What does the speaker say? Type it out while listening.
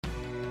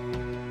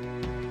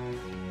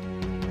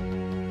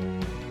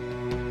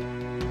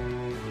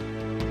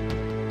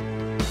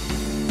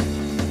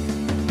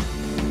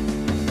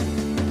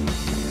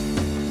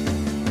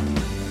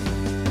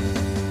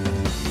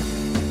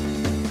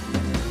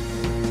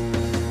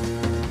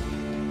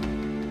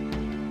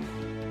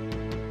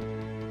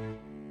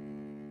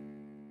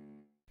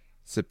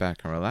Sit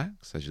back and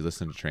relax as you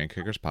listen to Train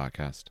Kickers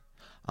Podcast.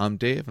 I'm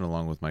Dave, and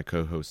along with my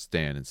co-hosts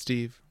Dan and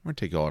Steve, we're going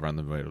to take you all around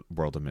the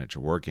world of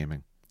miniature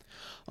wargaming.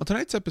 On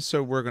tonight's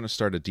episode, we're going to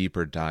start a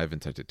deeper dive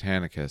into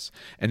Titanicus,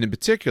 and in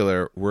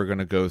particular, we're going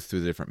to go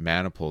through the different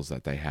maniples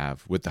that they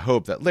have, with the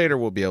hope that later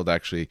we'll be able to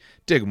actually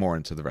dig more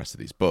into the rest of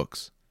these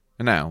books.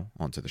 And now,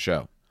 on to the show.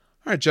 All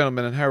right,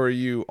 gentlemen, and how are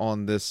you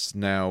on this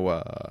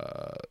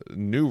now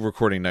new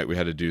recording night we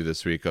had to do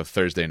this week of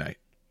Thursday night?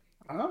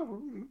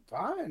 Oh,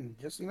 fine.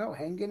 Just,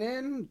 hanging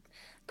in,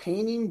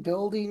 painting,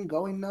 building,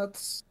 going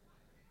nuts.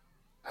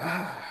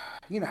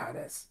 You know how it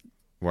is.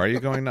 Why are you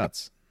going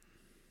nuts?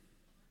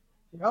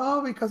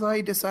 Oh, because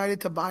I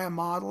decided to buy a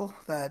model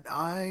that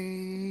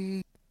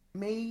I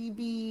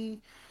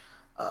maybe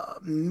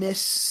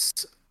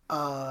missed,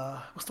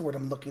 what's the word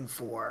I'm looking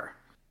for?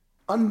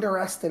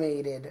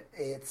 Underestimated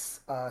its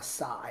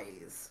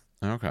size.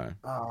 Okay.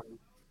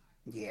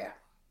 Yeah.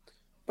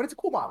 But it's a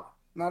cool model.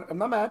 I'm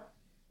not mad.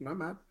 I'm not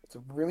mad. It's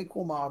a really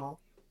cool model.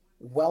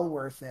 Well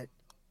worth it.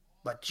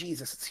 But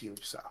Jesus, it's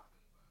huge, so.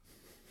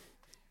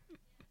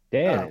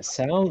 Dan,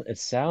 it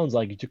sounds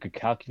like you took a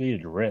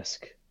calculated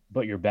risk,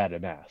 but you're bad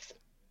at math.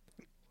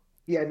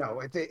 Yeah, no.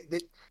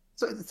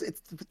 So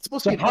it's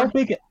supposed So to be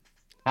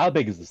how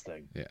big is this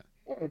thing? Yeah.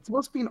 It's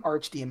supposed to be an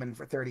archdemon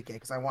for 30K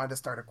because I wanted to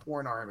start a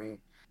Khorne army,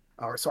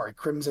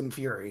 Crimson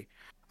Fury,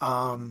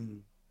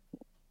 and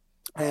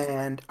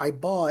I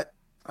bought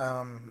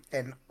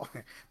and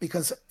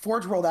because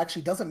Forge World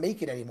actually doesn't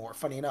make it anymore.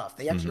 Funny enough,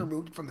 they actually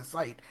removed it from the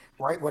site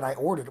right when I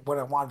wanted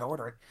to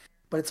order it.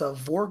 But it's a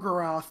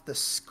Vorgoroth the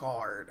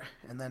Scarred,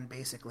 and then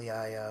basically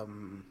I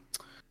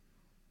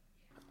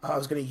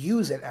was going to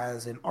use it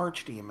as an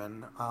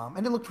archdemon,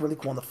 and it looked really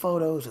cool in the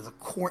photos.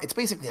 It's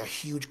basically a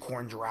huge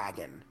Khorne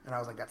dragon, and I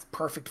was like, that's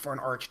perfect for an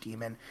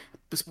archdemon.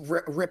 Just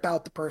rip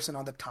out the person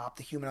on the top,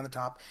 the human on the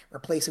top,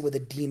 replace it with a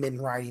demon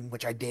riding,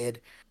 which I did.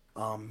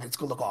 It's going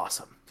to look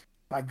awesome.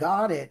 I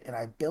got it and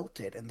I built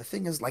it, and the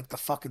thing is like the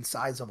fucking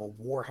size of a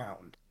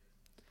warhound.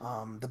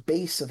 The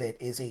base of it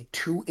is a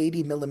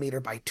 280 millimeter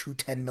by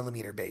 210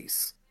 millimeter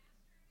base.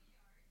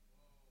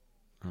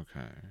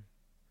 Okay.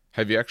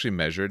 Have you actually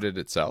measured it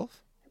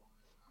itself?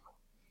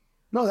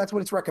 No, that's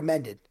what it's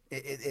recommended.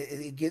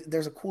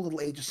 There's a cool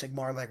little Age of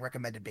Sigmar like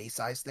recommended base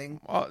size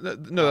thing.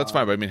 No, that's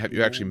fine. But I mean, have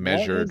you actually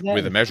measured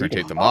with a measuring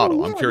tape the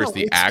model? I'm curious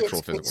the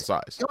actual physical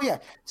size. Oh yeah.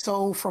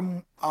 So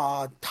from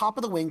top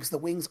of the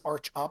wings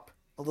arch up.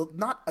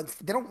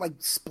 They don't like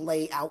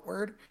splay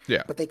outward,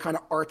 yeah, but they kind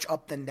of arch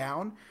up then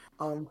down.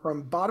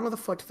 From bottom of the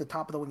foot to the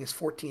top of the wing is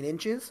 14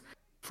 inches.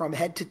 From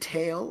head to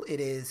tail, it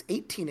is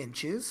 18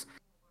 inches.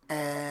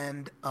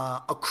 And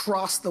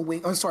across the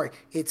wing,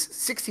 it's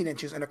 16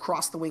 inches, and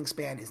across the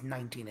wingspan is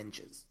 19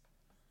 inches.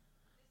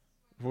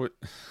 What?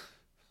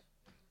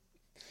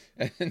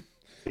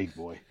 Big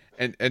boy.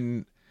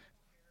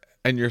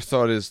 And your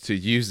thought is to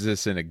use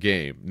this in a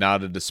game,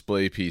 not a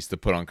display piece to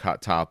put on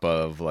top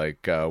of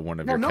like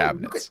one of your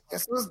cabinets.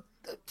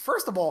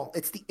 First of all,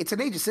 it's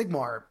an Age of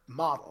Sigmar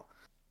model.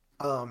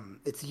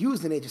 It's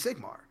used in Age of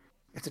Sigmar.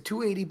 It's a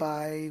 280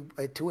 by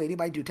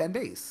 210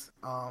 base.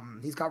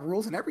 He's got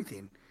rules and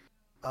everything.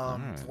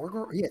 It's a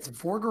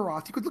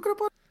Vorgoroth. You could look it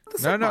up on the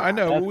Sigmar. No, I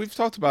know. We've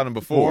talked about him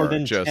before. More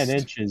than 10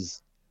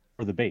 inches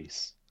for the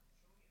base.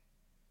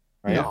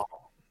 Right? No.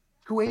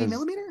 280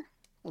 millimeter?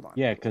 Hold on.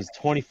 Yeah, because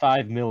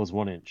 25 mil is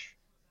 1 inch.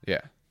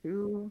 Yeah.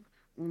 So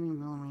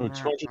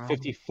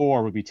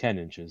 254 would be 10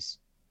 inches.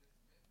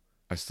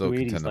 I still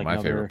contend that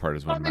my favorite part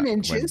is when 11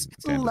 inches.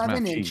 It's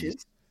 11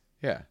 inches.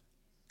 Yeah.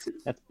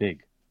 That's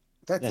big.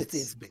 It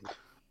is big.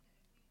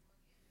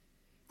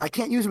 I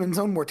can't use him in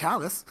Zone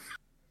Mortalis.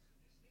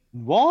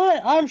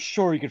 What? I'm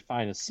sure you could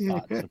find a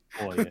spot to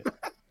deploy it.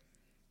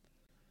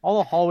 All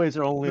the hallways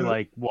are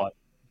only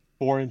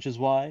 4 inches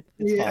wide.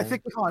 It's fine. I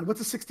think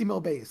what's a 60 mil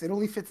base? It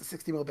only fits a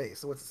 60 mil base.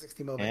 So what's a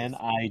 60 mil base? And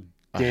I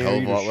dare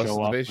you to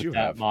show up with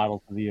that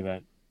model to the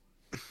event.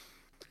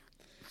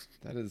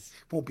 That is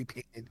won't be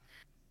painted.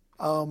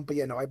 But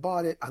yeah, no, I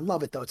bought it. I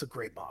love it though. It's a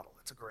great model.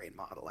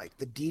 Like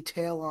the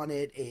detail on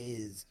it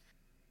is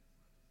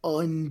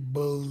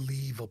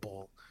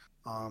unbelievable.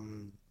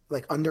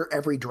 Like under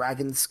every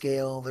dragon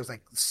scale, there's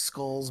like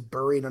skulls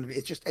buried under.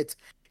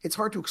 It's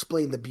hard to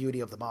explain the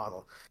beauty of the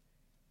model,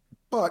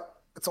 but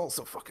it's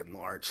also fucking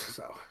large.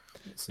 So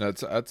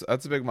that's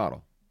a big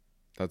model.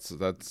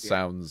 That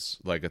sounds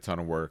like a ton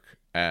of work,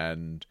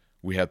 and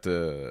we had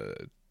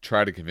to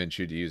try to convince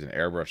you to use an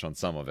airbrush on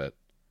some of it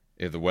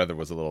if the weather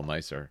was a little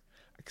nicer.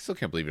 I still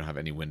can't believe you don't have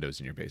any windows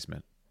in your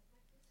basement.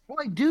 Well,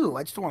 I do.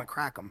 I just don't want to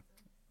crack them.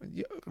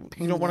 You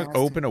don't want to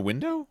open a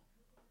window?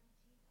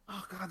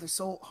 Oh god, they're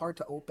so hard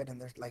to open,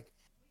 and they're like,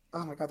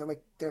 oh my god,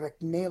 they're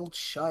like nailed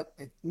shut.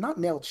 Not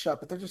nailed shut,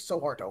 but they're just so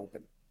hard to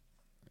open.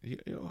 Oh my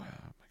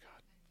god!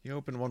 You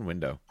open one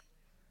window.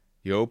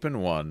 You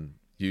open one.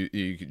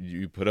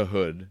 You put a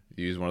hood.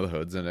 You use one of the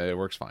hoods, and it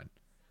works fine.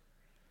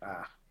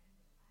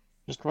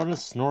 Just run a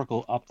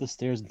snorkel up the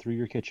stairs and through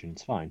your kitchen.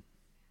 It's fine.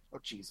 Oh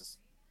Jesus!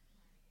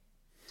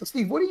 So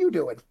Steve, what are you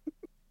doing?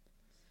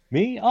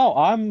 Me? Oh,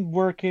 I'm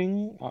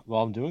working.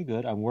 Well, I'm doing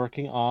good. I'm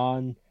working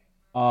on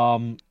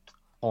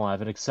Hold on, I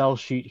have an Excel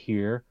sheet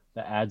here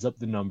that adds up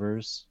the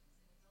numbers.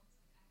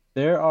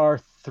 There are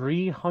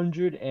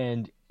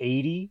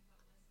 380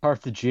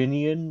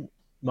 Carthaginian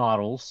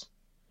models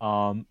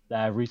that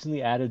I've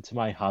recently added to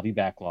my hobby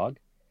backlog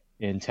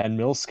in 10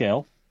 mil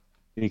scale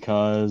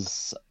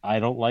because I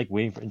don't like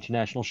waiting for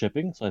international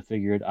shipping. So I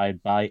figured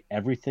I'd buy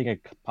everything I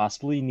could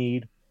possibly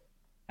need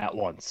at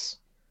once.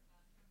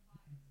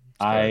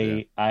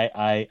 Good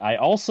I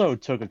also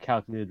took a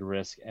calculated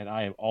risk, and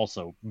I am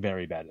also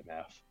very bad at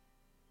math.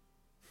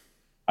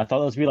 I thought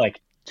those would be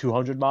like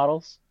 200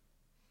 models.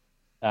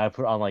 I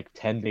put on like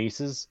 10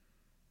 bases.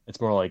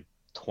 It's more like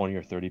 20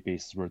 or 30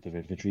 bases worth of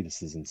infantry.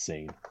 This is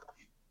insane.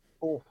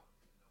 Oh, what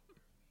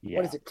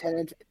Yeah. is it?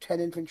 10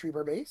 infantry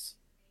per base?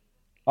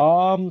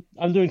 I'm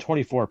doing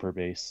 24 per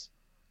base.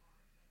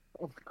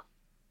 Oh my god.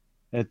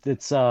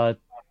 It's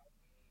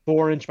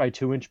 4 inch by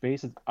 2 inch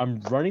base.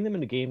 I'm running them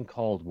in a game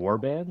called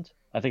Warband.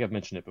 I think I've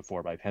mentioned it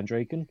before by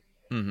Pendraken.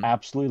 hmm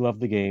Absolutely love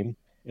the game.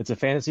 It's a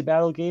fantasy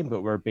battle game,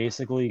 but we're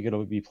basically going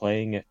to be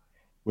playing it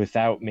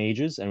without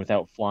mages and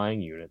without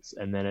flying units.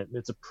 And then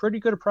it's a pretty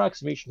good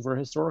approximation for a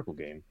historical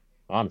game,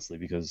 honestly,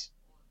 because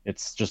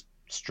it's just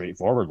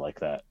straightforward like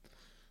that.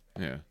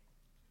 Yeah.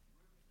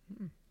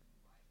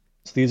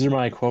 So these are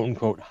my quote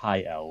unquote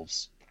high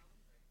elves.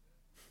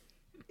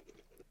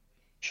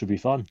 Should be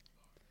fun.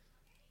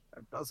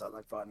 That does sound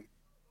like fun.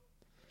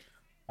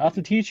 I'll have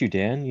to teach you,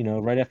 Dan,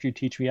 right after you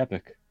teach me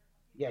Epic.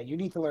 Yeah, you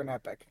need to learn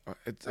Epic.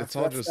 It's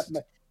all just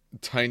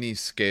tiny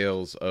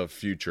scales of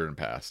future and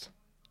past.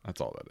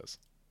 That's all that is.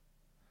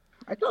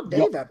 I taught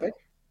Dave Epic.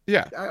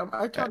 Yeah.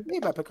 I taught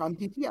Dave Epic on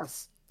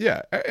DPS.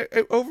 Yeah.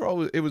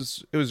 Overall, it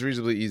was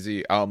reasonably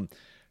easy.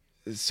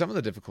 Some of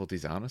the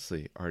difficulties,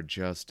 honestly, are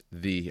just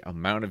the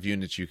amount of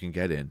units you can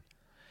get in,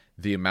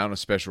 the amount of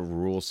special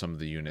rules some of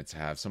the units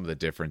have, some of the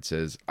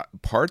differences.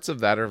 Parts of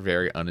that are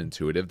very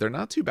unintuitive. They're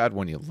not too bad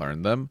when you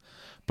learn them,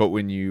 but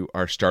when you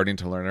are starting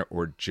to learn it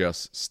or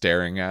just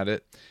staring at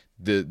it,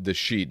 the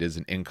sheet is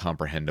an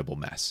incomprehensible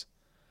mess.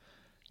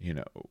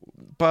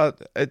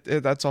 But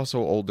that's also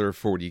older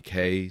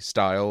 40K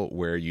style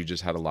where you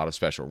just had a lot of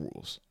special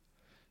rules.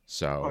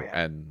 So,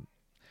 and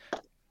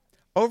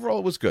overall,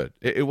 it was good.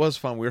 It was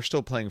fun. We were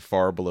still playing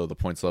far below the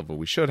points level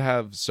we should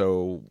have,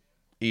 so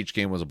each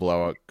game was a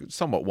blowout,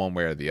 somewhat one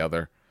way or the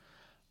other.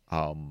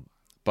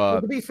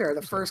 But to be fair,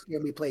 the first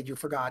game we played, you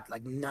forgot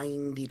like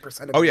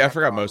 90% of. Oh yeah, I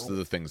forgot most of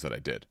the things that I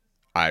did.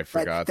 I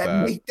forgot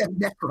that make them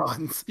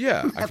Necrons.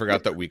 Yeah, I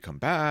forgot that we come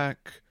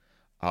back.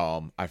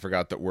 I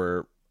forgot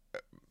that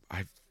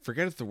I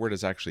forget if the word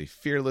is actually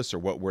fearless or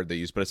what word they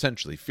use, but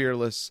essentially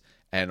fearless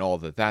and all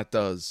that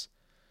does.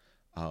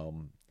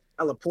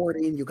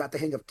 Teleporting, you got the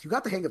hang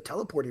of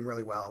teleporting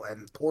really well,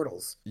 and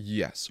portals.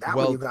 Yes, that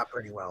one you got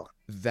pretty well.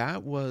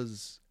 That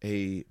was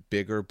a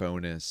bigger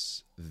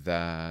bonus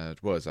I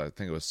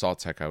think it was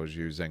Saltec I was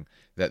using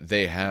that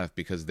they have,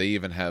 because they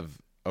even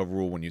have a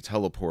rule when you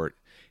teleport.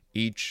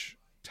 Each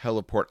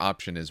teleport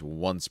option is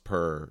once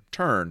per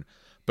turn,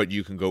 but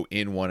you can go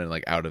in one and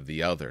like out of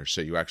the other,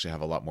 so you actually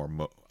have a lot more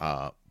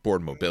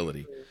board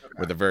mobility.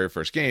 Where the very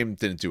first game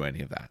didn't do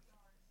any of that.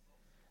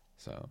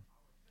 So.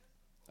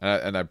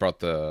 And I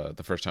brought the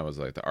first time was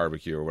like the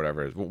barbecue or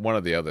whatever. One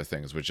of the other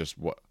things was just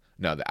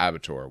the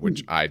Abattoir,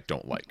 which I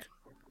don't like.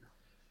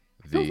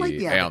 The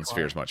Aeon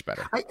Sphere is much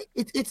better.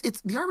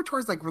 It's the Arbiter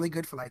is like really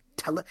good for like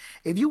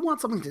if you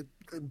want something to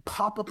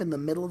pop up in the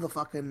middle of the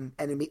fucking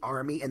enemy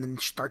army and then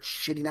start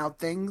shitting out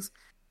things,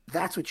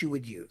 that's what you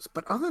would use.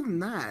 But other than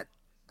that,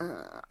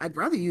 I'd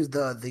rather use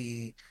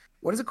the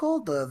what is it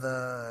called,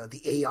 the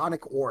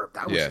Aeonic Orb.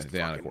 That was the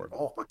Aeonic Orb.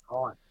 Oh my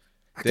god.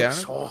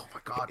 Oh my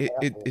god.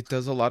 It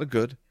does a lot of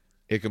good.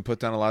 It can put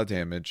down a lot of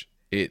damage.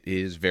 It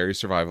is very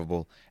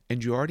survivable,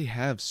 and you already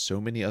have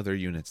so many other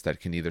units that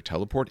can either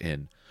teleport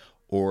in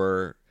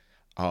or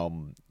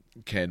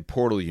can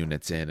portal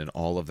units in and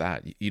all of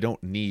that. You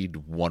don't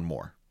need one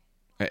more.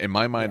 In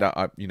my mind,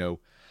 I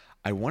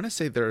want to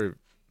say they're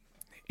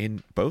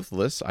in both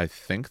lists. I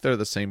think they're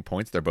the same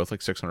points. They're both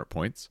like 600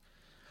 points.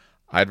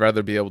 I'd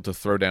rather be able to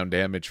throw down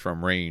damage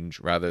from range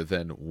rather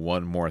than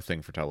one more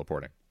thing for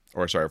teleporting.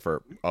 Or sorry,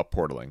 for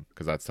portaling,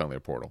 because that's only a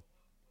portal,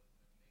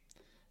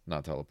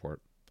 not teleport.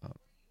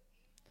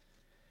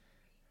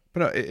 But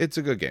no, it's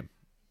a good game.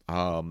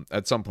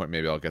 At some point,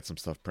 maybe I'll get some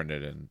stuff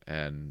printed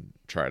and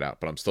try it out.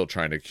 But I'm still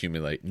trying to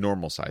accumulate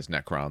normal size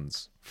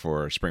Necrons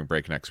for spring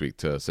break next week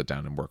to sit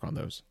down and work on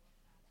those.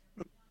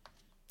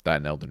 That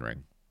and Elden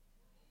Ring.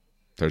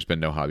 There's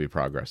been no hobby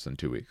progress in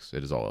 2 weeks.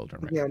 It is all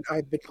Elden Ring. Yeah,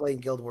 I've been playing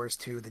Guild Wars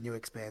 2, the new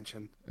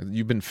expansion.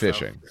 You've been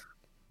fishing.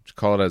 Just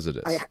call it as it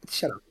is.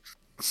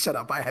 Shut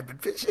up. I have been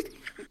fishing.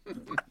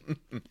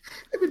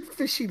 I've been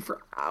fishing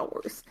for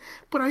hours.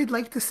 But I'd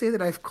like to say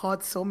that I've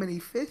caught so many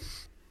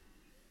fish.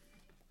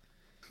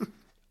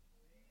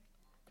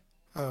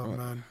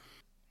 Man.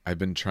 I've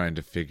been trying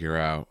to figure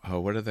out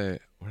what do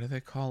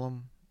they call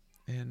them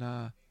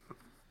in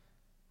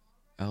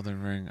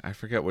Elden Ring? I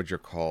forget what you're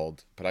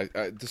called, but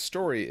the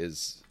story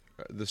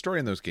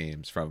in those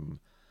games from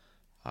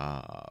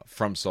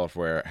From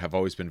Software have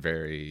always been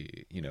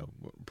very,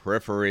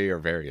 periphery or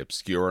very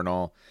obscure and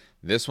all.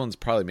 This one's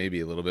probably maybe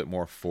a little bit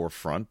more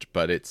forefront,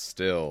 but it's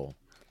still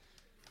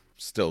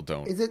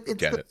don't It's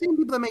get the it. same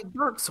people that make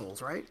Dark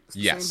Souls, right? It's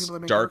the same Yes, people that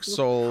make Dark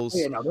Souls, Oh,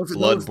 yeah, no, the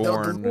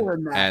Bloodborne, lore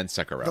in that, and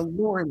the Sekiro.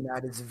 lore in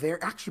that is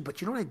very actually. But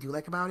you know what I do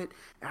like about it?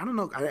 I don't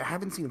know. I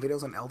haven't seen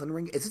videos on Elden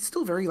Ring. Is it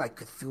still very like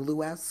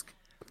Cthulhu-esque?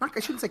 Not, I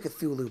shouldn't say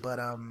Cthulhu, but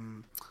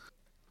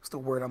what's the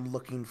word I'm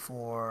looking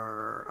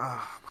for?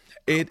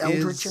 It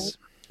Eldritch. is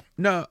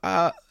no,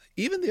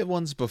 even the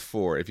ones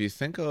before. If you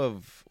think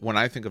of when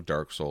I think of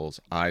Dark Souls,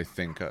 I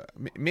think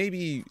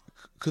maybe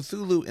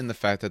Cthulhu in the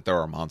fact that there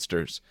are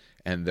monsters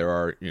and there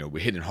are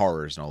hidden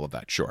horrors and all of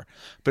that. Sure,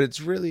 but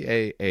it's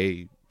really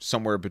a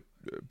somewhere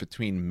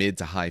between mid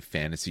to high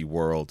fantasy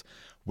world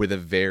with a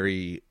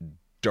very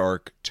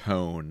dark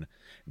tone.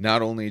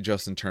 Not only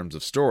just in terms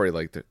of story,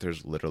 like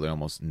there's literally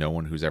almost no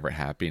one who's ever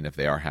happy, and if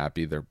they are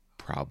happy, they're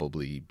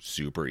probably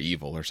super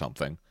evil or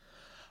something.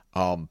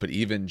 But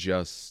even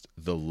just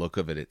the look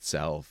of it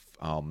itself,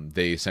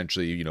 they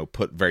essentially,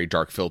 put very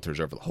dark filters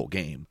over the whole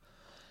game.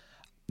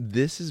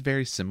 This is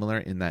very similar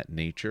in that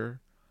nature.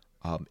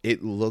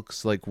 It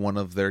looks like one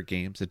of their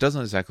games. It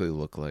doesn't exactly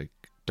look like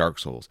Dark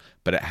Souls,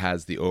 but it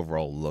has the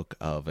overall look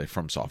of a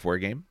From Software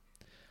game,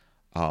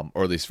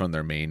 or at least from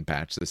their main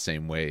batch, the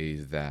same way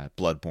that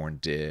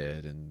Bloodborne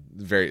did, and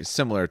very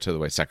similar to the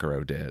way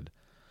Sekiro did.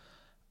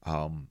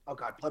 Oh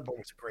God, Bloodborne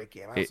was a great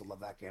game. I also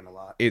love that game a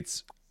lot.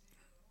 It's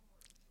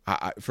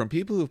from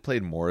people who've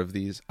played more of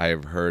these, I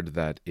have heard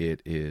that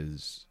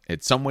it's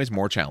some ways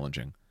more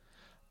challenging.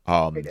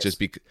 Just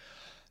because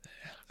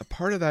a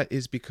part of that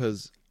is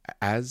because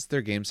as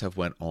their games have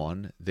went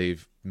on,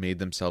 they've made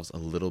themselves a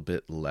little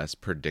bit less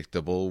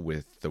predictable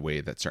with the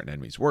way that certain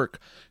enemies work.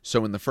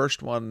 So in the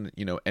first one,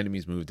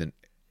 enemies moved in,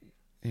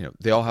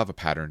 they all have a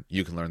pattern.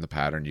 You can learn the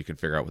pattern. You can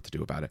figure out what to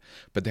do about it.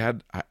 But they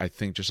had, I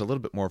think, just a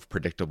little bit more of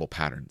predictable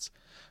patterns.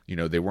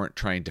 They weren't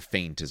trying to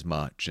feint as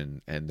much,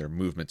 and their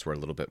movements were a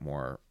little bit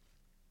more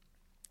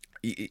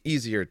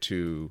easier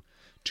to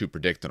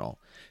predict and all.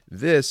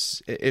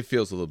 This, it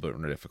feels a little bit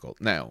more difficult.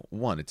 Now,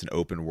 one, it's an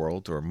open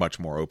world, or much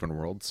more open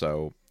world.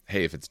 So,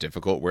 hey, if it's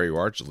difficult where you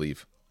are, just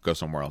leave. Go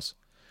somewhere else.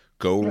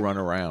 Go run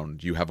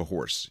around. You have a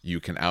horse. You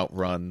can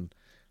outrun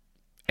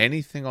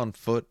anything on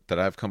foot that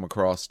I've come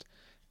across.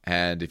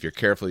 And if you're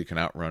careful, you can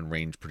outrun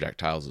ranged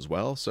projectiles as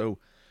well. So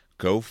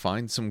go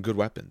find some good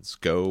weapons.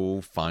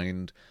 Go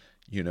find,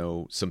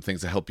 some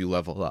things that help you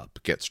level up,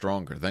 get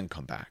stronger, then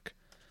come back.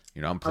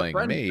 I'm playing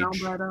a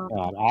mage. God,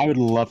 I would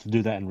love to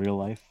do that in real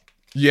life.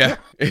 Yeah,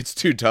 it's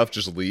too tough.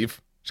 Just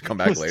leave. Just come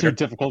back It's later. too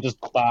difficult. Just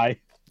die.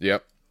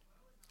 Yep.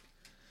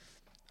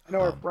 I know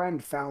our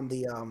friend found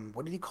the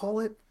what did he call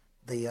it?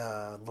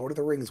 The Lord of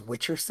the Rings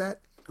Witcher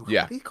set.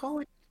 Yeah. What did he call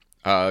it?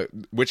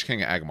 Witch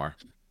King of Agmar.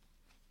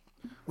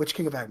 Witch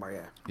King of Agmar,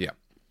 yeah.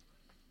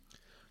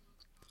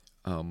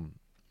 Yeah. I'm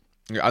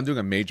doing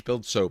a mage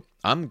build, so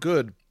I'm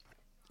good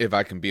if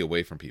I can be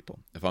away from people,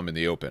 if I'm in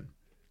the open.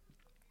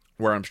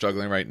 Where I'm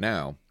struggling right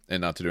now,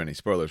 and not to do any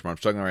spoilers, where I'm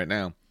struggling right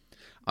now,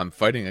 I'm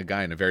fighting a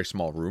guy in a very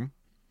small room,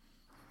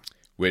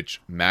 which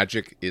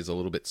magic is a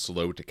little bit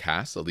slow to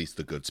cast. At least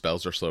the good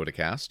spells are slow to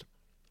cast.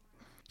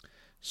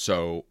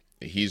 So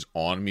he's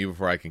on me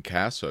before I can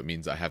cast, so it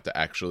means I have to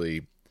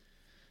actually,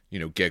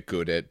 get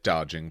good at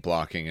dodging,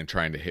 blocking, and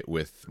trying to hit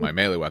with my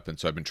melee weapon.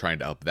 So I've been trying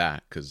to up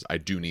that, because I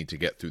do need to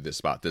get through this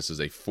spot. This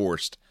is a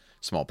forced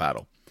small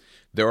battle.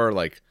 There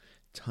are,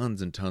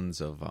 tons and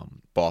tons of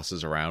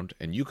bosses around,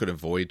 and you could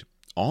avoid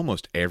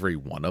almost every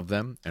one of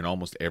them and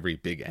almost every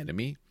big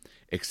enemy,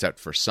 except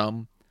for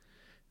some.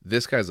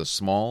 This guy's a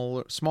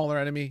smaller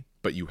enemy,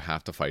 but you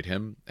have to fight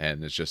him,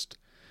 and it's just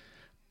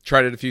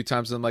tried it a few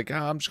times, and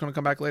I'm just going to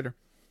come back later.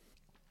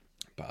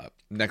 But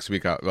next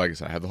week, like I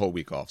said, I have the whole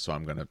week off, so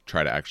I'm going to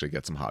try to actually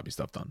get some hobby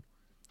stuff done.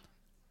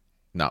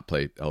 Not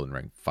play Elden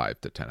Ring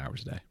 5 to 10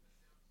 hours a day.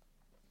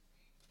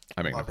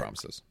 I make no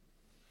promises.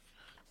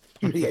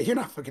 Yeah, you're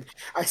not fucking.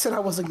 I said I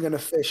wasn't gonna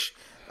fish.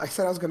 I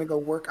said I was gonna go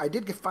work. I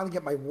did finally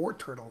get my war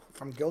turtle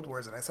from Guild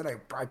Wars, and I said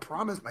I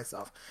promised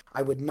myself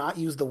I would not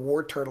use the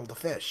war turtle to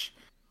fish.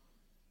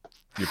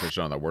 You fished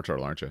on that war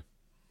turtle, aren't you?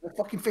 I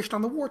fucking fished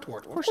on the war turtle.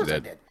 Of course you I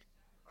did. did.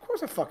 Of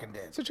course I fucking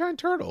did. It's a giant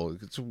turtle.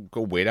 It's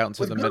go wade out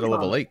into With the good middle of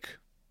a mom. lake.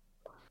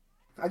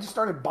 I just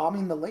started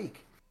bombing the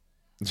lake.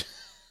 That's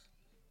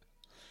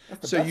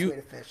the So best way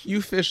to fish. you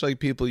fish like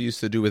people used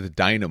to do with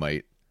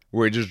dynamite,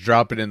 where you just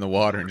drop it in the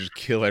water and just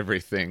kill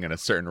everything in a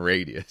certain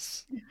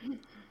radius.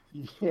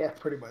 Yeah,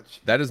 pretty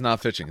much. That is not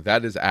fishing.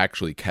 That is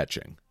actually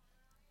catching.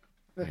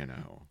 Oh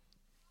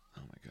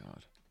my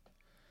god.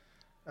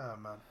 Oh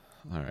man.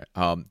 All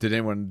right. Did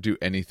anyone do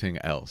anything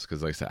else?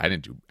 Because like I said, I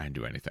didn't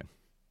do anything.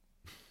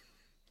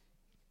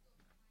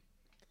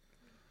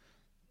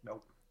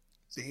 Nope.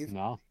 Steve?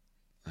 No. All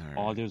right.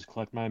 All I do is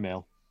collect my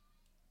mail.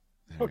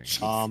 There Oh, we go.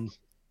 jeez.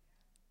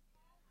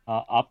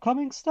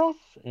 Upcoming stuff?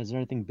 Is there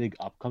anything big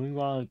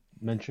upcoming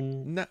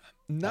mention?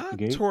 Not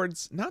gate?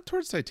 towards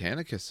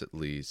Titanicus at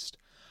least.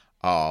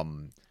 I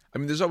I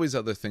mean, there's always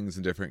other things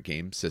in different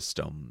game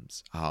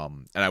systems,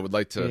 and I'd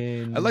like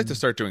to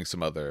start doing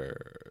some other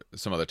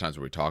times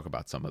where we talk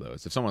about some of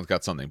those. If someone's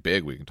got something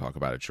big, we can talk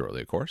about it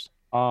shortly, of course.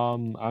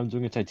 I'm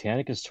doing a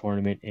Titanicus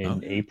tournament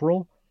in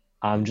April.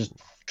 I'm just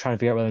trying to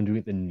figure out whether I'm doing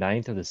it the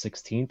 9th or the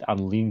 16th.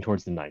 I'm leaning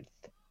towards the 9th.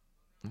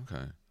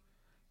 Okay.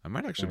 I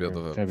might actually be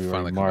able to February,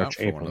 finally March,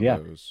 come out for April, one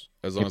of those.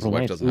 As long as the April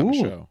wife 9th. doesn't have a Ooh,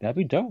 show. that'd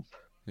be dope.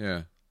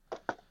 Yeah.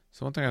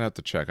 So one thing I'd have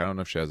to check. I don't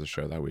know if she has a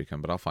show that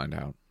weekend, but I'll find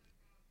out.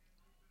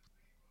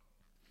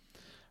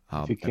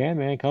 If you can,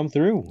 man, come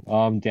through.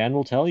 Dan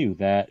will tell you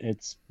that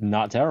it's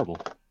not terrible.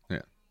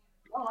 Yeah.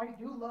 No, I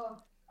do love.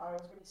 I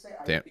was going to say.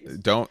 Damn!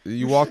 Don't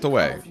you walked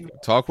away?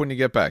 Talk when you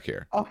get back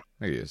here. Oh,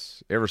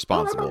 he's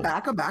irresponsible. I'm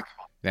back. I'm back.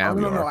 Now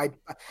no.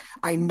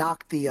 I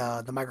knocked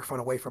the microphone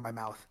away from my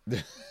mouth.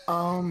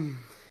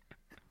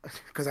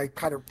 Because I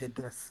kind of did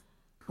this.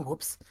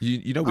 Whoops.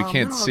 You know we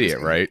can't see it,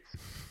 right?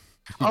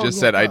 You just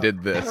yeah, said I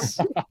did this.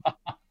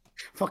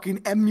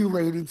 Fucking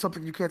emulating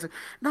something you can't say.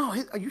 No,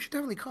 you should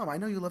definitely come. I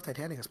know you love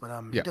Titanicus, but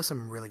he Yeah. does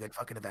some really good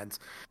fucking events.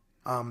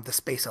 The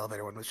space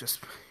elevator one was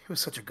just, it was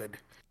such a good,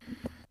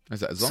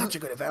 such a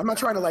good event. I'm not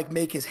trying to like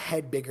make his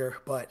head bigger,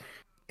 but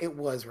it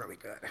was really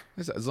good.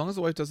 As long as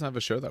the wife doesn't have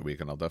a show that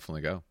weekend, I'll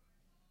definitely go.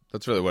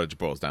 That's really what it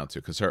boils down to,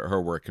 because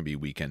her work can be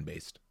weekend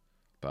based.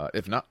 But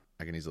if not,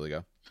 I can easily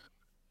go.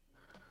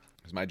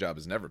 Because my job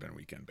has never been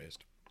weekend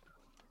based.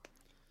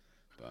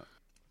 But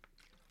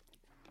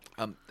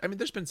I mean,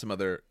 there's been some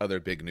other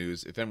big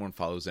news. If anyone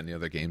follows any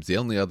other games, the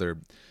only other,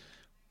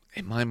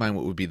 in my mind,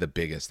 what would be the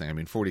biggest thing? I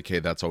mean,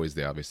 40K, that's always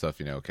the obvious stuff.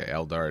 You know, okay,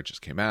 Eldar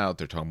just came out.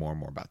 They're talking more and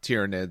more about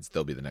Tyranids.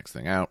 They'll be the next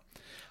thing out.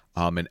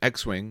 In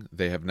X-Wing,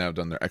 they have now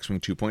done their X-Wing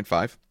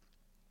 2.5.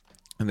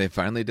 And they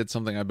finally did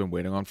something I've been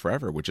waiting on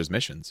forever, which is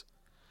missions.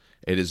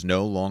 It is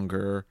no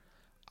longer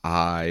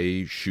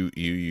I shoot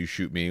you, you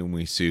shoot me, and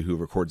we see who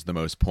records the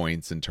most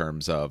points in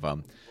terms of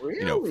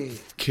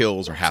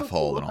kills or half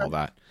hull and all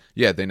that.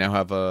 Yeah, they now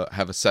have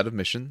a set of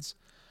missions.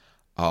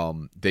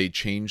 They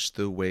changed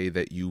the way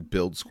that you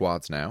build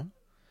squads now.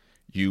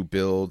 You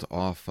build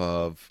off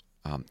of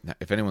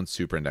if anyone's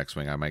super into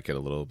X-Wing, I might get a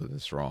little bit of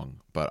this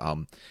wrong, but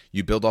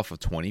you build off of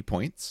 20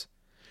 points.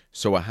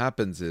 So what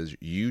happens is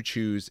you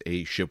choose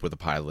a ship with a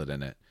pilot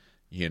in it.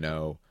 You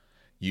know,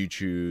 you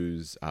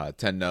choose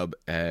 10 Nub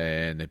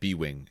and a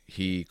B-Wing.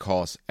 He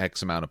costs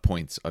X amount of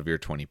points of your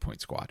 20-point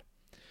squad.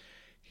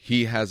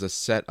 He has a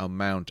set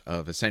amount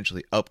of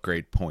essentially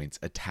upgrade points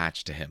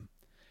attached to him.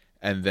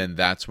 And then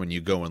that's when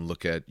you go and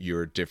look at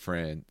your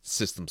different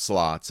system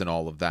slots and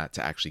all of that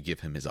to actually give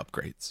him his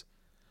upgrades.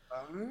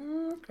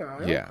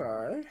 Okay. Yeah.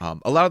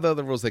 A lot of the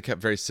other rules they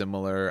kept very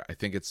similar. I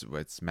think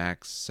it's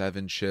max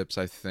 7 ships,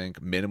 I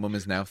think. Minimum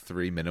is now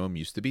 3. Minimum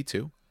used to be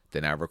 2.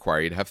 They now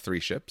require you to have 3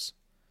 ships.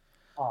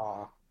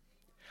 Aw.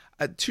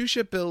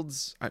 2-ship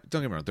builds,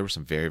 don't get me wrong, there were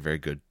some very, very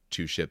good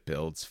 2-ship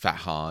builds, Fat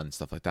Han and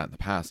stuff like that in the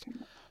past.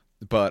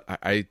 But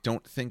I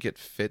don't think it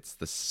fits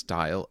the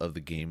style of the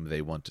game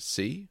they want to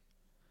see.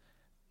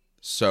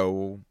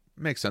 So,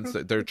 makes sense.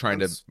 They're trying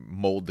to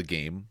mold the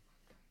game.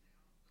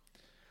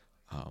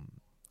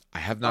 I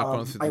have not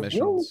gone through the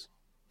missions.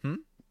 No,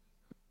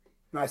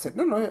 I said,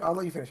 no, I'll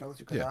let you finish. I'll let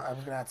you, because I was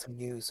going to add some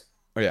news.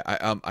 Oh, yeah,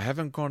 I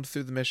haven't gone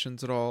through the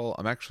missions at all.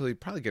 I'm actually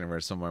probably getting rid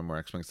of some more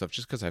X-Wing stuff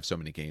just because I have so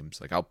many games.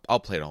 Like, I'll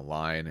play it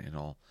online and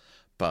all.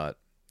 But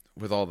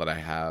with all that I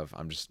have,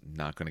 I'm just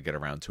not going to get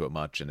around to it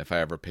much. And if I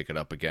ever pick it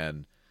up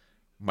again,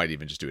 might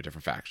even just do a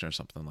different faction or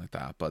something like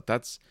that. But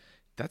that's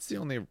the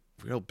only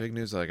real big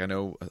news. Like, I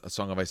know A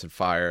Song of Ice and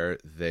Fire,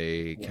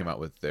 they came out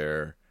with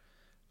their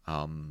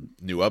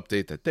new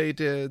update that they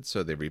did.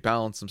 So they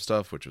rebalanced some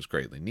stuff, which was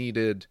greatly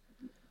needed.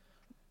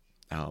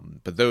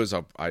 But those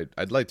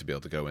I'd like to be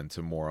able to go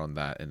into more on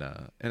that in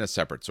a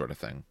separate sort of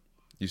thing.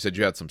 You said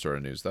you had some sort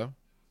of news though.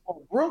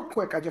 Well, real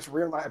quick, I just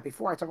realized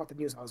before I talk about the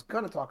news, I was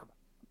going to talk about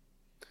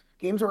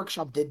Games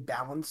Workshop did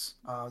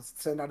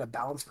send out a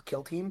balance for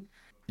Kill Team,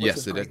 which Yes,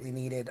 was they did. greatly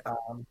needed.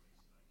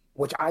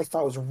 Which I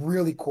thought was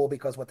really cool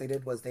because what they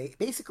did was they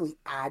basically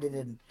added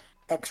an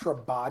extra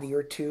body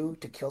or two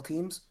to Kill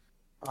Teams.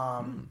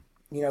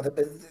 You know,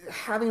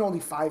 having only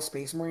 5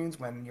 Space Marines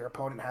when your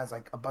opponent has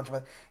like a bunch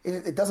of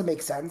it doesn't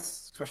make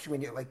sense, especially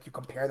when you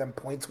compare them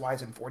points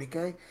wise in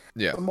 40K.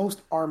 Yeah. So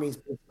most armies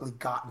basically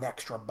got an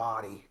extra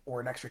body or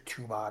an extra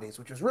 2 bodies,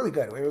 which was really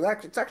good.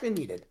 It's actually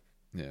needed.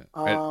 Yeah.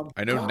 I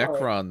know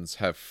Necrons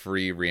have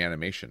free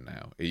reanimation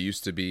now. It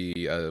used to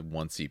be 1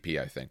 CP,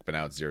 I think, but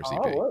now it's 0 CP.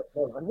 I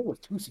think it was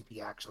 2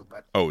 CP actually,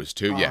 but it's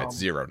 2? Yeah, it's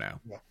 0 now.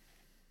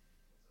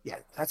 Yeah,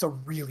 that's a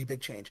really big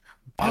change.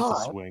 That's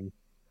a swing.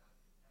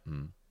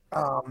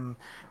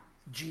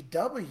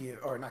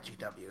 GW, or not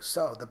GW.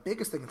 So the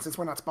biggest thing, since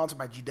we're not sponsored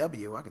by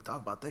GW, I can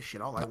talk about this shit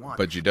all I want.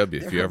 But GW,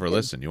 if you ever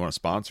listen, you want to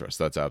sponsor us,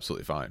 that's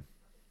absolutely fine.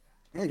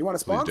 Yeah, you want to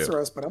sponsor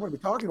us, but I'm going to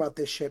be talking about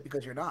this shit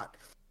because you're not.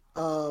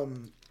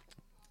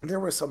 There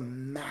was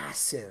some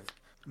massive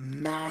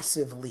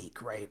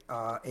leak, right,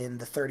 in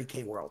the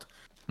 30K world,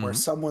 where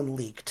someone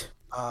leaked,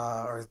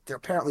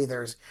 apparently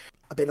there's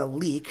been a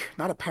leak,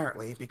 not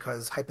apparently,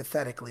 because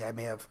hypothetically I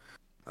may have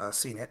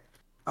seen it,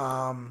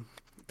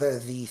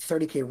 the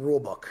 30K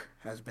rulebook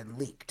has been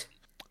leaked.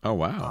 Oh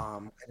wow.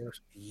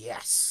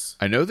 Yes.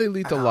 I know they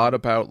leaked a lot Um,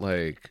 about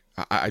like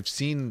I've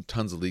seen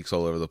tons of leaks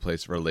all over the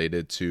place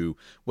related to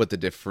what the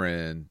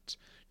different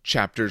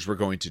chapters were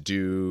going to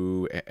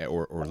do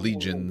or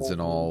legions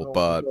and all,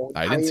 but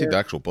I didn't see the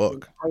actual the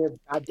book, entire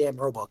goddamn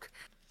rulebook.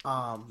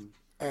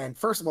 And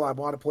first of all, I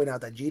want to point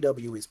out that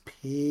GW is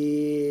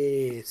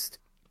pissed.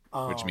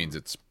 which means Um,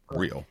 it's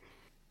real.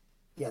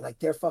 yeah, like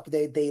they're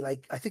fucking they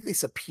like I think they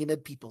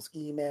subpoenaed people's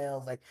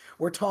emails. Like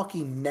we're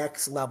talking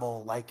next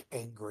level, like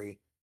angry.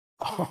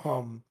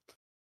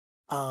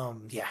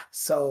 Um, yeah.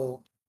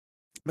 So,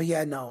 but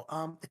yeah, no.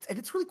 And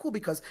it's really cool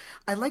because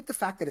I like the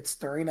fact that it's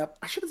stirring up.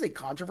 I shouldn't say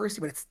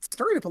controversy, but it's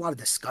stirring up a lot of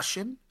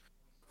discussion.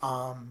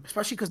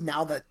 Especially because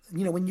now that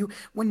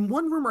when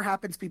one rumor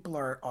happens, people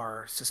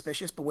are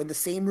suspicious, but when the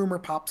same rumor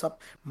pops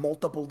up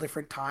multiple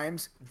different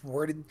times,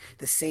 worded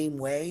the same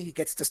way, it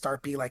gets to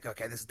start being like,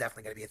 okay, this is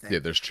definitely going to be a Yeah,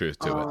 thing. there's truth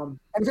to it.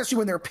 And especially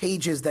when there are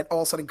pages that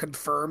all of a sudden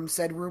confirm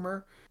said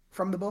rumor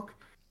from the book.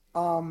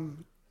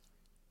 Um,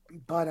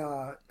 but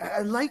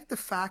I like the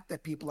fact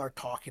that people are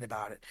talking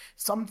about it.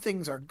 Some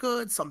things are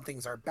good, some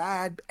things are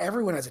bad.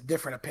 Everyone has a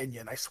different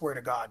opinion. I swear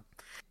to God.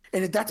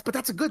 And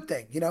that's a good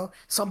thing, you know.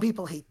 Some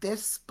people hate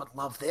this but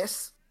love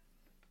this.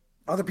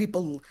 Other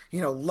people,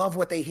 love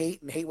what they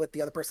hate and hate what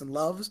the other person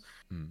loves.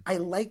 Mm. I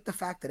like the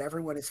fact that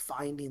everyone is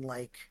finding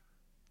like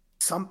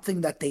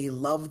something that they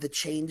love the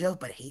change of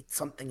but hate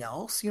something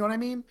else. You know what I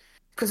mean?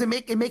 Because it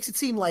makes it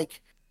seem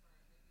like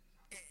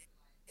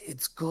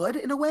it's good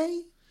in a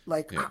way.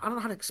 Like Yeah. I don't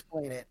know how to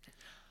explain it.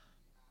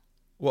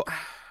 Well,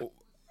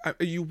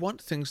 you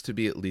want things to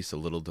be at least a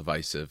little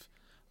divisive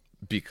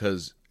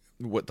because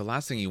what the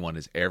last thing you want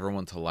is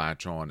everyone to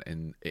latch on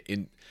and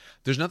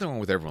there's nothing wrong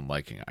with everyone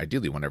liking it.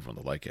 Ideally you want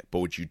everyone to like it, but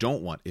what you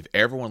don't want, if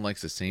everyone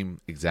likes the same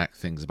exact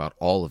things about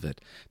all of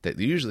it, that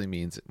usually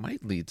means it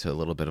might lead to a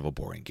little bit of a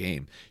boring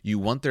game. You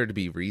want there to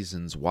be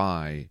reasons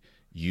why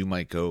you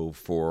might go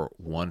for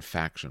one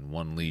faction,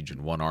 one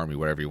legion, one army,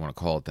 whatever you want to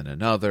call it, than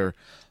another.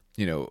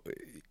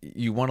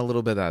 You want a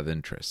little bit of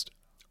interest.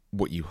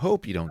 What you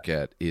hope you don't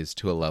get is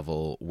to a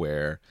level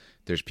where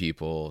there's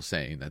people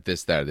saying that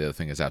this, that, or the other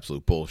thing is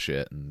absolute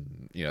bullshit,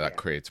 and that Yeah.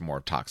 creates a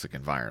more toxic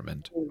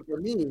environment. For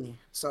me,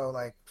 so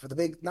like for the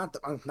big,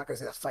 I'm not gonna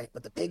say the fight,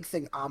 but the big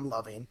thing I'm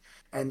loving,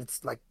 and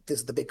it's like this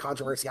is the big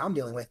controversy I'm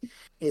dealing with,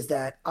 is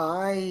that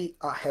I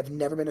have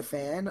never been a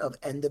fan of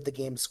end of the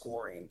game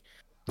scoring.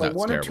 For That's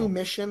one or two terrible.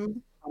 missions,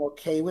 I'm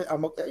okay with.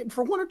 I'm okay.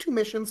 For one or two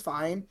missions,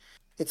 fine.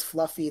 It's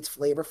fluffy, it's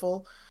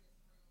flavorful,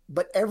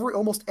 but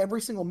almost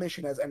every single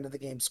mission has end of the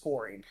game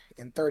scoring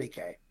in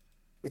 30K,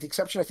 with the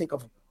exception, I think,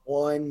 of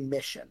one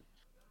mission.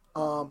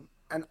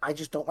 And I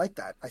just don't like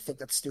that. I think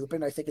that's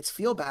stupid. I think it's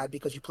feel bad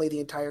because you play the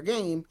entire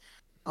game,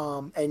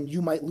 and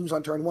you might lose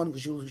on turn one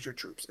because you lose your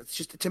troops. It's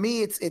just to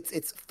me,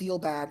 it's feel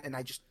bad, and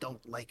I just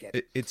don't like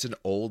it. It's an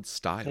old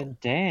style. And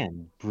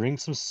Dan, bring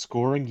some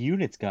scoring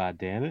units, god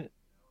damn it.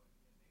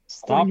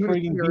 Scoring Stop units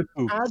bringing are beef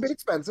a bit boots.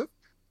 expensive.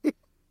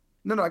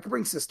 No, I could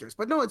bring sisters,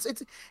 but no, it's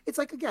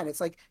like again, it's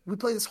like we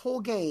play this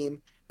whole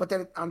game, but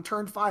then on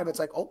turn five, it's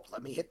like, oh,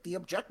 let me hit the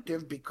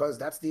objective because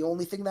that's the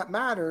only thing that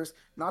matters,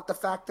 not the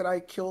fact that I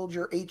killed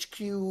your HQ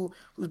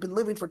who's been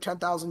living for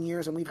 10,000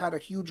 years and we've had a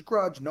huge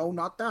grudge. No,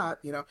 not that.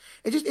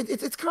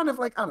 It's kind of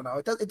like I don't know.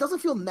 It doesn't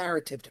feel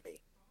narrative to me,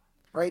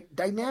 right?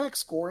 Dynamic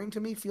scoring to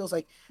me feels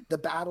like the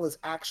battle is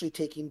actually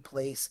taking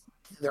place.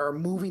 There are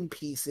moving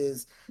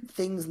pieces.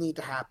 Things need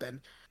to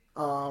happen.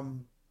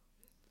 Um,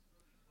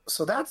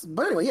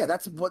 but anyway, yeah,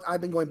 that's what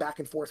I've been going back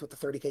and forth with the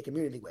 30K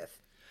community with.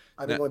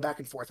 I've been Now, going back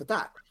and forth with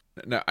that.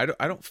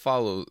 I don't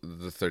follow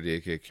the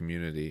 38K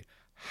community.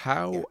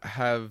 Yeah. How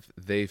have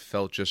they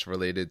felt just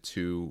related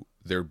to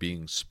there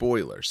being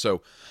spoilers?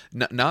 So,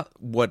 not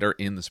what are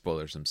in the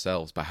spoilers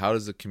themselves, but how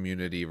does the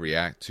community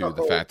react to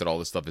the So fact that all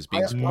this stuff is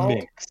being I, spoiled? I'll,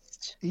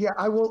 Mixed. yeah,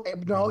 I will.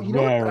 No, you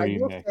know what? But I Very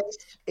will say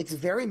mixed. it's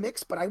very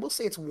mixed, but I will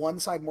say it's one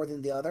side more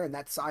than the other, and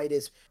that side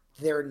is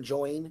they're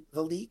enjoying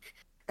the leak.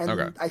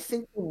 Okay. And I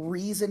think the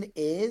reason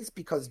is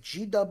because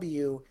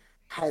GW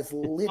has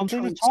It's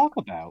something to literally. talk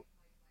about.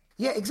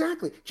 Yeah,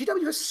 exactly.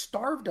 GW has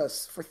starved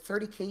us for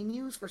 30K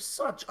news for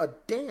such a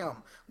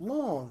damn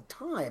long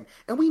time.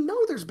 And we know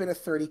there's been a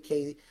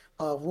 30K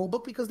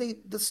rulebook because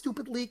the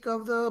stupid leak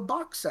of the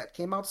box set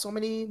came out so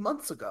many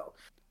months ago.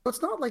 So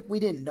it's not like we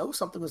didn't know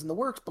something was in the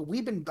works, but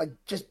we've been like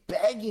just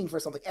begging for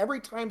something. Every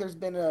time there's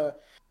been a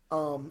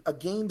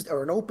games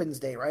or an opens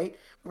day, right?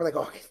 We're like,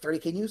 oh, okay,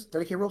 30K news,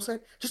 30K rule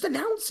set, just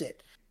announce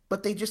it.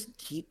 But they just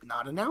keep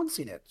not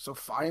announcing it. So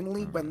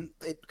finally, Okay. when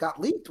it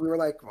got leaked, we were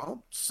like,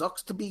 well,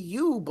 sucks to be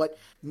you, but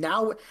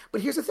now,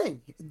 but here's the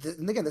thing.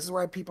 And again, this is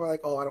why people are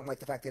like, oh, I don't like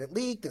the fact that it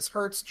leaked. This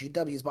hurts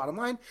GW's bottom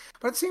line.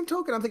 But at the same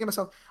token, I'm thinking to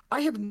myself,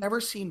 I have never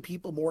seen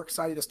people more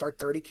excited to start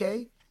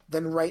 30K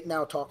than right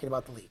now talking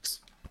about the leaks.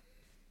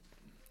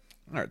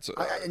 All right. So,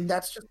 And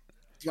that's just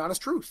the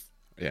honest truth.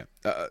 yeah,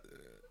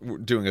 we're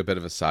doing a bit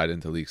of a side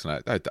into leaks,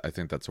 and I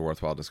think that's a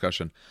worthwhile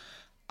discussion.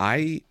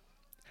 I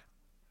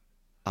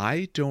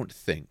I don't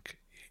think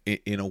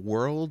in a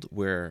world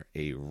where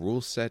a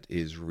rule set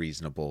is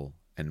reasonable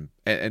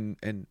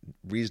and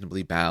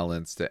reasonably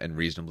balanced and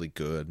reasonably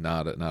good,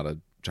 not a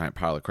giant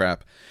pile of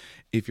crap.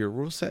 If your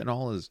rule set and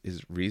all is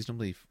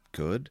reasonably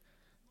good,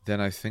 then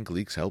I think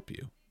leaks help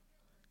you.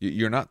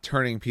 You're not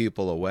turning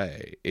people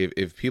away.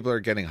 If people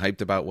are getting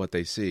hyped about what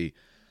they see,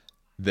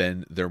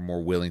 then they're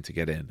more willing to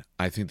get in.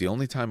 I think the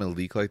only time a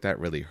leak like that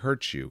really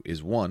hurts you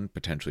is, one,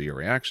 potentially your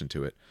reaction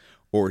to it,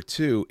 or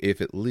two, if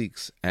it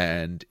leaks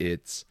and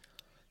it's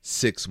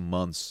 6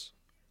 months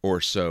or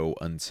so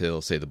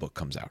until, say, the book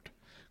comes out.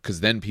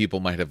 Because then people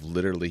might have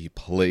literally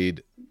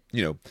played,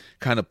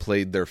 kind of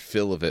played their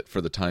fill of it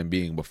for the time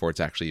being before it's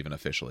actually even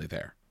officially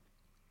there.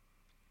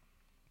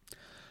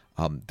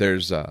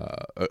 There's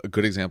a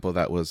good example of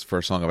that was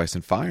for Song of Ice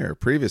and Fire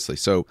previously.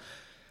 So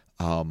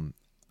COVID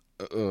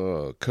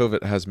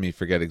has me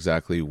forget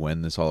exactly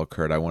when this all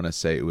occurred. I want to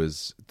say it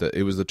was the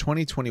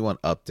 2021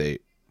 update.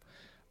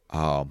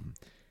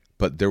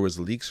 But there was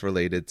leaks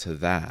related to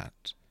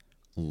that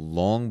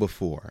long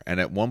before. And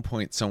at one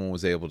point, someone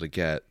was able to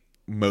get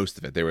most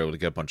of it. They were able to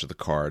get a bunch of the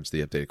cards,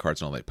 the updated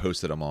cards and all. They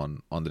posted them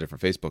on the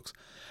different Facebooks.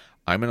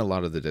 I'm in a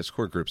lot of the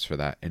Discord groups for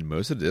that. And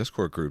most of the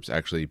Discord groups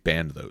actually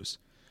banned those.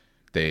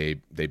 They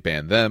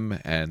banned them,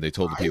 and they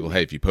told the people,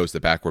 hey, if you post it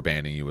back, we're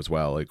banning you as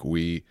well. Like,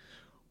 we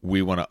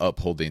want to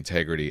uphold the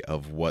integrity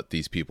of what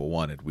these people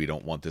wanted. We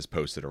don't want this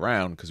posted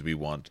around because we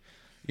want,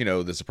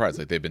 the surprise.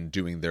 Like, they've been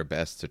doing their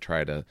best to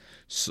try to,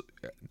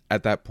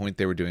 at that point,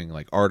 they were doing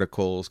like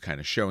articles, kind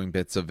of showing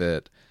bits of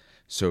it.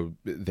 So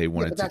they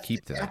wanted to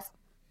keep that.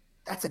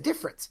 That's a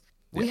difference.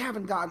 We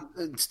haven't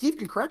gotten, Steve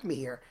can correct me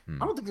here.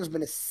 I don't think there's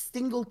been a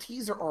single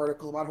teaser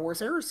article about Horus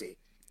Heresy.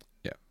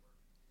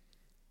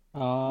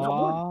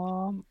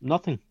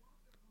 Nothing.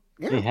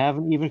 Yeah. They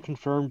haven't even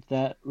confirmed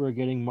that we're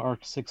getting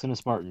Mark 6 and a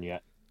Spartan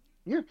yet.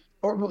 Yeah.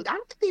 Or I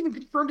don't think they even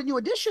confirmed a new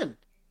edition.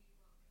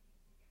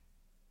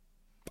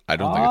 I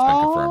don't think it's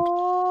been confirmed.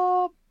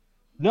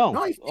 No.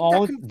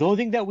 The only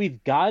thing that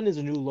we've gotten is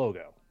a new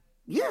logo.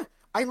 Yeah.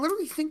 I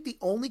literally think the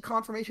only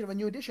confirmation of a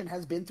new edition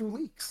has been through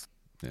leaks.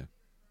 Yeah.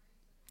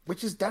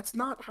 That's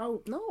not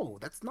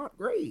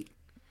great.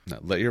 No,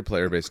 let your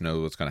player base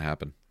know what's going to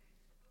happen.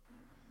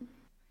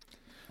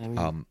 I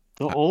mean,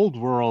 the old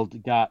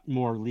world got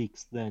more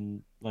leaks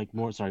than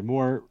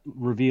more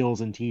reveals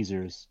and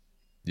teasers.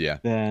 Yeah.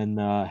 Than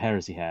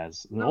Heresy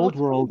has. The old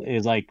world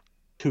is like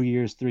 2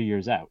 years, 3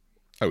 years out.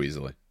 Oh,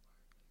 easily.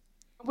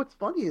 What's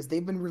funny is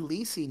they've been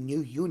releasing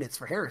new units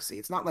for Heresy.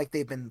 It's not like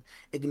they've been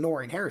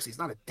ignoring Heresy. It's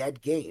not a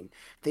dead game.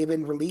 They've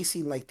been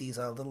releasing like these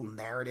little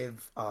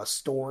narrative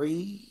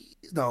story.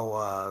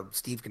 No,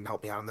 Steve can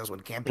help me out on this one.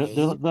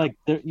 Campaign.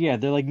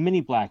 They're like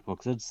mini black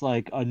books. It's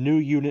like a new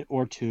unit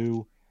or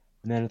two.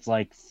 And then it's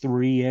like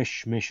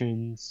 3-ish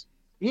missions.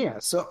 Yeah,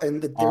 so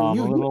and they're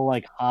new. A little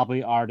like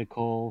hobby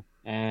article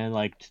and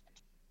like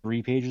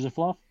 3 pages of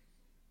fluff.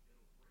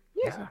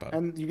 Yeah,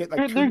 and you get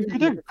like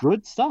they're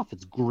good stuff.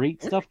 It's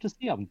great stuff to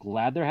see. I'm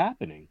glad they're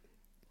happening.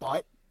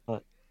 But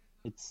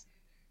it's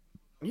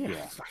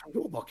it's not a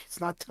rule book. It's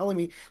not telling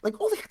me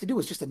all they have to do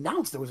is just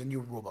announce there was a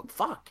new rule book.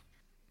 Fuck.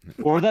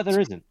 Or that there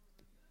isn't.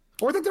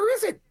 Or that there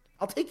isn't.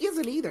 I'll take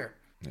isn't either.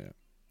 Yeah.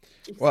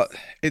 Well,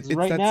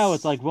 now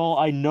it's like, well,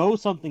 I know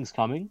something's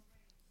coming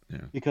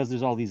because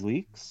there's all these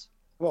leaks.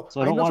 Well,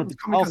 so I don't want to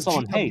tell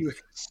someone, hey,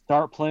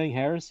 start playing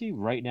Heresy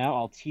right now.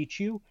 I'll teach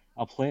you.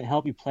 I'll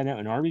help you plan out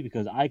an army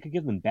because I could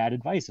give them bad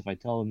advice if I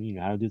tell them,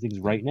 how to do things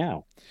right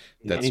now.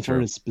 In any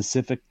sort of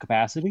specific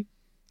capacity.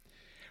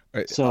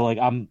 Right. So,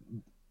 I'm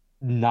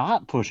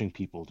not pushing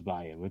people to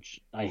buy in,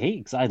 which I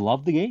hate because I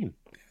love the game.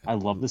 I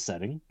love the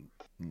setting.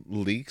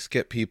 Leaks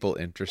get people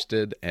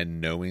interested,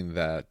 and knowing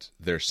that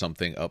there's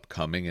something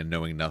upcoming and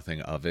knowing nothing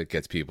of it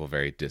gets people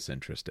very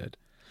disinterested.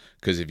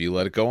 Because if you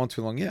let it go on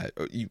too long,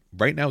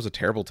 right now is a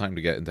terrible time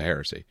to get into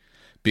Heresy.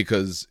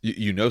 Because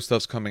you know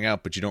stuff's coming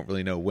out, but you don't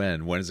really know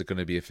when. When is it going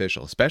to be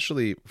official?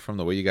 Especially from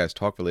the way you guys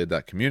talk related to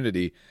that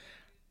community.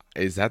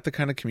 Is that the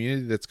kind of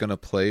community that's going to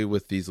play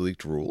with these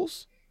leaked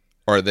rules?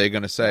 Or are they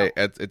going to say,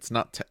 it's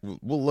not,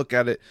 we'll look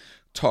at it,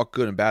 talk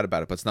good and bad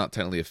about it, but it's not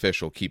technically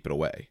official, keep it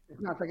away?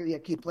 It's not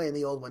keep playing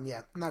the old one,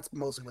 and that's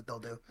mostly what they'll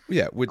do.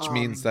 Yeah, which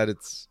means that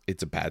it's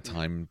a bad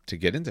time to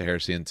get into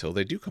Heresy until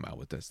they do come out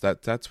with this.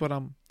 That's what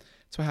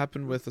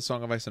happened with the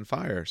Song of Ice and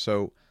Fire.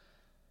 So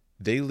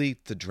they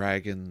leaked the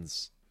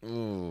dragons.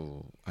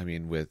 Ooh, I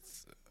mean,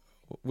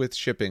 with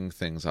shipping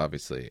things,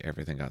 obviously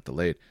everything got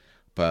delayed,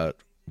 but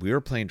we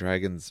were playing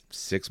dragons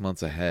 6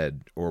 months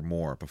ahead or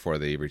more before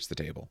they reached the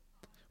table.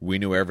 We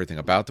knew everything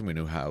about them. We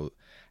knew how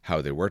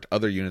they worked.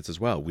 Other units as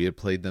well. We had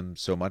played them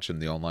so much in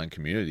the online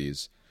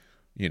communities.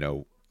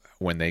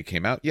 When they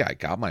came out, I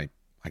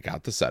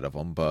got the set of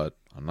them, but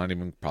I'm not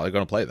even probably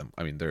going to play them.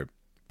 I mean, they're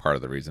part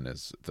of the reason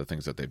is the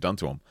things that they've done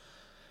to them.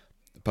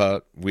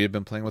 But we had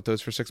been playing with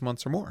those for 6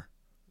 months or more.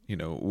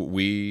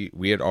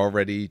 We had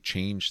already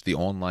changed the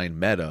online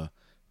meta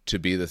to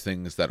be the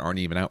things that aren't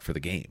even out for the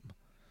game.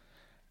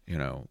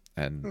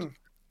 And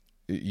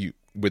you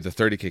with the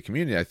 30K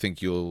community, I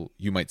think you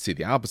might see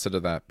the opposite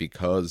of that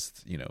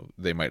because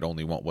they might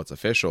only want what's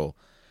official.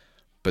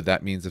 But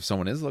that means if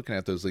someone is looking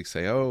at those leaks,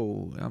 say,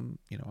 "Oh,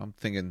 I'm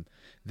thinking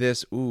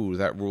this. Ooh,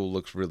 that rule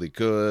looks really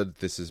good.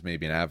 This is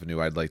maybe an avenue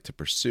I'd like to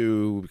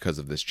pursue because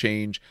of this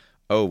change.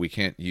 Oh, we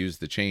can't use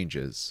the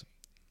changes.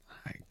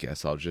 I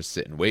guess I'll just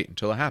sit and wait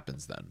until it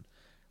happens then,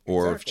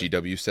 or Exactly. if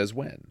GW says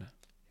when."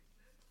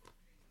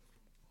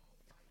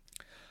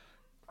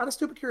 Out of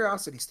stupid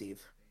curiosity,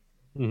 Steve,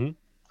 Mm-hmm.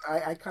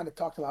 I kind of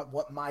talked about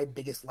what my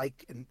biggest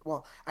like and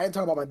well, I didn't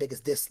talk about my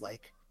biggest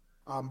dislike.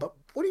 But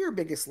what are your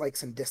biggest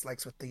likes and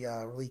dislikes with the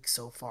leaks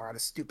so far? Out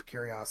of stupid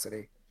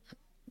curiosity.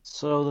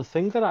 So the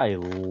thing that I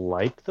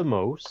like the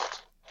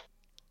most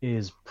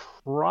is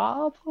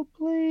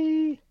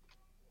probably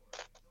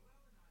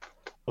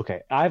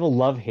okay. I have a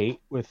love-hate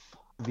with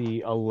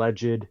the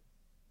alleged.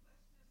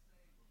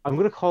 I'm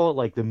gonna call it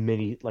like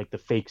the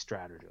fake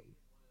stratagem,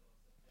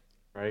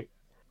 right?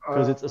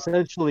 Because it's Are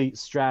essentially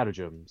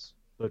stratagems,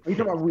 but you talking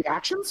fake. about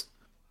reactions?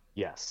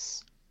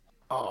 Yes.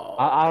 Oh,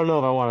 I don't know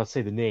if I want to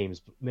say the name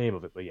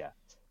of it, but yeah.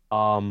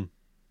 Um,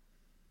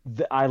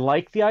 I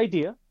like the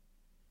idea.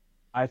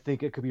 I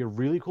think it could be a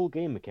really cool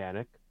game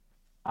mechanic.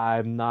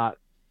 I'm not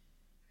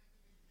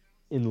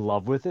in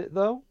love with it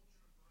though,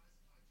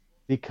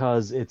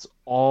 because it's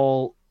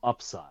all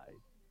upside,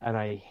 and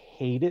I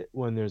hate it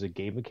when there's a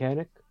game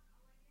mechanic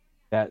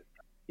that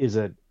is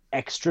an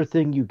extra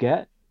thing you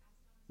get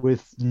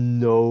with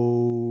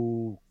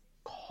no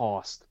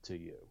cost to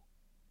you.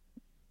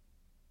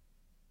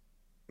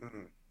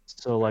 mhm.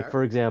 So, like Okay.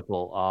 for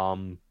example,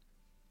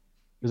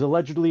 there's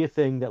allegedly a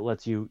thing that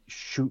lets you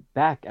shoot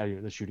back at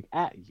you, the shooting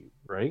at you,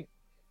 right?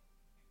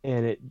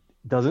 And it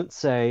doesn't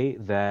say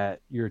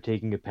that you're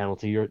taking a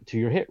penalty to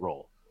your hit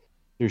roll.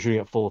 You're shooting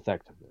at full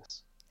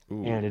effectiveness.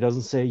 Ooh, And it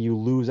doesn't say you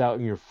lose out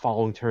in your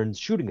following turn's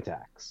shooting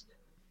attacks.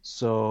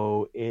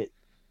 So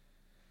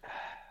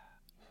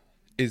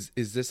is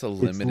this a it's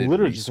limited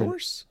literally just an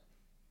resource?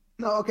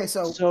 No, okay,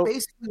 so so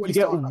basically what you he's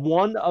get talking about.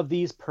 one of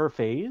these per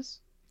phase,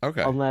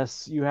 Okay,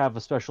 unless you have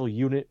a special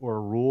unit or a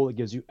rule that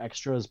gives you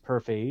extras per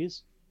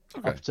phase,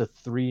 okay. up to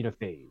three in a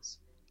phase.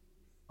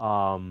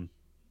 Um,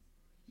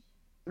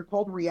 They're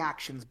called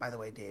reactions, by the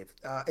way, Dave.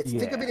 It's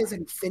think of it yeah, as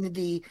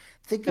infinity.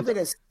 Think of it's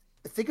it as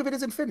think of it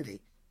as infinity.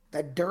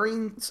 That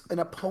during an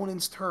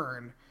opponent's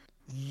turn,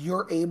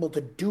 you're able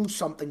to do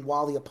something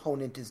while the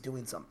opponent is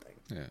doing something.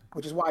 Yeah.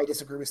 Which is why I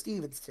disagree with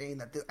Steve in saying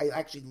that I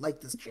actually like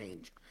this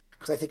change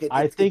because I think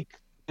I think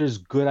there's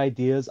good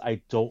ideas.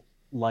 I don't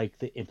like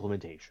the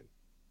implementation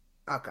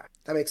okay,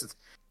 that makes sense.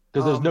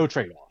 because there's no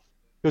trade-off.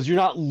 Because you're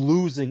not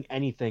losing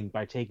anything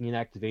by taking an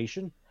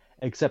activation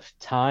except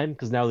time.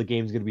 Because now the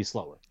game's going to be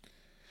slower.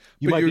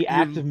 You But might be you're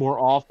active more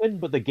often,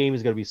 but the game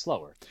is going to be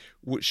slower.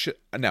 which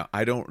now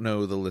I don't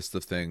know the list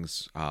of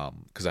things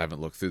because I haven't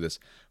looked through this,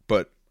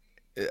 but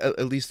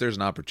at least there's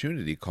an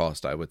opportunity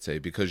cost, I would say,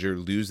 because you're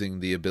losing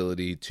the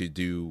ability to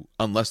do,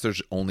 unless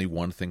there's only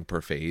one thing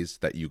per phase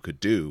that you could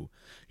do,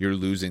 you're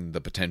losing the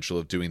potential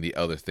of doing the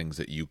other things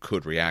that you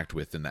could react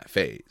with in that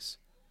phase.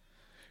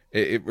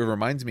 It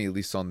reminds me, at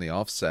least on the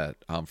offset,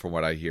 from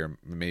what I hear,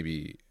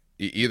 maybe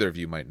either of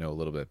you might know a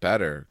little bit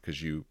better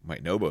because you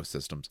might know both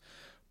systems.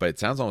 But it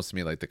sounds almost to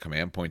me like the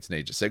command points in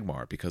Age of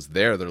Sigmar because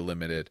they're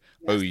limited.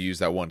 Oh, Yes, you use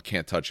that one,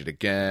 can't touch it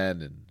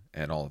again,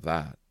 and all of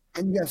that.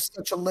 and you have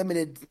such a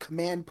limited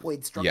command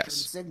point structure in Yes,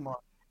 Sigma.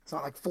 It's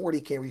not like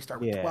 40K where you start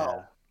with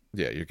 12.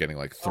 Yeah. yeah, you're getting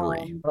like three.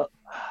 Um, But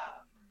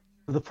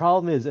the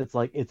problem is, it's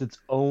like it's its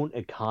own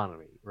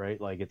economy, right?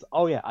 Like it's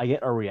oh yeah, I get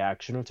a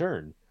reaction of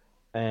turn,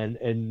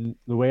 and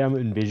the way I'm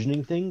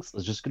envisioning things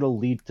is just going to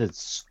lead to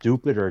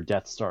stupider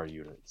Death Star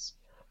units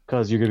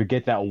because you're going to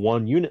get that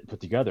one unit put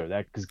together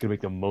that is going to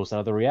make the most out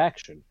of the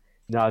reaction.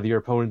 Now, either your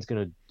opponent's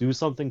going to do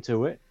something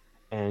to it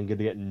and going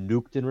to get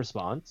nuked in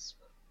response,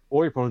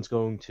 or your opponent's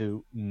going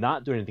to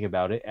not do anything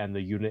about it and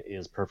the unit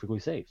is perfectly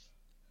safe.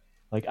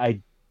 Like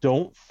I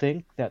don't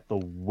think that the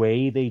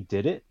way they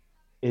did it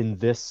in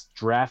this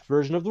draft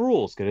version of the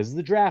rules, because it's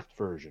the draft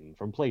version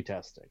from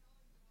playtesting.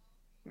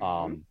 mhm.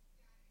 Um,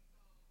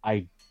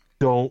 I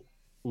don't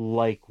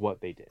like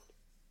what they did.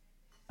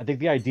 I think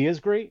the idea is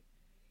great.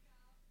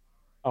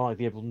 I don't like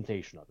the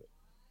implementation of it.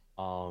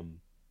 Um,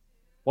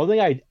 One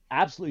thing I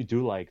absolutely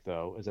do like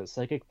though is that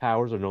psychic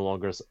powers are no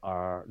longer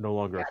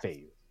a Yes.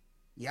 phase.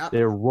 Yep.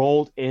 They're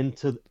rolled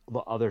into the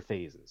other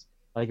phases.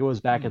 Like it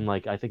was back Hmm. in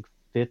like I think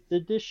fifth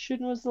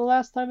edition was the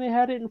last time they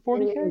had it in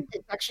 40K,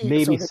 It's actually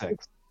maybe it's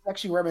sixth.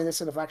 actually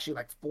reminiscent of actually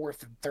like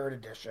fourth and third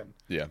edition,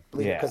 Yeah.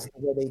 believe it, Yeah, because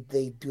where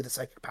they do the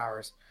psychic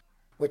powers,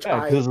 which yeah,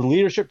 because there's a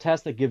leadership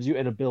test that gives you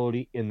an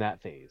ability in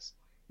that phase.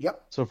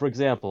 yep. So, for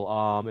example,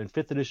 in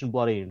fifth edition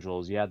Blood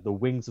Angels, you had the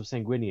Wings of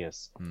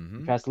Sanguinius. You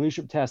Mm-hmm. passed the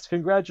leadership test.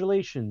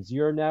 Congratulations,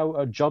 you're now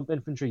a jump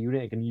infantry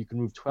unit, and you can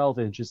move 12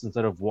 inches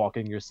instead of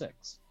walking your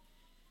 6.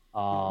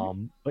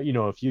 Mhm. But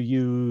if you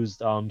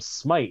used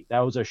Smite, that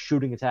was a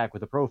shooting attack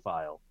with a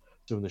profile.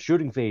 So in the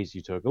shooting phase,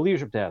 you took a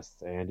leadership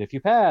test, and if you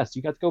passed,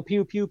 you got to go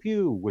pew pew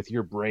pew with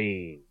your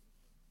brain.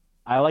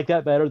 I like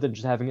that better than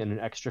just having it in an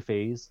extra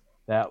phase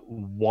that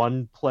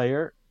one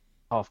player,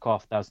 cough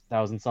cough,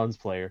 Thousand Suns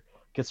player,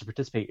 gets to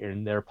participate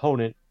in. Their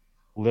opponent,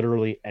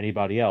 literally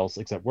anybody else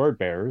except word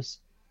bearers,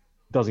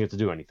 doesn't get to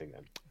do anything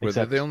then. Were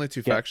they the only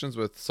two get- factions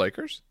with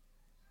Psychers?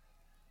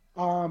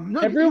 No,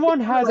 Everyone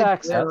you has like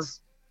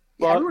access,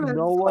 Yeah, but everyone has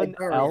no one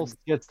librarians. else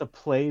gets to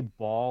play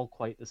ball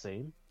quite the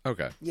same.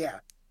 Okay. Yeah.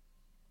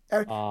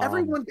 Um,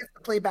 Everyone gets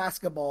to play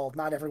basketball.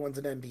 Not everyone's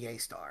an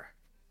NBA star.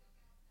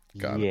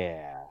 Got it.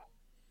 Yeah.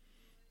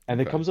 And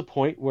there Okay. comes a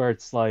point where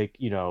it's like,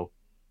 you know,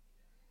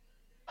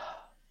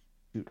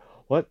 dude,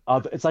 what?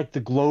 It's like the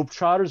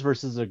Globetrotters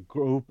versus a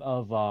group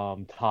of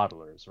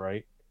toddlers,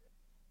 right?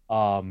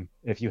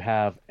 If you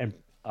have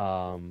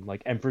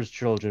like Emperor's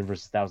Children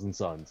versus Thousand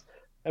Sons.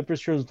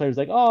 Emperor's Children's players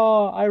like,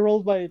 oh, I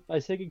rolled my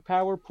psychic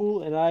power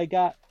pool and I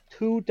got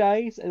 2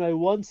 dice and my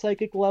 1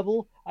 psychic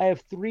level. I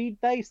have 3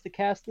 dice to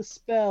cast a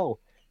spell.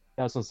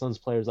 Thousand Sons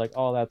players like,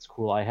 oh, that's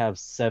cool. I have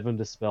 7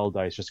 dispel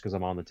dice just because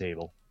I'm on the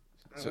table.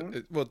 So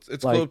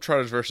it's Like,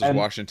 Globetrotters versus and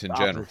Washington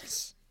opposite.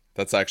 Generals.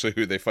 That's actually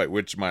who they fight,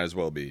 which might as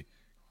well be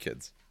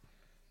kids.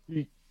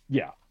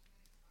 Yeah,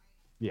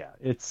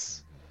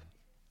 it's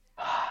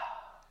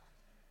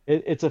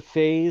it's a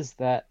phase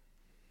that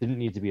didn't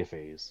need to be a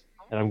phase,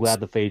 and I'm glad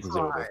the phase is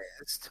over.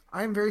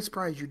 I'm very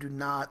surprised you do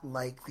not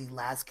like the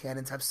last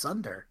cannons have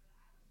Sunder.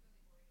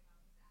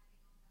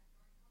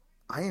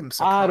 I am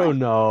surprised. I don't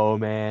know,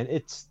 man.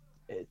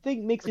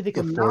 Makes me think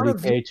of The amount of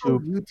 40k veto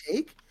too. you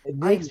take. It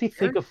makes me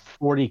think care. of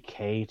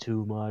 40k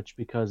too much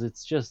because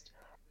it's just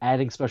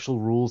adding special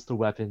rules to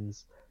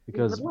weapons.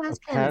 Because The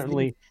last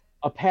cannons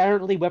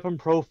apparently weapon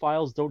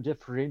profiles don't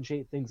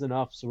differentiate things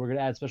enough, so we're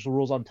gonna add special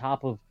rules on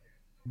top of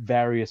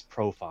various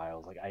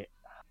profiles.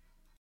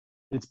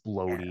 It's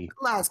bloaty.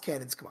 Last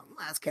cannons, come on.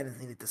 Last cannons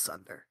needed to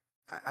Sunder.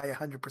 I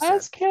 100%.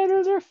 Last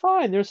cannons are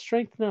fine. They're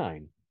strength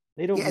 9.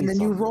 They don't. Yeah, and need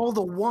then you Sunder. roll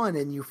the 1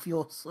 and you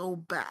feel so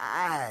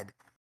bad.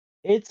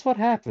 It's what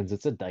happens.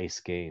 It's a dice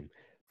game.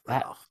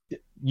 Wow.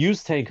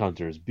 Use Tank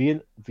Hunters. Be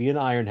an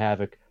Iron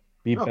Havoc.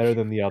 Be Okay, better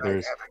than the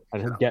others,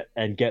 Iron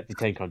and get the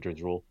Tank Hunters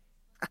rule.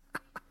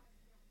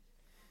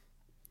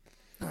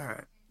 All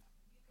right.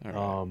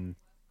 All right.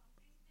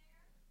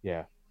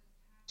 Yeah.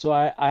 So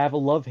I have a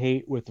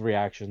love-hate with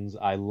reactions.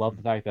 I love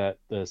the fact that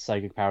the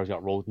psychic powers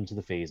got rolled into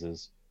the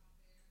phases.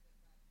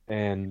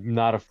 And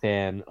not a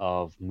fan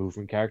of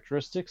movement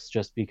characteristics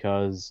just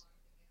because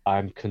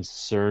I'm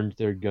concerned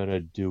they're gonna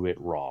do it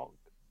wrong.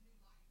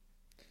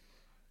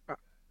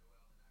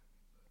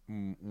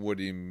 What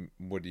do you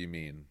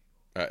mean?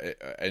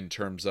 In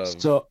terms of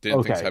So,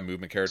 didn't things okay. have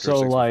movement characteristics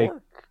So like,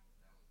 before?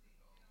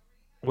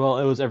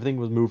 well, everything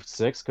was moved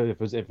 6 because if it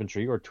was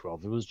infantry, or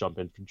 12 if it was jump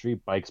infantry.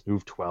 Bikes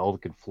moved 12,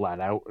 it could flat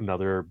out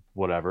another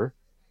whatever.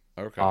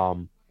 Okay.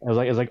 It was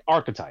like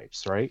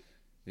archetypes, right?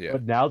 Yeah.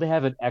 But now they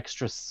have an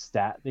extra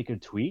stat they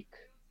could tweak.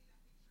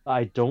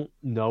 I don't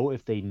know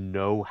if they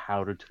know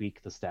how to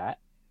tweak the stat.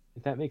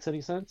 If that makes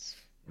any sense.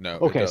 No.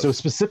 it Okay, so does.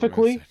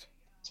 specifically,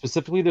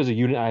 there's a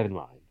unit I have in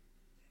mind.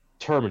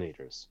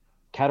 Terminators.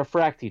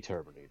 Cataphractii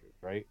Terminators,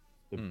 right?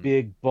 The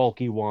big,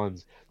 bulky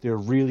ones. They're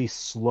really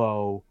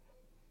slow,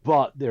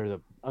 but they're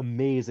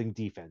amazing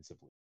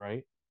defensively,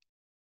 right?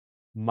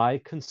 My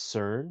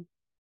concern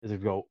is to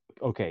go,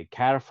 okay,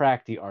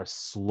 Cataphractii are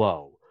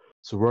slow,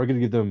 so we're going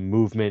to give them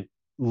movement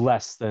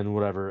less than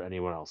whatever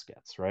anyone else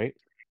gets, right?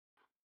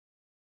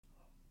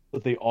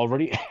 But they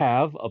already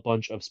have a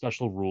bunch of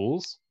special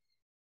rules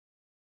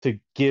to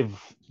give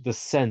the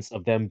sense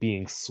of them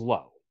being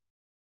slow,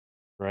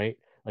 right?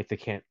 Like they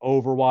can't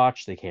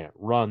overwatch, they can't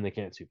run, they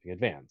can't sweeping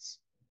advance.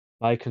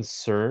 My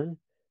concern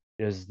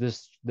is they're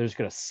just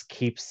gonna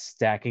keep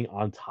stacking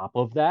on top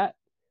of that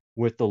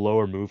with the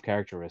lower move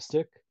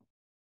characteristic,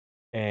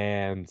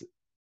 and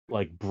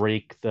like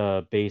break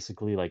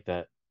basically like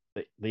the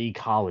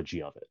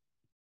ecology of it.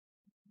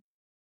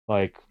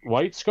 Like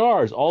white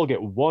scars all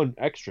get 1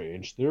 extra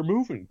inch their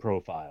movement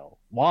profile.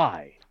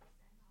 Why?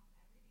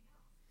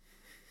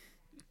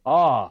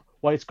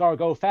 White scar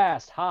go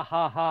fast. Ha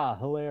ha ha!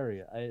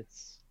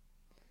 Hilarious.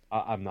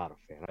 I'm not a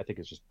fan. I think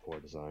it's just poor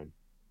design.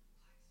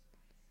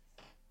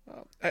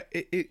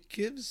 It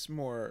gives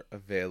more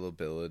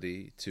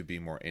availability to be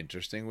more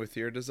interesting with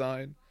your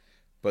design,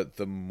 but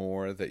the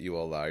more that you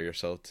allow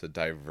yourself to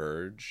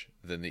diverge,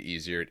 then the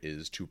easier it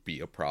is to be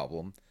a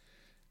problem.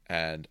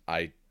 And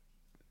I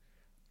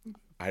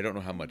don't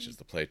know how much is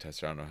the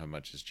playtester. I don't know how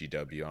much is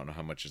GW. I don't know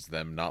how much is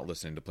them not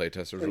listening to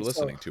playtesters or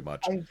listening too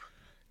much.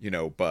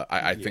 But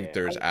I think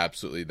there's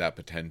absolutely that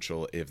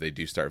potential if they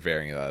do start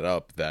varying that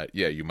up. That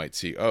you might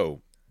see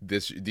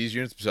these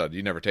units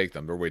you never take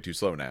them. They're way too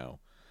slow now.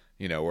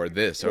 Or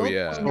this. In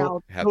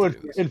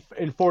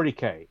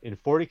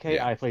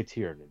 40k, I play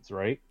Tyranids,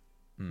 right?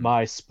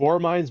 My Spore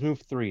Mines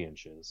move 3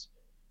 inches.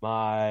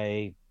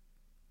 My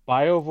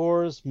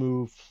Biovores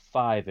move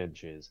 5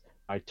 inches.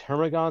 My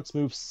Termagants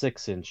move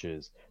 6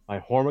 inches. My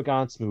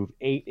Hormagaunts move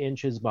 8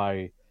 inches.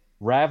 My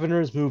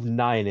Raveners move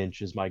 9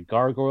 inches. My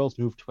Gargoyles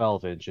move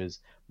 12 inches.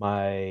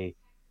 My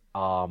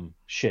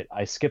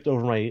I skipped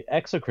over my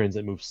Exocrines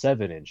that move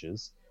 7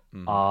 inches.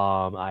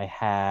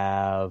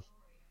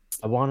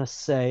 I want to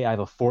say I have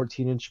a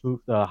 14-inch move.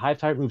 The Hive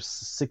Tyrant moves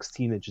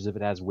 16 inches if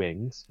it has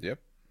wings. Yep.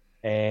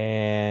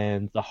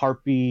 And the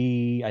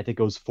Harpy, I think,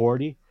 goes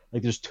 40.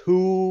 Like, there's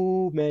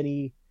too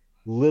many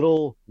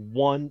little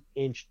 1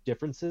 inch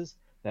differences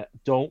that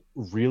don't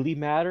really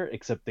matter,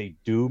 except they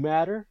do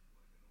matter,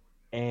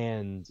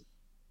 and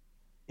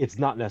it's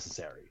not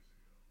necessary.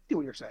 I see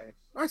what you're saying.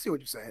 I see what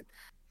you're saying.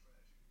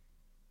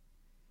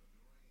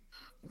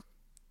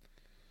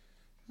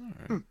 All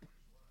right. Hmm.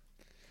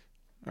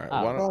 All right.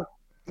 Well,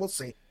 we'll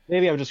see.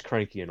 Maybe I'm just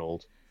cranky and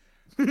old.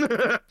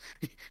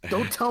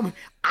 Don't tell me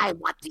I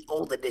want the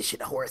old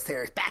edition of Horse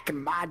Harris back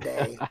in my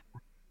day.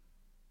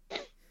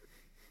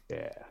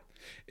 Yeah.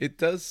 It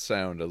does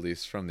sound, at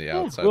least from the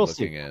outside We'll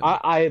looking see. in.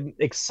 I'm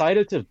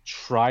excited to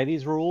try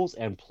these rules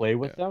and play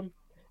with them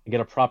and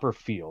get a proper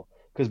feel.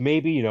 Because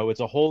maybe, it's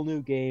a whole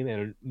new game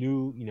and a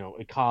new,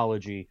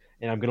 ecology,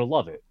 and I'm going to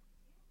love it.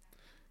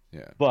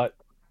 Yeah. But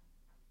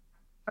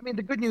I mean,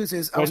 the good news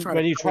is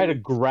when you try to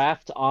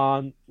graft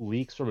on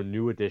leaks from a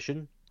new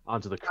edition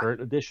onto the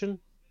current edition,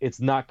 it's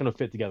not going to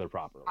fit together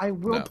properly. I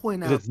will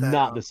point out it's that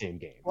not the same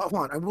game. Well,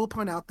 hold on. I will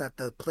point out that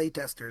the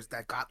playtesters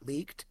that got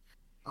leaked,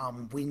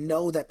 we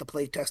know that the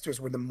playtesters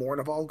were the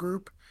Mournival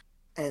group,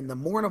 and the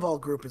Mournival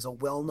group is a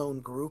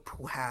well-known group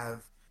who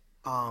have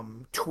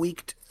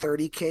tweaked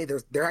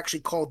 30K. They're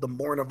actually called the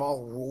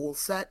Mournival rule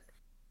set.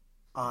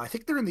 I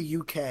think they're in the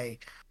UK,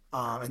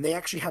 and they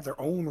actually have their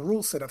own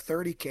rule set of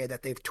 30K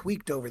that they've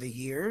tweaked over the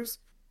years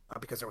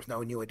because there was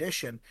no new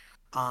edition.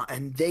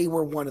 And they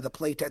were one of the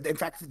playtest. In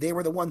fact, they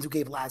were the ones who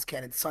gave Last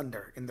Cannon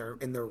Sunder in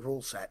their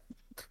rule set.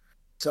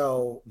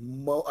 So,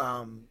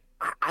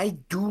 I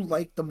do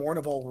like the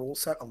Mournival rule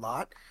set a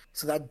lot.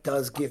 So that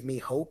does give me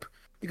hope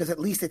because at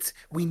least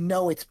we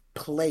know it's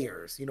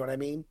players. You know what I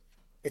mean?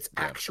 It's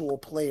actual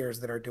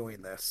players that are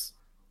doing this.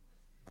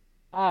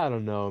 I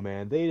don't know,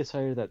 man. They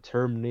decided that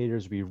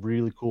Terminators would be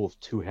really cool with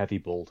 2 heavy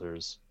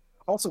bolters.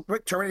 Also,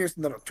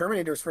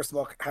 Terminators, first of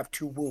all, have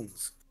 2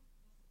 wounds.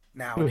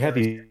 Now, 2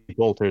 heavy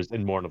bolters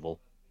in Mournival.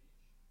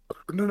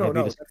 No.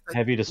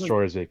 Heavy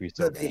destroyers make me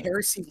so the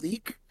Heresy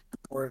leak,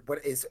 or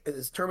what is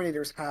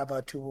Terminators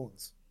have 2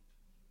 wounds.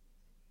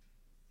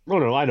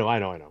 No, I know. I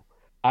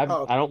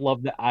don't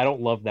love that. I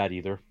don't love that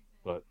either.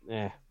 But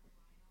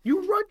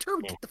You run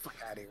Terminator. Get the fuck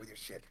out of here with your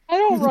shit. I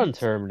don't run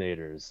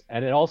Terminators,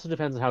 and it also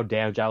depends on how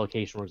damage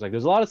allocation works. Like,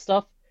 there's a lot of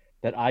stuff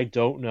that I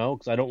don't know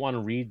because I don't want to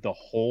read the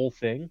whole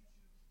thing.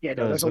 Yeah,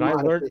 no, there's a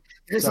lot of it.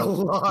 There's a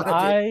lot of it.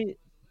 I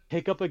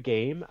pick up a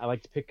game, I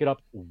like to pick it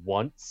up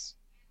once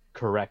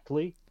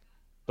correctly.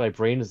 My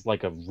brain is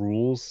like a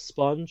rules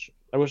sponge.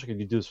 I wish I could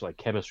do this for like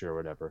chemistry or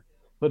whatever,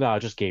 but no,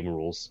 just game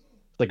rules.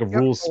 It's like a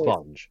rules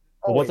sponge.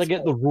 But once I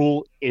get the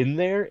rule in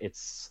there,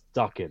 it's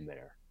stuck in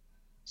there.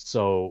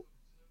 So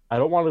I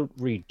don't want to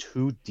read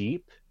too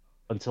deep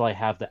until I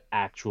have the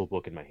actual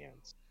book in my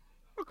hands.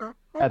 Okay.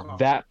 At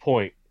that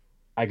point,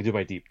 I can do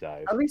my deep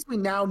dive. At least we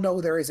now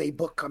know there is a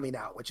book coming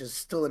out, which is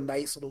still a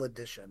nice little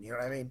addition. You know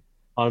what I mean?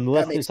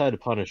 Unless they decide to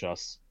punish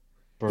us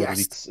for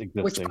leaks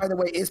existing. Which, by the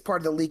way, is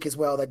part of the leak as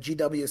well, that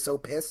GW is so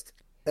pissed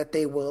that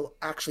they will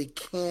actually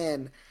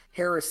can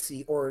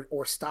Heresy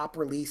or stop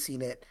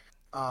releasing it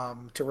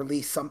to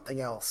release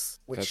something else.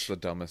 That's the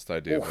dumbest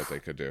idea of what they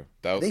could do.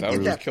 That would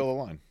really kill the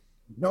line.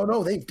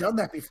 No, they've done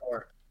that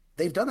before.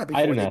 They did that with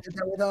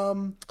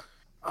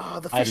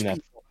the fish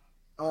people.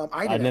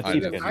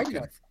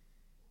 Idoneth.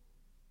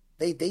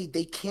 They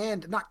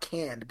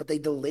but they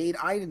delayed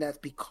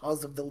Idoneth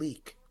because of the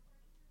leak.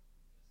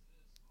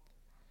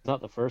 That's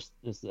not the first.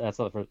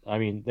 I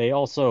mean, they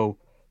also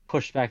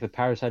pushed back the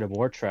Parasite of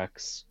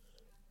Mortrex,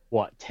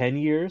 10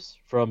 years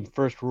from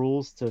first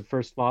rules to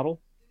first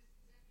model?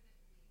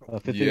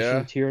 5th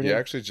edition Tyranny? Yeah,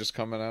 actually just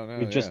coming out now.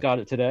 We just got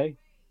it today.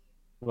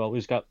 Well, we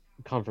just got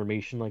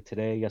confirmation like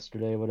today,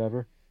 yesterday,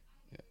 whatever.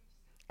 Yeah.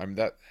 I mean,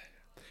 that,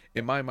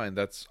 in my mind,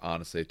 that's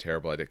honestly a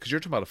terrible idea. Because you're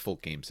talking about a full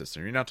game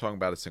system. You're not talking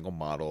about a single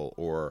model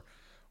or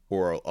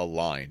a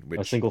line,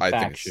 which a single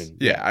faction.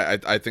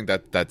 I think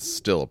that's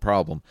still a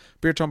problem.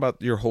 But you're talking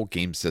about your whole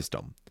game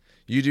system.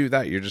 You do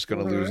that, you're just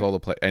going to lose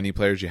all any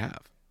players you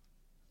have.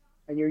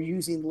 And you're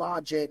using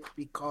logic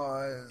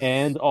because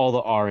and all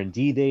the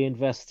R&D they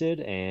invested,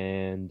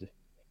 and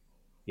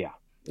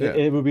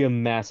it would be a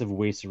massive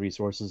waste of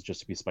resources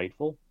just to be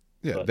spiteful.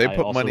 Yeah, they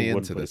put money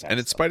into this, and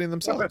it's spiting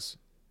themselves.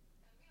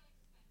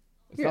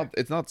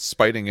 It's not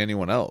spiting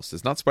anyone else.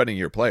 It's not spiting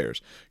your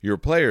players. Your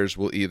players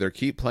will either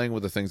keep playing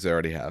with the things they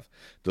already have.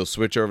 They'll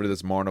switch over to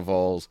this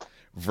Mournival's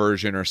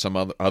version or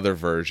some other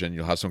version.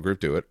 You'll have some group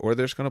do it, or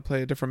they're just going to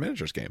play a different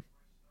miniatures game.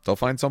 They'll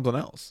find something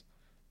else.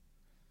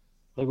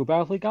 Like what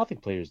Battlefleet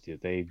Gothic players do.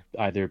 They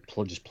either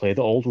just play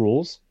the old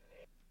rules,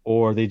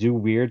 or they do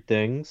weird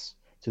things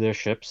to their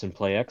ships and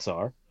play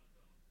XR,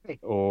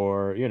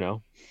 or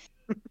All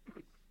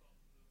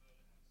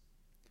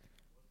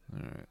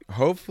right.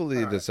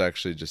 Hopefully, this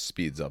actually just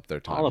speeds up their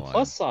timeline. On the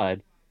plus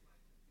side,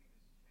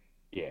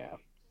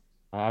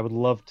 I would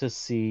love to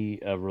see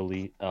a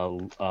release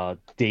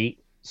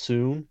date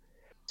soon,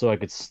 so I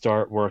could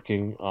start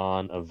working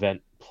on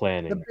event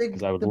planning.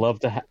 Because I would love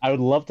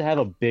to have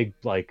a big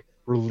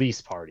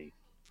release party,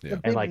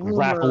 and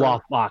raffle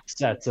off box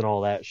sets and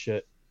all that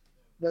shit.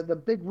 The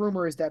big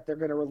rumor is that they're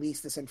going to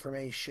release this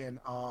information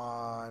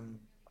on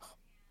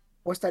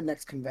What's that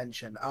next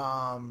convention?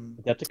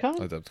 Adepticon?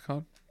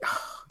 Adepticon?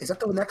 Is that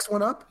the next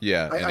one up?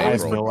 Yeah, in I I have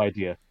always April. no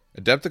idea.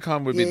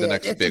 Adepticon would be the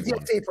next big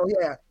one. It's April.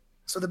 Yeah.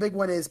 So the big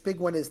one is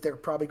they're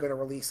probably going to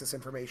release this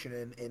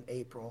information in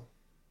April.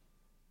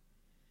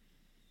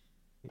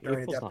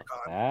 During April's not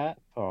Adepticon. that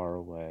far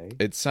away.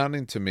 It's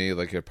sounding to me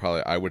like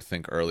I would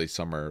think early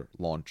summer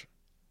launch.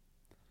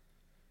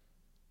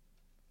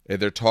 If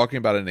they're talking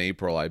about in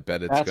April, I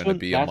bet it's going to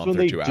be a month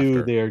or two That's when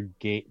after. they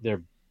do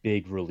their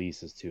big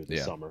releases too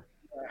this summer.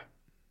 Yeah.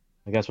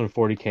 I guess when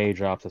 40K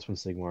drops, that's when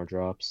Sigmar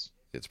drops.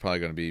 It's probably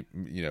going to be,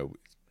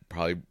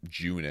 probably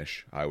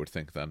June-ish, I would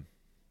think then.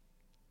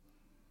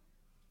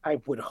 I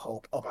would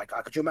hope. Oh my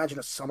God. Could you imagine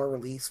a summer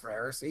release for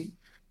Heresy?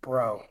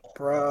 Bro.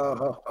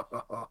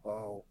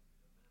 Oh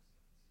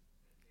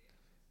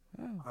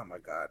my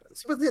God.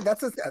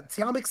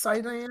 See how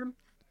excited I am?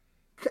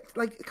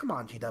 Like, come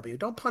on, GW.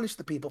 Don't punish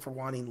the people for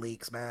wanting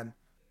leaks, man.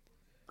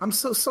 I'm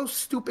so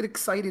stupid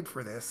excited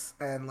for this.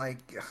 And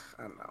like,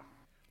 I don't know.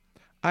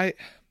 I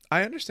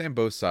understand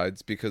both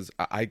sides because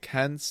I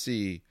can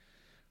see.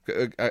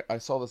 I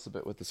saw this a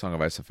bit with the Song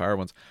of Ice and Fire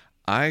ones.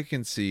 I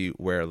can see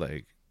where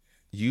like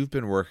you've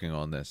been working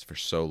on this for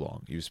so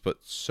long, you've put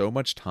so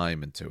much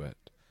time into it,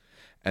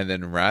 and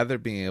then rather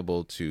being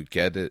able to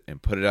get it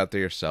and put it out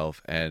there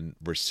yourself and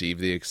receive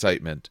the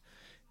excitement,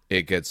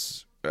 it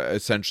gets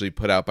essentially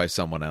put out by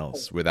someone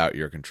else without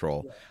your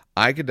control.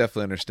 I could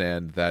definitely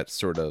understand that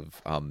sort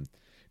of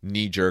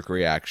knee-jerk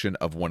reaction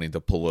of wanting to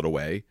pull it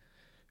away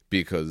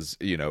because,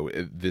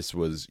 this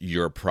was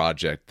your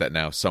project that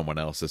now someone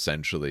else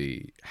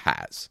essentially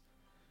has.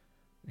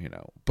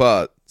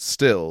 But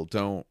still,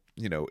 don't,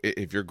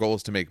 if your goal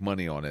is to make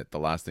money on it, the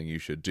last thing you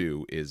should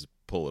do is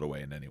pull it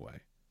away in any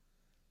way.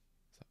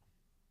 So.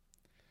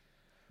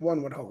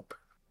 One would hope.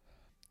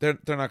 They're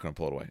not going to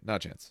pull it away.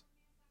 Not a chance.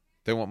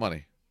 They want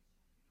money.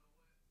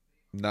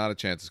 Not a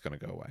chance it's going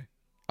to go away.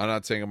 I'm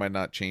not saying it might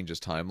not change his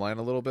timeline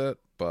a little bit,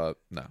 but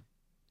no.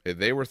 If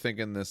they were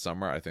thinking this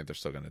summer, I think they're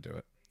still going to do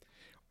it.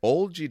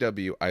 Old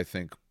GW, I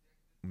think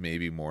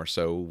maybe more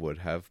so would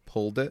have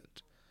pulled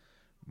it.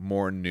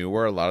 More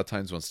newer, a lot of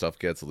times when stuff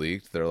gets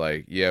leaked, they're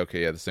like, yeah,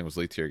 this thing was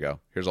leaked. Here you go.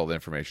 Here's all the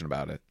information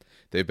about it.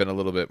 They've been a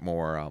little bit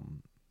more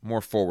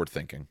forward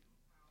thinking.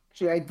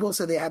 Actually, I will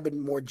say they have been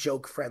more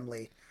joke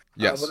friendly.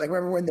 Yes. Like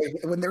remember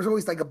when there was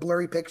always like a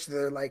blurry picture.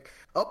 They're like,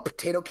 oh,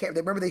 potato cam.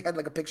 They remember they had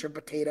like a picture of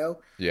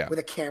potato. Yeah. With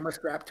a camera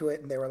strapped to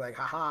it, and they were like,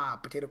 haha,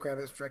 potato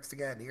camera strikes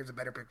again. Here's a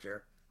better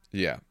picture.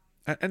 Yeah,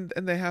 and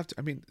they have to.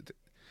 I mean,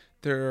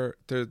 they're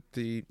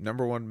the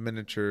number one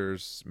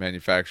miniatures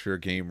manufacturer,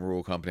 game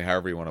rule company,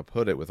 however you want to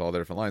put it, with all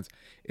their different lines.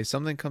 If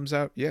something comes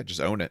out, just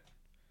own it.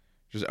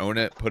 Just own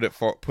it. Put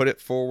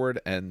it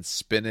forward and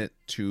spin it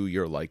to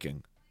your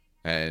liking,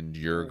 and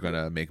you're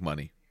gonna make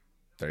money.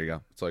 There you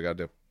go. That's all you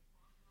gotta do.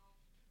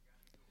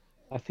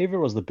 My favorite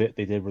was the bit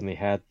they did when they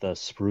had the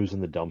sprues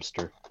in the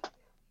dumpster.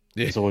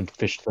 Yeah. Someone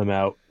fished them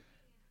out.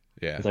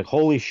 Yeah. It's like,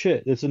 holy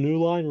shit, it's a new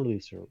line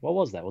releaser. What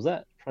was that? Was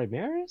that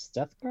Primaris?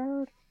 Death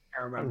Guard?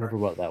 I I don't remember. remember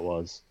what that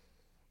was.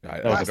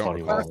 I was a don't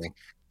funny recall. one.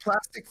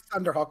 Plastic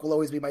Thunderhawk will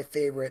always be my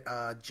favorite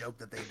joke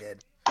that they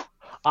did.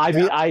 I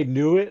mean, I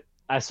knew it.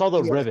 I saw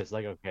the Yeah. rivets.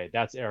 Like, okay,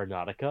 that's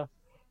Aeronautica.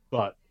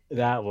 But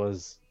that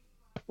was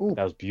Ooh,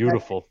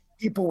 beautiful.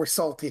 people were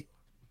salty.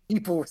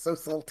 People were so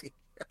salty.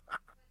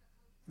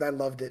 I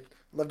loved it.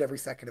 Loved every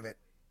second of it.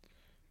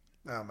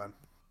 Oh man.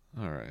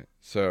 All right.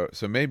 So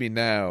maybe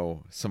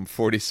now, some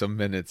 40-some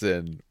minutes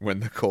in, when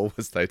the goal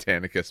was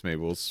Titanicus, maybe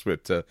we'll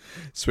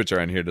switch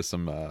around here to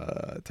some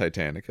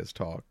Titanicus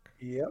talk.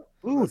 Yep.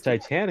 Ooh,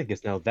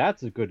 Titanicus. Now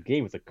that's a good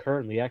game with a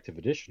currently active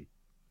edition.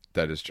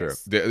 That is true.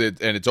 Yes.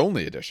 And it's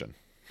only edition.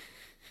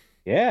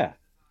 Yeah.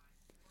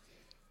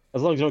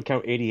 As long as you don't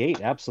count 88,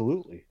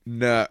 absolutely.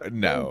 No,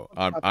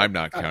 I'm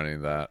not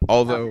counting that.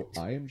 Although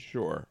I am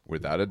sure,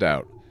 without a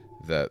doubt,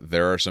 that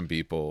there are some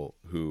people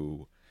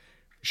who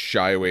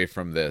shy away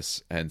from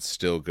this and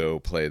still go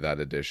play that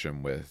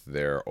edition with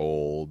their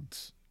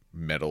old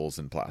metals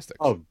and plastics.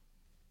 Oh,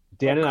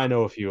 Dan and I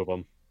know a few of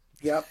them.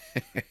 Yep.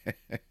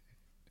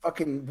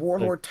 Fucking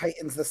Warlord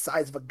Titan's the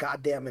size of a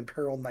goddamn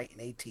Imperial Knight in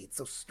 18. It's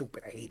so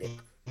stupid. I hate it.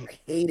 I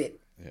hate it.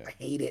 Yeah. I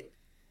hate it.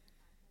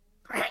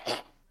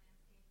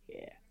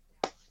 Yeah.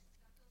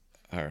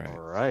 All right. All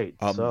right.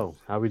 So,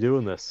 how are we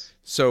doing this?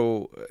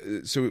 So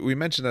we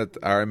mentioned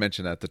I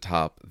mentioned at the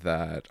top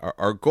that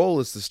our goal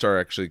is to start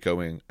actually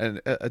going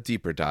a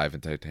deeper dive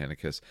in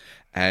Titanicus,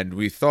 and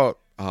we thought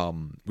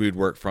we'd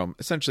work from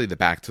essentially the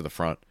back to the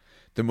front.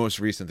 The most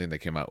recent thing they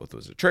came out with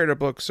was a trader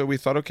book, so we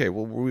thought, okay,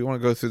 well, we want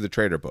to go through the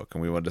trader book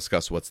and we want to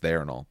discuss what's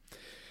there and all.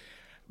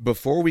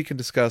 Before we can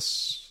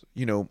discuss,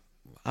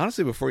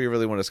 honestly, before you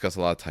really want to discuss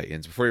a lot of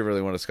Titans, before you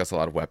really want to discuss a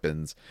lot of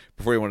weapons,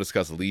 before you want to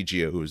discuss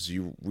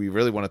Legios, we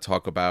really want to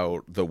talk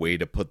about the way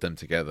to put them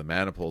together, the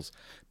maniples,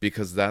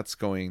 because that's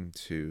going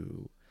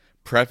to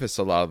preface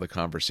a lot of the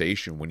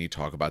conversation when you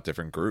talk about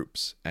different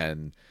groups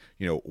and,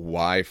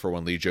 why for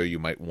one Legio you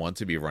might want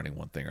to be running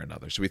one thing or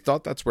another. So we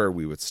thought that's where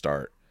we would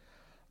start.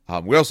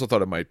 We also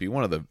thought it might be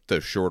one of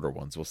the shorter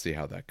ones. We'll see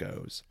how that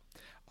goes.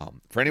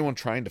 For anyone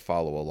trying to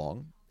follow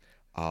along,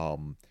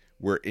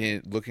 We're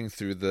looking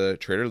through the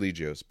Trader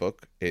Legio's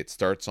book. It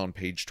starts on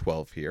page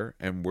 12 here,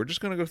 and we're just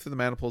going to go through the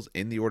maniples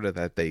in the order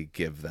that they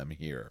give them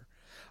here.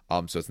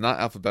 So it's not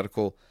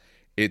alphabetical.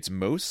 It's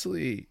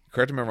mostly,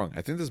 correct me if I'm wrong,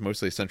 I think this is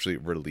mostly essentially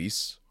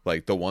release.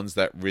 Like the ones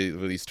that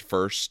released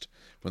first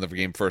when the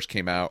game first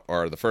came out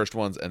are the first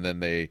ones, and then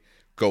they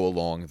go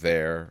along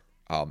there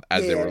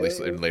as they were released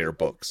in later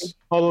books.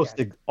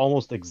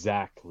 Almost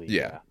exactly.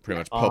 Yeah, pretty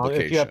much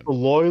publication. If you have the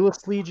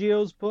Loyalist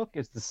Legio's book,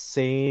 it's the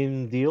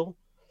same deal.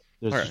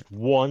 There's just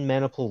one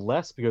maniple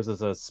less because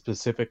it's a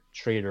specific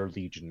Trader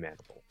Legion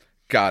maniple.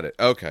 Got it.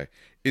 Okay.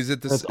 Is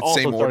it the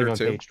same order on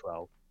too? Page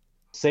 12.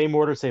 Same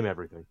order, same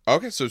everything.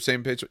 Okay, so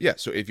same page. Yeah,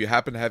 so if you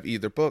happen to have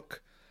either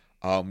book,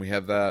 we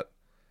have that.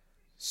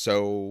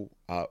 So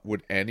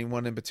would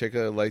anyone in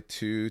particular like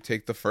to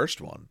take the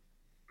first one?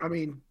 I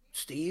mean,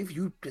 Steve,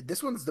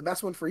 this one's the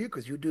best one for you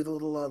because you do the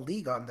little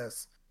league on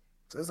this.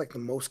 So this is like the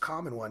most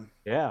common one.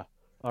 Yeah.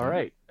 All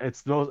right.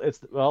 It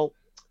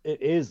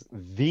is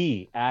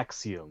the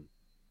axiom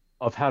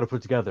of how to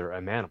put together a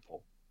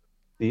maniple.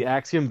 The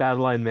Axiom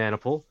Battleline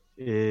maniple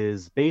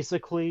is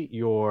basically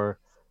your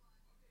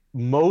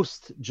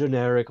most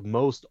generic,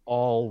 most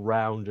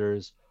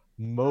all-rounders,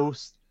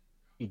 most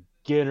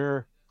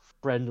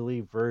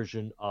beginner-friendly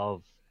version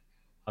of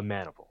a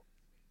maniple.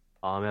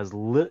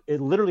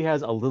 It literally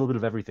has a little bit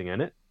of everything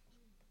in it.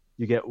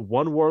 You get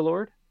one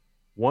Warlord,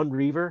 one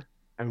Reaver,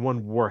 and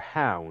one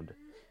Warhound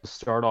to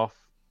start off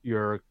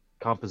your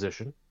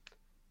composition.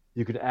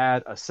 You could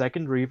add a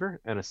second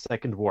Reaver and a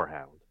second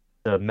Warhound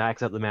to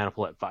max out the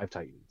maniple at 5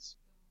 Titans.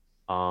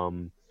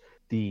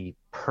 The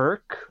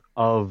perk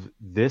of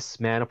this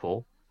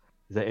maniple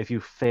is that if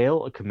you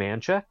fail a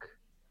command check,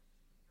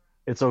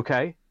 it's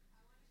okay.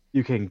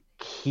 You can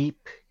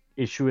keep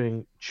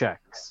issuing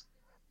checks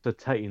to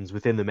Titans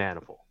within the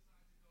maniple.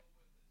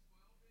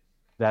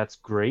 That's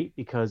great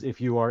because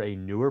if you are a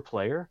newer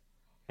player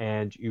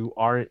and you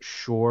aren't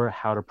sure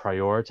how to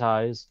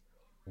prioritize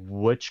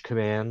which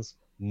commands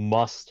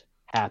must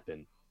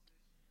happen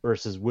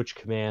versus which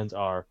commands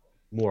are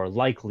more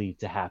likely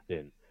to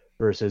happen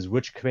versus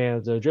which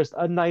commands are just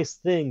a nice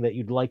thing that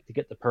you'd like to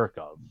get the perk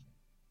of.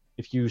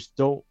 If you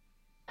don't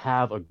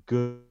have a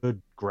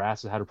good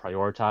grasp of how to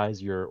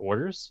prioritize your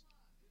orders,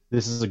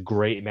 this is a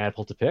great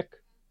maniple to pick.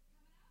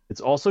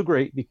 It's also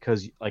great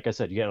because, like I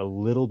said, you get a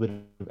little bit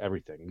of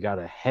everything. You got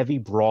a heavy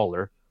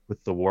brawler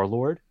with the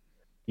Warlord,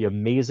 the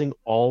amazing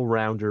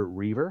all-rounder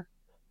Reaver,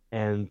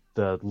 and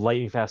the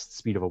lightning fast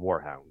speed of a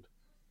Warhound.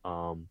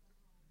 I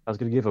was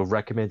going to give a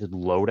recommended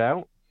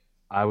loadout.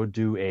 I would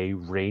do a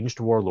ranged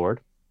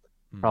Warlord,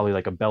 probably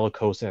like a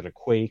Bellicosa and a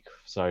Quake.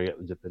 Sorry,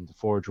 in the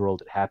Forge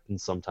World, it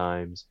happens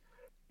sometimes.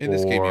 In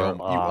this game,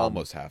 you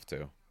almost have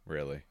to,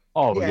 really.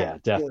 Oh, yeah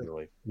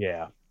definitely.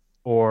 Yeah.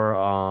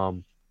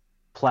 Or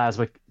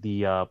Plasma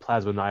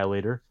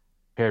Annihilator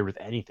paired with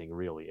anything,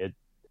 really.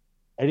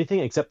 Anything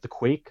except the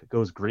Quake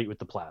goes great with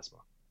the Plasma.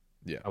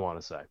 Yeah. I want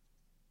to say.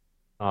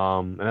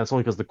 And that's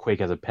only because the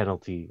Quake has a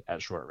penalty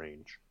at short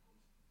range.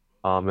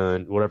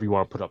 And whatever you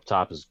want to put up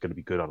top is going to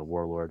be good on a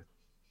Warlord.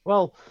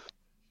 Well,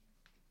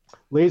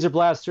 laser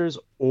blasters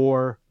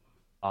or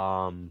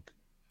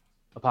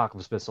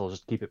Apocalypse Missile,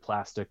 just keep it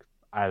plastic.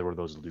 Either one of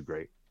those will do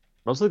great.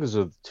 Mostly those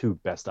are the two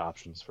best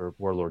options for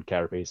Warlord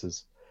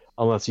carapaces,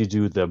 unless you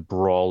do the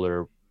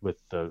Brawler with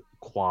the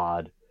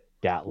quad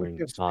Gatling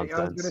nonsense. I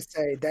was going to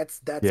say that's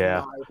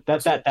yeah.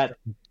 That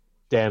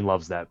Dan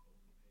loves that.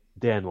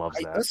 Dan loves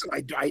that. Listen,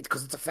 I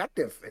because it's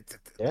effective.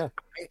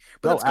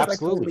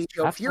 Absolutely.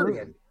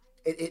 Furion.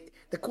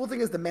 The cool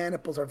thing is the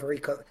maniples are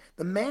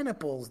the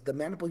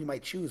maniple you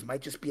might choose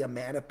might just be a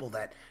maniple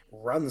that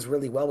runs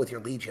really well with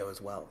your Legio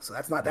as well. So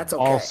that's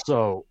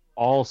okay.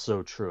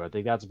 Also true. I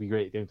think that's a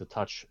great thing to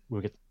touch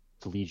when we get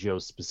to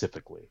Legio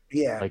specifically.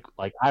 Yeah.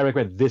 Like I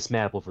recommend this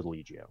maniple for the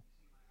Legio.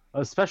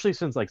 Especially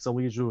since like some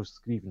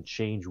Legios can even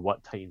change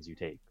what Titans you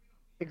take.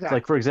 Exactly. So,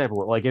 like for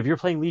example, like if you're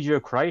playing Legio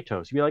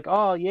Kratos, you'd be like,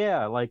 oh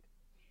yeah, like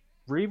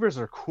Reavers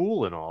are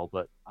cool and all,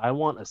 but I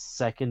want a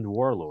second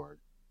Warlord.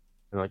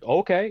 And like,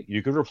 okay,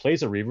 you could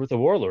replace a Reaver with a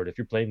Warlord if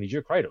you're playing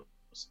Legio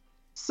Kratos.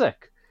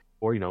 Sick.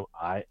 Or,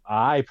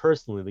 I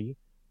personally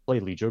play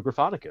Legio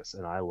Gryphonicus,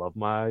 and I love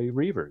my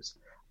Reavers.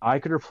 I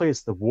could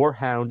replace the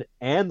Warhound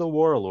and the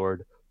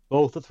Warlord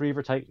both with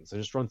Reaver Titans. I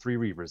just run 3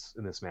 Reavers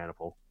in this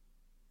maniple.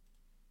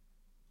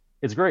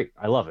 It's great.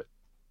 I love it.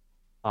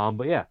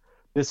 But yeah,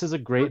 this is a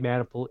great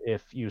maniple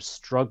if you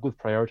struggle with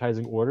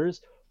prioritizing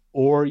orders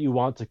or you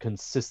want to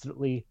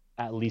consistently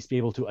at least be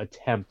able to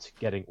attempt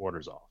getting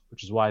orders off,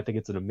 which is why I think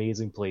it's an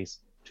amazing place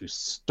to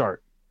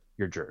start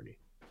your journey.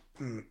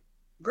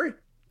 Great.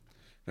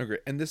 No,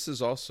 great. And this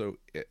is also,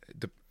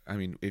 I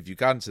mean, if you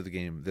got into the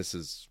game, this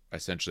is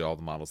essentially all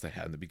the models they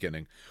had in the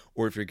beginning.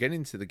 Or if you're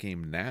getting into the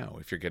game now,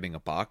 if you're getting a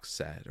box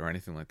set or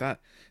anything like that,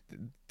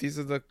 these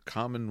are the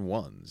common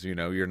ones.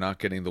 You're not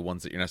getting the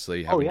ones that you're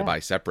necessarily having to buy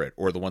separate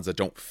or the ones that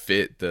don't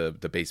fit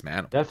the base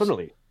maniples.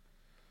 Definitely.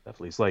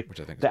 It's like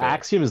which I think is the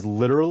Axiom is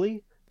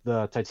literally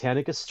the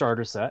Titanicus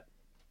starter set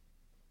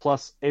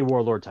plus a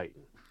Warlord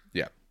Titan.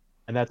 Yeah.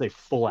 And that's a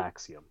full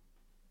Axiom.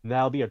 And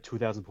that'll be a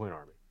 2,000 point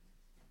army.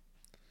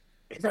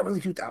 Is that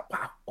really 2,000?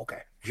 Wow.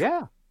 Okay.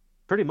 Yeah,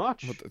 pretty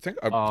much. But think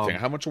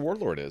how much a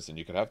warlord is, and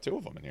you could have two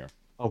of them in here.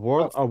 A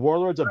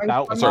warlord's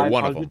about I'm sorry,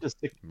 one of 500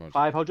 them. to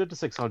 500 to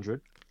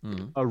 600.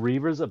 Mm-hmm. A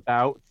reaver's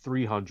about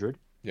 300.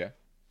 Yeah.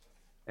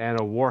 And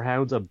a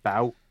warhound's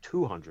about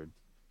 200.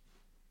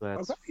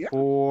 That's Okay, yeah.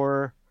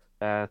 4.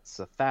 That's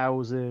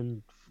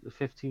 1,000.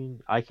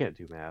 15. I can't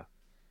do math.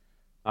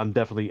 I'm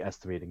definitely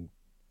estimating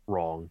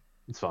wrong.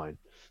 It's fine.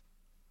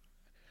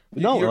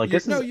 No, You're- like you're-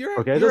 this no, is you're-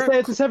 okay. you're Let's say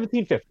it's a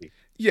 1750.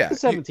 Yeah.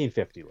 It's a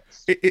 1750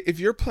 list. If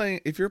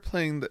you're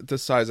playing the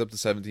size up to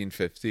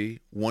 1750,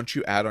 once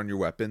you add on your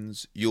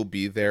weapons, you'll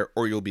be there,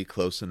 or you'll be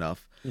close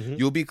enough. Mhm.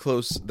 You'll be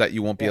close that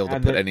you won't be able to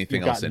And put then anything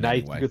you've got else in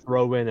knights anyway. you could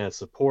throw in as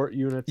support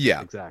units.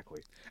 Yeah.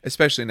 Exactly.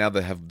 Especially now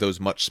they have those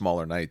much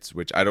smaller knights,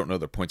 which I don't know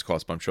their points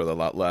cost, but I'm sure they're a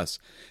lot less.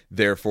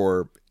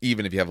 Therefore,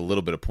 even if you have a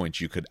little bit of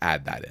points, you could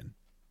add that in.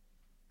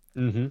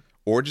 Mm-hmm.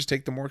 Or just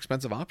take the more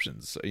expensive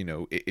options. You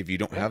know, if you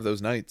don't have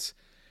those knights,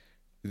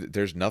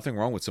 there's nothing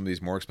wrong with some of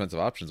these more expensive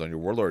options on your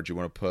warlords. You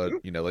want to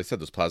put, like I said,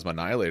 those plasma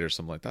annihilators,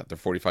 something like that. They're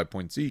 45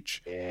 points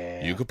each.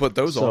 Yeah. You could put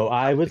those So on.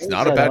 I would. It's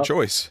not a set bad up-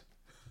 choice.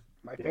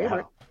 My Yeah.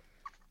 favorite.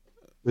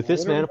 With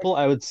this Whatever. maniple,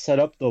 I would set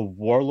up the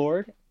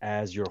warlord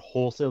as your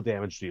wholesale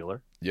damage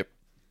dealer. Yep.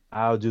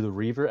 I would do the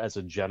reaver as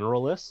a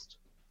generalist,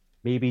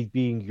 maybe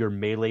being your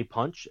melee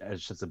punch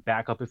as just a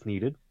backup if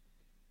needed.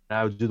 And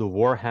I would do the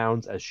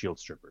warhounds as shield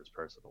strippers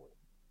personally,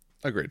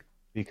 Agreed.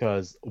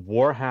 because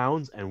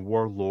warhounds and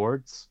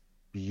warlords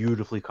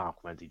beautifully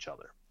complement each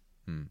other.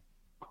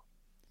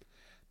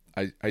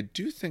 I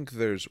do think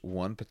there's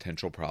one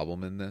potential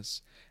problem in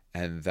this,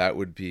 and that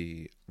would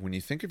be when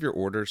you think of your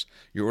orders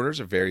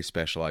are very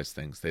specialized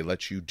things. They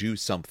let you do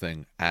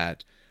something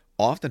at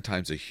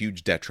oftentimes a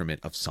huge detriment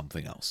of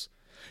something else.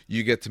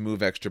 You get to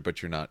move extra,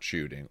 but you're not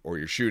shooting, or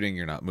you're shooting,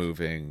 you're not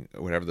moving,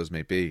 whatever those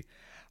may be.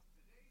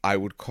 I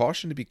would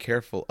caution to be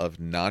careful of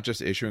not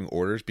just issuing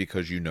orders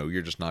because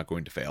you're just not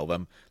going to fail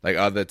them. Like,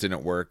 oh, that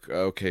didn't work.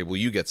 Okay, well,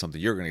 you get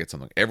something. You're going to get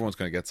something. Everyone's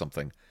going to get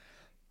something.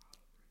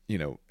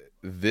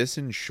 This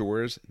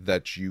ensures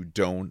that you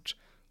don't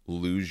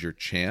lose your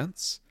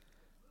chance.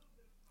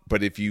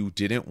 But if you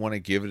didn't want to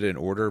give it an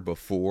order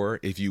before,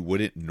 if you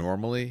wouldn't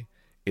normally,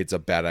 it's a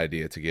bad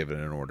idea to give it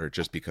an order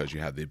just because you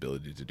have the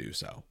ability to do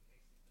so.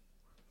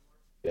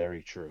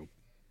 Very true.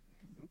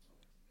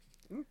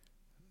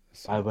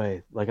 By the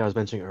way, like I was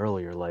mentioning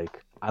earlier,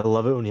 like I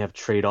love it when you have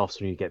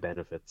trade-offs when you get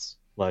benefits.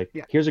 Like,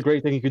 Yeah. here's a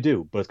great thing you could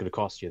do, but it's going to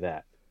cost you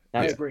that.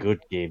 That's Yeah.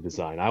 good game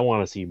design. I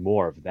want to see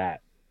more of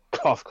that.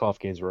 Cough, cough,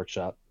 Games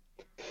Workshop.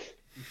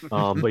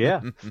 But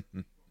yeah.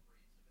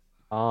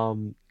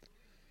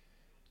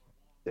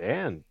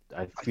 Dan,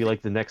 I feel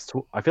like the next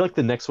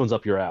one's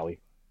up your alley.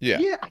 Yeah.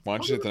 Yeah. Why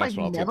don't you hit the next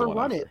one? I'll take never the one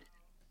run after. it.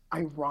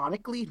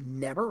 Ironically,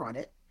 never run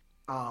it.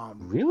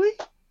 Really?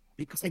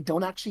 Because I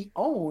don't actually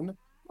own.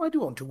 Well, I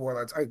do own two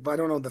warlords, but I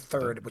don't own the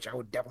third, which I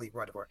would definitely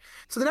run for.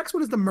 So the next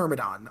one is the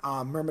Myrmidon.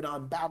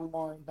 Myrmidon Battle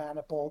Line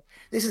Maniple.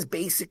 This is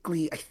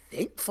basically, I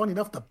think, funny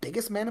enough, the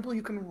biggest maniple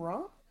you can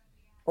run,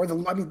 or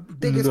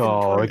biggest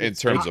No, In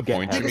terms of Get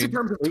points, you biggest in mean?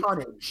 terms of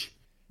tonnage.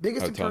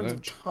 Biggest Oh, in terms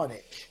of tonnage?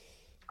 tonnage.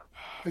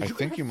 I 'Cause can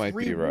think have you might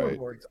be three right.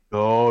 warlords.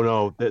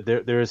 No.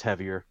 There is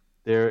heavier.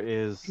 There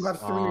is. You have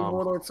three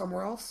warlords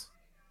somewhere else.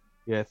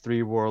 Yeah,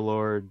 3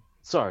 warlord.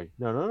 Sorry,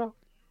 no.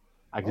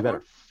 I can do Okay.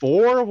 better.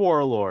 4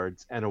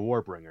 warlords and a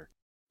warbringer.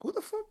 Who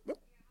the fuck?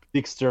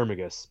 The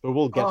Extermigus, but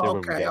we'll get there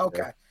when we Okay, get okay.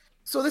 there.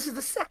 So this is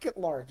the second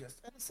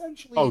largest, and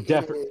essentially, Oh, it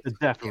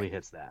definitely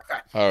hits that.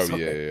 Okay. Oh, So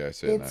yeah, I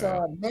see it It's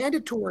now. a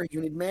mandatory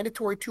unit,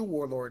 mandatory 2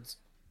 warlords,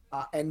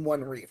 and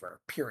 1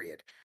 reaver.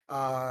 Period.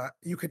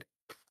 You could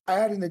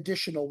add an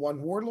additional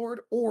 1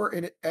 warlord, or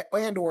an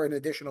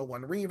additional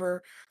 1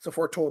 reaver. So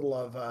for a total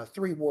of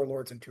 3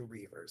 warlords and 2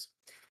 reavers.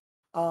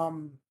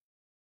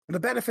 The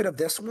benefit of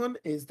this one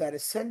is that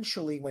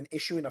essentially when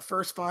issuing a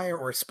first fire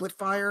or a split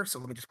fire, so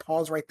let me just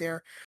pause right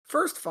there.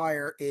 First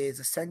fire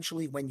is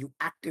essentially when you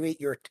activate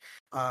your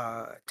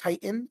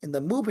Titan in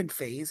the movement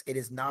phase, it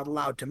is not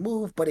allowed to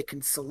move, but it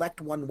can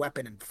select 1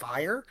 weapon and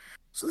fire.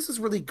 So this is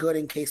really good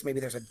in case maybe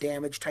there's a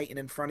damaged Titan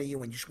in front of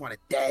you and you just want it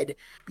dead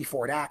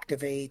before it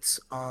activates,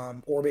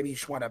 or maybe you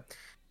just want to,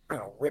 I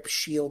don't know, rip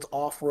shields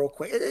off real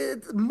quick.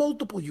 It's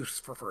multiple use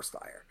for first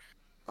fire.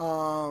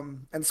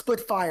 And split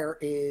fire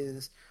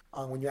is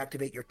when you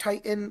activate your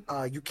Titan,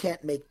 you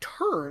can't make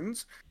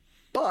turns,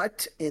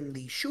 but in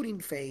the shooting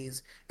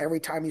phase, every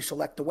time you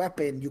select a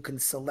weapon, you can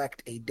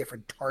select a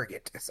different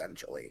target,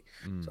 essentially.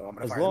 Mm. So I'm going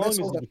to As fire long as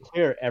missiles. you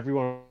declare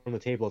everyone on the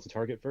table as a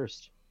target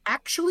first.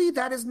 Actually,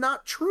 that is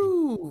not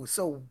true.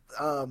 So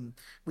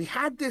we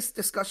had this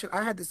discussion.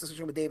 I had this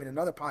discussion with Dave in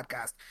another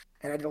podcast,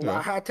 and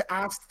I had to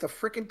ask the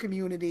freaking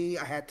community.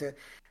 I had to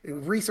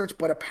research,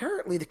 but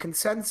apparently the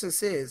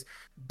consensus is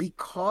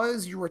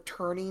because you're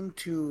returning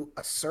to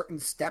a certain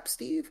step,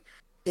 Steve.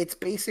 It's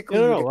basically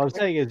No. What I'm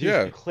saying is you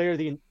Yeah. declare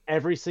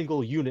every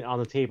single unit on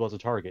the table as a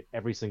target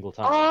every single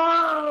time.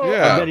 Oh,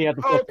 Yeah. And then you have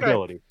the okay.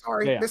 flexibility.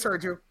 Sorry, Yeah.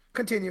 misheard you.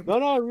 Continue.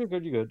 No, you're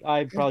good.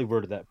 I probably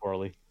worded that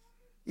poorly.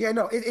 Yeah,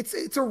 no,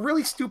 it's a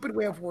really stupid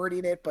way of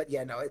wording it, but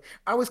yeah, no,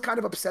 I was kind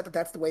of upset that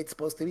that's the way it's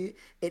supposed to be.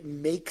 It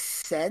makes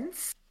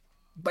sense,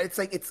 but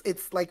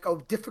it's like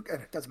oh different.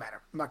 It doesn't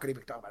matter. I'm not going to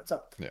even talk about it.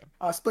 So,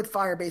 Yeah. split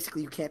fire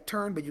basically you can't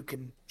turn, but you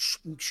can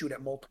shoot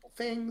at multiple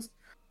things.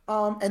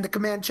 And the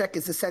command check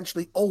is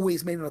essentially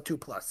always made on a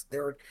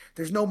 2+.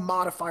 There's no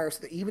modifiers.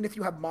 So that even if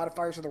you have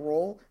modifiers for the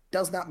roll,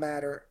 does not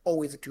matter.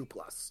 Always a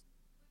 2+.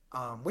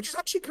 Which is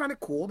actually kind of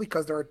cool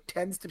because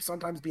tends to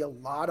sometimes be a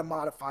lot of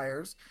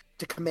modifiers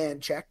to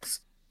command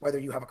checks, whether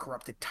you have a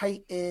corrupted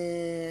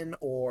titan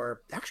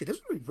or actually this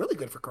would be really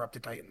good for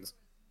corrupted titans.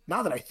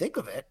 Now that I think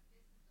of it,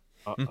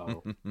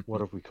 Uh-oh.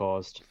 What have we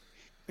caused?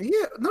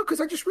 yeah, no, because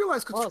I just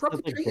realized because Oh, it says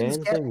corrupted titans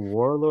get advancing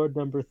Warlord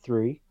number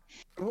 3.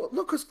 well,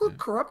 look, because look,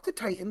 corrupted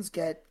titans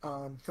get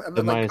The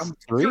like minus I'm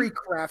 3? theory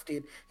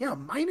crafted, yeah,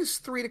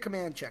 -3 to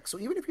command check. So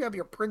even if you have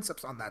your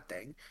princeps on that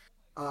thing,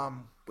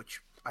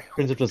 which I hope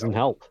Prince you doesn't don't,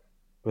 help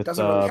with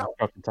doesn't really help.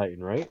 Corrupted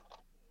Titan, right?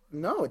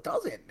 No, it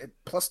doesn't.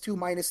 +2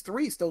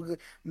 -3 still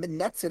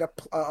nets it a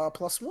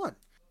 +1.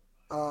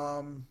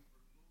 Um,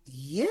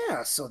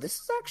 yeah. So this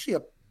is actually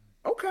a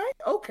okay.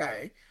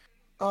 Okay.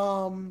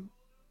 Um,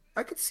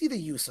 I could see the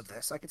use of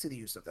this. I could see the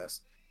use of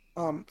this.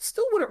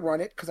 Still wouldn't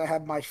run it because I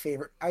have my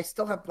favorite. I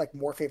still have like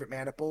more favorite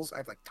maniples. I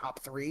have like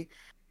top three.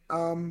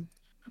 Um,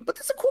 but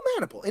it's a cool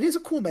maniple. It is a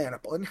cool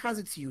maniple and it has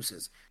its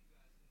uses.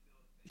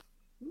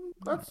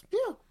 That's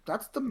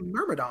the I,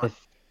 Myrmidon. th-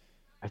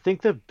 I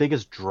think the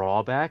biggest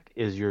drawback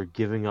is you're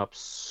giving up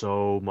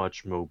so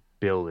much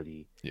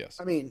mobility Yes.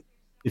 I mean,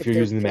 if if you're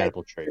they're using the dead,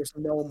 Maniple trait. there's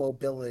no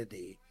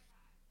mobility.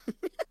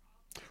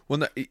 Well,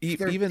 no, If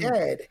they're even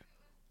dead,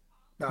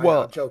 no, I'm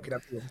well, joking.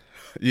 I'm joking.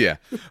 yeah,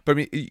 but I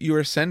mean, you're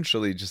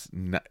essentially just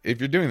not, if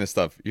you're doing this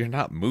stuff, you're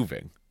not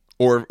moving,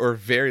 or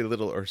very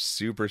little, or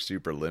super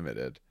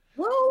limited.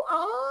 Well,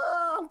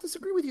 I'll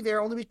disagree with you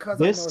there only because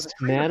I know as This a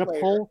trader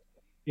player, Maniple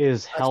is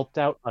as helped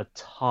out a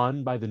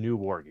ton by the new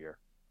War Gear.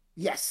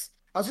 yes,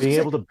 I was just Being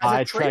gonna say able to as a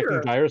buy tracking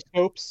trader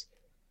gyroscopes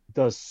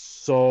does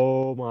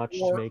so much to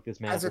or make this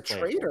as a Maniple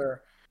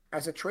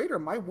playable. trader,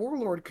 my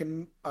warlord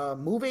can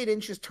move 8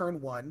 inches turn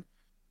one,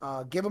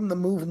 give him the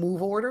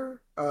move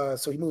order,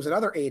 so he moves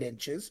another 8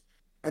 inches,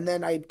 and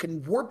then I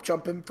can warp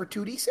jump him for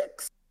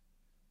 2d6.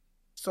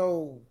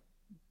 So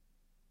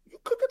you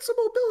could get some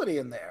mobility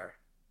in there.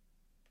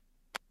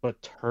 But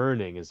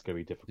turning is going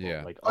to be difficult.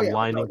 Yeah. Like Oh yeah,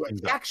 aligning no,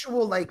 things the up.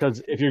 actual like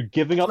Because if you're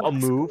giving up a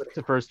move flexibility.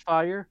 to first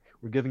fire,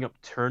 we're giving up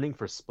turning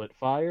for split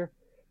fire.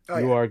 Oh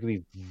You yeah, are going to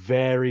be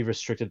very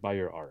restricted by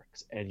your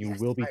arcs, and you yes,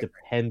 will be I agree.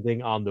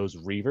 depending on those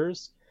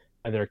Reavers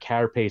and their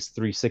carapace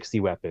 360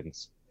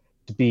 weapons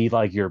to be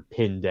like your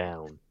pin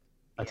down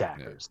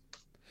attackers.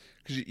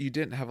 Because you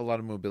didn't have a lot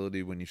of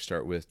mobility when you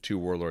start with two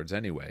warlords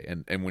anyway,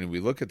 and when we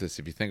look at this,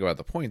 if you think about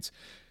the points,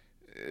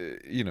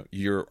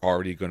 you're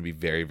already going to be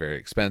very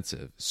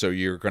expensive, so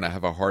you're going to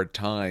have a hard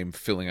time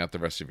filling out the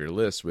rest of your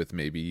list with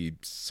maybe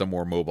some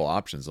more mobile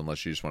options,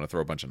 unless you just want to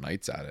throw a bunch of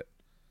knights at it,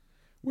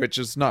 which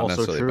is not Also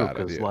necessarily true a bad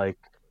because idea. like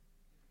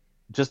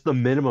just the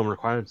minimum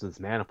requirements of this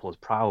maniple is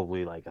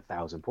probably like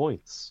 1,000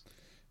 points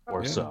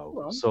or Yeah. so.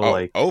 Well, So Oh,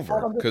 like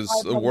over, because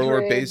the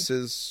warlord 500, base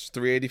is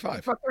 385.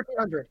 about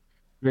 1,300.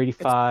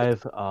 385.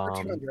 It's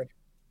 1,300.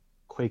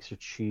 Quakes are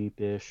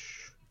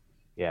cheapish.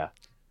 Yeah.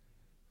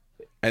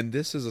 And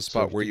this is a So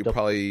spot if where you you double-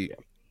 probably,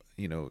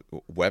 yeah.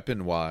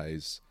 weapon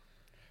wise,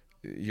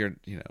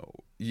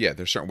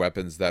 there's certain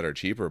weapons that are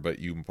cheaper, but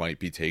you might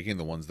be taking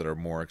the ones that are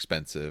more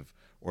expensive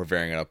or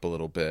varying it up a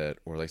little bit,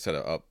 or like I said,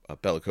 a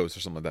bellicose or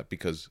something like that,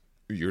 because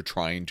you're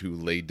trying to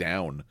lay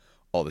down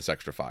all this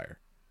extra fire.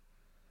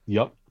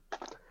 Yep.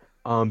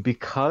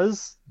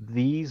 Because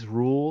these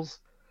rules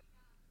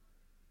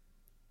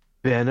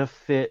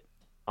benefit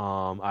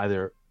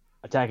either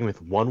attacking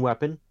with one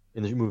weapon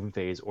in the moving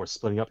phase or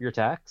splitting up your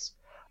attacks,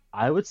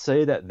 I would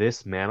say that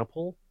this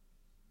maniple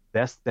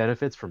best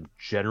benefits from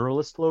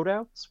generalist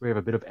loadouts where you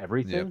have a bit of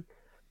everything. Yep.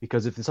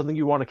 Because if it's something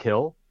you want to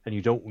kill and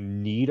you don't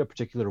need a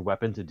particular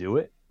weapon to do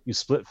it, you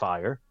split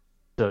fire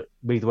to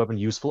make the weapon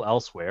useful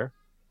elsewhere.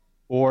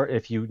 Or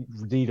if you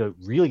need to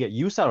really get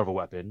use out of a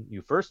weapon,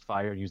 you first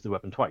fire and use the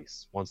weapon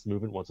twice, once in the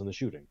movement, once in the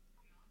shooting.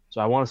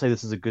 So I want to say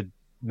this is a good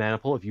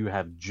maniple if you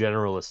have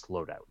generalist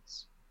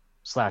loadouts.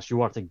 / you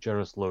want to take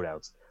generalist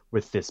loadouts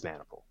with this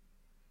maniple.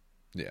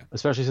 Yeah.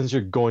 Especially since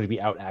you're going to be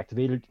out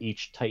activated,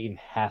 each Titan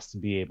has to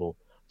be able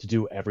to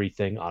do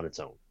everything on its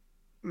own.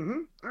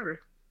 I agree.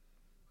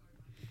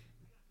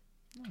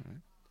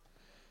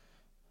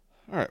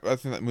 All right, I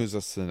think that moves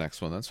us to the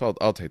next one then. So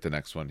I'll take the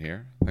next one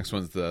here. Next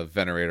one's the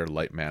Venerator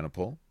Light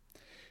Maniple.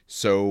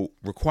 So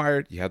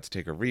required, you have to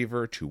take a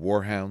Reaver, 2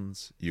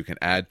 Warhounds. You can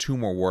add 2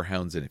 more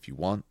Warhounds in if you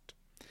want.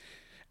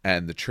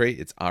 And the trait,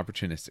 it's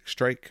Opportunistic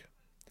Strike.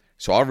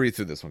 So I'll read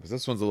through this one because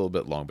this one's a little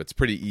bit long, but it's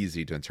pretty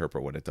easy to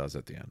interpret what it does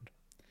at the end.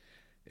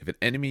 If an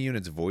enemy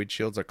unit's Void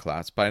Shields are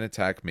collapsed by an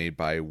attack made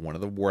by one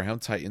of the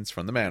Warhound Titans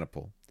from the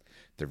Maniple,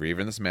 the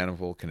Reaver in this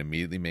Maniple can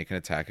immediately make an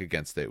attack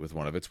against it with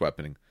one of its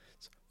weaponings,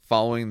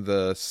 following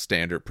the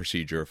standard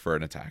procedure for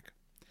an attack.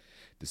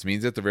 This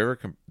means that the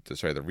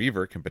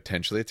Reaver can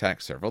potentially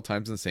attack several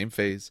times in the same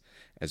phase,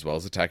 as well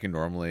as attacking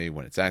normally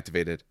when it's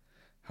activated.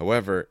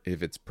 However,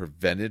 if it's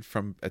prevented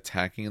from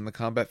attacking in the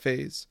combat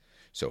phase,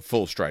 so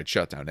full stride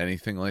shutdown,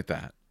 anything like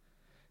that,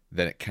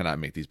 then it cannot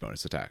make these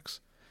bonus attacks.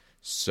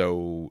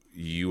 So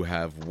you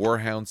have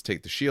Warhounds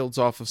take the shields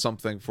off of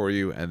something for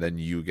you, and then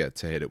you get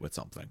to hit it with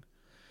something,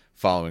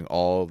 following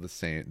all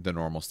the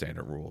normal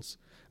standard rules.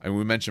 And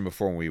we mentioned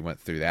before when we went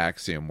through the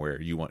Axiom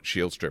where you want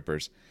shield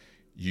strippers,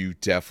 you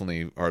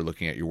definitely are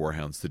looking at your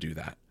Warhounds to do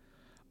that.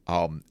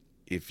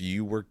 If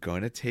you were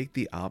going to take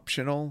the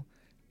optional,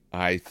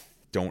 I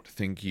don't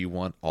think you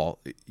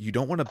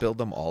don't want to build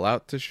them all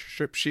out to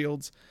strip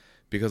shields,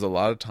 because a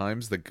lot of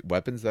times the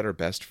weapons that are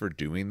best for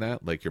doing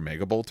that, like your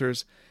Mega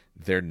Bolters,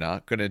 they're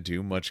not going to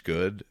do much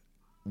good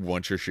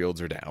once your shields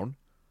are down.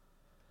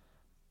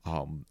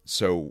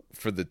 So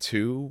for the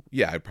two,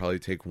 yeah, I'd probably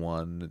take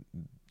one,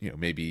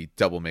 maybe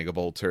double Mega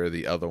Bolter,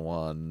 the other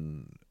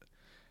one,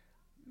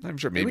 I'm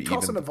sure maybe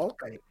toss even in a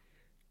Volkite.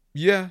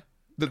 Yeah,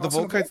 the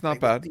Volkite's not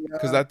bad, the,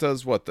 because that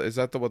does what? Is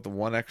that the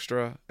one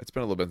extra? It's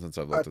been a little bit since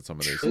I've looked at some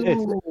of these.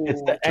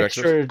 It's the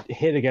extra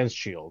hit against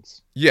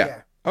shields.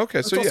 Yeah. Okay,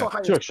 It's so also yeah.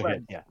 higher 2 extra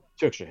strength. hits. Yeah,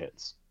 2 extra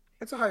hits.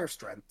 It's a higher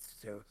strength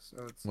too,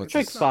 so it's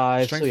Strength not-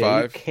 5, Strength so yeah,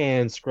 you 5.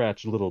 can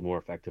scratch a little more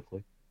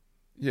effectively.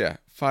 Yeah,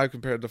 5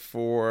 compared to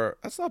 4.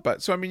 That's not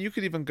bad. So I mean, you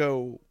could even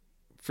go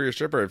for your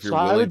stripper if you're So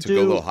I willing would to go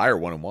a little do- higher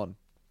 1-1.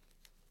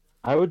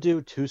 I would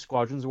do 2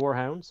 squadrons of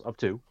Warhounds, up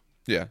 2.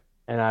 Yeah.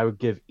 And I would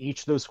give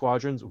each of those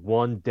squadrons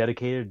one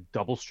dedicated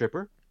double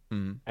stripper,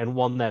 Mhm. and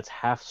one that's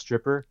half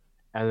stripper,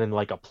 and then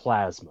like a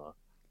plasma.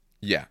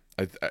 Yeah,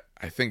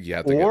 I think you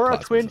have to Or a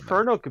get Twin plasmas in there.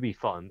 Inferno could be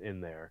fun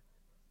in there,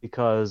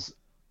 because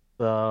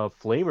the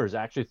Flamers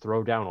actually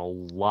throw down a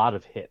lot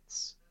of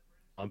hits.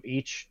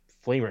 Each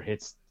Flamer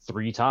hits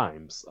 3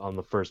 times on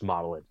the first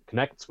model it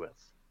connects with.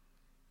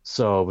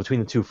 So between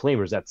the 2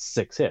 Flamers, that's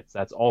 6 hits.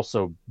 That's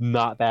also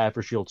not bad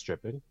for shield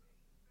stripping.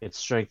 It's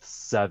strength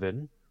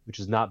 7, which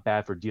is not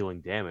bad for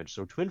dealing damage.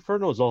 So Twin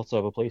Infernos also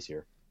have a place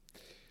here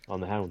on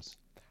the Hounds.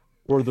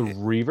 For the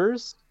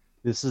Reavers,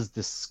 this is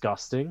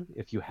disgusting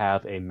if you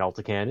have a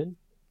Melta-Cannon.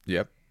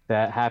 Yep.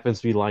 That happens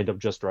to be lined up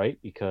just right,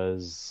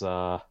 because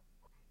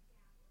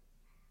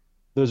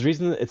there's a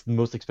reason it's the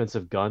most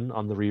expensive gun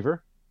on the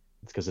Reaver.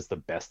 It's because it's the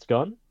best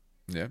gun.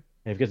 Yeah. And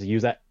if you get to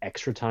use that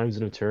extra times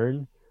in a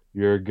turn,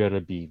 you're going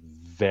to be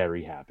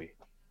very happy.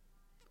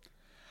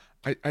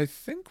 I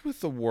think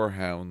with the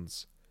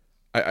Warhounds,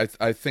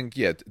 I think,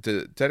 yeah,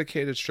 the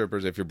dedicated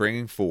strippers, if you're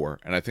bringing 4,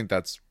 and I think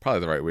that's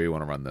probably the right way you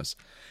want to run this.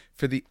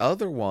 For the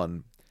other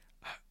one,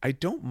 I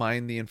don't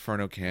mind the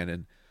Inferno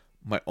Cannon.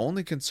 My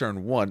only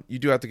concern, one, you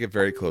do have to get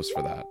very close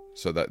for that.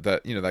 So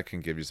that can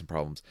give you some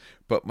problems.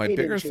 But my Hey,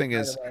 bigger didn't you, thing by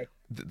is the way?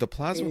 the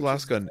Plasma Hey,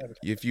 Blast didn't Gun,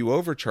 you, if you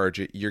overcharge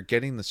it, you're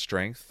getting the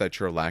strength that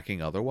you're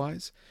lacking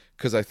otherwise.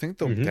 Because I think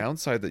the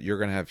downside that you're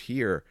going to have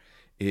here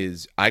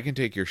is I can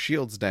take your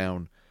shields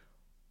down,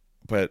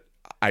 but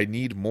I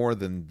need more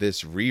than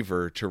this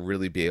Reaver to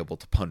really be able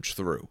to punch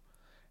through.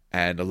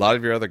 And a lot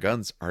of your other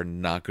guns are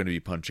not going to be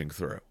punching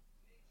through.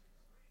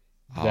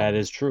 That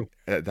is true.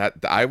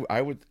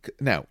 I would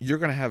now you're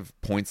going to have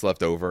points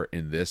left over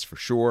in this for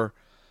sure,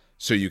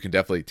 so you can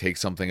definitely take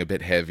something a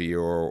bit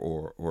heavier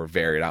or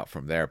vary it out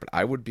from there. But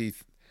I would be,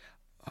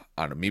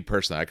 I don't know, me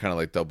personally, I kind of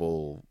like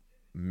double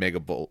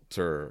Mega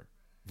Bolter,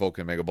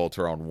 Vulcan Mega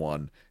Bolter on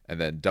one, and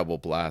then double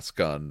Blast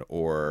Gun,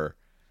 or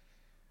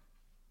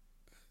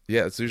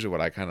yeah, it's usually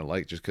what I kind of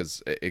like, just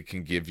because it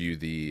can give you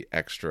the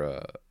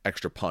extra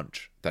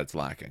punch that's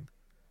lacking.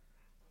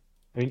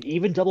 I mean,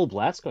 even double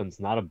blast gun's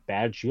not a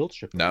bad shield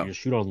stripper. No. You just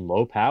shoot on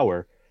low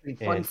power,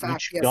 Fun and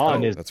fact, each yes,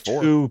 gun so- is That's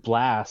 4. 2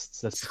 blasts.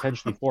 That's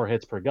potentially 4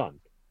 hits per gun.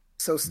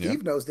 So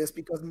Steve knows this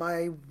because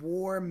my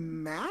War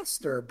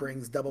Master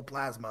brings double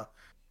plasma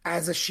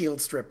as a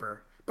shield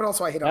stripper, but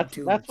also I hit on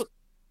 2.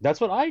 That's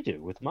what I do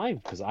with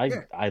mine, because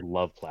Yeah. I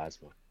love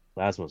plasma.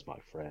 Plasma's my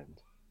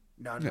friend.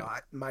 No, Yeah.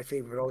 my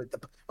favorite.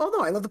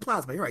 I love the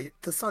plasma. You're right.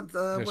 The sun.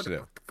 Yes, What you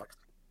do. the fuck?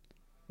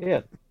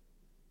 Yeah,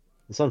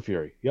 the Sun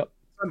Fury. Yep.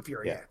 Sun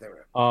Fury. Yeah. Yeah, there we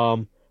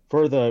go.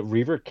 For the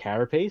Reaver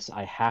Carapace,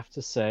 I have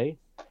to say,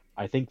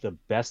 I think the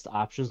best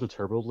option is the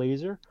Turbo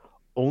Laser,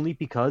 only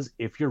because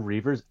if your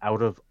Reaver's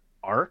out of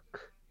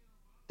arc,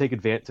 take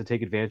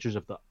advantages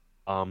of the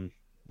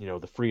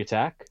the free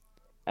attack.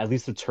 At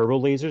least the Turbo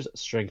Laser's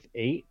strength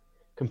 8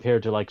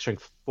 compared to like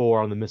strength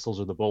 4 on the missiles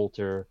or the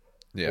bolter.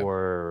 Yeah.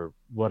 Or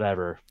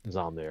whatever is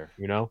on there,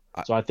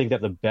 So I think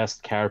that the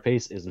best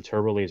carapace is the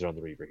turbo laser on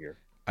the Reaver here.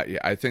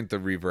 I think the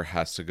Reaver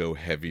has to go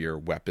heavier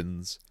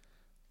weapons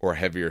or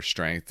heavier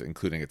strength,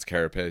 including its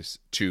carapace,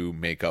 to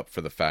make up for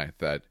the fact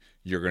that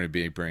you're going to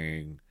be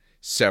bringing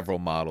several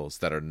models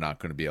that are not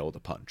going to be able to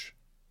punch.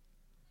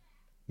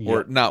 Yeah.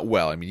 Or not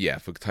well. I mean, yeah,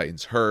 if a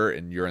Titan's hurt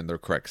and you're in the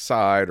correct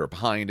side or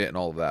behind it and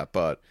all of that,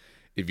 but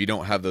if you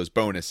don't have those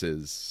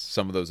bonuses,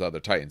 some of those other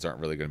Titans aren't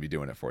really going to be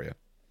doing it for you.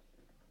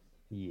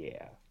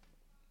 Yeah.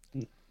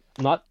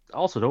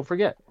 Don't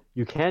forget,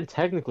 you can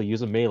technically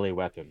use a melee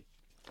weapon.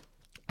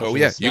 Oh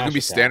Which yeah, is a you can be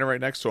smash attack. standing right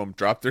next to them,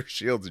 drop their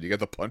shields, and you get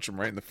to punch them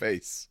right in the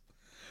face.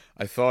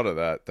 I thought of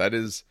that. That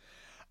is,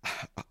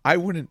 I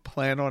wouldn't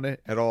plan on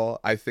it at all.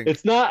 I think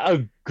It's not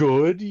a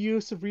good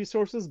use of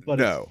resources, but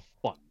No. it's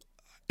fun.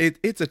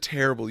 it's a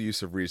terrible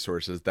use of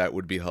resources. That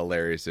would be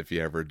hilarious if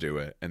you ever do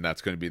it, and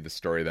that's going to be the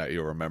story that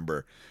you'll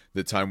remember.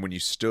 The time when you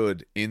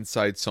stood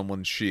inside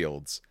someone's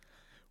shields,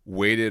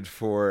 waited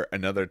for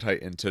another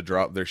Titan to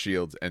drop their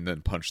shields, and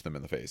then punched them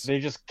in the face. They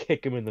just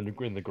kick him in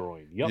the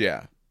groin. Yep.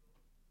 Yeah.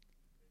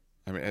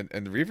 I mean,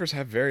 and the Reavers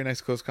have very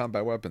nice close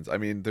combat weapons. I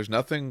mean, there's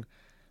nothing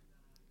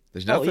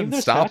Even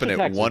their stopping smash it.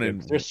 attacks are One good, in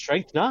 'cause they're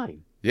strength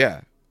 9.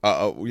 yeah,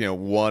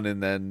 one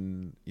and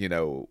then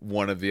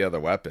one of the other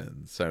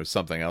weapons. So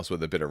something else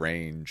with a bit of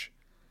range.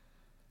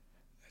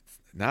 It's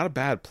not a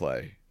bad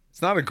play.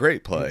 It's not a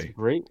great It's play,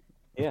 great.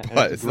 Yeah, and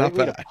but it's it's a not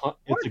great way bad. to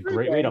it's a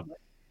great way to.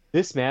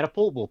 This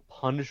maniple will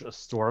punish a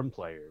storm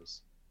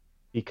players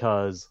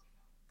because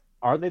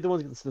aren't they the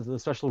ones with the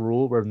special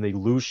rule where when they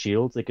lose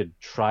shields, they could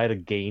try to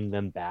gain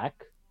them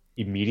back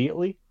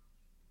immediately?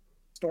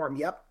 Storm,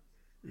 yep.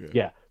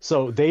 Yeah.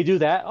 So they do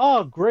that.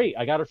 Oh, great!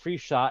 I got a free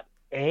shot,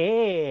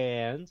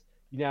 and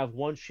you now have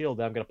one shield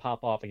that I'm going to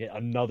pop off and get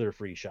another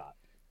free shot.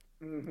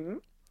 Mm-hmm.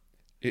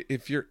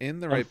 If you're in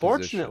the right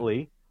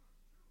Unfortunately,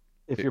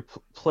 if you're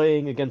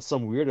playing against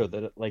some weirdo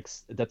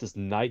that does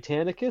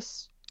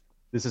Nitanicus,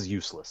 this is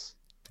useless.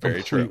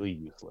 Very true.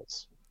 Completely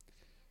useless.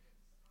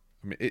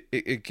 I mean,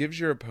 it gives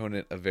your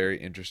opponent a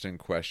very interesting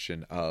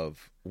question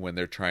of when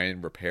they're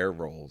trying repair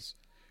rolls.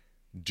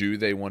 Do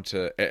they want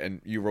to?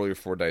 And you roll your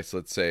 4 dice.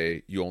 Let's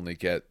say you only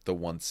get the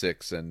 1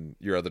 6, and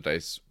your other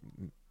dice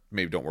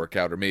maybe don't work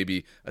out, or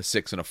maybe a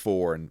 6 and a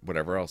 4 and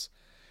whatever else.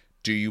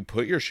 Do you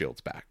put your shields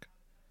back?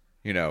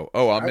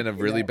 I'm in a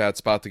really bad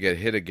spot to get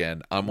hit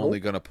again. I'm only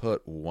going to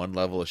put 1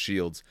 level of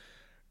shields.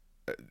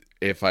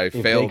 If I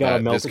fail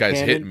that, this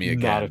guy's hitting me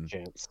again. Not a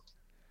chance.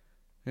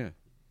 Yeah,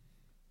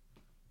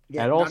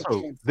 And not a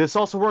also, chance. this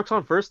also works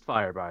on first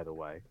fire, by the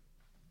way.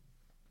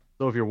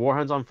 So if your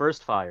Warhound's on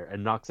first fire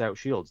and knocks out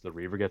shields, the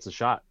Reaver gets a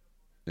shot.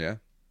 Yeah.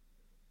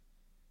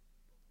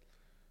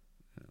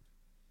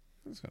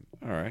 That's good.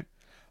 All right.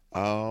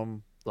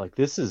 Like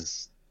this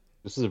is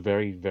a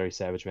very, very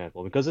savage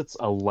maniple. Because it's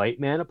a light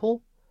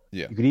maniple,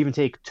 Yeah. you could even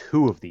take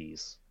 2 of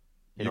these.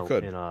 You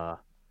could.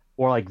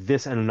 Or like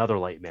this and another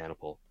light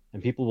maniple.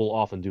 And people will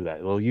often do that.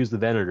 They'll use the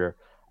Venator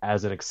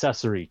as an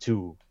accessory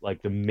to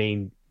like the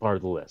main part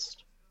of the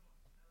list.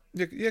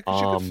 Yeah,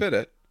 because you could fit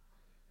it.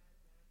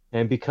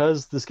 And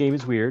because this game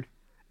is weird,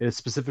 it is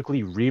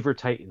specifically Reaver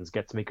Titans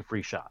get to make a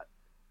free shot.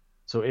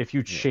 So if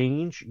you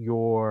change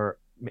your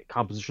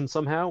composition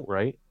somehow,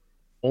 right?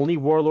 Only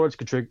Warhounds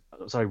can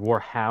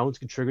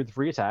trigger the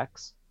free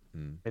attacks,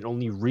 and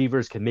only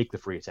Reavers can make the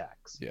free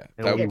attacks. Yeah,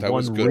 And that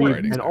was good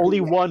writing. And only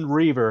one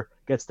Reaver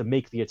gets to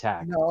make the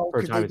attack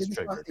per time it's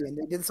triggered. They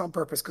did this on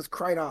purpose because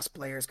Krytos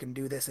players can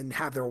do this and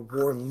have their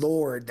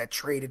warlord that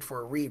traded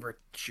for a Reaver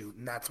shoot,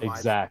 and that's why.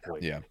 Exactly.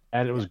 Yeah.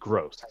 And it was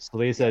gross. So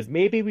they said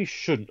maybe we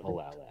shouldn't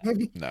allow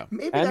that.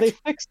 Maybe And they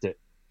fixed it.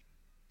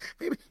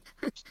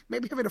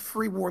 maybe having a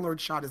free warlord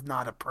shot is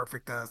not a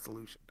perfect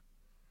solution.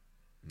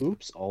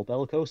 Oops, all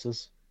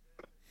bellicoses.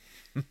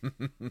 I'm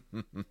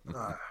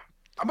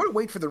gonna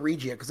wait for the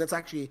Regia because that's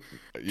actually.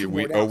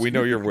 We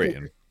know you're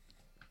waiting.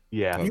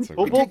 Yeah, That's You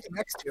okay. can take the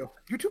next two.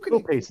 You two can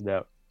We'll pace it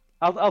out.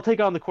 I'll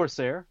take on the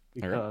Corsair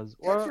because,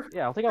 I'll take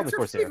on the That's your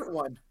Corsair. favorite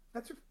one.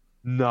 That's your.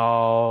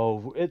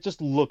 No, it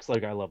just looks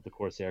like I love the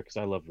Corsair because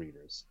I love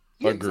Reavers.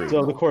 Agreed.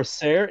 So the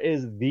Corsair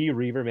is the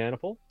Reaver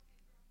maniple.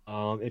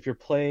 If you're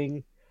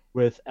playing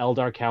with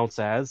Eldar Counts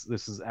as,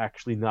 this is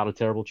actually not a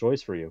terrible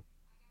choice for you.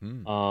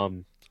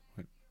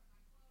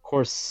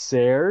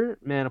 Corsair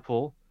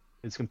maniple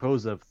is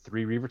composed of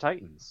 3 Reaver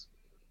Titans.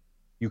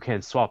 You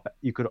can swap.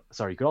 You could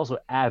also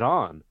add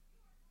on.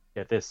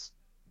 Get this,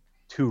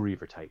 2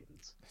 Reaver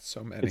Titans.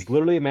 So many. It's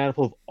literally a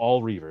maniple of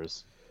all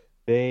Reavers.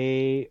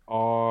 They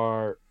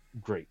are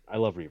great. I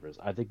love Reavers.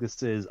 I think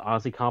this is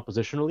honestly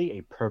compositionally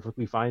a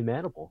perfectly fine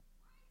maniple.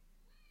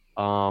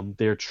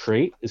 Their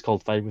trait is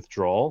called Fighting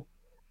Withdrawal,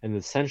 and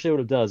essentially what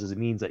it does is it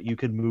means that you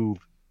can move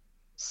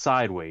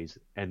sideways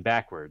and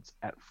backwards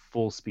at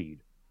full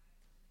speed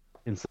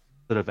instead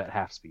of at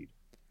half speed.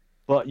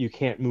 But you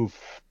can't move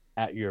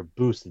at your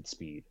boosted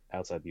speed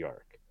outside the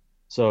arc.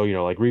 So,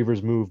 like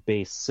Reavers move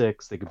base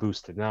 6, they can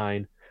boost to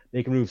 9.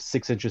 They can move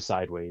 6 inches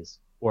sideways,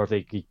 or if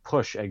they can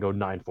push and go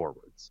 9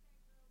 forwards.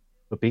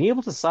 But being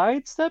able to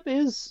sidestep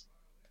it's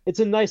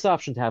a nice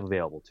option to have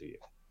available to you.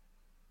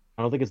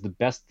 I don't think it's the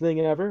best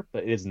thing ever,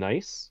 but it is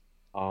nice.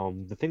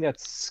 The thing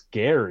that's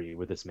scary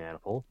with this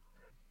maniple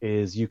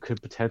is you could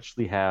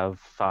potentially have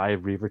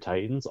 5 Reaver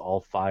Titans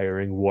all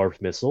firing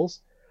warp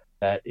missiles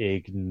that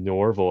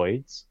ignore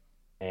voids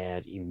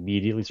and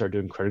immediately start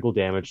doing critical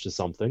damage to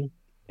something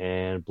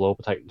and blow up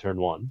a Titan turn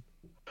 1.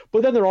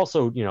 But then they're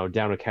also,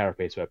 down a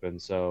carapace weapon,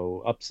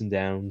 so ups and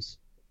downs.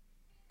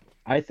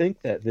 I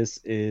think that this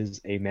is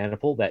a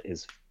maniple that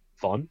is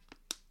fun.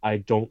 I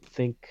don't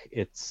think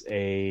it's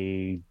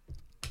a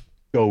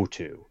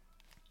go-to.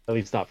 At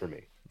least not for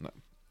me. No.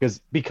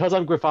 Because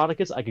I'm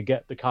Gryphonicus, I could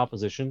get the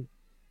composition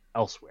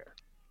elsewhere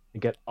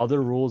and get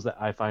other rules that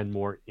I find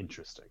more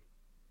interesting.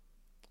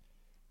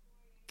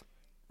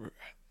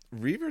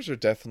 Reavers are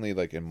definitely,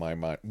 like, in my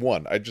mind,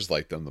 one, I just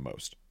like them the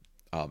most.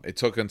 It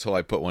took until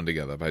I put one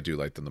together, but I do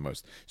like them the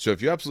most. So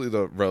if you absolutely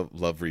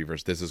love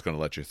Reavers, this is going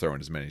to let you throw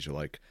in as many as you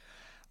like.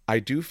 I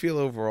do feel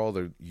overall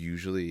they're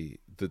usually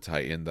the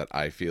Titan that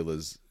I feel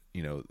is,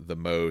 the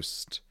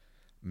most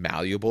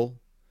malleable,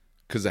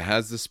 because it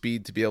has the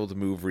speed to be able to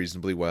move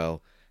reasonably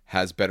well,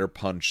 has better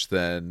punch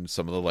than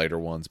some of the lighter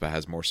ones, but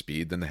has more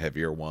speed than the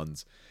heavier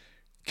ones,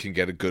 can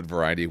get a good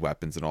variety of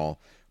weapons and all.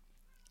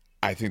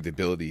 I think the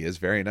ability is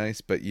very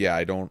nice, but yeah,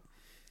 I don't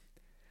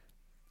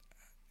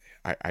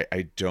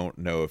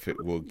know if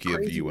it will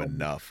give you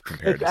enough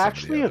compared to some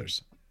of the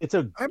others.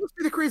 I must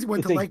be the crazy one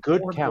it's to a like good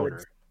Warlords.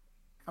 counter.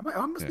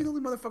 I must be the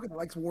only motherfucker that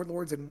likes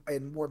Warlords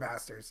and War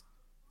Masters,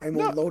 and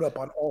will load up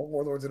on all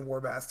Warlords and War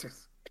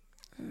Masters.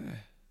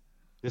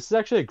 This is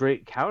actually a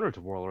great counter to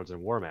Warlords and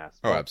War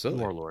Masters. Oh,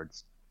 absolutely.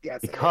 Warlords.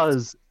 Yes,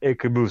 because it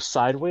could move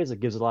sideways, it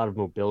gives a lot of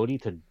mobility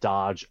to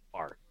dodge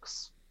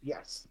arcs.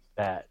 Yes.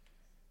 That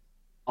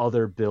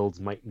other builds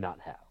might not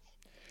have.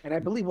 And I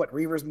believe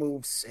Reavers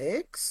move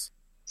 6?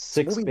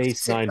 6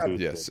 base, 9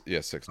 boosted.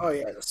 Yes, 6. Oh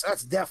yeah,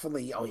 that's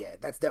definitely. Yeah,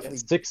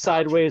 6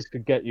 sideways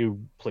could get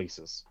you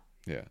places.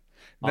 Yeah.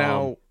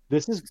 Now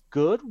this is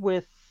good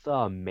with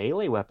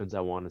melee weapons.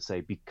 I want to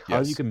say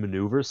because you can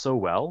maneuver so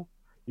well,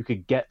 you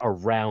could get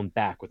around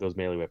back with those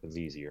melee weapons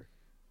easier.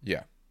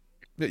 Yeah.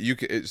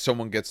 If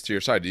someone gets to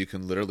your side, you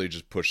can literally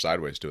just push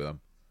sideways to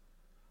them.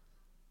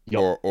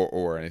 Yep.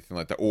 Or anything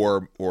like that,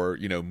 or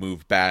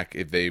move back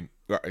if they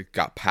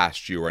got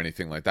past you or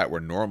anything like that,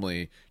 where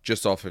normally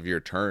just off of your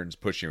turns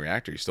pushing your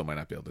reactor you still might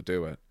not be able to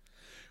do it.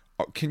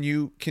 Can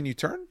you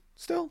turn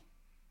still?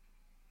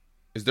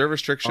 Is there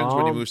restrictions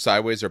when you move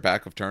sideways or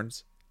back of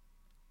turns?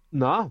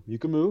 Nah, you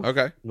can move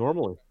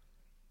normally.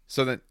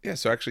 So then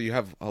so actually you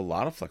have a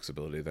lot of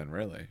flexibility then,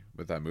 really,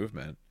 with that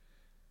movement.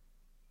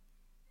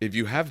 If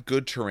you have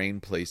good terrain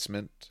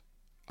placement,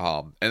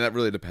 and that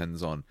really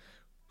depends on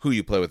who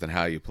you play with and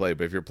how you play,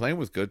 but if you're playing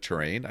with good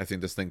terrain, I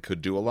think this thing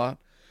could do a lot,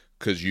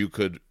 because you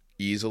could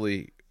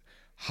easily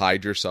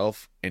hide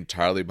yourself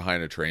entirely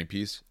behind a terrain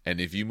piece, and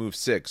if you move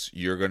 6,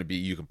 you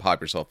can pop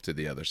yourself to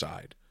the other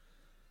side.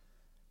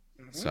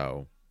 Mm-hmm.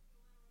 So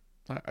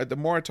the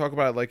more I talk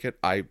about it like it,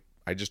 I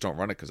just don't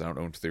run it because I don't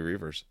own 3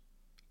 Reavers.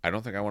 I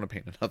don't think I want to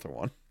paint another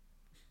one.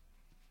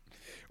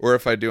 Or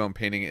if I do, I'm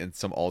painting it in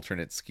some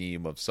alternate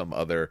scheme of some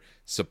other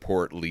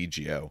support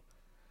Legio.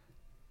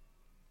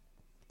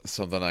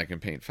 Something I can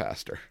paint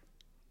faster.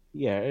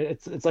 Yeah,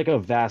 it's like a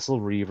vassal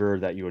Reaver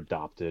that you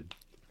adopted.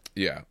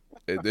 Yeah,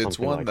 it's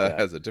one that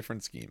has a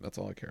different scheme. That's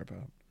all I care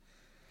about.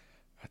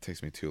 That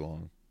takes me too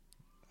long.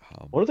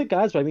 One of the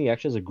guys by me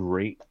actually has a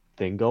great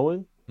thing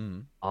going.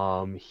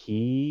 Mm-hmm.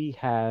 He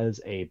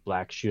has a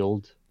Black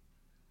Shield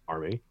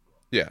army.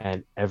 Yeah,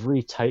 and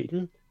every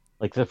Titan,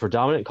 like the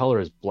predominant color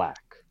is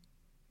black,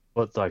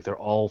 but like they're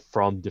all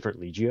from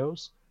different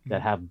Legios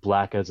that have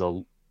black as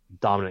a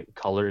dominant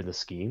color in the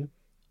scheme,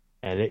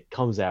 and it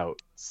comes out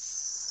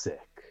sick.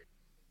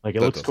 Like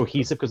it looks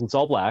cohesive because it's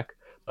all black,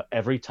 but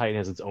every Titan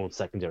has its own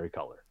secondary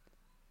color.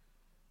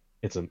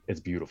 It's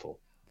beautiful,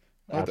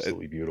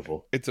 absolutely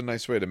beautiful. It's a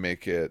nice way to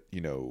make it,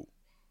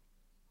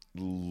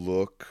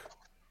 look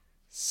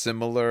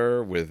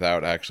similar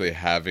without actually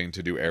having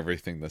to do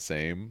everything the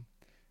same.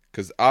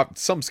 Because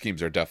some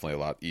schemes are definitely a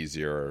lot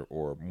easier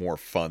or more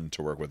fun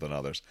to work with than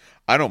others.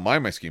 I don't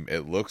mind my scheme.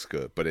 It looks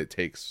good, but it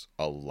takes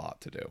a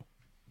lot to do.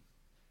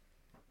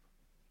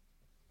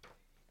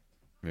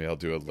 Maybe I'll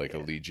do a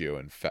Legio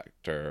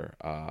Infector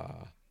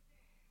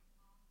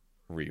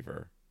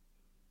Reaver.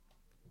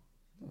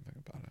 I'll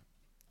think about it.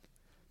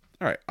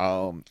 All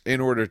right.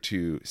 In order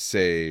to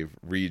save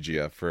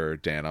Regia for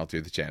Dan, I'll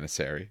do the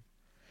Janissary.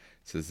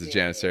 So this is the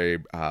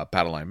Janissary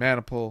Battle Line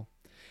Maniple.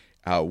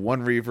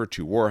 1 Reaver,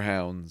 2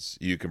 Warhounds.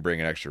 You can bring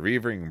an extra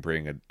Reaver. You can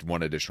bring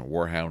 1 additional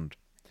Warhound.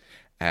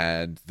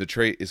 And the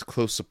trait is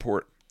close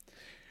support.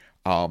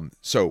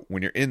 So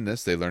when you're in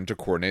this, they learn to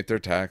coordinate their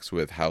attacks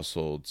with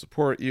household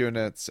support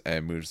units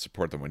and move to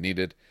support them when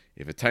needed.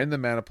 If a Titan the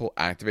Maniple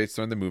activates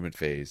during the movement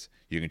phase,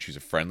 you can choose a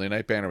friendly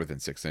Knight Banner within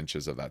 6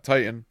 inches of that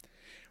Titan.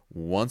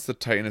 Once the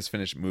Titan has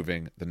finished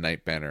moving, the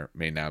Knight Banner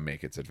may now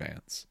make its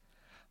advance.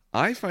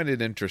 I find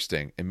it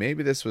interesting, and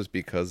maybe this was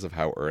because of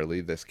how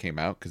early this came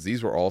out, because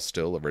these were all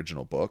still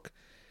original book,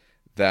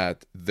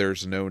 that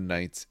there's no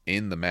knights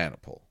in the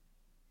Maniple.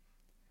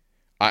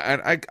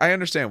 I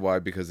understand why,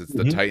 because it's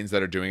the Titans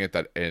that are doing it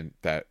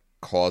that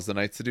cause the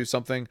knights to do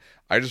something.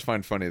 I just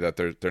find funny that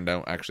they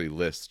don't actually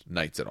list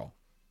knights at all.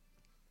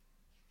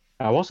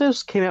 I will say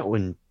this came out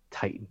when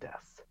Titan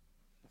Death.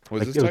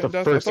 Was this Titan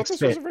Death? I thought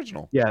this was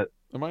original. Yeah.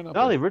 It might not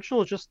no, be. the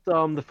original is just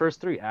the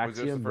first 3.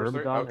 Axiom,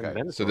 Myrmidon, and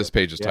Venator. So this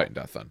page is Titan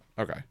Death then.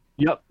 Okay.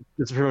 Yep.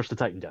 This is pretty much the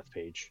Titan Death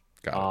page.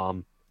 Got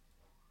it.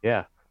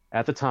 Yeah.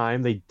 At the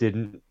time, they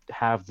didn't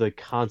have the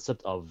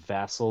concept of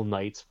vassal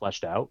knights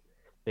fleshed out.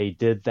 They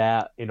did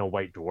that in a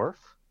White Dwarf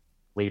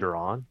later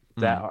on.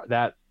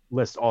 That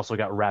list also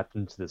got wrapped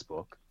into this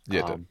book. Yeah,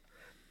 it did.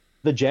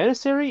 The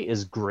Janissary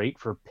is great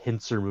for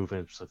pincer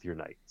movements with your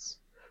knights.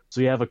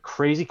 So you have a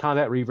crazy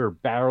combat Reaver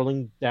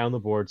barreling down the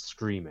board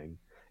screaming,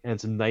 and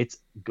some knights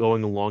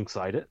going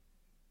alongside it.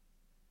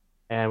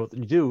 And what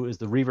you do is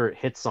the Reaver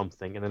hits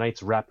something, and the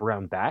knights wrap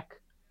around back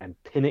and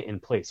pin it in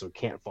place so it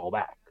can't fall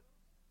back.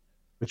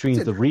 Which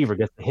means the Reaver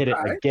gets to hit it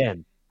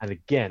again and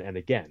again and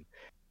again.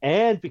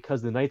 And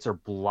because the knights are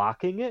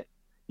blocking it,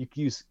 you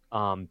can use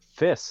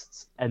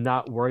fists and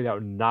not worry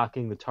about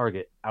knocking the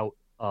target out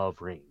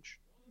of range.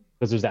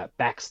 Because there's that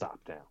backstop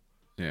now.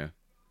 Yeah.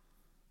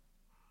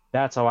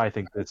 That's how I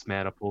think this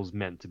mana pool is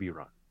meant to be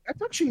run.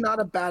 That's actually not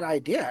a bad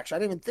idea, actually. I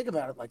didn't even think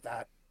about it like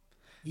that.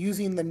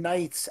 Using the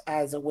knights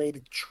as a way to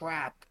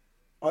trap.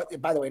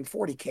 By the way, in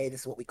 40K,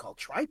 this is what we call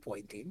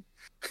tri-pointing.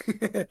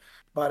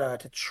 But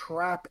to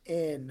trap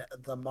in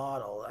the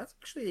model, that's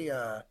actually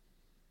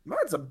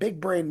that's a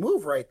big brain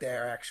move right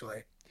there,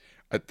 actually.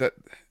 That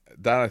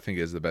I think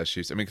is the best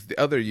use. I mean, because the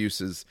other use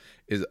is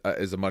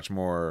a much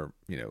more,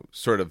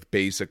 sort of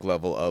basic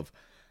level of,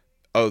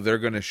 oh, they're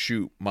going to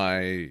shoot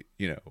my,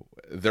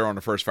 they're on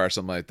a first fire,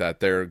 something like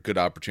that. They're a good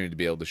opportunity to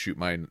be able to shoot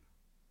my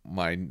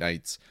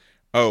knights.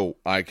 Oh,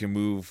 I can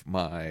move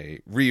my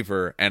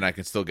Reaver and I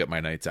can still get my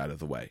knights out of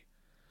the way.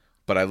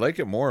 But I like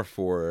it more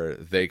for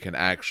they can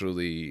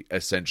actually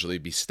essentially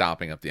be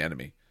stopping up the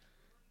enemy.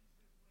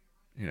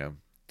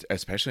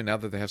 Especially now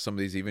that they have some of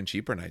these even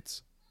cheaper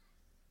knights.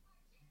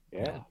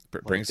 Yeah.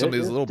 Bring some of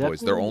these little boys.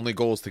 Their only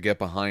goal is to get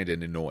behind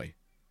and annoy.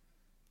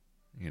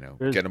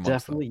 There's get amongst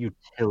definitely them.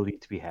 Utility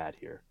to be had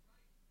here.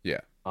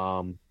 Yeah.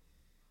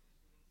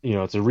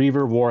 It's a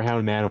Reaver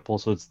Warhound mana pool,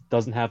 so it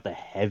doesn't have the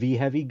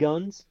heavy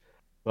guns.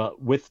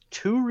 But with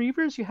 2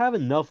 Reavers, you have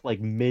enough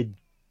like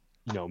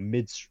not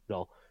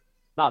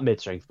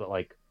mid-strength, but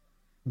like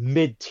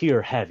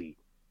mid-tier heavy,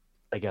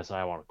 I guess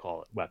I want to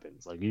call it,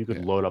 weapons. Like you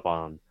could load up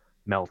on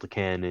Melta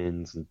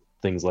Cannons and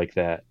things like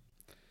that.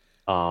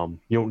 You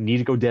don't need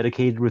to go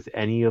dedicated with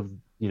any of,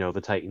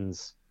 the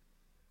Titans.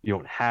 You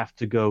don't have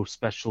to go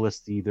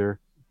specialist either.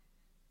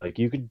 Like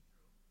you could,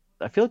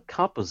 I feel like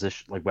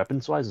composition, like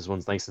weapons-wise, this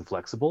one's nice and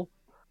flexible,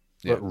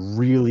 but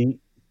really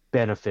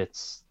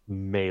benefits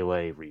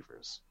melee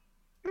Reavers.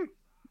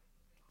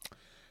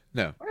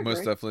 No, most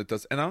definitely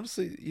does. And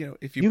honestly,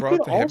 if you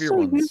brought the heavier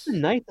ones, you could also use the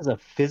knight as a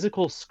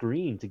physical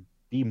screen to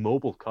be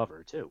mobile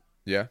cover too.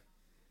 Yeah,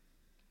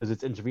 because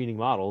it's intervening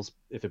models.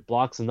 If it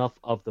blocks enough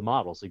of the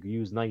models, so you can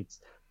use knights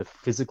to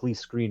physically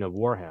screen a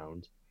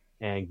Warhound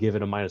and give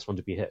it a -1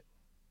 to be hit.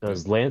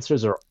 Because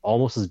Lancers are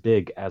almost as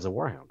big as a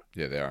Warhound.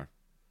 Yeah, they are.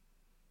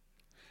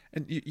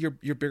 And your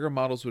bigger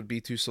models would be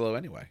too slow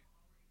anyway.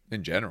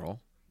 In general,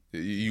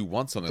 you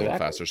want something a little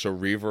faster. So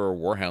Reaver or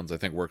Warhounds, I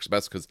think, works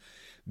best because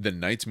the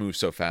Knights move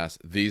so fast.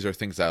 These are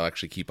things that'll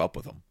actually keep up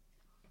with them.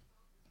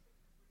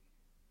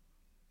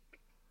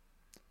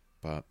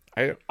 But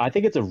I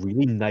think it's a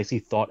really nicely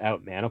thought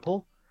out mana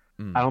pool.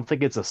 I don't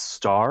think it's a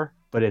star,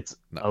 but it's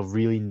a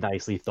really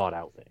nicely thought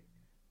out thing.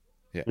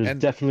 Yeah, there's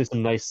definitely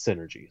some nice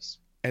synergies.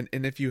 And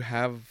if you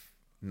have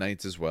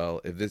Knights as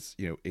well,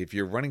 if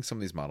you're running some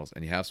of these models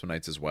and you have some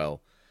Knights as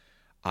well,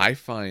 I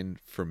find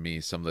for me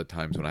some of the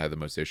times when I have the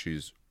most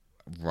issues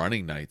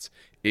running Knights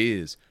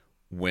is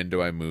when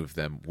do I move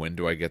them? When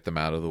do I get them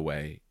out of the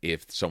way?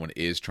 If someone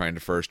is trying to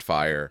first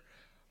fire,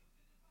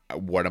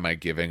 what am I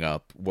giving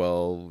up?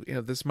 Well,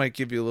 this might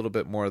give you a little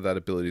bit more of that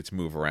ability to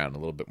move around, a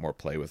little bit more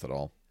play with it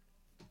all.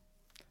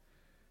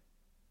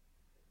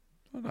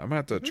 I'm going to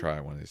have to try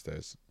one of these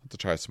days. I have to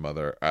try some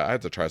other... I have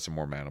to try some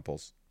more mana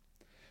pools.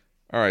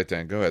 All right,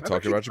 Dan, go ahead.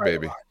 Talk about your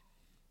baby.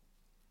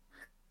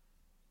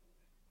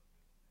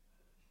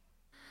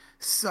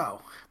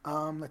 So,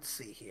 let's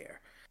see here.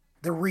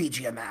 The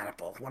Regia mana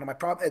pool. One of my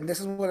problems... And this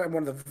is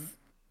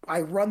I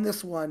run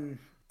this one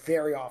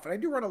very often. I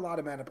do run a lot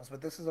of mana pools,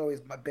 but this has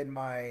always been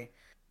my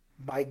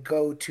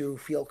go-to,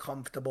 feel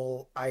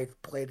comfortable.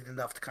 I've played it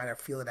enough to kind of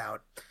feel it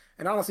out.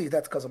 And honestly,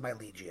 that's because of my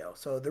Legio.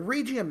 So the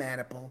Regia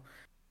mana pool,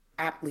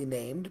 aptly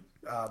named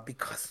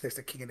because there's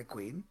a king and a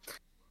queen,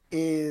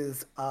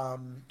 is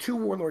 2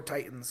 Warlord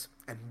Titans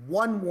and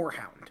 1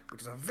 Warhound,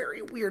 which is a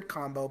very weird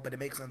combo, but it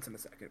makes sense in a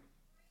second.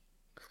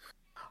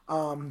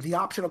 The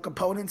optional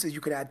components is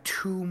you could add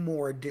 2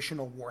 more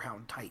additional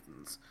Warhound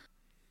Titans.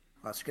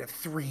 So you could have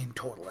 3 in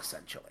total,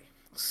 essentially.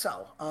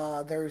 So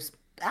there's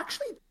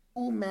actually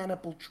 2 mana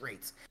pool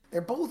traits. They're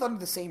both under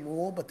the same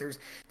rule, but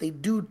they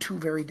do 2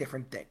 very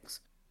different things.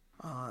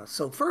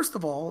 So first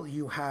of all,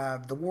 you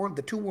have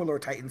the 2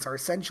 Warlord Titans are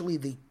essentially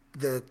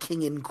the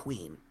king and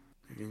queen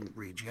in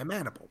Regia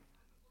mana pool.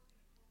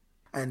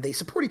 And they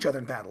support each other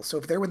in battle. So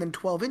if they're within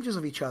 12 inches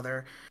of each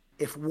other,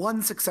 if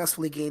one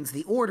successfully gains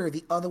the order,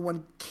 the other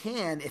one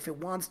can, if it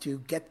wants to,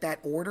 get that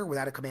order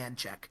without a command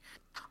check.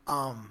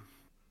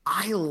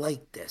 I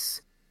like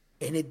this.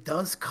 And it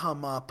does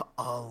come up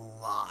a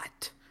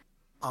lot.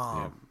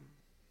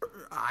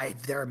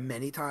 There are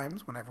many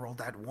times when I've rolled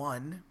that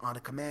 1 on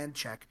a command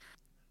check.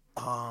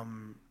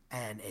 And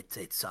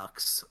it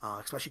sucks,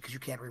 especially because you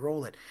can't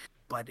reroll it.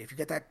 But if you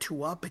get that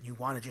 2 up and you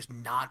want to just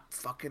not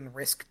fucking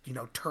risk,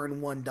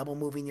 turn 1 double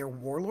moving your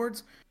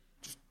warlords,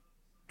 just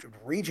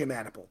Regia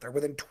mana pool. They're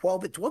within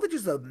 12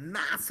 inches is a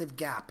massive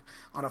gap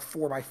on a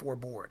 4x4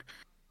 board.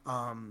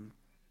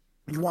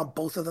 You want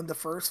both of them to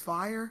first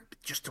fire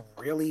just to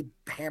really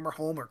hammer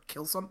home or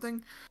kill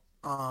something.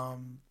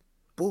 Um,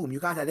 Boom, you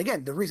got that.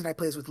 Again, the reason I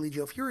play this with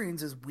Legio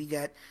Furies is we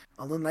get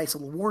a little nice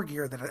little war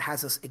gear that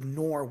has us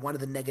ignore one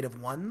of the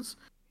negative ones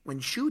when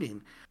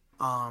shooting.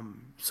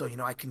 So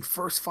I can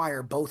first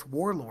fire both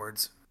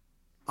warlords,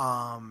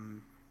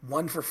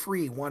 one for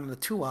free, one on the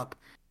two up,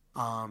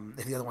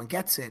 if the other one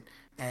gets it,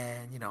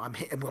 and I'm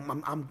hit,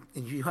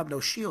 and you have no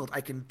shield,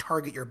 I can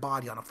target your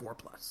body on a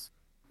 4+,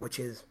 which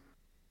is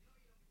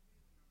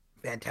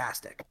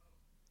fantastic.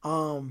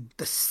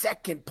 The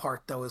second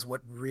part though is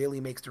what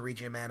really makes the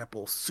Regio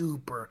Maniple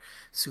super,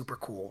 super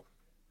cool.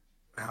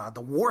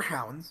 The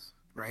Warhounds,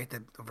 right?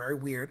 That are very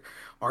weird,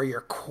 are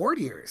your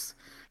courtiers.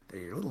 They're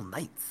your little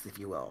knights, if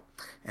you will,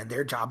 and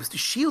their job is to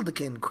shield the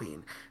king and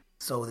queen.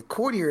 So the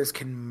courtiers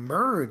can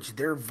merge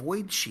their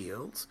void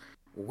shields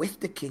with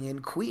the king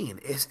and queen,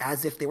 is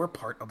as if they were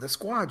part of the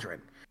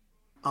squadron.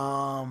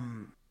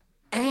 Um,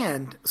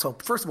 and so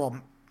first of all,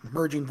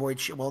 merging void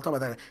shield. Well, we'll talk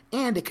about that,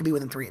 and it can be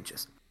within 3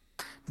 inches.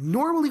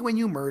 Normally, when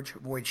you merge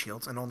void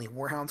shields, and only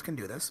warhounds can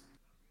do this,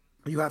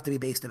 you have to be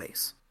base to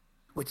base,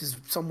 which is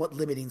somewhat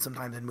limiting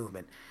sometimes in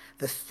movement.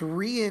 The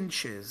 3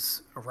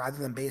 inches rather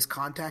than base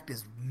contact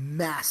is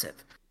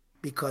massive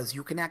because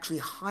you can actually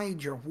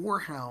hide your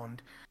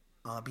warhound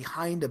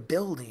behind a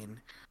building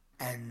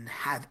and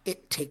have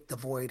it take the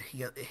void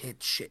shield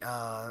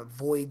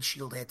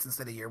hits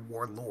instead of your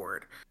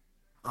warlord.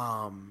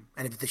 And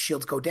if the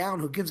shields go down,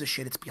 who gives a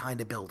shit? It's behind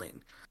a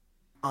building.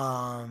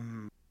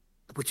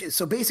 Which is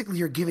so basically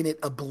you're giving it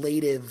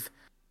ablative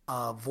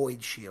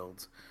void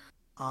shields.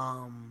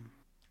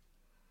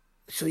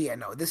 So yeah,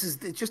 no, it's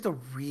just a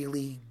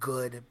really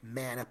good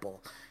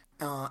maniple,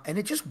 and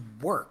it just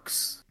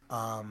works.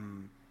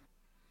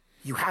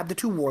 You have the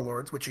two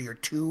warlords, which are your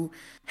two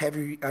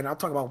heavy, and I'll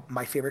talk about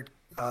my favorite,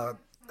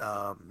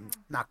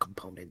 not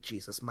component,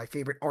 Jesus, my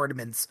favorite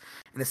ornaments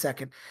in a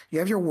second. You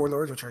have your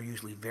warlords, which are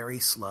usually very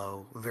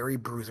slow, very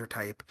bruiser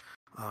type,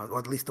 or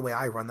at least the way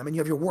I run them, and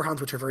you have your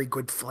warhounds, which are very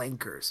good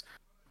flankers.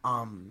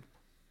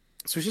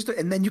 So it's just,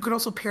 and then you can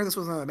also pair this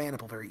with another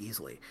maniple very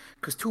easily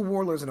because two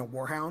warlords and a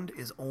warhound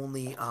is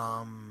only it's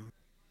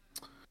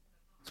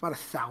about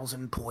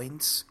 1,000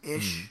 points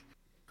ish.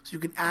 So you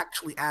can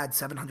actually add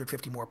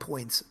 750 more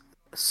points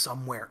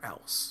somewhere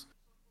else,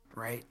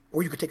 right?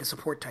 Or you could take a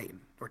support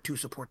titan or two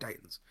support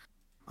titans.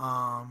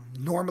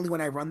 Normally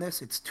when I run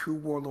this, it's two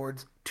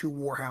warlords, two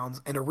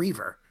warhounds, and a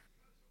reaver.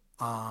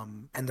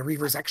 And the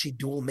reaver is actually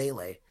dual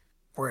melee,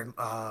 or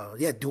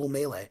dual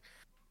melee.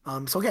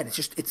 So again,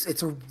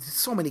 it's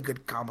so many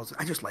good combos.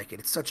 I just like it.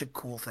 It's such a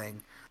cool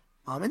thing.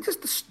 And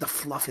just the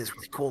fluff is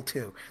really cool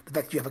too. The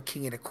fact that you have a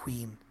king and a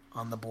queen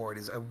on the board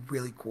is a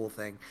really cool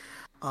thing.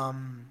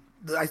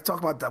 I talk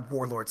about the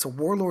warlords. So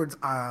warlords,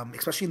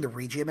 especially in the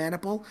Regia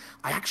Maniple,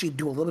 I actually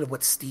do a little bit of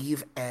what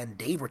Steve and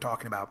Dave were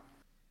talking about.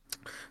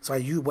 So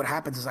what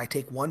happens is I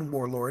take one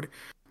warlord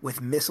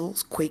with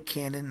missiles, quake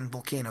cannon, and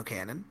volcano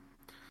cannon,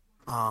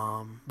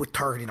 with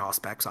targeting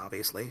aspects,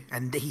 obviously,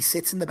 and he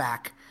sits in the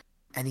back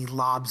and he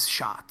lobs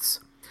shots.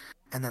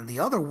 And then the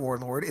other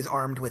warlord is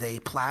armed with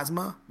a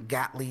plasma,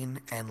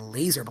 Gatling, and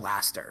laser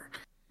blaster.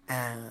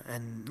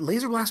 And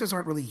laser blasters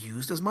aren't really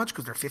used as much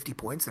because they're 50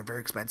 points, they're very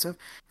expensive,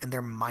 and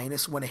they're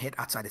 -1 a hit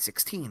outside of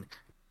 16.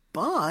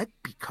 But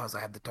because I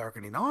have the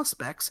targeting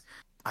aspects,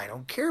 I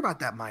don't care about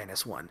that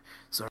 -1.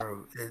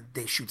 So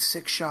they shoot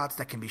 6 shots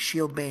that can be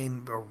shield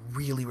bane, are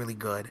really, really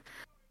good.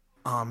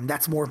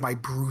 That's more of my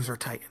bruiser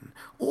titan.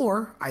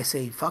 Or I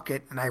say fuck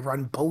it and I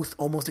run both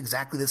almost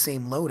exactly the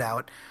same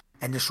loadout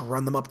and just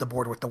run them up the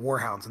board with the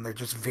warhounds, and they're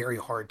just very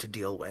hard to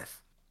deal with.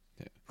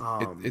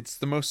 It's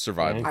the most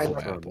survivable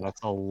maniple.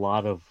 That's a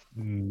lot of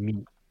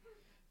meat.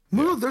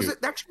 No, there's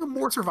actually a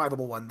more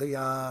survivable one.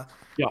 The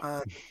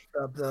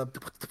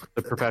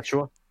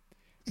Perpetua.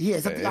 Yeah,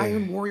 is that the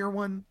Iron Warrior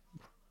one?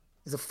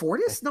 Is it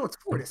Fortis? No, it's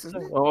Fortis, isn't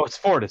it? Oh, it's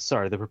Fortis.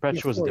 Sorry, the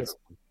Perpetua is a different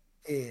one.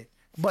 Yeah.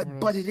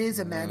 But it is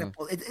a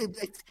maniple.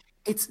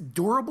 It's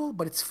durable,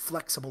 but it's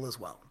flexible as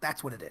well.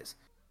 That's what it is.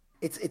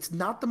 It's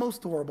not the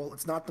most durable.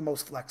 It's not the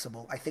most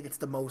flexible. I think it's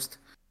the most.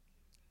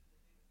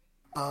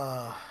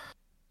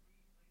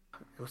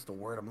 What's the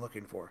word I'm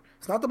looking for?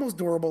 It's not the most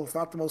durable. It's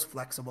not the most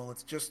flexible.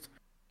 It's just.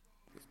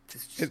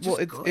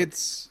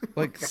 It's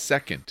like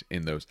second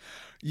in those.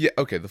 Yeah.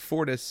 Okay. The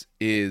Fortis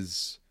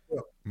is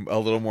a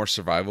little more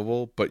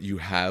survivable, but you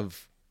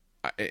have,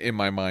 in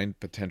my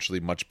mind, potentially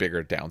much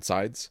bigger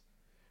downsides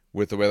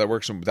with the way that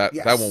works. And that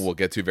one we'll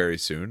get to very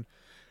soon.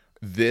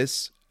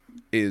 This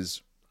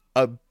is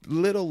a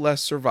little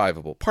less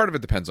survivable. Part of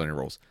it depends on your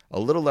rolls. A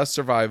little less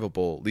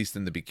survivable, at least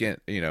in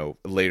the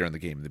later in the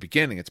game. In the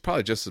beginning, it's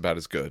probably just about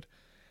as good.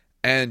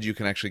 And you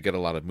can actually get a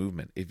lot of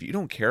movement. If you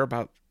don't care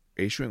about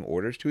issuing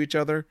orders to each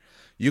other,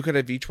 you could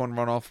have each one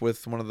run off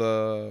with one of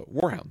the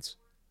warhounds.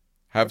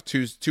 Have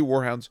two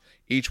warhounds,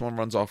 each one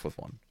runs off with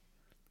one.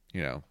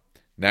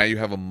 Now you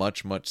have a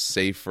much, much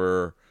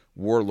safer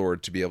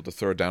warlord to be able to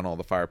throw down all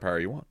the firepower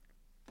you want.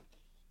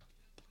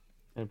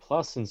 And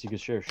plus, since you can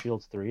share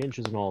shields 3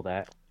 inches and all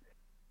that,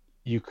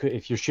 you could,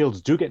 if your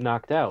shields do get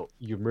knocked out,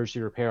 you mercy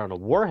repair on a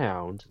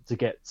Warhound to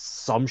get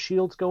some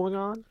shields going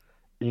on,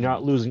 and you're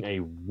not losing a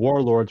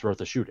Warlord's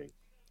worth of shooting.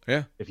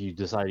 Yeah. If you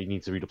decide you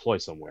need to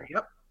redeploy somewhere.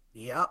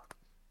 Yep.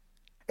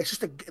 It's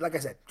just like I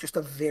said, just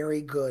a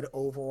very good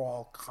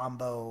overall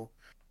combo.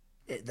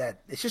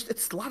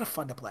 It's a lot of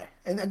fun to play.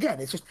 And again,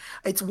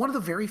 it's one of the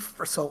very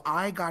first. So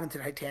I got into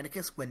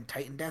Titanicus when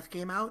Titan Death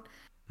came out,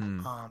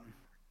 and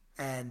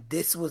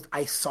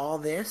I saw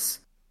this,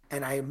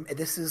 and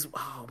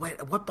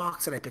what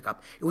box did I pick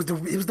up? It was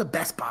the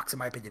best box in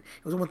my opinion.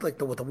 It was with with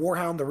the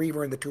Warhound, the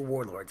Reaver, and the two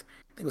Warlords.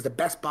 I think it was the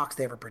best box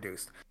they ever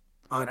produced.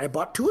 And I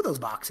bought two of those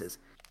boxes.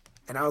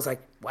 And I was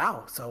like,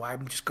 wow, so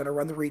I'm just going to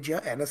run the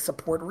Regia and a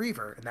support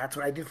Reaver. And that's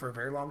what I did for a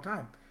very long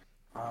time.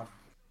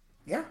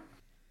 Yeah.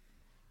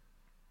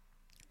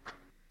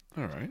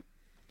 All right.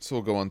 So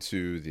we'll go on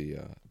to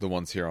the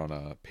ones here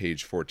on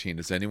page 14.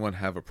 Does anyone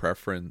have a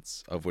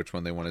preference of which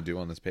one they want to do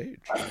on this page?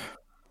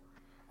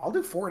 I'll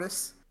do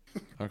Fortis.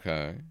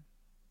 Okay.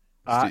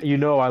 You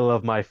know I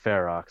love my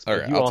Ferox. All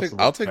right,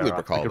 I'll take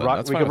Lupercal then.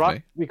 That's fine with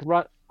me. We could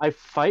run. I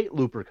fight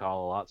Lupercal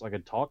a lot, so I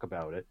can talk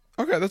about it.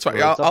 Okay, that's fine.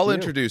 So I'll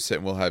introduce it,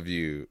 and we'll have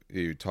you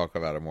talk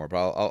about it more.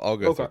 But I'll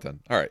go through it then.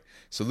 All right.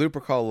 So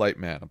Lupercal Light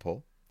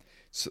Maniple.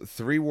 So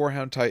 3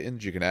 Warhound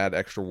Titans. You can add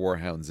extra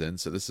Warhounds in.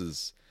 So this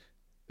is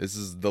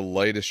the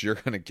lightest you're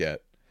gonna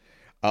get.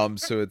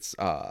 So it's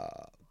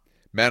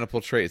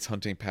Maniple traits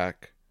hunting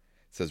pack.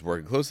 It says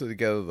working closely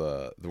together,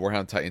 the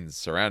Warhound Titans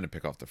surround and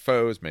pick off their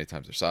foes many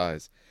times their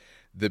size.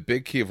 The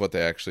big key of what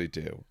they actually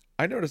do.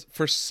 I noticed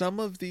for some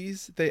of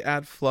these they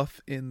add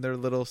fluff in their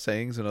little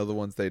sayings, and other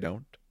ones they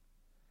don't.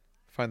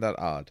 I find that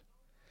odd.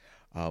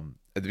 At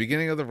the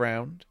beginning of the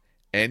round,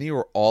 any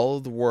or all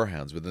of the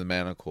Warhounds within the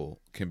Maniple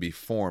can be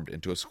formed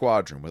into a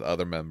squadron with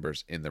other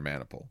members in their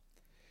Maniple.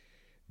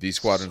 These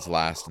squadrons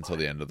last until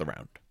the end of the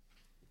round.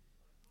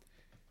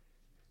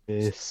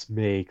 This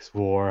makes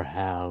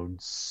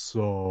Warhound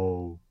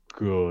so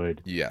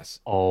good. Yes.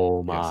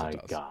 Oh my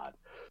god.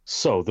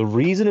 So the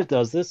reason it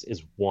does this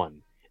is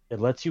one,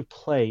 it lets you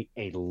play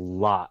a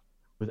lot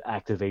with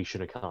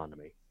activation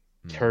economy,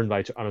 on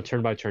a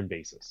turn-by-turn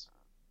basis.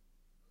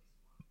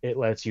 It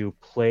lets you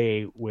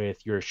play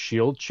with your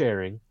shield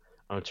sharing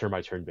on a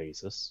turn-by-turn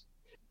basis.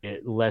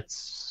 It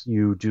lets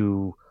you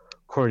do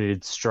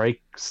coordinated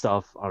strike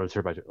stuff on a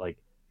turn-by-turn. Like,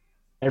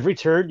 every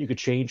turn, you could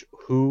change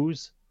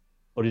who's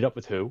loaded up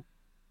with who.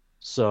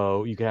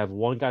 So you could have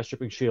one guy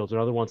stripping shields,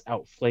 another one's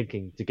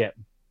outflanking to get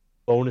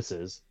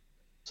bonuses.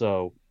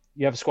 So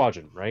you have a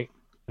squadron, right?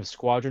 If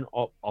squadron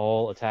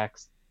all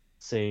attacks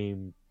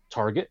same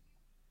target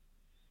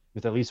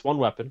with at least one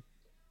weapon,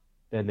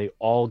 then they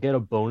all get a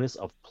bonus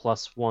of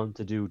 +1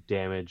 to do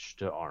damage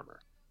to armor,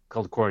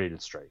 called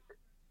coordinated strike.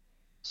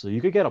 So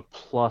you could get a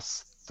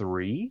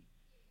 +3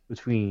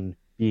 between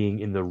being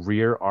in the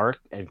rear arc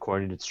and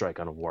coordinated strike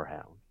on a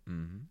Warhound,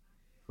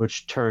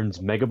 which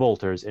turns Mega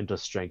Bolters into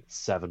strength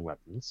 7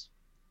 weapons,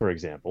 for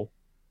example.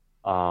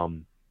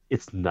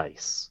 It's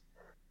nice.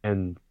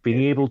 And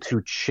being able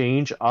to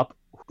change up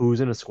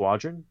who's in a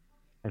squadron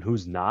and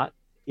who's not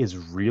is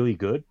really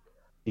good,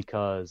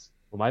 because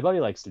what my buddy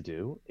likes to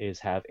do is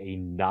have a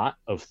knot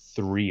of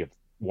 3 of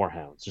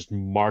Warhounds just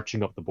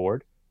marching up the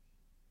board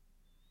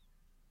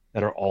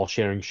that are all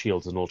sharing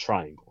shields in a little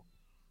triangle.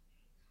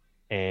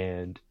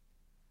 And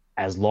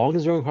as long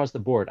as they're going across the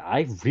board,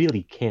 I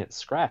really can't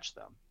scratch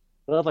them.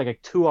 They'll have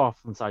like 2 off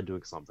on the side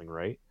doing something,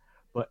 right?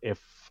 But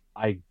if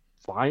I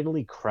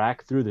finally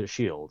crack through the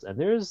shields, and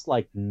there's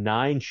like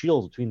 9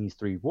 shields between these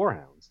 3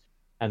 Warhounds,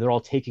 and they're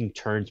all taking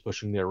turns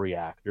pushing their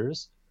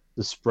reactors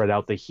to spread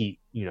out the heat,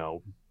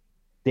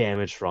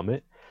 damage from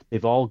it.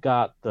 They've all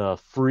got the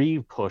free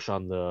push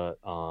on the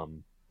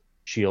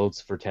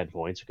shields for 10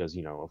 points, because,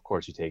 of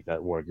course you take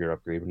that War Gear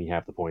upgrade when you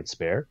have the points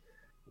spare.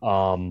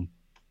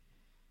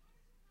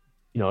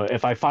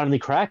 If I finally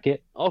crack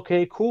it,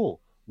 okay, cool.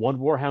 One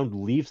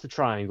Warhound leaves the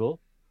triangle,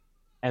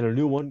 and a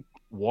new one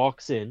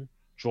walks in,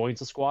 joins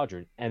the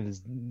squadron, and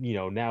is,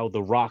 now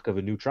the rock of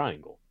a new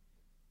triangle.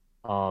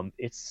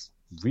 It's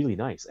really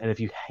nice. And if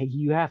you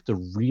have to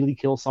really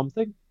kill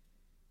something,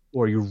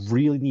 or you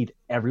really need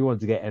everyone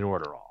to get an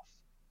order off,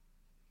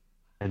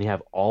 and you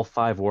have all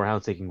 5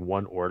 Warhounds taking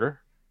 1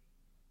 order,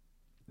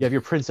 you have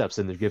your Princeps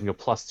in there giving a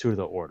 +2 to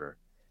the order.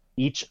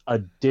 Each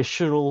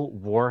additional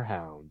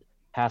Warhound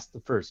has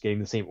to first getting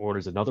the same order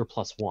as another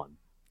 +1.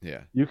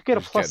 Yeah. You could get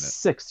a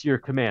 +6 to your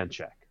command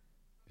check.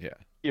 Yeah.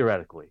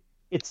 Theoretically.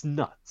 It's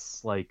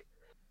nuts. Like,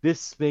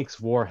 this makes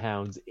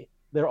Warhounds,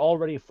 they're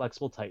already a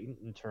flexible Titan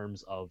in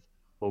terms of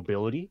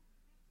mobility.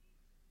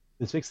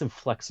 This makes them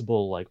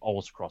flexible, like,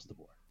 almost across the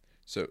board.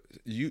 So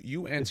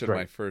you answered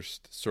my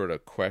first sort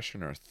of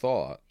question or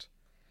thought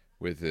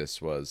with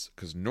this, was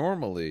because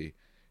normally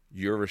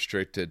you're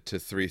restricted to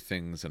 3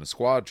 things in a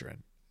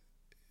squadron.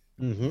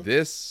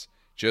 This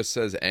just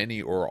says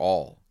any or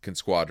all can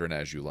squadron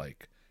as you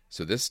like.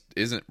 So this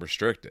isn't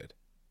restricted.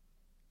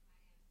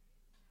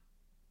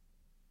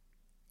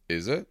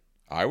 Is it?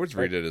 I would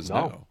read it as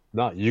no.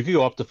 No, you could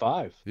go up to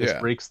 5. This Yeah.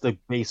 breaks the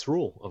base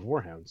rule of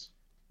Warhounds.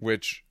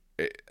 Which,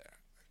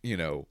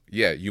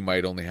 yeah, you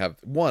might only have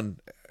one.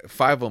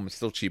 5 of them is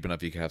still cheap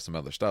enough. You can have some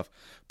other stuff.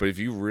 But if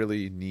you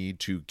really need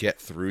to get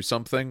through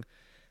something,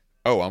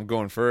 I'm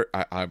going for.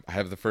 I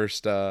have the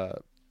first.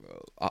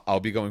 I'll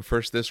be going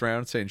first this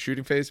round, say in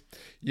shooting phase.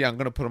 Yeah, I'm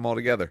going to put them all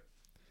together.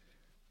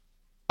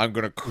 I'm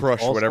going to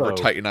crush whatever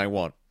Titan I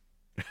want.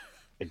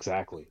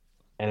 Exactly.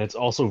 And it's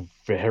also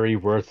very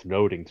worth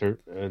noting,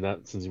 and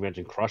that since you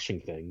mentioned crushing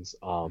things,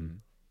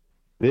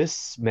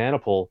 this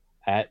Maniple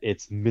at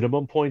its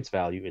minimum points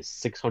value is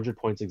 600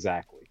 points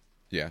exactly.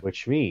 Yeah.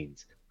 Which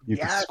means you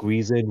can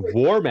squeeze in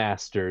War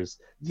Masters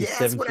to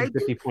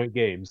 1750 point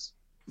games.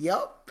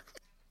 Yep.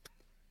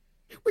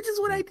 Which is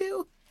what I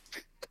do.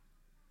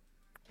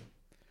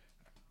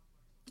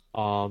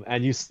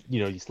 And you still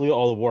get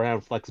all the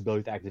Warhound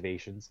flexibility with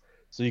activations.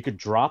 So you could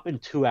drop in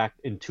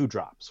two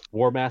drops.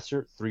 War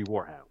Master, 3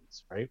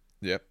 Warhounds, right?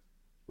 Yep.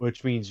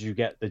 Which means you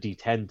get the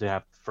D10 to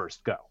have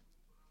first go.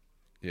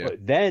 Yeah.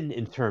 But then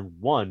in turn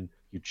 1,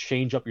 you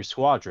change up your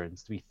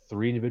squadrons to be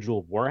 3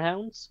 individual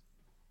Warhounds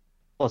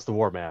plus the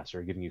War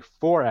Master, giving you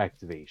 4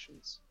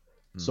 activations.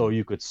 So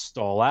you could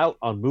stall out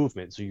on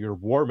movement, so your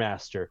War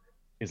Master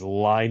is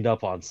lined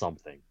up on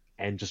something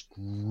and just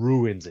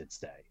ruins its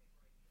day.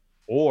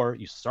 Or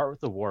you start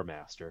with the War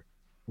Master,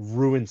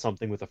 ruin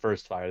something with the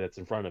first fire that's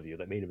in front of you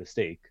that made a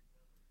mistake,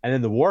 and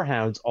then the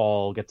Warhounds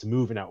all get to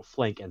move and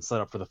outflank and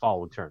set up for the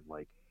following turn.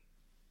 Like,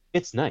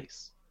 it's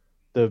nice.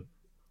 The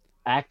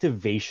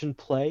activation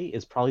play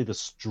is probably the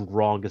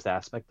strongest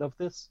aspect of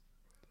this.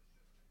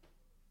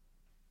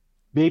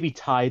 Maybe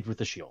tied with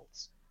the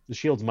shields. The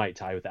shields might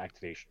tie with the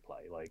activation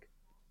play. Like,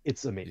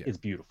 it's amazing. Yeah. It's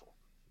beautiful.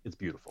 It's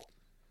beautiful.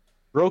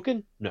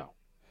 Broken? No.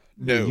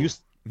 No.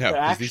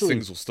 Because these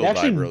things will still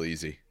die real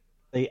easy.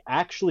 They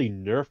actually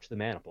nerfed the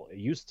Maniple. It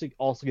used to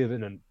also give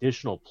an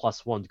additional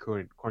 +1 to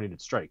coordinated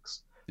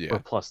strikes, or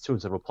 +2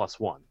 instead of a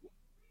 +1.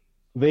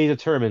 They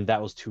determined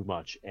that was too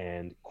much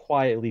and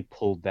quietly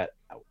pulled that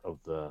out of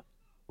the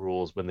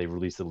rules when they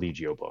released the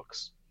Legio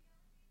books.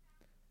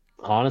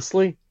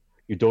 Honestly,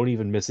 you don't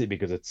even miss it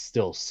because it's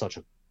still such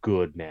a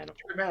good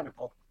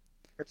Maniple.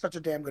 It's such a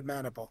damn good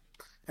Maniple.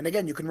 And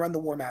again, you can run the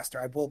War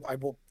Master. I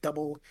will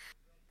double.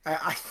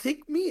 I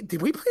think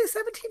did we play a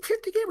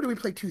 1750 game or did we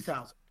play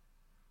 2000?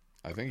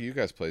 I think you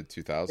guys played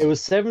 2000. It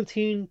was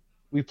 17.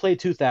 We played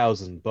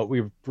 2000, but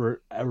we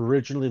were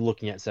originally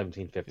looking at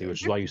 1750,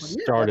 which is why you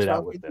started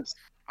out with this.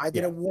 I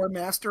did a War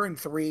Master and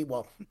 3.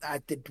 Well,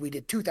 we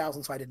did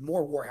 2000, so I did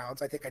more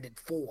Warhounds. I think I did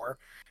 4,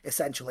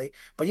 essentially.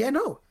 But yeah,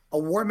 no, a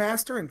War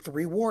Master and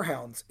 3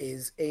 Warhounds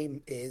is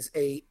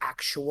a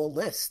actual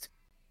list.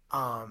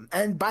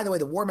 And by the way,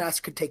 the War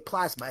Master could take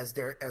plasma as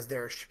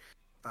their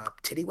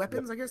titty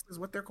weapons, I guess is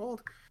what they're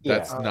called.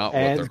 That's not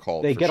what they're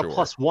called. They get a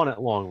 +1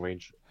 at long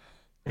range.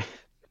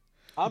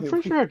 I'm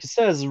pretty sure it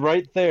says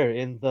right there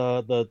in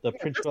the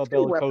Principia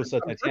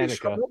Bellicosa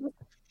Titanica. Sure.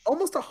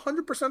 Almost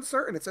 100%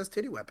 certain it says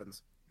titty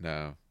weapons.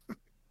 No, it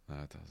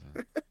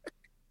doesn't.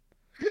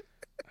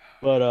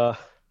 But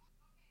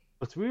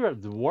what's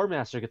weird, the War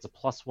Master gets a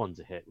 +1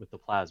 to hit with the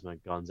plasma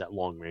guns at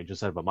long range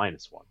instead of a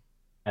 -1.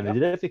 And they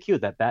did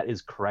FAQ that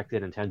is correct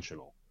and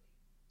intentional.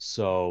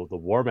 So the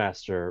War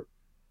Master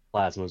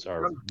plasmas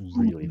are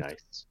really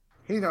nice.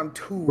 He's on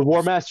 2. The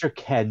War Master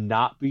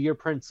cannot be your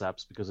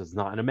Princeps because it's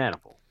not in a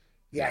Maniple.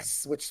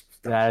 Yes, which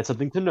that's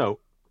something to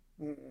note.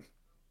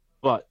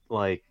 But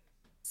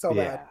so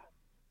bad.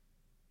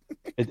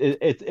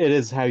 It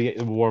is how you get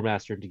the War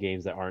Master into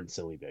games that aren't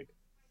silly big,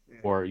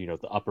 or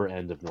the upper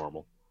end of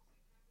normal.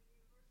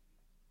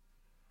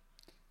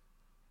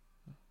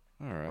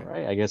 All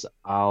right. I guess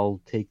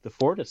I'll take the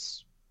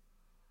Fortis.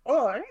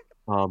 All right.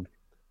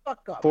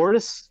 Fuck up.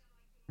 Fortis.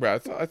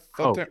 Right, I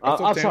thought Dan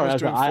was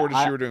doing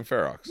Fortis. You were doing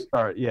Ferox.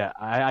 Sorry, yeah,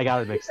 I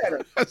got it mixed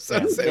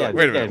up.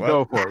 Wait a minute.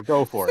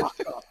 Go for it.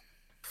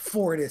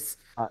 Fortis.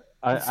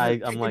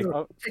 I'm like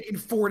taking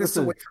Fortis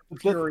away from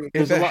Fury.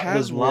 If it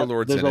has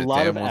Warlords in it,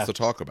 Dan wants to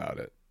talk about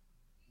it.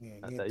 You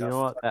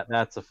know what?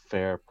 That's a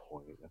fair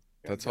point.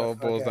 That's all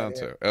it boils down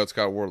to. Oh, it's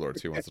got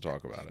Warlords. He wants to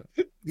talk about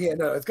it. Yeah,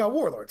 no, it's got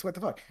Warlords. What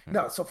the fuck?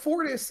 No, so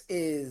Fortis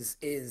is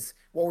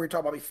what we were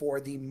talking about before,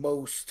 the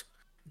most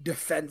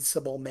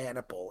defensible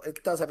Maniple.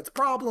 It does have its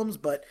problems,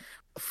 but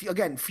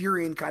again,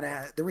 Furion kind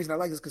of the reason I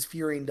like this because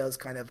Furion does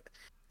kind of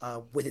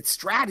with its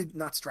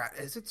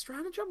is it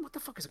stratagem? What the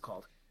fuck is it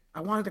called?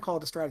 I wanted to call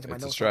it a stratagem.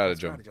 It's a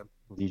stratagem.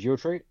 Legio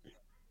trait?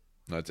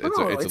 No, it's a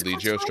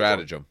Legio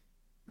stratagem.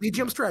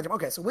 Legio stratagem.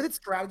 Okay, so with its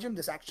stratagem,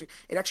 it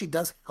actually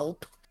does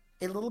help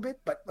a little bit,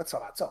 but let's talk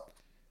about it. So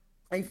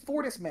a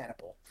Fortis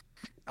Maniple.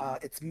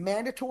 Its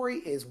mandatory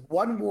is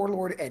 1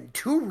 Warlord and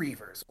 2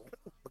 Reavers.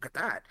 Look at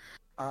that.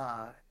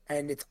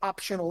 And its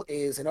optional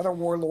is another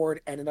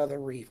Warlord and another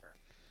Reaver.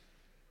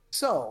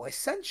 So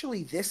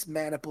essentially, this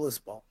Maniple is,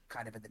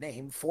 kind of in the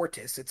name,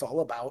 Fortis. It's all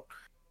about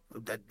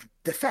the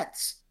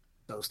defense.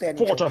 So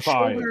standing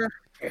shoulder,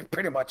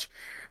 pretty much.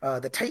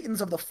 The Titans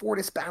of the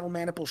Fortis battle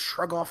Maniple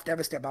shrug off,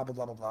 devastate, blah, blah,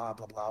 blah, blah, blah,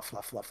 blah, blah,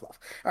 fluff, fluff, fluff.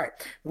 All right.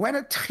 When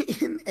a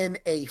Titan in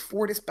a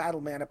Fortis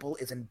battle Maniple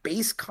is in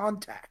base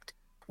contact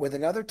with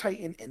another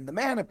Titan in the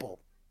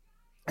Maniple,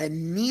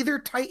 and neither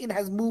Titan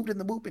has moved in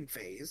the movement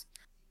phase.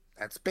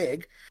 That's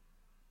big.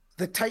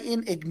 The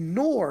Titan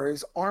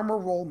ignores armor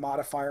roll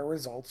modifier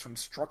results from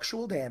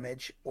structural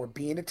damage or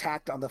being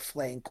attacked on the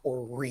flank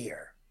or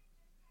rear.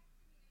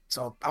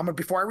 So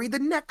before I read the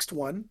next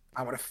one,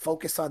 I want to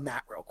focus on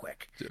that real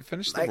quick.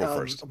 Finish the rule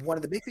first. One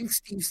of the big things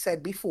Steve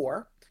said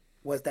before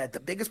was that the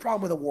biggest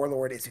problem with a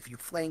warlord is if you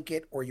flank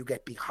it or you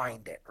get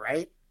behind it,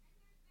 right?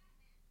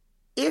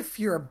 If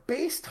you're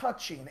base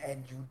touching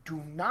and you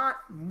do not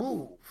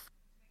move,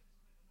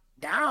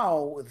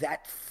 now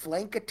that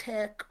flank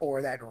attack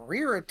or that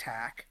rear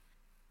attack,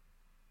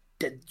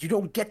 you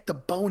don't get the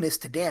bonus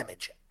to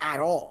damage at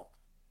all.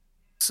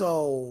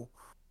 So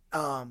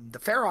the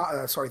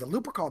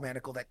Lupercal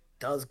Manacle that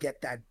does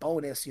get that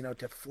bonus,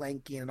 to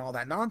flanking and all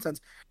that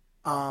nonsense,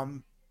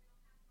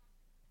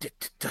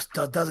 just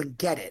doesn't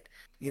get it.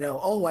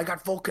 I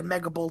got Vulcan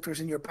Mega Bolters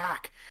in your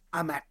back.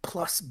 I'm at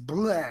plus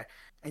bleh.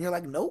 And you're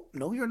like, nope,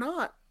 no, you're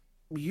not.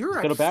 You're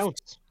going to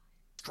bounce.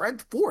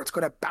 Strength 4. It's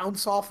going to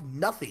bounce off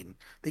nothing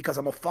because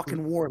I'm a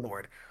fucking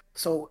warlord.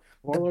 So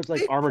Warlord's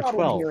like armor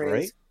 12,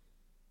 right?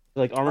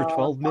 Like armor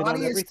 12 mid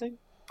on everything?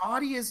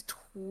 Body is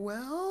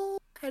 12,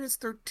 head is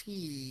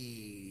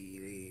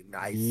 13.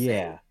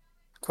 Yeah.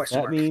 Question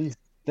mark. Means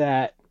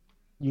that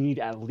you need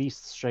at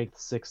least strength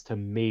 6 to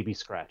maybe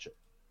scratch it.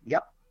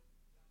 Yep.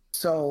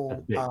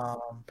 So,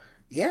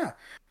 yeah.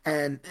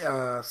 And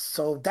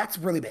so that's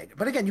really big.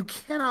 But again, you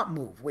cannot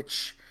move,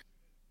 which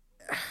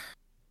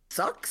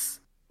sucks.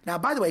 Now,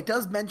 by the way, it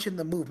does mention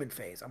the movement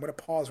phase. I'm going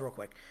to pause real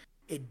quick.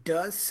 It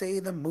does say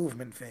the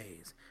movement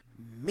phase,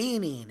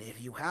 meaning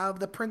if you have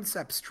the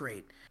Princeps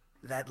trait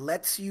that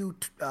lets you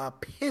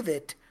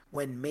pivot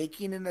when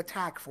making an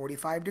attack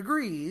 45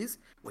 degrees,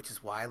 which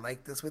is why I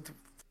like this with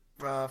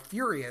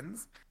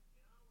Furians,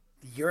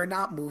 you're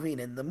not moving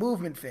in the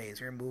movement phase.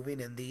 You're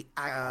moving in the...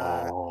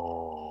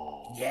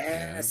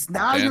 Yes. Yeah.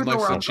 Now you know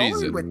where I'm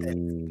going with it.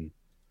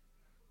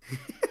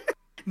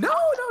 No.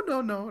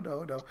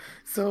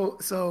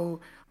 So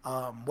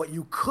what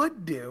you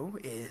could do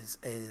is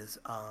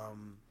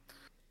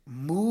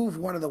move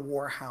one of the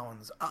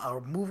warhounds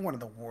or move one of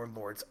the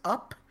warlords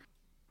up,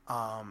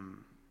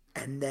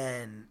 and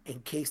then in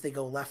case they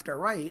go left or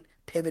right,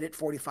 pivot at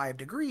 45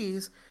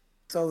 degrees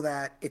so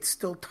that it's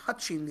still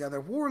touching the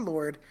other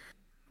warlord,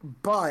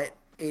 but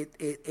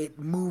it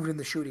moved in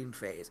the shooting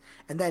phase.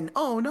 And then,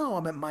 oh no,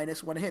 I'm at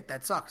 -1 hit.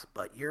 That sucks.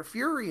 But you're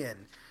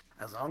Furion.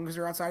 As long as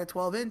you're outside of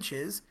 12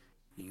 inches,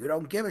 you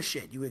don't give a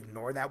shit. You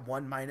ignore that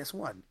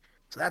 -1.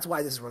 So that's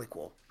why this is really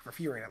cool, for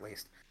Furion at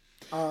least.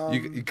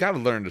 You got to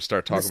learn to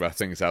start talking about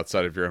things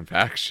outside of your own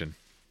faction.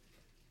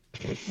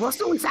 Well, it's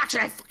the only faction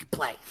I fucking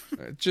play.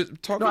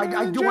 Just talk no, about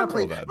I do want to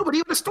play. that. No, but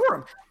even a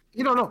Storm.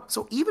 No.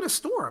 So even a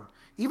Storm,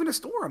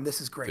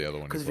 this is great. The other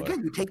one because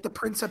again, you take the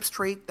Princeps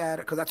trait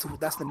because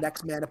that's the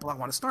next maniple I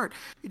want to start.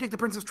 You take the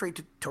Princeps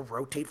trait to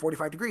rotate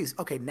 45 degrees.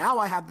 Okay, now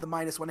I have the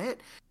 -1 hit.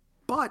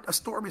 But a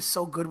Storm is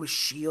so good with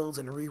shields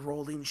and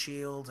re-rolling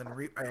shields and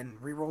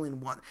re-rolling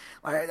one,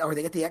 or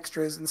they get the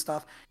extras and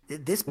stuff.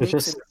 This makes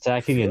just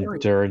stacking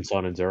endurance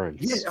on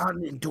endurance. Yeah,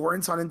 on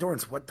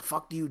endurance. What the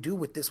fuck do you do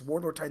with this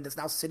Warlord Titan that's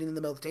now sitting in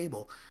the middle of the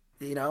table?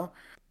 But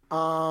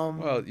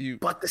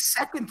the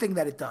second thing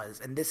that it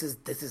does, and this is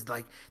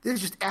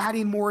just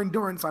adding more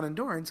endurance on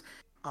endurance.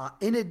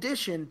 In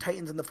addition,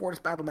 Titans in the Fortress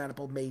Battle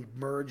Maniple may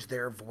merge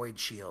their Void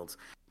Shields.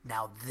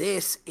 Now,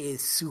 this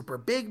is super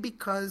big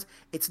because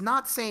it's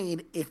not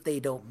saying if they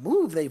don't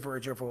move, they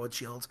merge their Void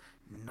Shields.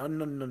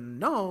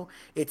 No.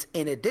 It's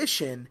in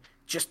addition,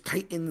 just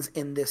Titans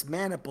in this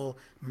maniple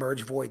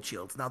merge Void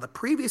Shields. Now, the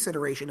previous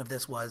iteration of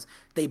this was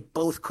they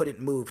both couldn't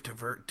move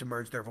to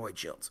merge their Void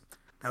Shields.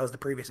 That was the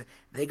previous.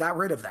 They got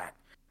rid of that.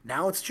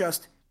 Now it's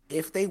just,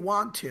 if they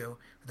want to,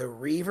 the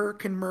Reaver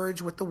can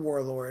merge with the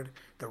Warlord,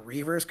 the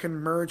Reavers can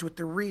merge with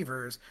the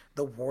Reavers,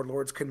 the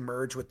Warlords can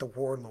merge with the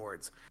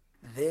Warlords.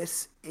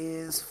 This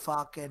is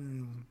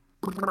fucking...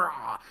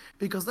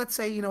 Because let's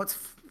say, it's...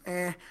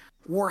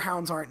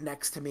 Warhounds aren't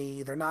next to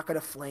me. They're not going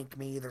to flank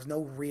me. There's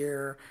no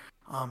rear.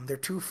 They're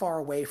too far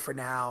away for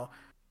now.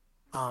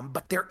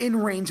 But they're in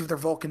range of their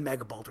Vulcan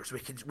Mega Bolters,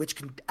 which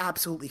can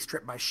absolutely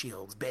strip my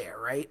shields bare,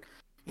 right?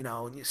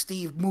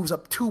 Steve moves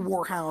up 2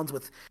 Warhounds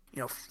with,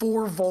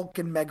 4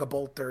 Vulcan Mega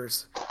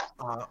Bolters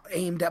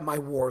aimed at my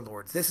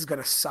Warlords. This is going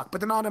to suck.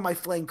 But they're not in my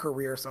flank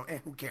career, so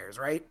who cares,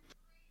 right?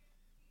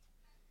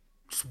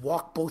 Just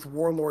walk both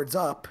Warlords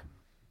up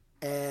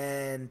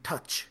and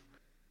touch.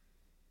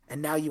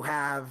 And now you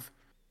have...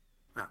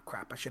 Oh,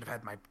 crap. I should have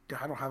had my...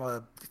 I don't have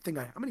a thing.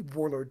 How many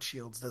Warlord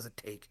shields does it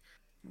take?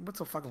 What's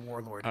a fucking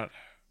Warlord?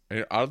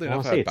 Oddly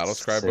enough, I have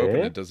Battlescribe open.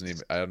 It doesn't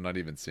even... I'm not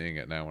even seeing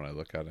it now when I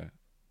look at it.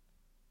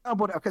 Oh,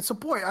 but okay. So,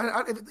 boy,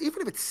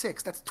 even if it's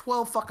 6, that's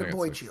 12 fucking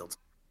Void Shields.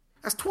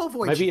 That's 12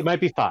 Void Shields. It might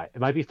be 5. It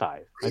might be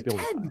 5. Might be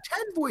 10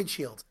 Void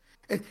Shields.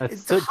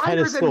 It's 10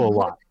 is still a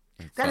lot.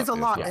 That is a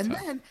lot. Yeah. And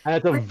then... And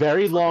it's a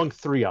very long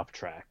 3-up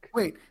track.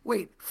 Wait.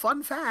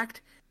 Fun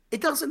fact.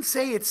 It doesn't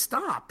say it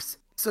stops.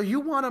 So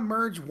you want to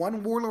merge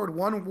one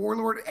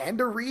Warlord,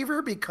 and a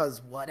Reaver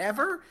because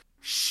whatever?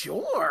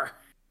 Sure.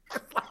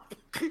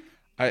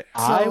 I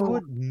So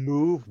would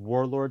move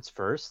Warlords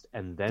first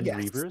and then yes,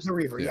 Reavers the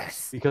Reaver, Yeah.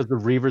 yes. because the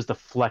Reaver's the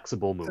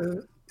flexible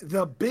move.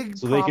 The big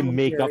So they can problem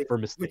make here up is for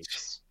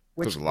mistakes.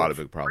 There's a lot of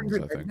big problems, I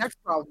The think. next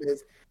problem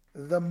is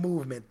the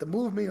movement. The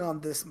movement on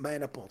this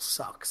maniple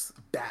sucks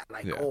bad.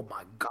 Like, Yeah. oh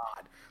my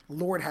god,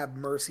 Lord have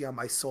mercy on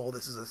my soul.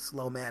 This is a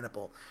slow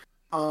maniple.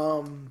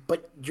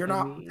 But you're I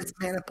not. mean, This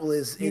maniple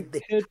is. You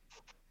could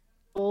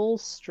full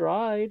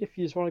stride if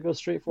you just want to go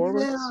straight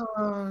forwards.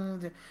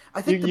 Yeah,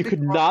 I think the You big could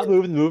problem not is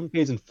move in the movement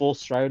phase and full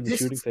stride in the this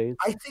shooting is- phase.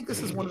 I think this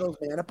is one of those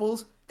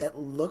maniples that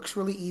looks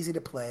really easy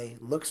to play,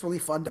 looks really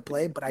fun to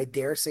play, but I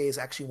dare say is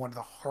actually one of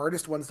the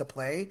hardest ones to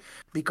play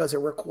because it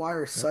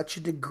requires such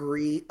a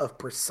degree of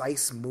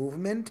precise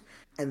movement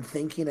and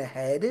thinking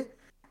ahead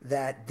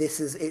that this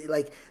is it,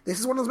 like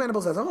this is one of those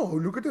maniples that's, oh,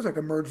 look at this, I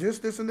can merge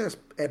this and this,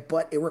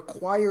 but it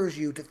requires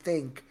you to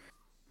think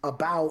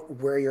about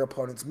where your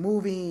opponent's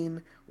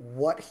moving,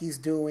 what he's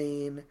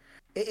doing.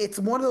 It's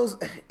one of those.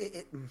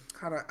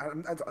 I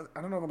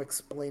don't know if I'm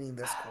explaining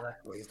this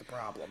correctly. Is the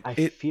problem? I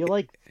feel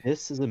like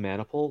this is a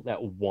maniple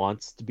that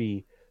wants to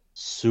be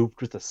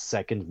souped with a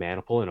second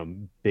maniple in a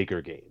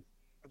bigger game.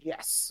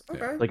 Yes.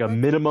 Yeah. Okay. Like a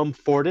minimum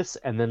Fortis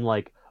and then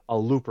like a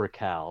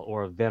Lupercal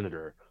or a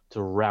Venator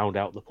to round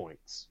out the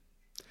points.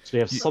 So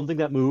you have something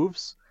that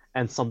moves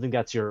and something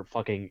that's your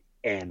fucking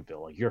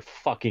anvil, like your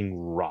fucking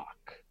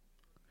rock.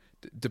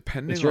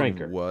 Depending It's your on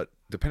anchor.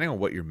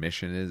 what your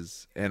mission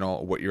is and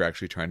all what you're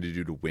actually trying to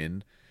do to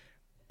win,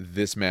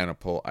 this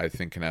maniple I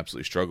think can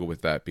absolutely struggle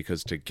with that,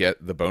 because to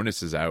get the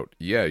bonuses out,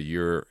 yeah,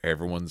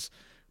 everyone's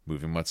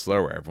moving much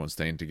slower, everyone's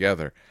staying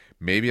together.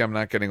 Maybe I'm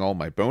not getting all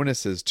my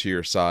bonuses to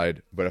your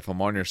side, but if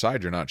I'm on your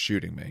side, you're not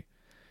shooting me.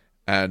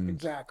 And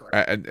Exactly.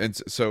 and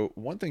so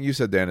one thing you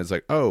said, Dan, is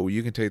like, oh,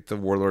 you can take the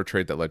Warlord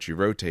trait that lets you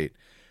rotate.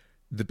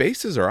 The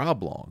bases are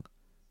oblong,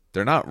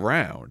 they're not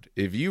round.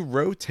 If you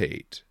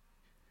rotate,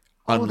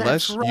 Oh,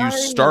 unless that's you right.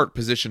 start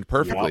positioned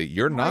perfectly, Yep.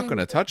 you're not Right. going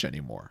to touch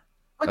anymore.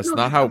 But That's no,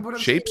 not how what I'm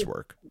shapes saying is-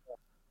 work.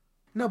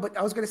 No, but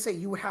I was going to say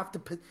you would have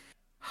to.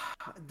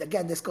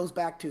 Again, this goes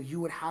back to you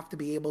would have to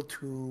be able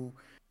to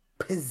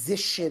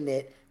position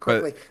it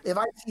correctly. If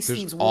I see There's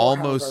Steve's Warhounds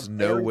almost are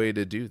no very- way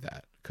to do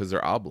that because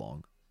they're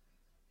oblong.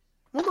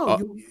 Well, no,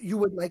 Uh, you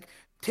would like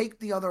take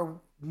the other,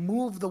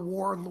 move the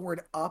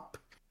Warlord up,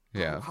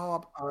 Yeah. how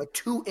up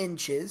 2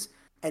 inches,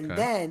 and Okay.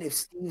 then if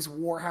Steve's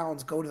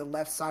Warhounds go to the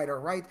left side or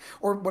right,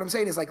 or what I'm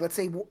saying is like, let's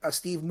say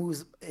Steve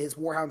moves his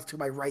Warhounds to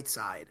my right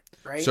side,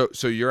 right?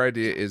 So your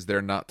idea is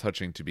they're not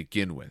touching to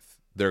begin with.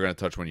 They're going to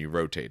touch when you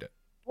rotate it.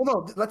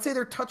 well, no, let's say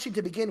they're touching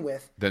to begin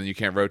with. Then you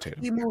can't rotate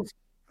He them. moves.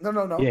 No.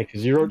 Yeah,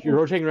 because you're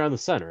rotating around the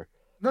center.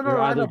 No, You're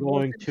I either know.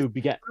 going to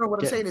get No,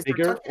 what I'm saying is they're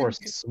bigger touching or to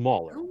begin-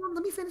 smaller. Hold on,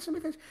 let me finish.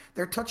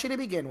 They're touching to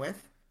begin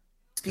with.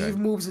 Steve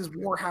Okay. moves his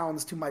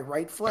Warhounds to my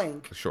right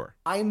flank. Sure.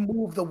 I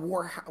move the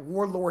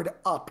Warlord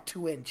up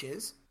 2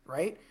 inches,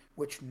 right?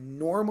 Which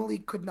normally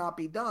could not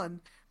be done,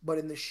 but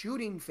in the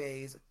shooting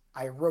phase,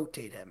 I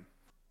rotate him.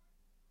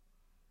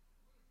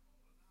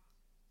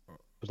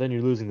 But then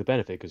you're losing the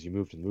benefit because you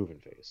moved to the moving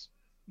phase.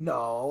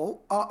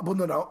 No. Well,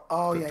 no.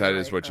 Oh, yeah. That you're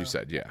is right. what you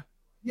said. Yeah.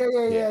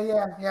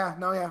 Yeah.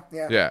 No, yeah.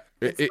 Yeah.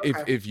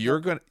 It's- If you're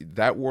going to,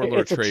 that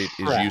Warlord It's a trait is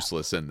trap.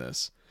 useless in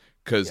this.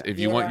 Because Yeah. if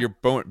you want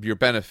your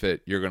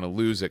benefit, you're going to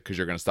lose it because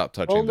you're going to stop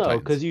touching Well, the no,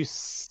 Titans.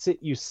 because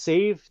you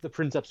save the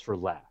Princeps for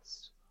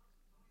last,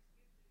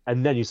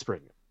 and then you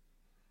spring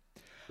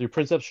it. Your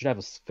Princeps should have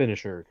a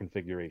finisher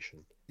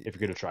configuration if you're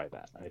going to try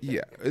that. I think.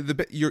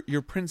 Yeah,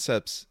 your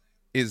Princeps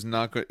is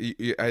not going.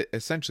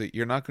 Essentially,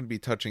 you're not going to be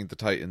touching the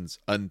Titans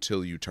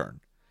until you turn,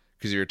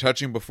 because if you're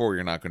touching before,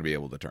 you're not going to be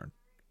able to turn.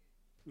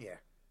 Yeah.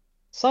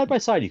 Side by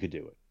side, you could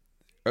do it.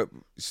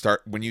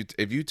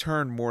 If you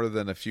turn more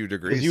than a few 'Cause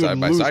degrees you would side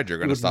by lose- side, you're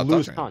going you to would stop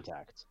lose touching.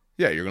 contact.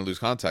 Yeah, you're going to lose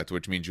contact,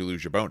 which means you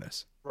lose your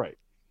bonus. Right.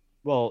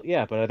 Well,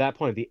 yeah, but at that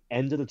point, at the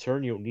end of the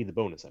turn, you don't need the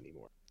bonus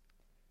anymore.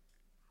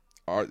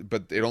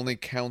 But it only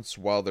counts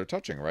while they're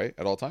touching, right?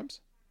 At all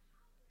times.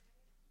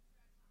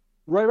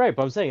 Right.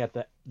 But I'm saying at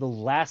the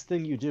last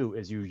thing you do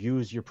is you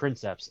use your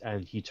Princeps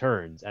and he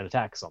turns and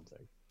attacks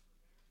something.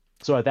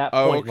 So at that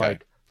point, okay.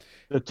 like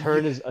the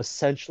turn is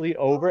essentially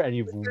over and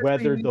you've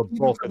weathered the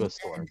bulk of the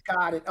storm.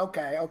 Got it.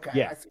 Okay.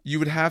 Yeah. I see. You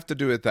would have to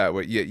do it that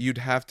way. Yeah, you'd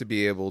have to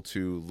be able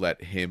to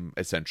let him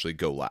essentially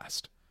go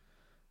last.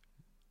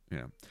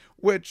 Yeah,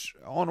 which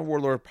on a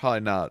Warlord probably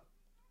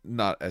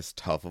not as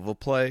tough of a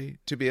play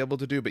to be able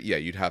to do, but yeah,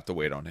 you'd have to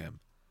wait on him.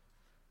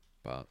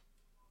 But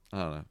I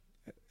don't know.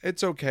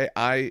 It's okay.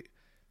 I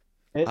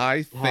think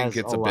has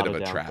it's a lot bit of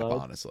a trap, downside.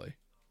 honestly.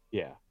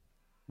 Yeah.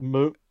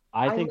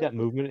 I think that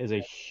movement is a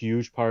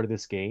huge part of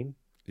this game.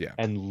 Yeah.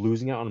 And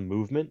losing out on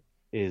movement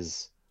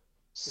is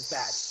It's bad.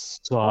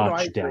 such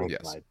I agree. downside.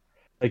 Yes.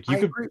 Like you I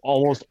could agree.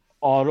 almost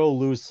auto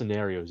lose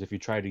scenarios if you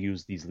try to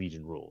use these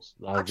Legion rules,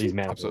 these Actually,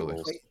 maniple absolutely.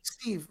 rules. Wait,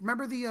 Steve,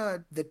 remember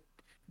the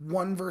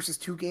 1 versus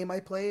 2 game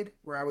I played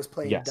where I was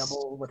playing Yes.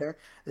 double with her?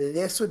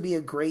 This would be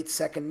a great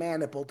second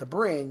maniple to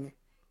bring.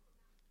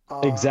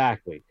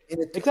 Exactly.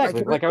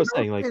 Exactly. Like I was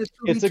saying, like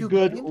it's a 2v2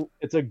 good game.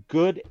 it's a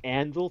good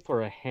anvil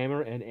for a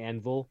hammer and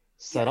anvil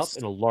setup Yes.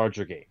 in a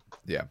larger game.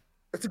 Yeah.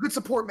 It's a good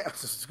support man.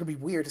 It's gonna be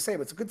weird to say,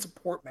 but it's a good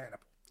support maniple.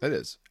 It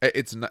is.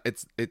 It's not.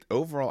 It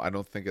overall. I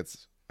don't think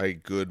it's a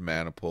good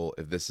maniple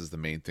if this is the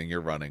main thing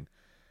you're running,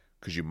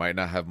 because you might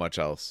not have much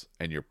else,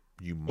 and you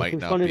If might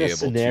it's not run in be a able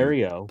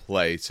scenario, to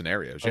play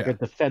scenarios. like Yeah, a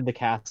defend the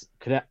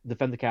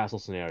castle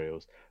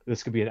scenarios,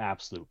 this could be an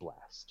absolute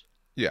blast.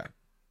 yeah.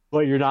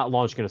 But you're not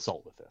launching an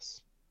assault with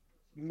this.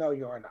 No,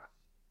 you are not.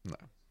 No.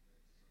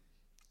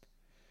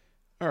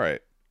 All right.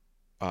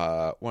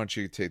 Why don't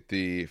you take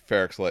the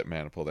Ferox Light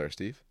maniple there,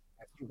 Steve?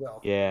 Yes, you will.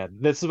 Yeah,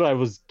 this is what I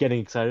was getting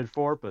excited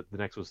for, but the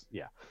next was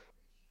yeah.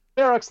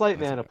 Ferox Light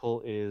That's okay.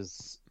 Maniple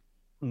is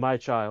my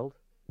child.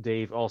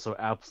 Dave also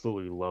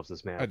absolutely loves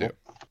this I do.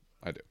 maniple.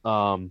 I do.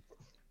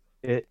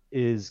 It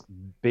is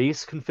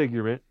base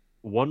configurement,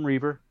 1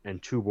 Reaver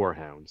and 2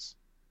 Warhounds.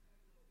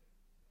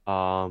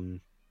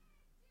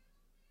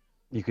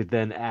 You could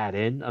then add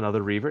in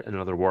another Reaver and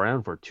another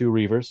Warhound for 2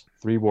 Reavers,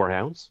 3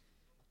 Warhounds,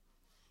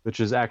 which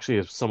is actually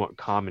a somewhat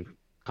common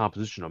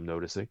composition I'm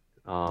noticing.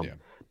 Yeah.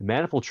 The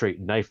maniple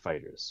trait Knife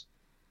Fighters.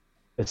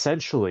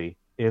 Essentially,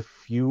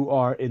 if you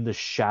are in the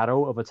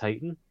shadow of a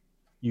Titan,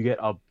 you get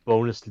a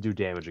bonus to do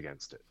damage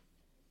against it.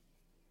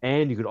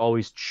 And you could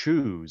always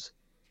choose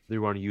whether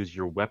you want to use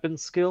your weapon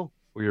skill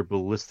or your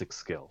ballistic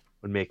skill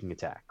when making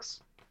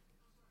attacks.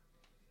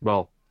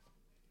 Well,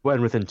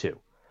 when within 2.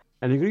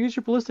 And you can use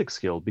your ballistic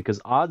skill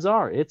because odds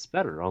are it's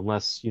better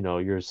unless,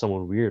 you're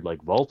someone weird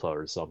like Volta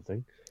or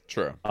something.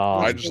 True.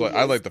 Um, I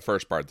like the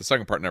first part. The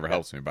second part never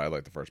helps me, but I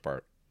like the first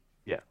part.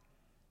 Yeah.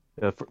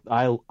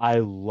 I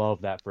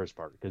love that first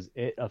part because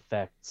it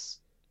affects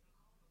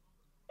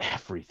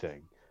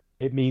everything.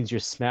 It means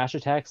your smash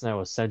attacks now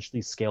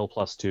essentially scale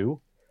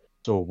 +2.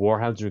 So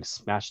Warhounds doing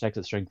smash attacks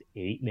at strength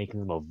 8, making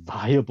them a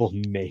viable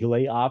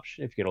melee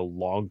option if you get a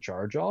long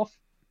charge off.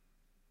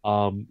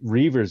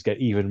 Reavers get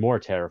even more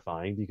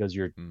terrifying because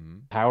your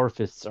power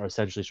fists are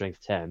essentially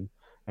strength 10,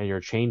 and your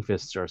chain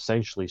fists are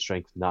essentially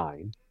strength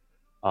 9.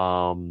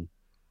 I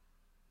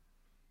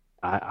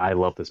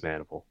love this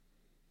maniple.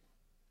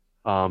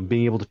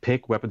 Being able to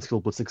pick weapon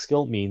skill, ballistic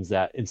skill means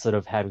that instead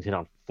of having to hit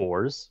on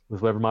 4s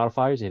with whatever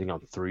modifiers, you're hitting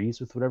on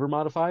 3s with whatever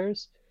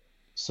modifiers.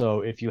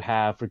 So if you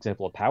have, for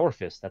example, a power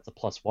fist that's a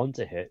 +1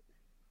 to hit,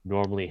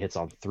 normally it hits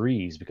on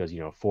 3s because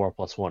 4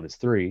 + 1 is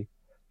 3.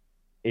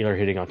 You're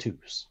hitting on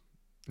 2s.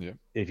 Yeah.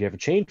 If you have a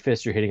chain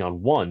fist, you're hitting on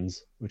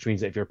 1s, which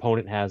means that if your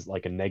opponent has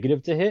like a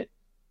negative to hit,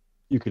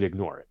 you could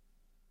ignore it.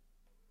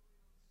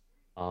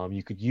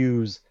 You could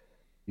use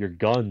your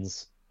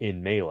guns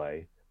in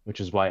melee, which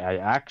is why I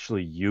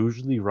actually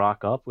usually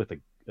rock up with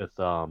an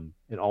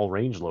all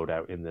range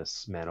loadout in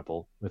this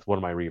maniple with one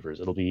of my Reavers.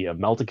 It'll be a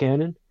melta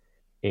cannon,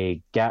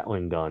 a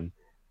Gatling gun,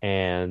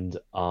 and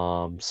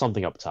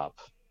something up top.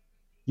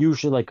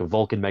 Usually like a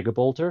Vulcan Mega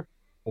Bolter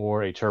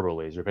or a Turbo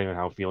Laser, depending on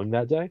how I'm feeling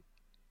that day.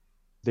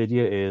 The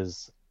idea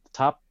is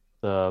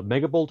the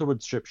Mega Bolter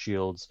with strip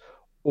shields,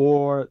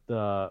 or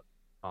the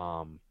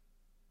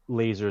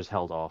lasers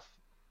held off.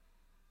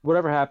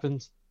 Whatever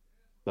happens,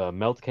 the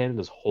melt cannon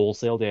does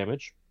wholesale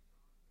damage,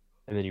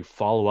 and then you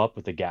follow up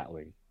with the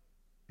Gatling,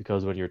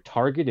 because when you're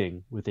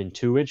targeting within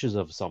 2 inches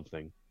of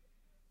something,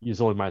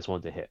 it's only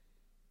 -1 to hit.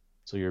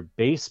 So your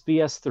base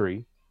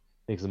BS3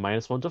 takes a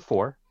 -1 to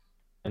 4,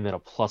 and then a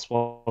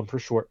 +1 for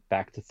short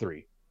back to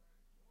 3.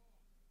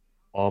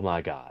 Oh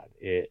my god,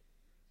 it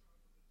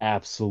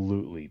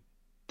absolutely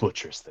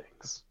butchers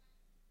things.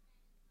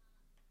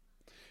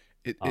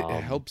 It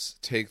helps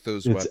take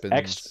those it's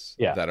weapons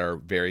yeah. that are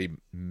very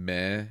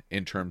meh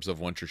in terms of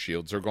once your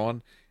shields are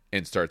gone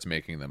and starts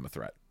making them a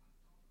threat.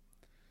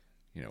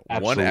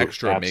 One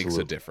extra makes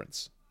a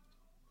difference.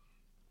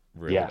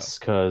 Really yes,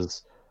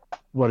 because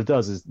what it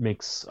does is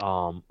makes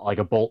like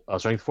a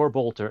strength 4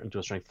 bolter into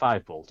a strength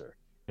 5 bolter.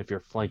 If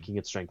you're flanking,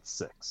 it's strength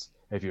 6.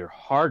 If you're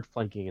hard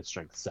flanking, it's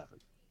strength 7.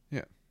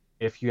 Yeah.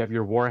 If you have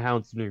your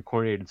Warhounds doing a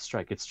coordinated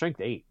strike, it's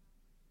strength 8.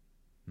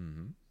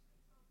 Mm-hmm.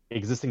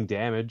 Existing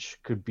damage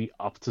could be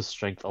up to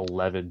strength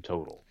 11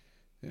 total.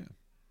 Yeah.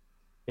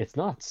 It's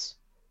nuts.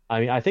 I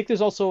mean, I think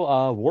there's also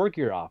a war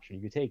gear option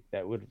you could take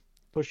that would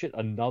push it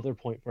another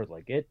point further.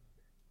 Like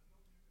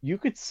you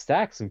could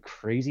stack some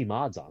crazy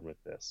mods on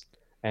with this.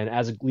 And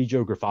as a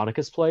Legio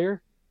Gryphonicus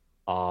player,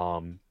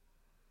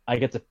 I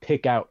get to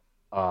pick out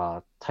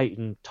a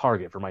Titan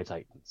target for my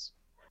Titans.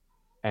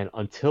 And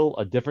until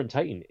a different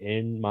Titan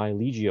in my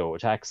Legio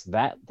attacks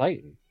that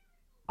Titan,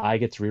 I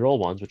get to reroll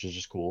 1s, which is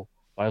just cool.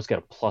 I also get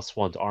a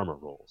 +1 to armor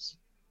rolls,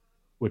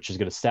 which is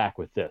going to stack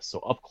with this. So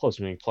up close,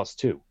 I'm getting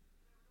 +2.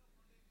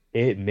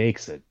 It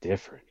makes a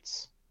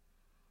difference.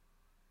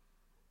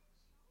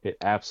 It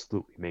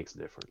absolutely makes a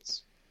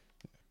difference.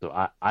 So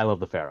I love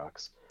the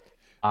Ferox.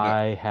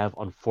 I have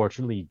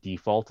unfortunately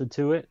defaulted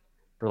to it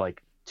for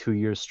like 2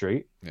 years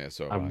straight. Yeah,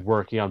 so I'm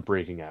working on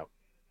breaking out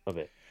of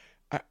it.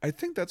 I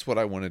think that's what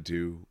I want to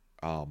do.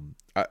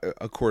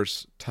 Of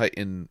course,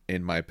 Titan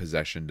in my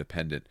possession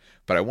dependent,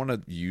 but I want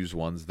to use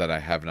ones that I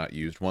have not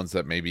used, ones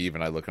that maybe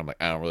even I look, I'm like,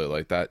 I don't really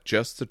like that,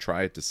 just to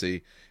try it to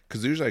see.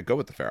 Because usually I go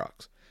with the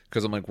Ferox,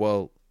 because I'm like,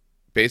 well,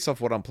 based off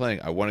what I'm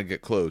playing, I want to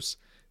get close.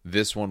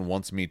 This one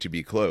wants me to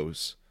be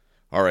close.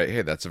 all right,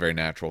 hey, that's a very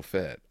natural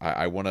fit.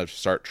 I want to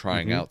start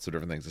trying out some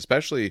different things,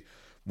 especially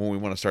when we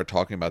want to start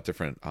talking about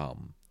different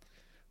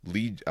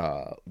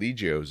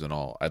legios and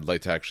all. I'd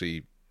like to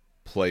actually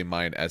play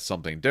mine as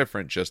something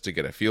different just to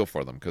get a feel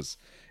for them, because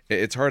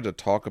it's hard to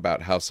talk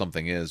about how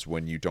something is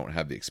when you don't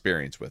have the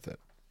experience with it.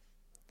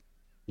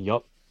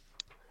 Yup.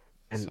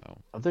 And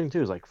So other thing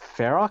too is like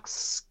Ferox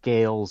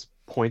scales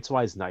points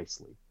wise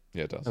nicely.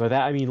 yeah, it does. And by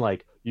that I mean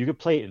like you could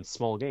play it in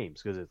small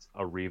games because it's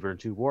a Reaver and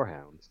 2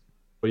 Warhounds.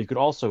 But you could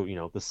also,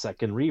 the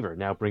second Reaver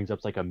now brings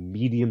up like a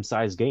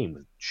medium-sized game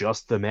with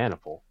just the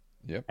Maniple.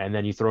 Yep. And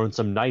then you throw in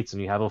some Knights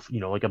and you have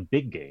like a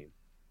big game.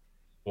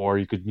 Or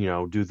you could,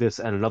 do this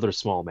and another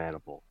small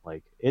Maniple.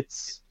 Like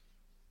it's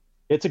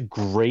a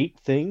great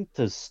thing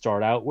to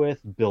start out with,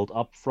 build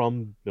up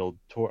from, build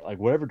toward, like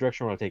whatever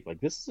direction you want to take. Like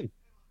it's a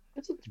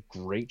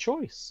great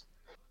choice.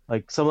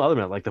 Like some of the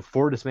other like the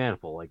Fortis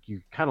Maniple, like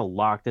you kind of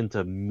locked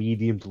into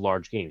medium to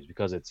large games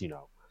because it's,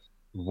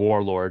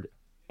 Warlord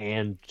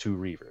and 2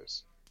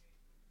 Reavers.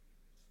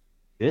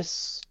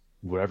 This,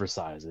 whatever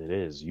size it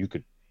is, you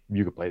could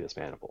play this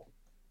Maniple.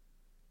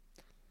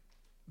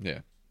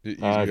 Yeah. You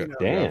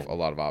Dan, have a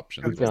lot of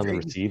options. You're on the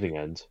receiving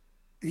end.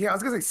 Yeah, I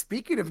was gonna say,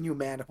 speaking of new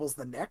maniples,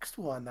 the next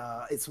one,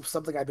 it's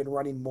something I've been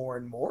running more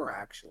and more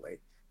actually.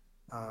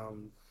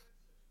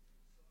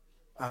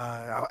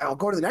 I'll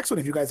go to the next one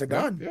if you guys are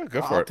done. Yeah,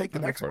 go for I'll it. take the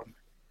next one.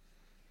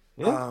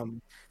 Yeah.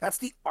 That's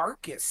the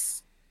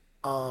Arcus.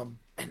 And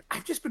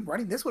I've just been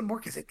running this one more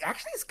because it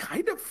actually is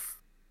kind of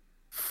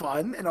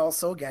fun, and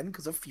also again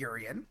because of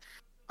Furion.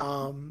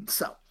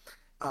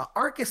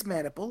 Arcus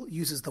Maniple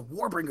uses the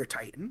Warbringer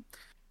Titan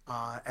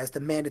as the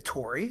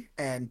mandatory,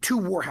 and 2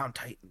 Warhound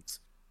Titans,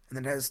 and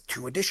then it has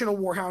 2 additional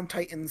Warhound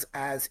Titans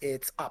as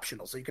its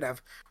optional. So you could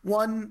have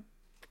 1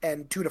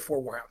 and 2 to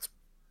 4 Warhounds.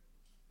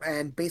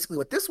 And basically,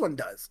 what this one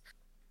does,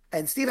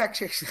 and Steve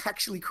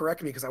actually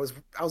corrected me because I was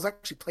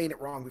actually playing it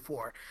wrong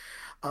before,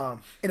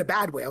 in a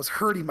bad way. I was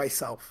hurting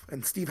myself,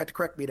 and Steve had to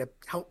correct me to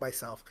help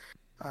myself.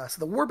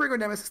 So the Warbringer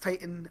Nemesis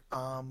Titan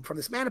from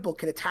this Maniple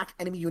can attack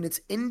enemy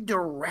units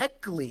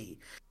indirectly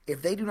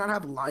if they do not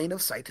have line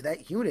of sight to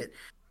that unit,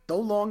 so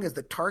long as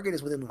the target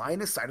is within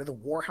line of sight of the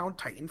Warhound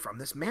Titan from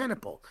this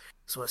Maniple.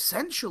 So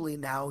essentially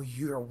now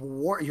your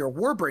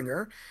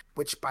Warbringer,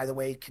 which by the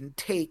way can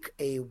take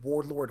a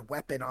Warlord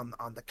weapon on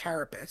the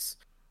Carapace,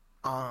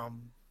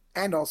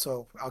 and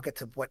also I'll get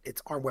to what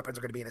its arm weapons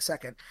are going to be in a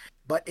second,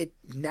 but it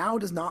now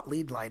does not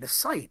lead line of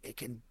sight. It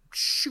can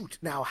shoot.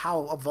 Now,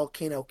 how a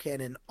volcano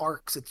cannon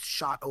arcs its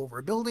shot over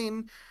a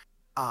building,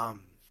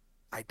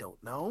 I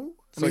don't know.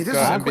 It's like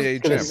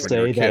NBA Jam when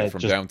you're a kid from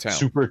downtown.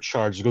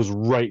 Supercharged, goes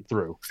right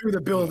through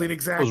the building,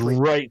 exactly. Goes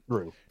right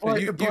through.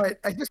 But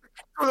I just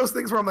one of those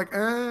things where I'm like,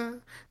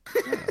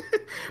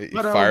 He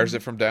fires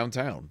it from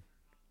downtown.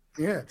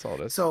 Yeah, that's all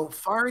it is. So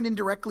firing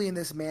indirectly in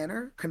this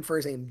manner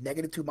confers a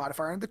 -2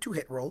 modifier on the 2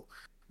 hit roll,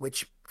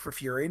 which for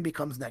Furion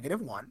becomes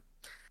 -1.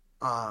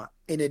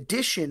 In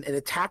addition, an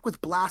attack with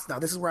blast. Now,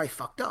 this is where I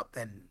fucked up,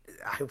 and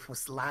I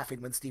was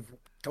laughing when Steve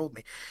told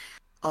me.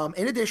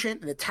 In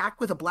addition, an attack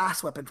with a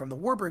blast weapon from the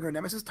Warbringer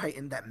Nemesis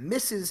Titan that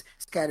misses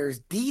scatters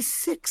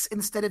D6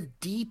 instead of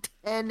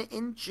D10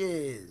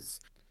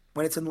 inches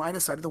when it's in line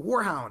of sight of the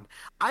Warhound.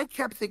 I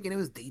kept thinking it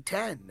was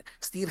D10.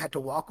 Steve had to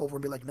walk over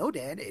and be like, "No,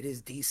 Dan, it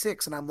is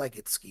D6." And I'm like,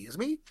 "Excuse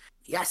me?"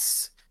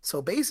 Yes.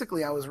 So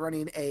basically, I was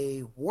running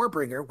a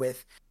Warbringer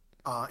with,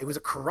 it was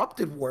a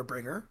corrupted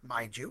Warbringer,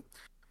 mind you,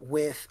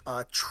 with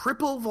a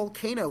triple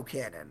volcano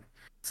cannon.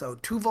 So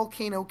 2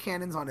 volcano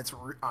cannons on its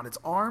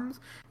arms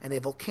and a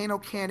volcano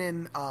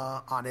cannon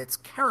on its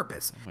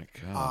carapace. Oh my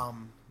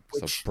god!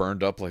 Which, so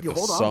burned up like the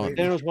hold on, sun.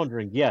 Dan was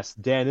wondering. Yes,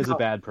 Dan is a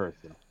bad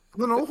person.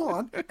 No, hold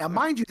on. Now,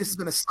 mind you, this is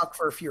going to suck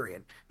for a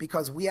Furion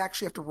because we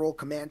actually have to roll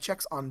command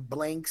checks on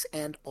blanks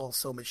and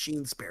also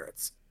machine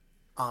spirits.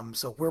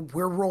 So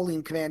we're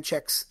rolling command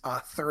checks a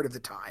third of the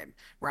time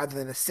rather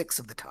than a sixth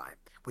of the time,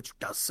 which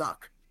does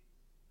suck.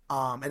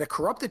 And a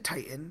corrupted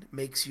Titan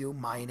makes you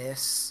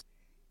minus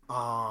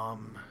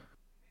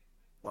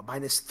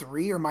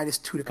 -3 or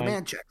 -2 to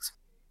command checks.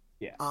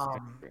 Yeah.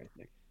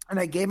 And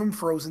I gave him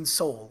Frozen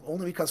Soul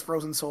only because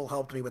Frozen Soul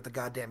helped me with the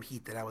goddamn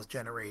heat that I was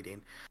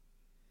generating.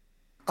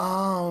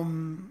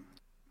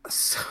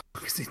 So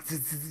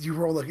you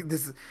roll like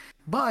this,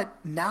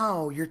 but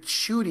now you're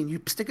shooting.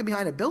 You stick it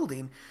behind a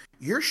building.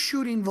 You're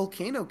shooting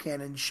volcano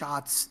cannon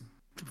shots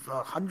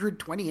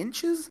 120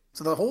 inches,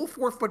 so the whole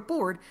 4-foot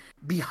board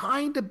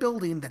behind a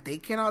building that they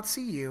cannot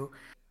see you.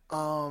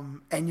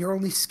 And you're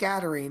only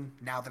scattering,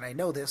 now that I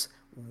know this,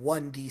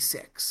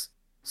 1d6.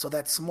 So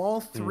that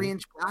small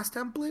 3-inch blast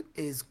template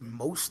is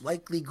most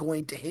likely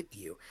going to hit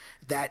you.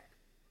 That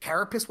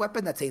Carapace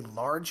weapon, that's a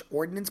large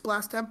ordnance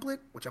blast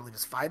template, which I believe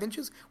is 5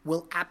 inches,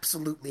 will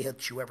absolutely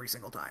hit you every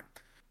single time.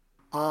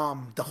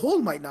 The hole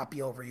might not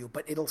be over you,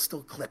 but it'll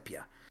still clip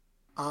you.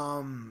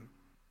 And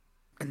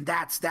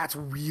that's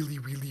really,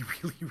 really,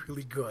 really,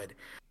 really good.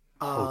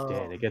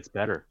 Dan, it gets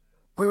better.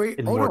 Wait.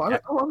 I'm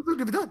not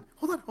even done.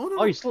 Hold on. Oh,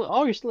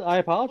 you're still. I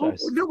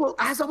apologize. No, well,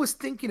 as I was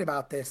thinking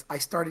about this, I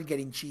started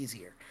getting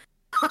cheesier.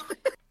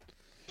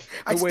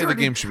 I The way the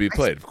started- game should be I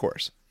played, of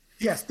course.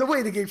 Yes, the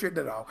way the game should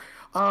know.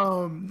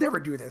 Never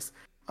do this.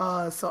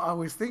 So I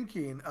was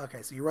thinking,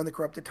 okay, so you run the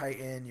Corrupted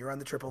Titan, you run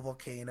the Triple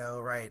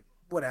Volcano, right?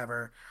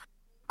 Whatever.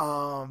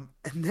 And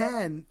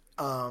then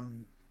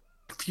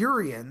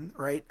Furion,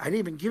 right? I didn't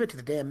even give it to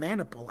the damn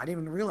Maniple. I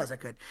didn't even realize I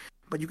could.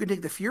 But you can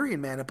take the Furion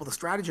Maniple, the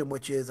stratagem,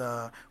 which is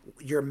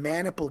your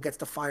Maniple gets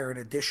to fire an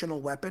additional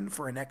weapon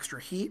for an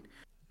extra heat.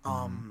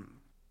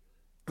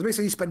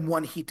 Basically, you spend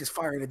one heat to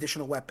fire an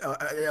additional weapon,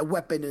 a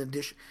weapon in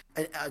addition,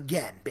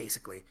 again,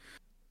 basically.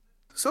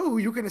 So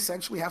you can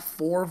essentially have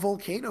 4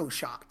 volcano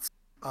shots,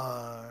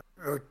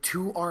 or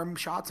 2 arm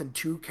shots and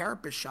 2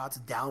 carapace shots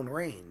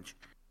downrange,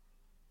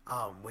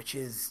 which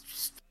is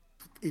just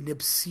an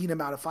obscene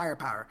amount of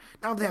firepower.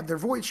 Now they have their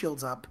void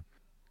shields up.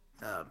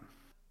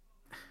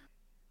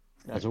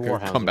 That's what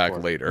Warhounds Come are back for.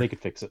 later. They could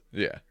fix it.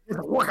 Yeah.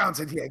 Warhounds,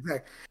 yeah,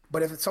 exactly.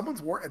 But if it's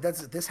someone's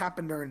this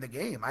happened during the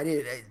game.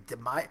 They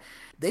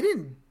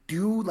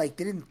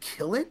didn't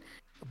kill it,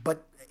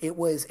 but it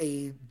was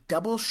a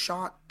double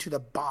shot to the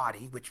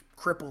body, which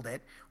crippled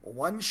it,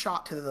 1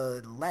 shot to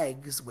the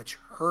legs, which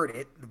hurt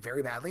it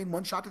very badly, and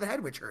 1 shot to the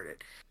head, which hurt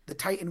it. The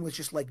Titan was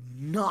just like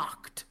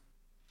knocked.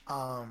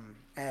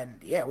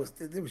 And yeah, it was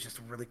just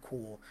really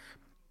cool.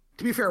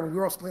 To be fair, we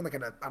were also playing like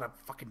on a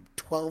fucking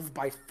 12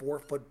 by 4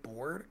 foot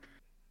board.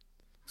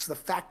 So the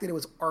fact that it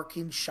was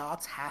arcing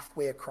shots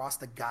halfway across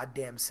the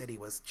goddamn city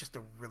was just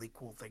a really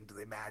cool thing to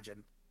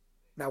imagine.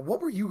 Now,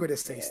 what were you going to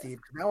say, Steve?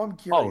 Now I'm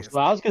curious. Oh, so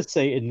I was going to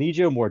say, in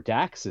Legio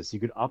Mordaxis,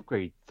 you could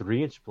upgrade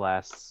 3-inch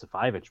blasts to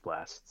 5-inch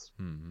blasts.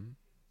 Mm-hmm.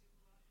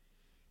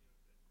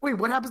 Wait,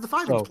 what happens to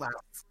 5-inch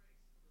blasts?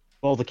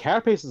 Well, the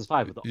carapace is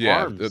 5, but the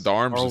arms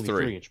are only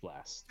 3. 3-inch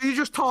blasts. So you're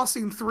just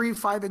tossing 3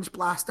 5-inch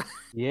blasts.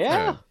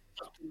 Yeah.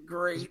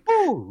 Great.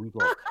 Ooh,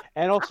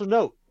 and also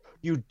note,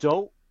 you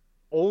don't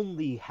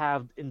only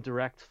have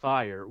indirect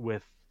fire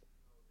with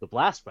the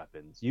blast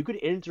weapons. You could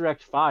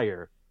indirect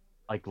fire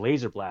like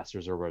laser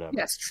blasters or whatever.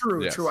 Yes,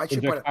 true. I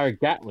should indirect fire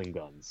Gatling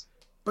guns.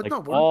 But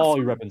like, no, all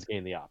your weapons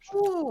gain the option.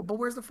 Oh, but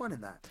where's the fun in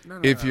that? No,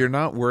 If you're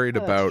not worried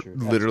about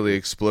literally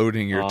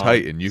exploding your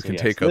Titan, you can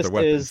take other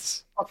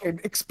weapons. Okay,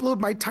 explode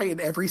my Titan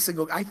every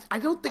single. I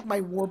don't think my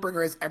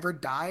Warbringer has ever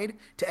died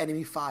to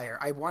enemy fire.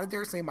 I wanted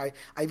to say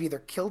I've either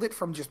killed it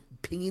from just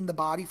pinging the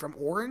body from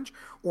orange,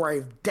 or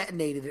I've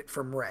detonated it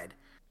from red.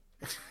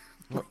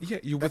 Well,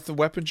 yeah, with the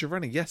weapons you're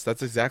running, yes,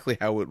 that's exactly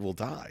how it will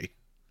die.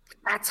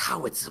 That's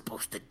how it's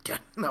supposed to do.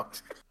 No.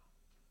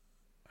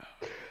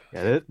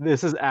 Yeah,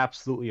 this is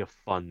absolutely a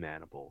fun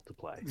Maniple to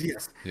play.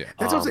 Yes. Yeah.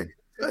 That's what I'm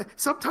saying.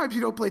 Sometimes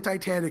you don't play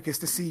Titanicus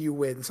to see you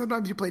win.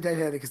 Sometimes you play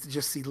Titanicus to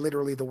just see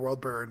literally the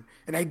world burn.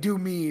 And I do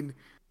mean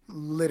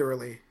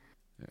literally.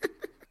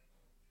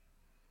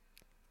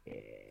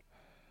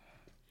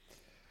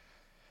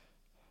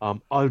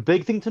 A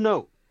big thing to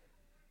note,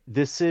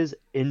 this is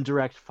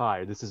indirect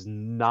fire. This is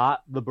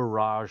not the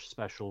barrage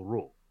special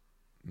rule.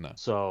 No.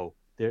 So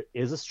there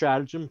is a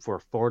stratagem for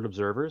forward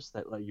observers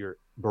that let your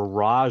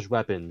barrage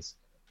weapons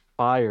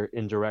fire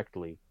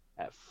indirectly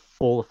at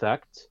full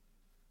effect,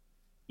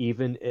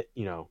 even as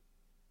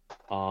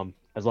long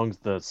as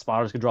the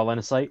spotters can draw line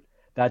of sight.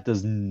 That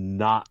does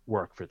not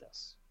work for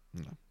this.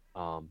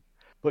 No.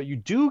 But you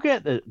do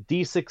get the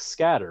D6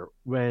 scatter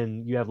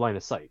when you have line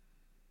of sight.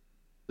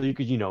 So you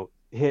could,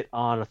 hit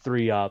on a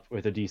 3-up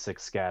with a D6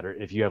 scatter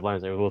if you have line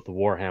of sight with both the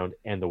Warhound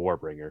and the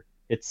Warbringer.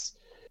 It's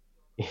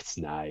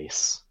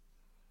nice.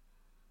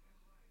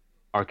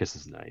 Arcus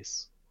is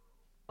nice.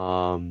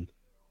 Who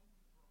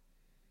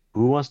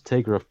wants to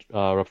take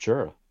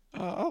Ruptura?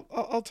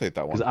 I'll take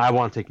that one. Because I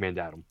want to take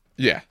Mandatum.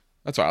 Yeah,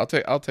 that's right.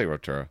 I'll take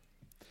Ruptura.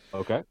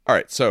 Okay. All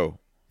right. So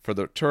for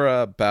the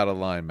Ruptura Battle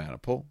Line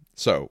Maniple,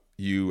 so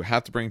you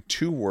have to bring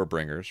 2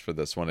 Warbringers for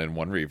this one and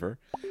 1 Reaver.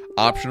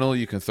 Optional,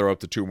 you can throw up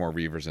to 2 more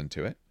Reavers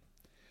into it.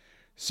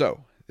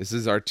 So this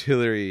is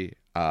Artillery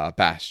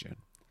Bastion.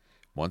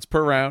 Once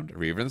per round, a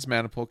Reaver in this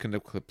Maniple can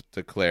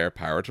declare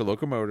power to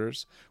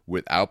locomotors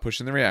without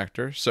pushing the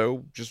reactor.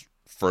 So just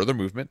further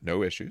movement,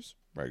 no issues.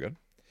 Very good.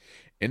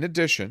 In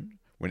addition,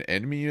 when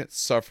enemy unit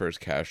suffers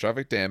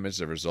catastrophic damage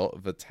as a result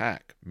of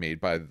attack made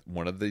by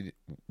one of the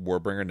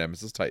Warbringer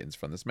Nemesis Titans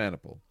from this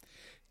Maniple,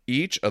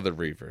 each of the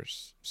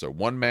Reavers, so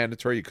 1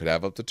 mandatory, you could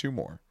have up to 2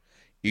 more,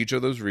 each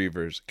of those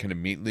Reavers can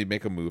immediately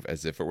make a move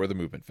as if it were the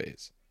movement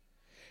phase.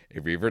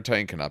 A Reaver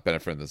Titan cannot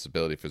benefit from this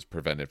ability if it's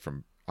prevented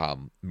from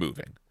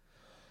moving.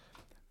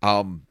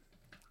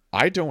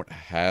 I don't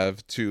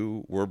have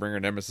 2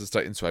 Warbringer Nemesis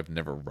Titans, so I've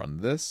never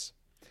run this.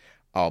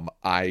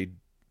 I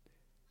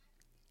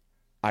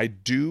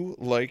do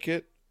like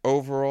it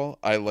overall.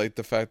 I like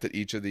the fact that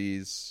each of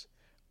these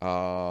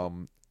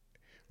so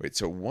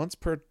once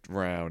per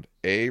round,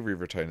 a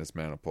Reaver Titanus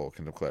Maniple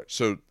can declare.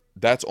 So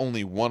that's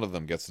only one of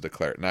them gets to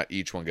declare it. Not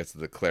each one gets to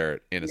declare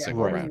it in a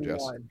single round,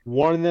 yes?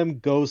 One of them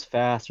goes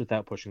fast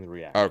without pushing the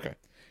reactor. Okay.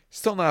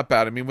 Still not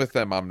bad. I mean, with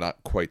them, I'm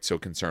not quite so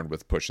concerned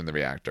with pushing the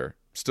reactor.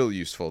 Still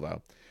useful,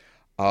 though.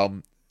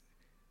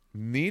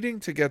 Needing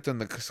to get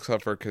them to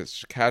suffer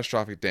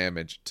catastrophic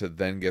damage to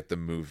then get the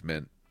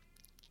movement.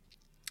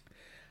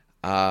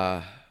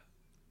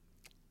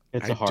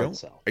 It's I a hard don't.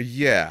 sell.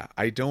 Yeah,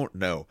 I don't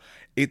know.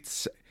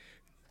 It's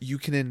you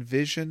can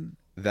envision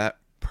that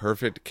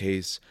perfect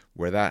case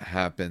where that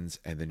happens,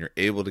 and then you're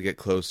able to get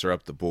closer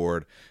up the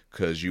board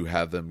because you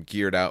have them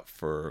geared out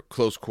for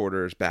close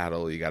quarters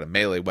battle. You got a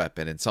melee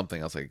weapon and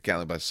something else like a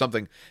Gatling blast,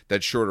 something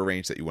that's shorter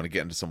range that you want to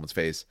get into someone's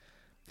face,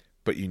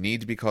 but you need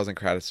to be causing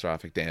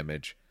catastrophic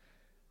damage.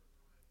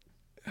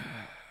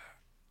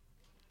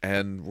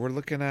 And we're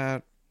looking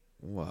at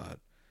what?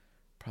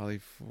 Probably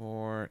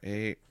 4,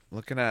 8.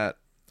 Looking at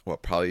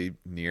what? Probably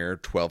near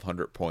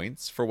 1,200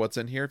 points for what's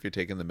in here if you're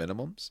taking the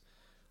minimums.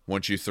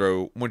 Once you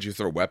throw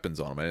weapons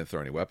on them, I didn't throw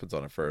any weapons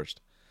on it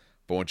first,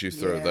 but once you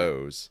throw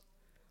those,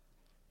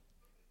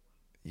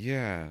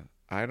 yeah,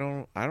 I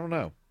don't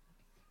know.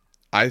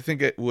 I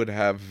think it would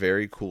have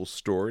very cool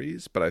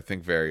stories, but I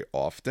think very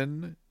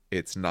often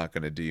it's not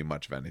going to do you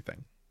much of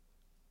anything.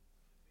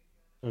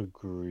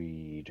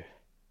 Agreed.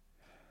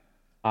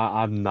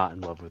 I'm not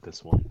in love with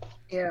this one.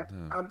 Yeah,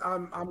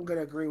 I'm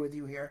gonna agree with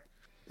you here.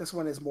 This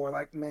one is more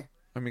like meh.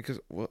 I mean, because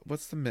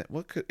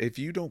what could, if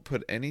you don't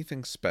put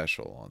anything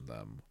special on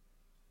them,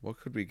 what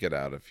could we get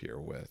out of here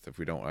with if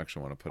we don't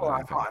actually want to put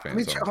anything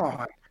fancy on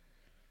them?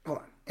 Hold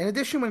on. In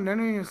addition, when none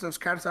of those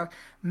catastrophic,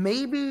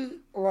 maybe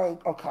like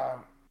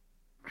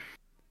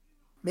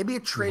maybe a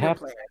trader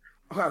player.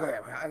 Okay,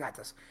 I got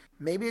this.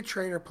 Maybe a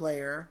trader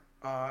player,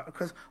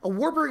 because a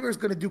Warbringer is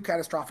going to do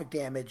catastrophic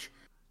damage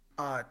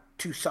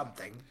to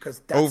something.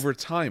 Because over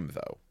time,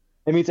 though,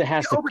 it means it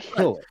has to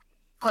kill it.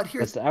 But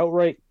here's it's to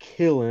outright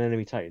kill an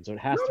enemy Titan, so it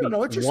has to be.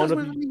 No. It just says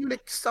when the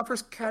unit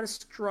suffers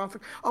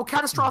catastrophic. Oh,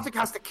 catastrophic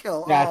has to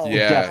kill.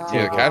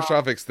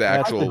 Catastrophic's the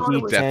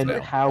actual death knell.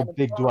 How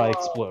big do I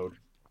explode?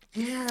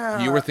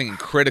 Yeah. You were thinking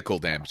critical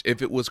damage.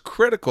 If it was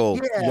critical,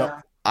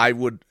 I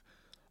would.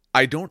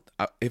 I don't.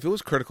 If it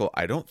was critical,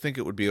 I don't think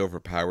it would be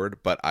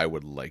overpowered, but I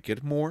would like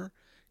it more.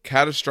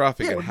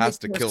 Catastrophic, it has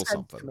to kill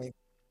something.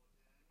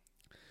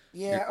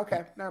 Yeah,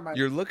 okay, never mind.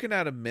 You're looking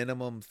at a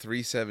minimum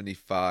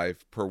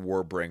 375 per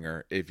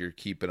Warbringer if you're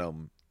keeping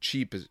them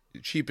cheap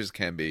as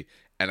can be,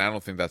 and I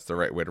don't think that's the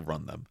right way to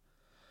run them.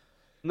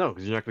 No,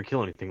 because you're not going to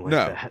kill anything like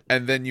that.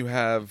 And then you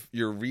have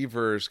your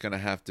Reaver's going to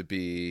have to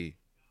be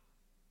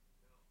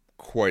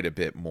quite a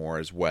bit more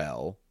as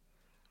well,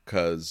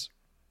 because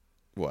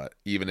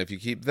even if you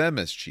keep them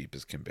as cheap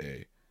as can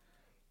be,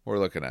 we're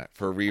looking at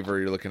for Reaver,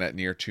 you're looking at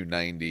near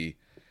 290.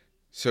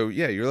 So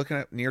yeah, you're looking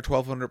at near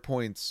 1,200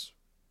 points.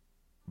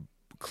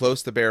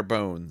 Close to bare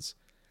bones,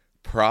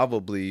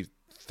 probably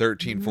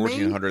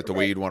 1,400 the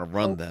way you'd want to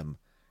run them,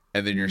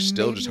 and then you're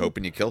still just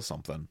hoping you kill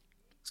something.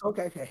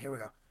 Okay, here we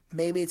go.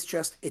 Maybe it's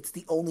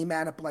the only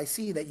maniple I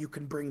see that you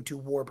can bring to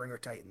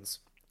Warbringer Titans.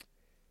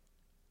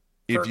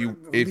 If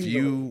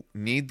you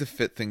need to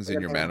fit things in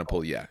your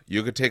maniple, yeah,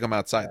 you could take them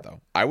outside though.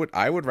 I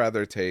would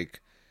rather take,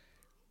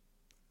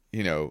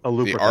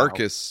 the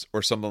Arcus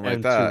or something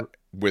like that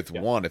with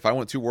one. If I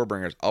want 2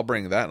 Warbringers, I'll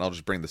bring that, and I'll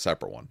just bring the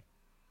separate one.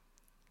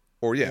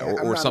 Or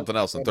or something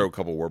else, and throw a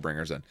couple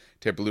Warbringers in.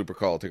 Take a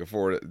Lupercal, take a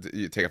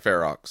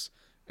Ferox,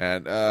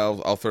 and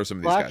I'll throw some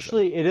of these guys.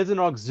 Actually, it is an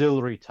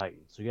auxiliary Titan,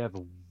 so you have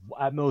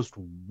at most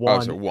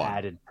one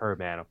added per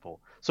maniple.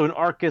 So an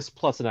Arcus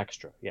plus an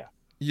extra, yeah.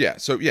 Yeah,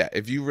 so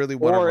if you really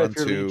want to run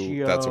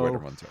 2, that's a way to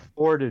run 2.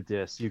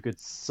 Fortidus, you could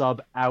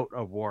sub out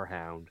a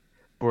Warhound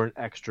for an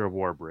extra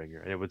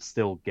Warbringer, and it would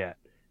still get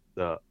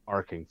the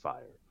arcing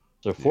fire.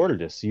 So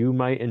Fortidus, you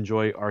might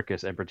enjoy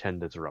Arcus and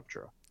pretend it's a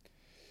Ruptura.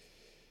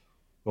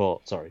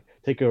 Well, sorry.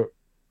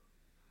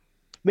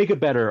 Make a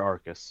better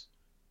Arcus.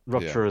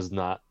 Rupture is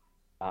not.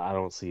 I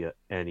don't see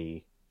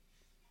any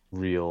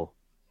real.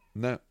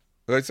 No,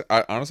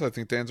 honestly, I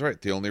think Dan's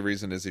right. The only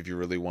reason is if you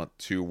really want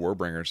 2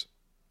 Warbringers.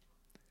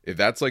 If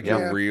that's like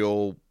you're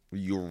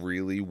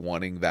really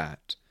wanting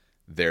that,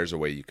 there's a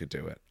way you could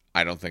do it.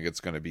 I don't think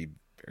it's going to be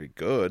very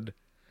good.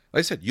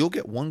 Like I said, you'll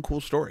get one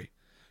cool story.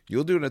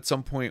 You'll do it at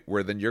some point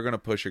where then you're going to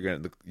push.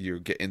 You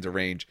get into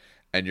range.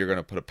 And you're going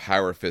to put a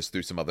power fist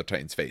through some other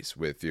Titan's face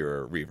with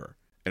your Reaver.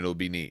 And it'll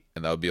be neat.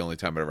 And that'll be the only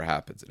time it ever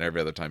happens. And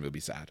every other time you'll be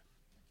sad.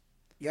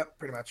 Yep,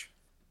 pretty much.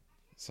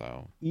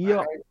 So. Yep.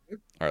 All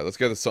right, let's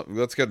get to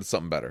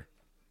something better.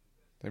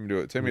 Take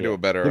me to a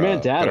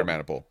better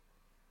maniple.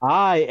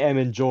 I am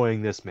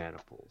enjoying this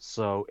maniple.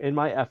 So in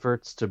my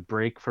efforts to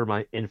break for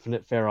my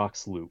infinite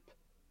Ferox loop,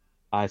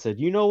 I said,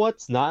 you know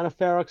what's not a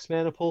Ferox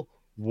maniple?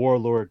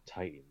 Warlord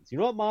Titans. You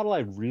know what model I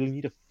really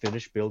need to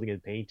finish building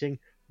and painting?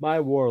 My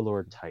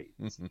Warlord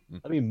Titans.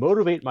 Let me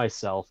motivate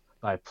myself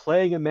by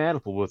playing a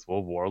maniple with a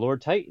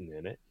Warlord Titan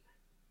in it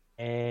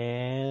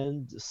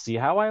and see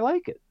how I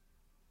like it.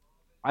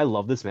 I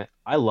love this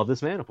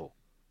maniple.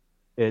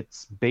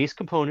 Its base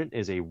component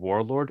is a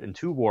Warlord and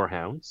 2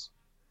 Warhounds,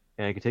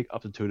 and I can take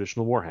up to 2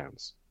 additional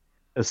Warhounds.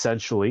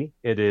 Essentially,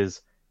 it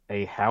is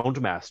a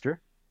Hound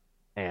Master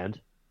and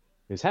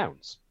his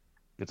hounds.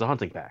 It's a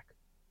hunting pack.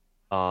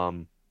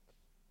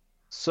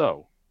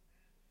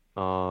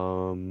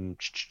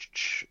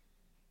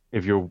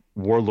 If your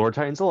Warlord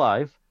Titan's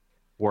alive,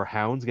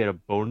 Warhounds get a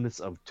bonus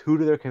of 2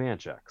 to their command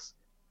checks.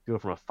 Go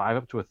from a 5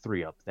 up to a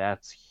 3 up.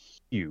 That's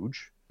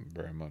huge.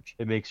 Very much.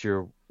 It makes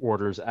your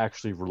orders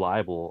actually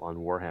reliable on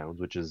Warhounds,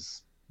 which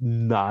is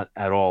not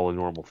at all a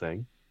normal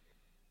thing.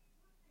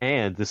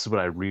 And this is what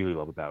I really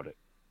love about it.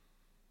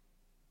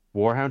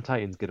 Warhound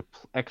Titans get an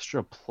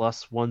extra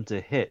 +1 to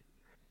hit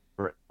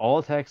for all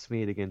attacks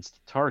made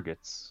against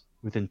targets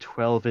within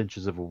 12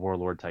 inches of a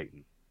Warlord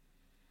Titan.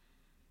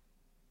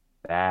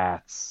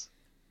 That's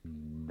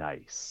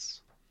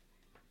nice.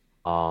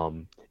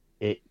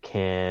 It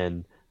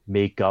can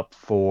make up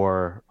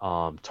for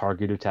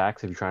target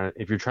attacks if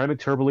you're trying to make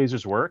turbo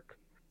lasers work.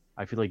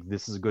 I feel like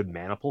this is a good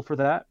maniple for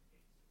that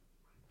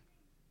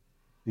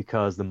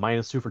because the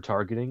 -2 for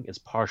targeting is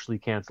partially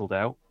canceled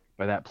out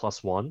by that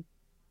 +1.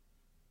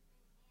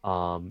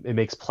 It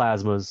makes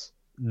plasmas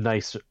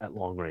nice at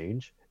long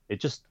range.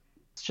 It's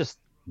just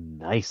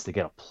nice to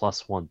get a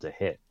 +1 to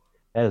hit.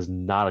 That is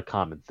not a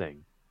common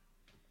thing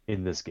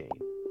in this game.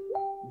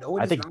 No,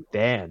 I think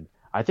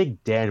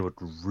Dan would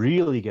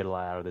really get a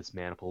lot out of this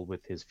maniple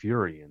with his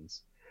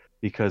Furians,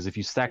 because if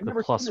you stack the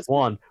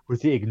 +1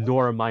 with the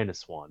ignore a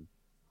 -1,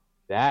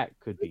 that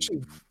could be nice.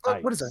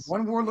 What is that?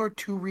 1 Warlord,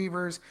 2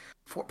 Reavers,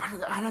 4.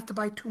 I'd have to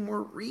buy 2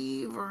 more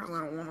Reavers.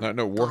 I don't want to.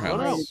 No,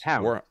 Warhounds.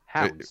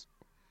 Hounds.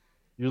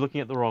 You're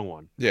looking at the wrong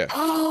one. Yeah.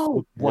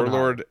 Oh,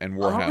 Warlord and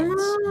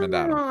Warhounds.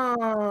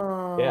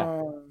 Mandatum.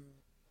 Yeah.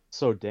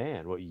 So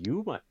Dan,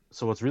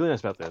 what's really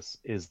nice about this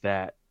is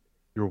that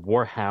your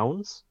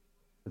Warhounds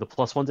with a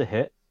 +1 to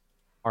hit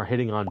are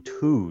hitting on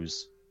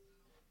 2s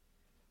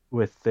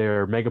with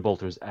their Mega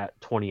Bolters at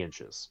 20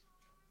 inches.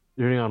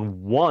 You're hitting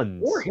on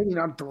 1s. Or hitting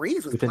on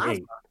 3s with plasma.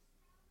 8.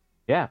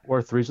 Yeah,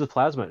 or 3s with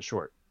plasma at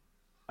short.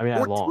 I mean,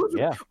 at long,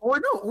 yeah. Or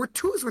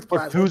 2s with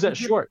plasma. Or 2s at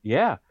short,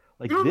 yeah.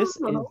 Like, this is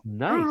nice.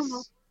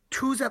 No.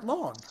 2s at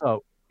long.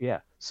 So,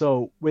 yeah.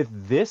 So, with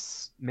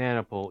this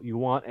maniple, you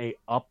want a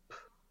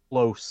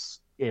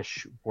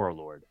up-close-ish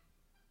Warlord.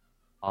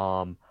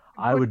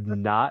 I would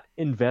not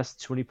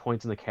invest too many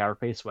points in the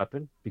Carapace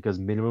weapon because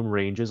minimum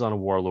ranges on a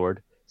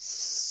Warlord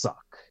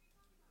suck.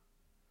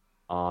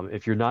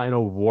 If you're not in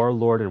a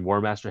Warlord and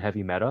Warmaster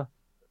heavy meta,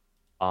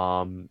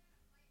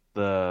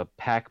 the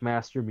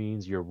Packmaster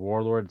means your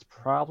Warlord is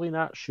probably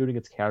not shooting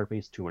its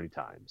Carapace too many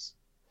times.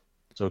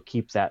 So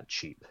keep that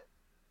cheap.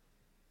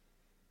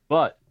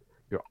 But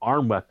your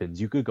arm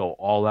weapons, you could go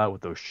all out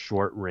with those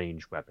short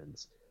range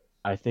weapons.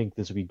 I think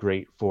this would be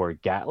great for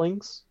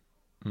Gatlings,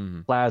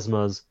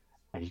 plasmas,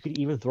 and you could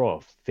even throw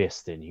a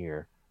fist in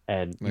here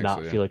and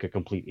not feel like a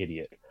complete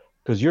idiot.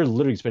 Because you're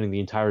literally spending the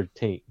entire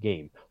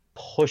game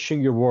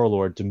pushing your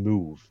Warlord to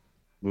move.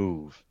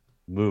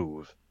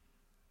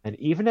 And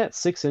even at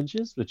 6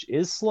 inches, which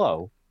is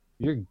slow,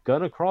 you're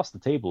gonna cross the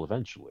table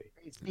eventually.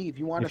 Hey Steve,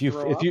 you want if you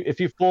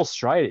full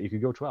stride it, you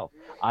could go 12.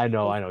 I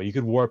know. You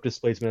could warp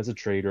displacement as a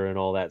trader and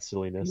all that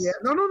silliness. Yeah,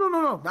 no.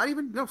 Not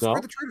even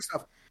screw the trader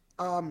stuff.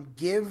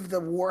 Give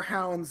the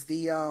Warhounds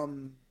the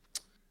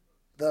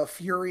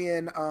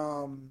Furion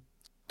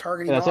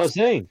targeting. That's what I was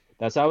saying.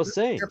 That's what I was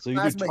saying. So you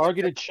do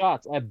targeted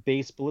shots at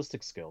base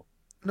ballistic skill.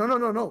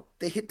 No.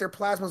 They hit their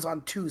plasmas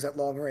on 2s at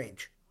long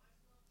range.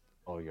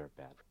 Oh, you're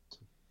bad.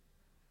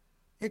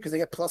 Yeah, because they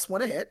get +1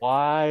 to hit.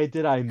 Why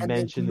did I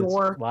mention this?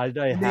 Why did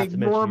I have to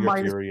mention your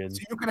Furions?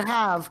 So you're going to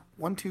have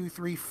 1, 2,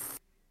 3,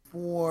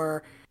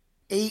 4,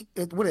 8.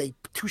 What are they?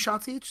 2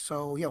 shots each?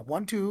 So, yeah,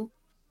 1, 2,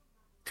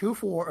 2,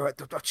 4.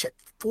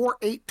 4,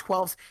 8,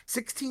 12,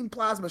 16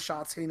 plasma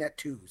shots hitting at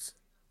 2s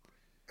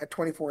at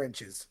 24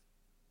 inches.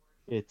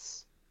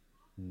 It's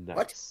nice.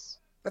 What?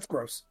 That's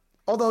gross.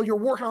 Although your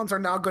Warhounds are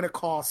now going to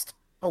cost.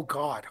 Oh,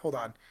 God. Hold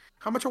on.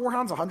 How much are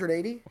Warhounds?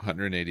 180?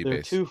 180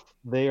 base.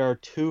 They are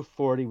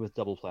 240 with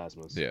double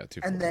plasmas. Yeah,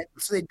 240. And then,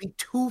 so they'd be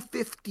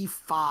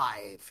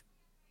 255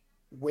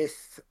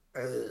 with.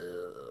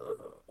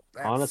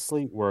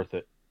 Honestly, worth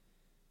it.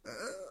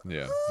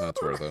 Yeah,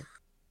 that's worth it.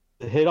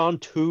 The hit on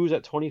 2s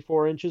at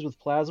 24 inches with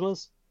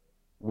plasmas,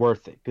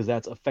 worth it, because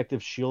that's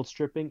effective shield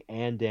stripping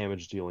and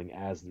damage dealing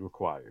as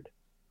required.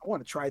 I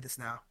want to try this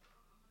now.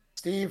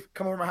 Steve,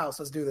 come over to my house.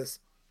 Let's do this.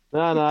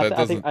 No,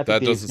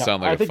 that doesn't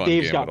sound like a fun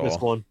game at all. This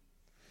one.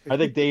 I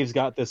think Dave's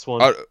got this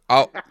one.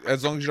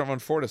 As long as you don't run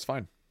Fortis,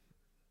 fine.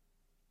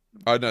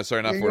 Oh no,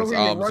 sorry, not Fortis.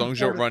 As long as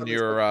you don't run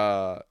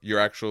your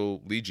actual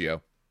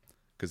Legio,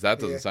 because that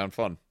doesn't sound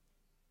fun.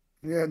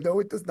 Yeah, no,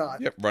 it does not.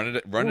 Yep,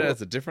 run it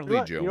as a different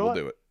Legio. We'll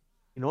do it.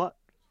 You know what?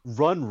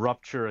 Run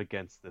Rupture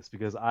against this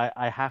because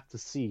I have to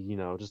see,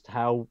 just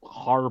how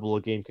horrible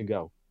a game can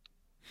go.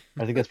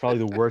 I think that's probably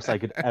the worst I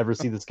could ever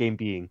see this game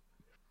being.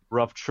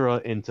 Rupture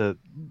into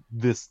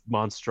this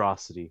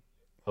monstrosity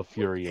of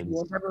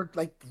Furions. I've never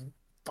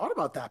thought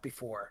about that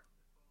before.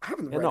 I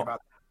haven't read about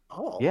that at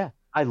all. Yeah,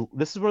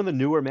 this is one of the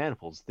newer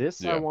maniples.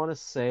 This I want to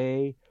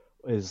say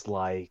is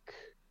like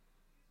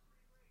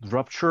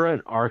Rupture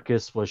and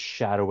Arcus was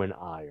Shadow and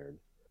Iron.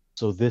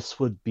 So this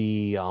would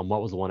be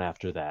what was the one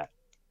after that?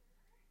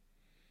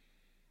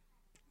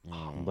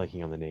 I'm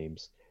blanking on the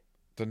names.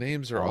 The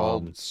names are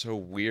all so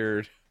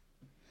weird.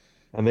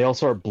 And they all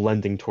start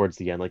blending towards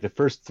the end. Like the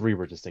first 3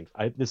 were distinct.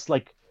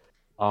 Crucible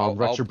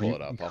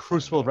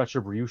of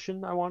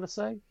Retribution, I want to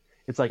say.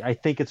 It's I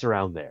think it's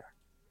around there.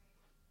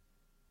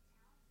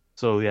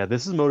 So yeah,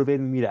 this is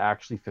motivating me to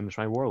actually finish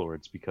my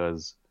Warlords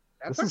because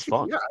That's this is actually,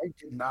 fun. yeah, I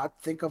did not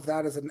think of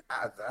that as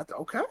that.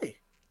 Okay.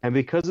 And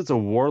because it's a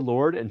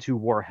Warlord and 2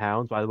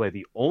 Warhounds, by the way,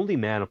 the only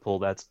mana pool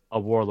that's a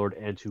Warlord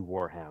and 2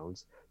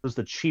 Warhounds, was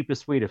the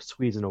cheapest way to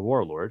squeeze in a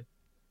Warlord.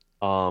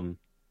 Um,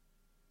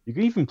 you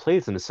can even play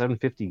this in a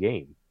 750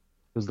 game.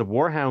 Because the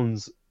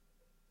Warhounds,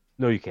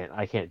 no, you can't.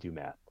 I can't do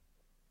math.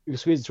 You can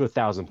squeeze it to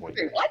 1,000 point.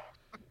 Wait,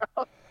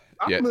 what?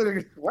 I'm Yeah.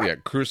 literally, what? Yeah,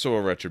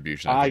 Crucible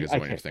Retribution, I think is the I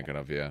one you're can't. thinking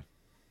of, yeah.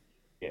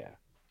 Yeah.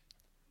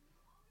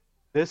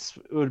 This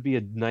would be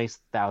a nice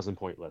 1,000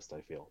 point list,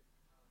 I feel,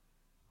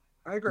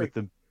 I agree.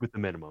 with the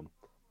minimum.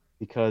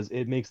 Because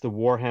it makes the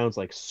Warhounds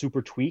like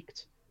super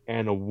tweaked,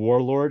 and a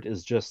Warlord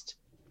is just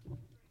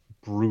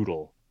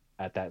brutal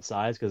at that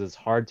size because it's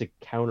hard to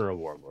counter a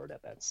Warlord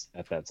at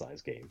that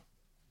size game.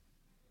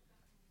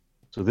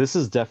 So this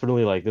is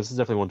definitely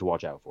one to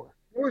watch out for.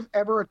 If there was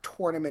ever a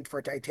tournament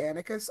for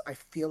Titanicus, I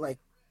feel like,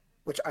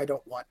 which I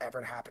don't want ever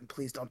to happen.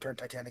 Please don't turn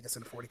Titanicus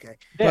into 40K.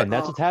 Yeah, and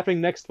that's what's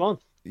happening next month.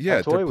 Yeah,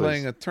 at they're Toy Wiz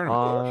playing a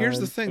tournament. Here's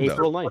the on thing,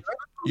 April though. 9th.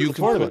 You It's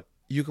a can tournament.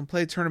 you can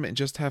play a tournament and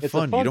just have It's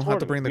fun. a You don't have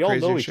to tournament. bring the We all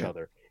know crazy each shit.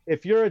 other.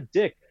 If you're a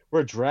dick,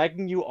 we're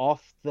dragging you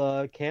off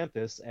the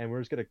campus, and we're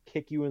just gonna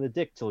kick you in the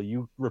dick till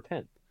you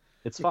repent.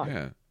 It's fine.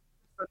 Yeah.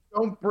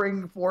 Don't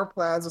bring 4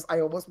 plasmas. I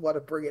almost want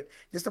to bring it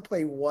just to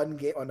play one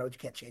game. Oh no, you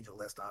can't change the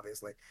list,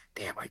 obviously.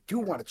 Damn, I do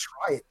want to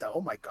try it though.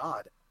 Oh my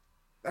god,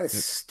 that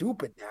is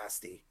stupid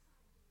nasty.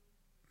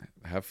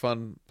 Have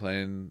fun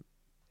playing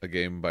a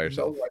game by No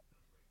yourself. one-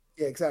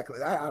 Yeah, exactly.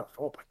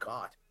 Oh my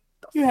god.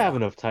 The You have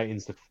fuck? enough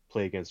Titans to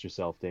play against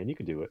yourself, Dan. You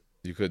can do it.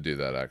 You could do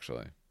that,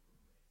 actually.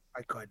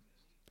 I could.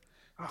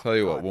 Oh, Tell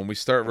you what, God. when we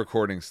start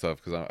recording stuff,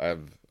 because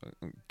I'm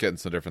getting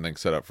some different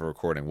things set up for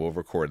recording, we'll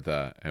record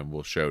that and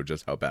we'll show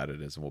just how bad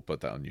it is, and we'll put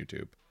that on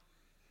YouTube.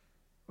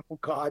 Oh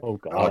god. Oh,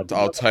 I'll, God.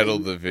 I'll title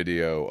the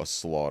video "A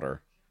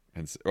Slaughter,"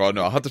 and well,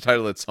 no, I'll have to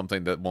title it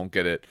something that won't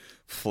get it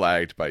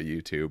flagged by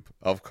YouTube.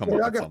 I'll come You're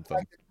up not with gonna something.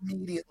 find it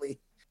immediately.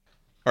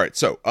 All right,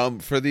 so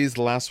for these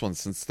last ones,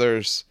 since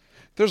there's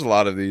a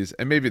lot of these,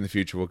 and maybe in the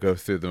future we'll go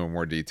through them in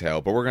more detail,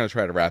 but we're going to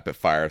try to rapid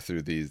fire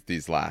through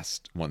these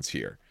last ones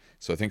here.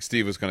 So I think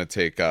Steve was going to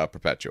take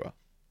Perpetua.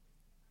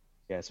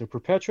 Yeah, so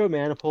Perpetua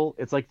Maniple,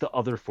 it's like the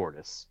other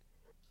Fortis.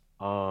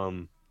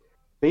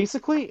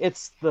 Basically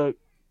it's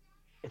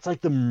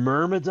like the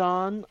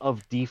Myrmidon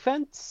of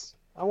defense,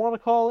 I want to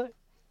call it.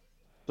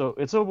 So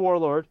it's a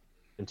Warlord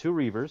and 2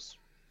 Reavers.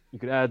 You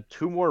could add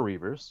 2 more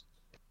Reavers,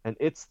 and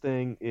its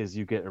thing is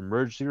you get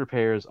emergency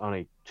repairs on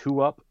a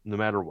 2-up no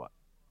matter what.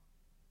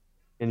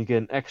 And you get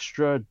an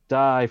extra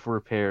die for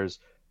repairs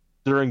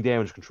during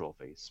damage control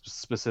phase,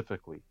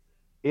 specifically,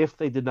 if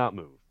they did not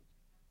move.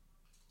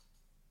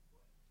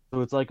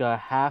 So it's like a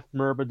half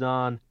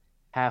Myrmidon,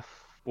 half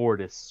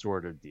Fortis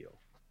sort of deal.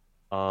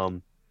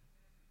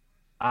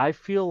 I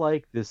feel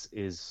like this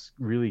is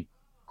really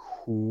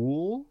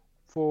cool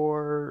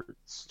for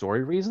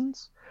story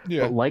reasons.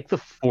 Yeah, But like the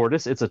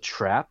Fortis, it's a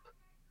trap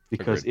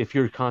because Agreed. if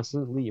you're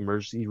constantly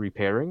emergency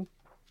repairing,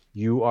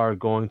 you are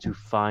going to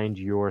find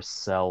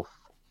yourself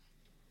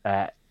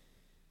at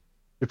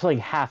you're playing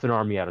half an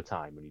army at a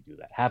time when you do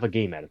that, half a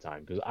game at a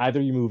time, because either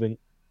you're moving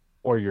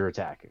or you're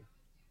attacking.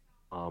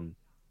 So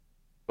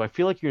I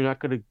feel like you're not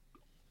going to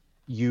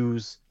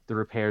use the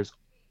repairs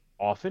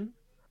often,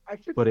 I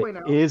should but point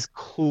it out. is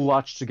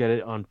clutch to get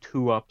it on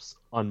 2-ups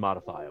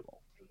unmodifiable.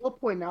 I'll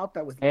point out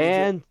that with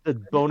And the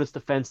bonus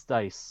defense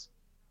dice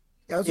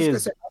I was just gonna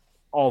is say,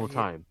 all the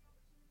time,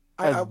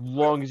 as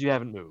long as you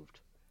haven't moved.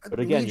 But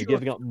again, you're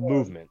giving up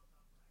movement.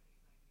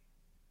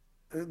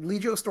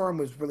 Legio Storm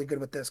was really good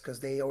with this because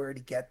they already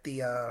get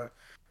the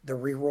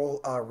reroll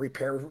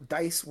repair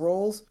dice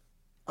rolls,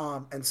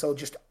 and so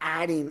just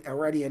adding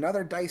already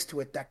another dice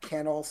to it that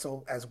can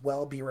also as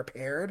well be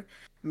repaired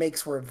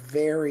makes for a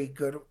very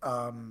good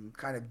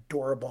kind of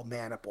durable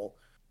maniple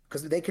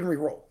because they can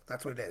reroll.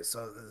 That's what it is.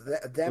 So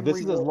them This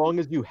is as long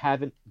as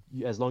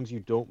you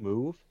don't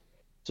move.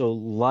 So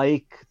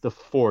like the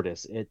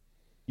Fortis,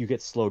 you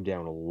get slowed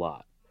down a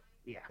lot.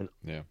 Yeah.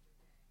 Yeah.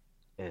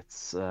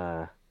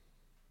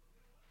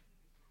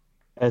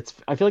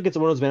 I feel like it's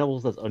one of those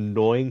manipules that's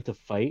annoying to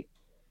fight,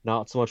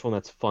 not so much one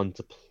that's fun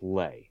to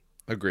play.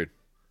 Agreed.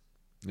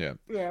 Yeah.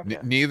 Yeah.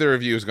 Neither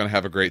of you is going to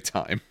have a great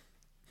time.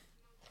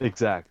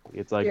 Exactly.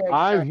 It's like, Yeah,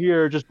 I'm exactly.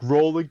 here just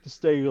rolling to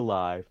stay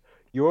alive.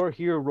 You're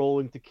here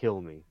rolling to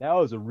kill me. That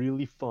was a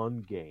really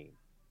fun game.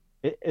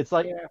 It's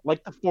like Yeah.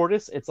 like the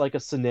Fortis, it's like a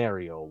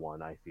scenario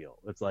one, I feel.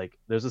 It's like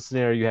there's a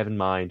scenario you have in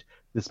mind.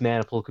 This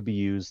maniple could be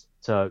used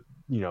to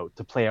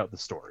play out the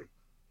story.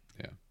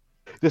 Yeah.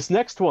 This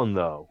next one,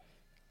 though,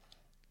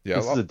 Yeah.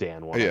 this is a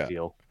Dan one, yeah. I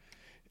feel.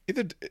 Do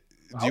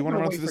you want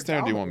to run through this,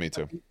 Dan, or do you want me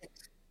to?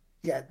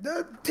 Yeah,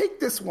 take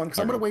this one because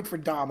I'm Okay. going to wait for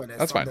Dominus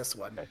That's on fine. this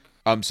one.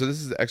 So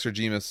this is the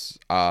Extragemus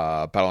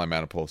Battleline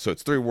Maniple. So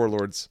it's 3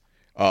 Warlords.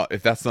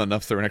 If that's not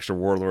enough, throw an extra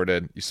Warlord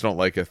in. You still don't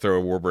like it,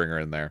 throw a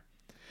Warbringer in there.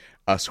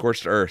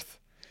 Scorched Earth.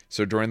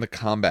 So during the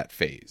combat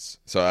phase.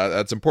 So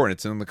that's important.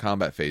 It's in the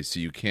combat phase. So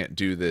you can't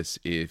do this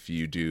if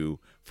you do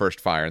first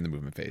fire in the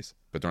movement phase.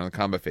 But during the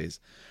combat phase,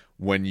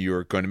 When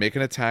you're going to make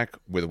an attack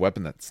with a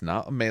weapon that's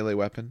not a melee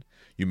weapon,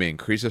 you may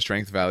increase the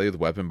strength value of the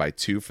weapon by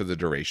 2 for the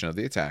duration of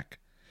the attack.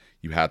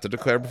 You have to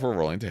declare before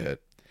rolling to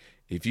hit.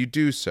 If you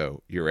do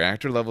so, your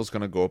reactor level is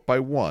going to go up by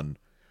 1,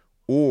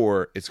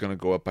 or it's going to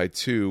go up by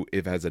 2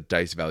 if it has a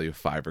dice value of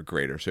 5 or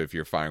greater. So if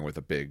you're firing with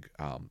a big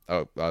a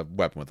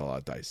weapon with a lot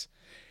of dice.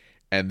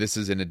 And this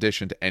is in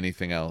addition to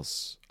anything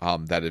else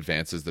that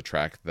advances the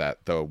track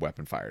that the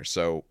weapon fires.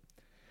 So,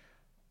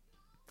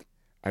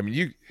 I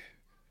mean,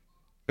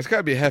 it's got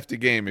to be a hefty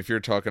game if you're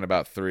talking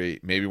about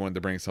 3, maybe wanting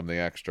to bring something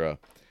extra.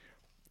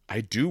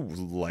 I do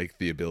like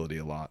the ability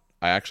a lot.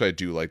 I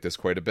do like this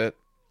quite a bit.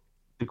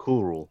 The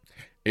cool rule.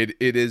 It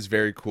is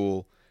very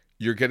cool.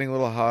 You're getting a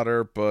little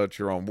hotter, but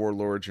you're on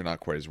Warlords. You're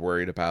not quite as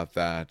worried about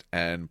that.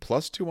 And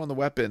 +2 on the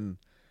weapon,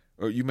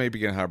 or you may be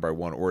getting hotter by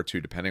 1 or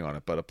 2 depending on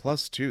it, but a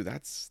 +2,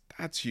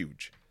 that's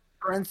huge.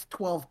 Strength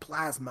 12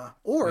 plasma,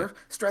 or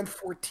strength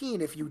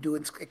 14 if you do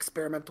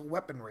experimental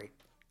weaponry.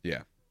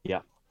 Yeah.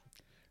 Yeah.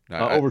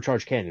 No,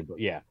 overcharged cannon, but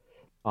yeah.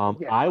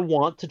 I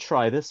want to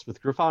try this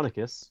with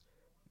Gryphonicus,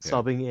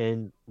 subbing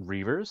in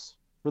Reavers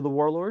for the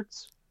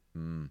Warlords.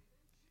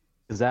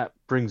 Because that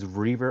brings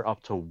Reaver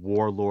up to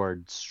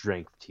Warlord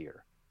strength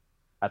tier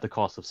at the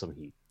cost of some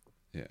heat.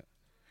 Yeah.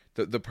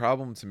 The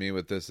problem to me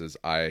with this is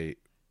I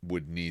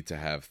would need to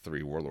have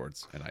 3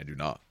 Warlords, and I do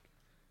not.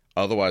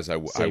 Otherwise, I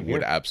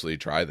would absolutely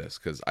try this,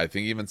 because I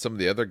think even some of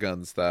the other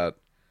guns that,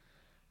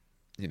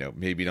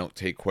 maybe don't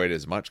take quite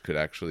as much could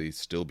actually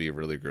still be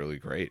really, really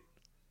great.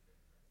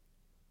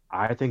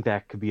 I think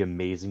that could be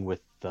amazing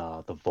with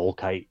the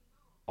Volkite.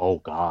 Oh,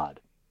 God.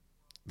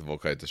 The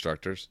Volkite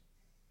Destructors?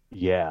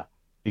 Yeah,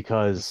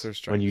 because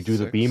when you do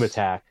the beam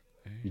attack,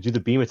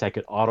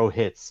 it auto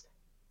hits,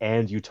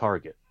 and you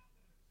target.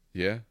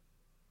 Yeah.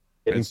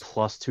 Getting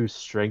 +2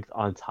 strength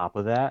on top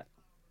of that.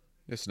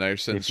 Yes, now you're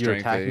sitting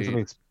strength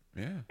 8.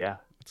 Yeah,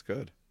 that's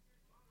good.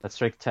 That's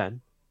strength 10,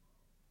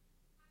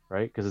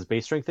 right? Because it's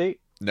base strength 8?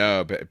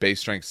 No, base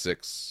strength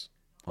 6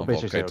 on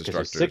Volkite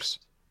Destructors.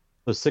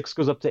 So 6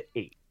 goes up to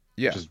 8,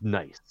 which is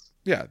nice.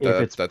 Yeah,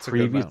 if it's that's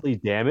previously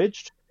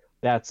damaged,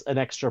 that's an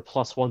extra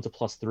 +1 to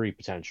 +3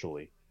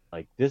 potentially.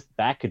 Like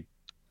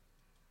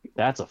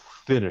that's a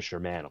finisher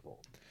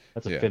maniple.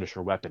 That's a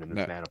finisher weapon in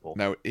this maniple.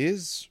 Now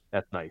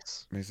that's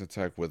nice. Makes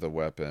attack with a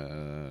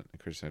weapon,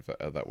 increase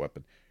that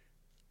weapon.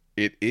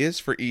 It is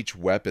for each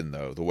weapon,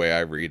 though, the way I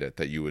read it,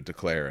 that you would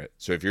declare it.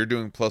 So if you're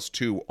doing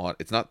 +2 on,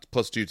 it's not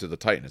 +2 to the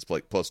Titan, it's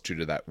like +2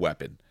 to that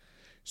weapon.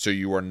 So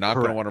you are not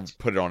going to want to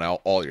put it on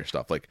all your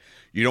stuff. Like,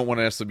 you don't want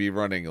to necessarily be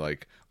running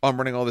like, I'm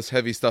running all this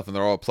heavy stuff and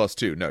they're all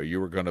 +2. No,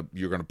 you're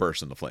gonna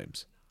burst into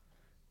flames.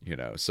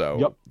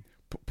 So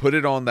put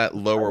it on that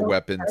lower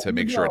weapon to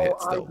make sure it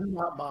hits still. I do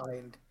not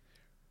mind.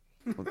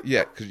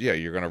 Yeah, because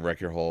you're gonna wreck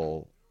your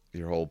whole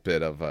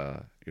bit of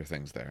your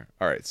things there.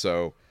 All right,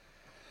 so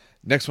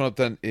next one up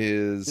then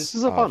is this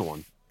is a fun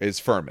one. Is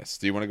Firmus.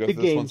 Do you want to go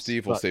through this one,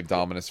 Steve? We'll save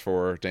Dominus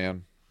for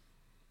Dan.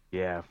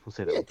 Yeah, we'll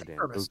save that one for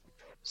Dan.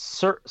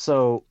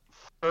 So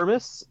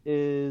Firmus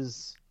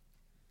it's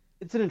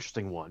an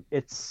interesting one.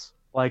 It's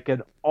like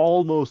an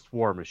almost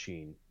War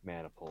Machine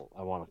maniple,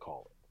 I want to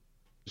call it.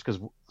 Just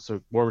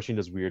because War Machine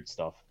does weird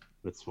stuff.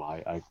 That's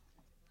why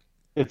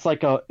it's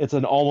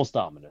an almost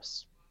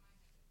Dominus.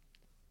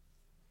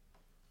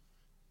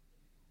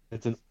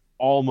 It's an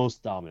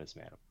almost Dominus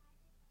maniple.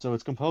 So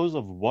it's composed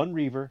of 1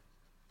 Reaver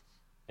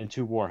and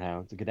 2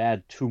 Warhounds. It could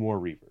add 2 more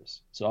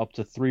Reavers. So up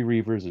to 3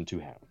 Reavers and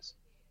 2 Hounds.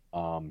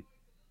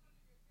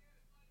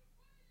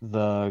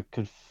 The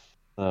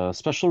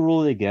special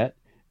rule they get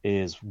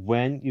is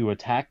when you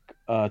attack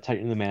Titan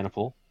in the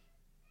maniple,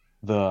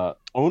 the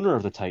owner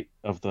of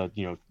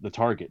the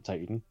target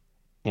Titan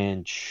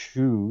can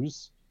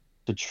choose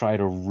to try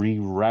to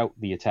reroute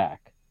the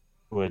attack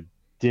to a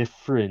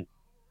different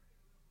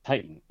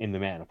Titan in the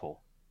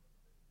maniple,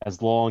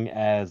 as long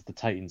as the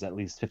Titan's at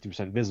least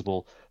 50%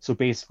 visible. So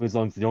basically, as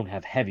long as they don't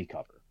have heavy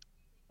cover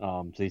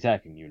to the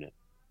attacking unit.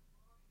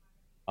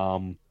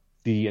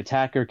 The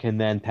attacker can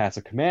then pass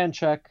a command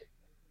check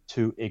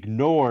to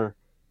ignore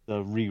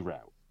the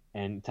reroute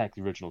and attack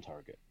the original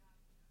target.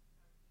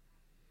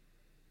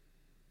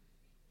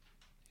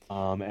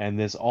 And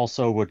this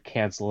also would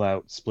cancel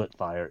out split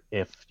fire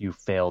if you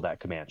fail that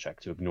command check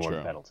to ignore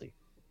the penalty.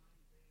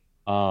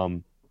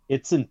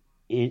 It's an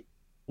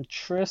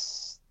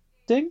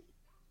interesting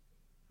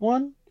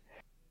one.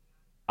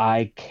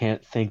 I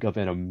can't think of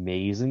an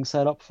amazing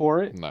setup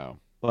for it. No.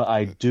 But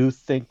I do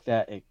think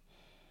that it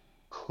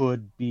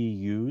could be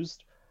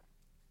used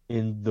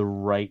in the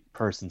right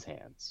person's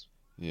hands.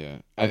 Yeah.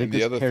 I think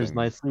this pairs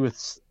nicely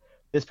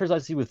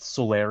with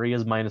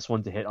Solaria's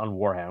 -1 to hit on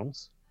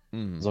Warhounds.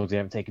 As long as they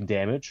haven't taken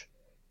damage,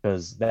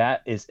 because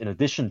that is in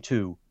addition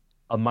to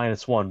a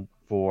 -1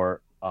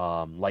 for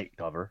light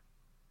cover,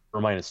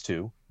 or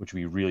 -2, which would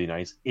be really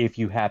nice if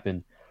you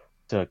happen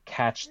to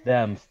catch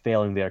them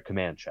failing their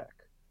command check.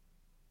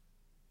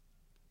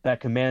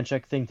 That command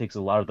check thing takes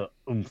a lot of the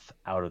oomph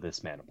out of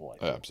this maniple.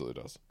 It absolutely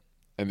does.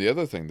 And the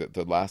other thing, that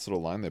the last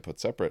little line they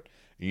put separate,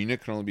 a unit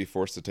can only be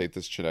forced to take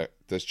this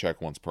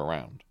check once per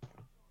round.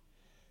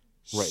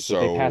 Right.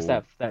 So if they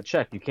pass that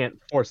check, you can't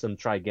force them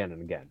to try again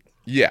and again.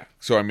 Yeah.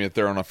 So, I mean, if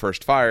they're on a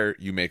first fire,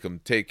 you make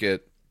them take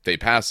it. They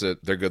pass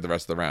it. They're good the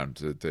rest of the round.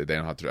 They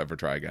don't have to ever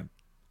try again.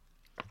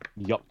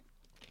 Yup.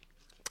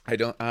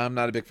 I'm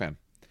not a big fan.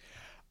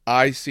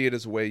 I see it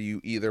as a way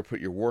you either put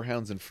your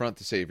Warhounds in front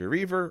to save your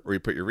Reaver, or you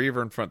put your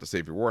Reaver in front to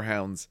save your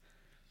Warhounds.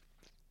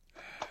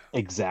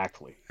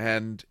 Exactly.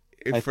 And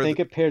I think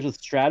it pairs with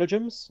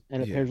stratagems,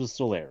 and it pairs with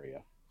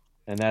Stellaria.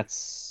 And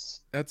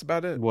that's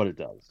about it. What it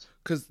does.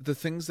 Because the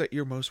things that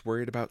you're most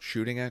worried about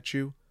shooting at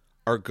you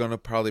are going to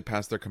probably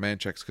pass their command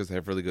checks because they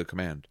have really good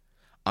command.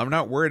 I'm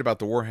not worried about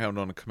the Warhound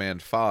on a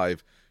command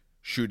 5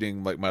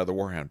 shooting like my other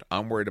Warhound.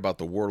 I'm worried about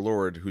the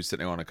Warlord who's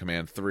sitting on a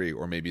command 3,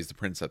 or maybe he's the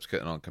Princeps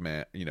sitting on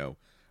command,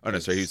 Oh, no,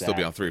 sorry, he'd still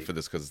be on 3 for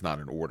this because it's not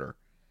an order.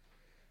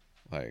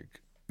 Like,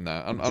 no,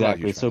 I'm not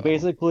huge So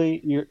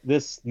basically,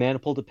 this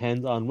Maniple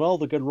depends on,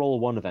 the good roll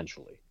of 1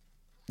 eventually.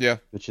 Yeah.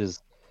 Which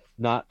is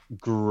not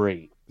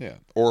great. Yeah.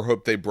 Or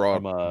hope they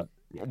brought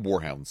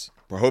Warhounds.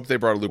 Or hope they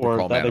brought a Looper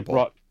Call Maniple. They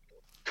brought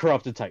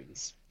Corrupted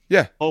Titans.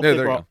 Yeah. Hope they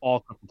brought all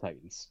Corrupted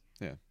Titans.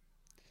 Yeah.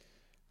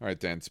 All right,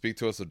 Dan, speak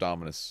to us of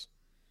Dominus.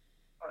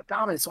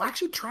 Dominus. So I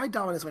actually tried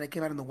Dominus when it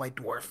came out in the White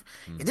Dwarf.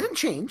 It didn't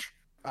change.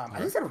 At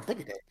least I don't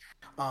think it did.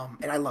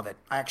 And I love it.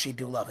 I actually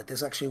do love it. This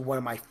is actually one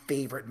of my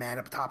favorite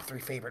top 3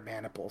 favorite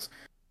Maniples.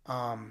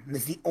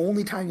 This is the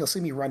only time you'll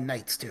see me run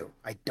Knights too.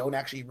 I don't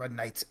actually run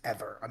Knights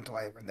ever until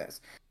I run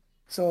this.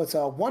 So it's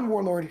 1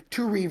 Warlord,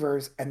 2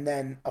 Reavers, and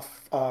then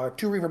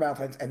 2 Reaver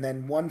Battlefans, and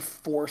then 1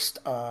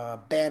 forced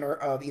banner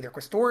of either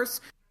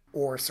Questoris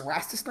or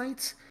Cerastus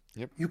Knights.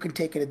 Yep. You can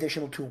take an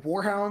additional 2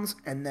 Warhounds,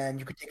 and then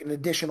you can take an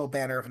additional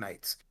banner of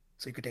Knights.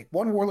 So you could take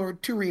 1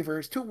 Warlord, 2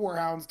 Reavers, 2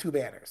 Warhounds, 2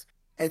 banners.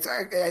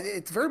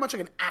 It's very much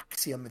like an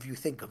axiom if you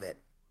think of it.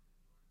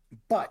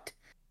 But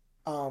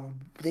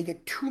they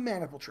get 2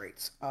 Maniple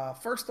traits.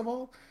 First of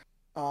all,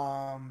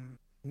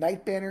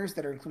 Knight banners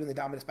that are included in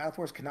the Dominus Battle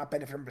Force cannot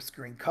benefit from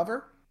obscuring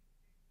cover.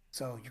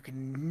 So you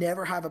can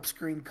never have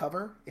obscuring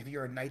cover if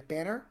you're a Knight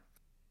banner.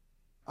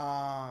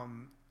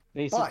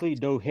 Basically,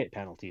 no hit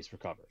penalties for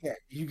cover. Yeah,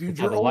 you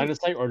have a line of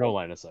sight or no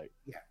line of sight.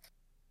 Yeah.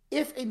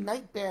 If a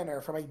Knight banner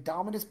from a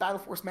Dominus Battle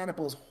Force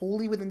Maniple is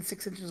wholly within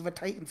 6 inches of a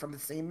Titan from the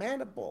same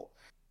Maniple,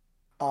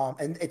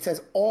 and it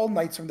says all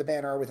Knights from the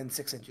banner are within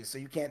 6 inches, so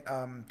you can't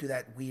do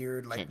that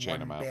weird like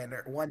one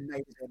banner, one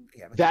Knight.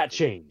 That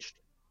changed.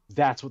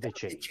 That's what they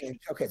changed.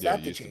 Okay, so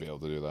that used to be able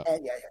to do that.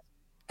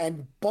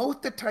 And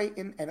both the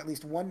Titan and at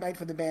least 1 Knight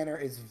from the banner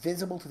is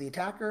visible to the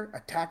attacker.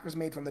 Attackers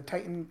made from the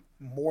Titan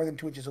more than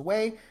 2 inches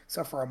away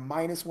suffer a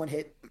 -1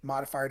 hit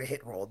modifier to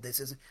hit roll. This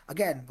is,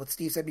 again, what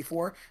Steve said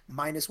before,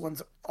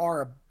 -1s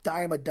are a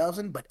dime a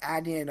dozen, but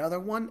adding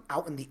another one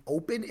out in the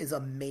open is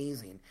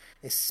amazing,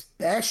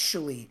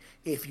 especially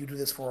if you do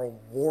this for a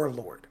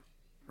Warlord,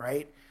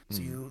 right? So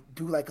you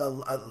do like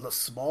a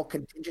small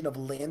contingent of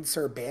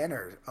Lancer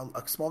banner,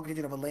 a small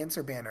contingent of a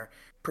Lancer banner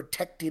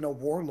protecting a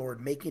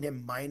Warlord, making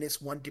him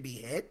 -1 to be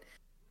hit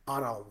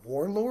on a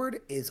Warlord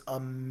is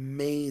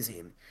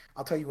amazing.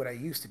 I'll tell you what I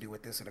used to do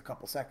with this in a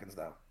couple seconds,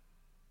 though.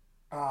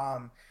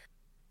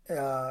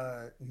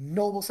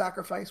 Noble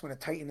Sacrifice, when a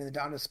Titan in the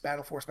Dominus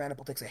Battle Force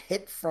Maniple takes a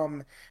hit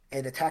from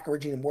an attack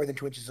originating more than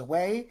 2 inches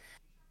away,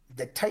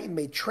 the Titan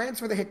may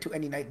transfer the hit to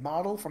any Knight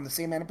model from the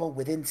same Maniple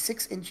within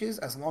 6 inches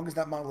as long as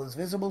that model is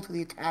visible to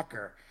the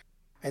attacker.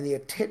 And the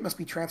hit must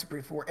be transferred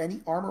before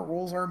any armor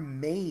rolls are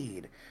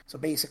made. So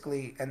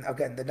basically, and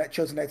again, the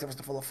chosen Knight suffers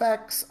the full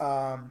effects.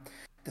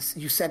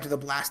 You center the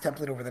blast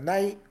template over the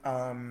Knight.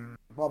 Blah,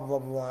 blah, blah,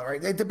 blah,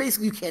 right?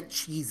 Basically, you can't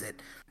cheese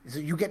it. So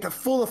you get the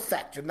full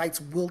effect. Your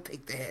Knights will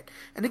take the hit.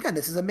 And again,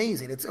 this is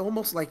amazing. It's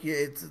almost like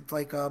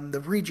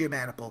the Regia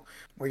Maniple,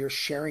 where you're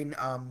sharing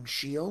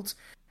shields.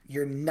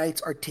 Your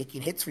Knights are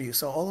taking hits for you.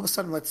 So all of a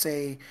sudden, let's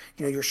say,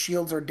 your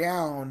shields are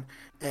down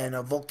and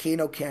a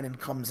Volcano Cannon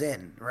comes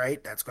in,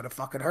 right? That's going to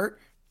fucking hurt.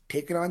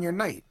 Take it on your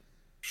Knight.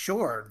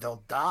 Sure,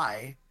 they'll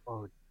die.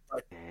 Oh,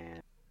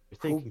 man. You're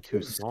thinking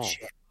too small.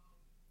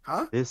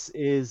 Huh? This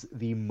is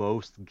the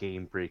most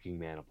game-breaking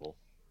Maniple.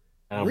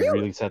 And I'm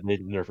really sad they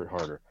didn't nerf it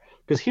harder.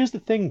 Because here's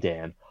the thing,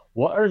 Dan.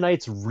 What are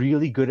Knights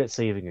really good at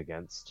saving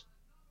against?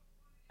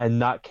 And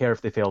not care if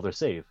they fail their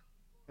save?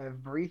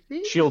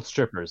 Everything? Shield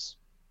strippers.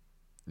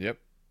 Yep.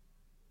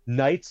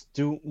 Knights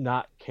do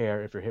not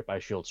care if you're hit by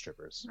shield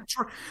strippers.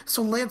 Sure.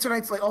 So Lancer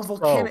Knights, like all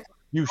volcanic.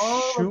 You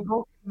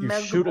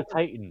shoot a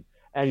Titan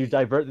and you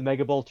divert the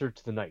Mega Bolter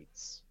to the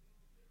Knights.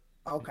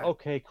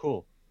 Okay,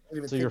 cool.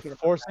 So you're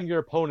forcing your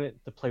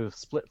opponent to play with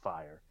split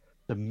fire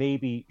to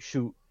maybe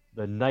shoot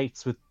the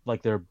Knights with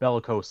like their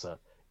Bellicosa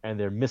and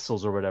their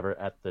missiles or whatever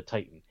at the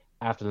Titan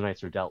after the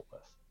Knights are dealt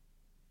with.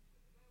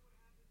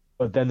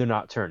 But then they're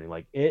not turning.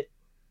 Like it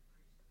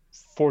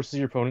forces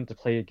your opponent to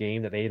play a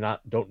game that they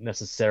don't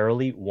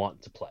necessarily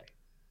want to play,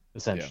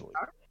 essentially.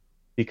 Yeah.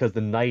 Because the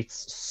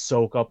Knights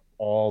soak up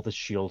all the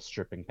shield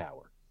stripping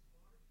power.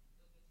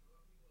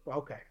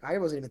 Okay. I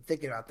wasn't even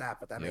thinking about that,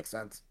 but that makes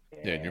sense.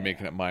 Yeah, and you're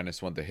making it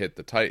 -1 to hit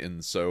the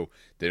Titan, so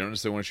they don't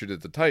necessarily want to shoot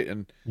at the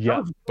Titan.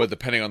 Yeah. But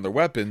depending on their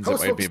weapons, it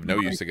might be of no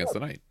use against the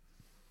Knight.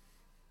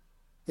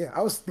 Yeah,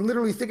 I was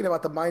literally thinking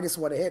about the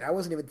 -1 hit. I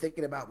wasn't even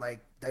thinking about like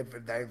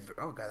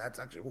oh god, that's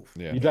actually oof.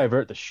 Yeah. You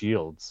divert the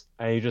shields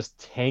and you just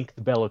tank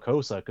the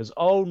Bellicosa because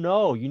oh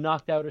no, you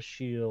knocked out a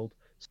shield.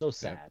 So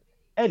sad.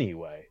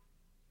 Anyway,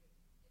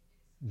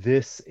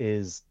 this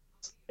is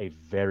a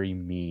very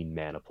mean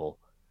Maniple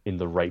in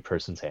the right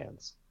person's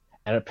hands.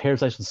 And it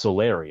pairs nice with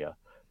Solaria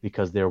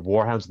because their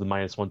Warhounds with the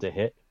 -1 to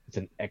hit. It's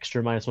an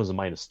extra -1 is a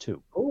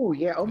 -2. Oh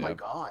yeah, oh my Yep.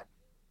 god.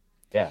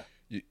 Yeah.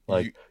 You,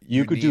 Like you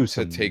you could need do to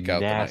some take out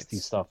the nasty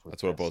knights. stuff with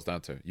That's what it this. boils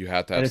down to. You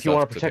have to have And if you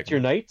want stuff to protect take your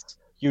them out. knights,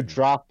 you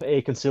drop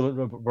a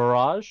concealment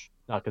barrage,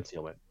 not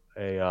concealment,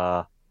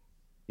 the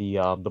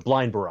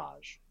blind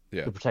barrage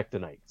Yeah. to protect the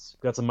knights.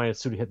 That's a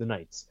 -2 to hit the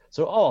knights.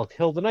 So I'll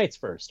kill the knights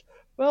first.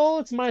 Well,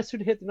 it's -2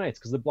 to hit the knights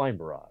because the blind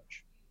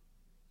barrage.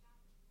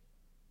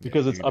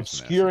 Because Yeah, it's you can do some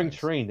nasty obscuring things.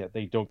 terrain that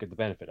they don't get the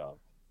benefit of.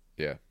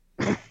 Yeah.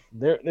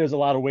 There's a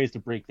lot of ways to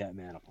break that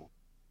Maniple.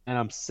 And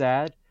I'm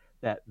sad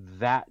that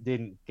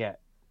didn't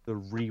get the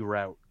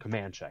reroute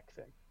command check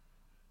thing.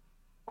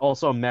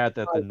 Also, I'm mad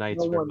that the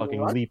knights no are one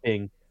fucking what?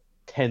 leaping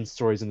 10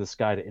 stories in the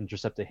sky to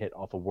intercept a hit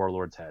off a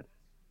Warlord's head.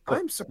 But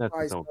I'm that's its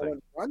surprised own no thing.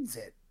 one runs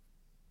it.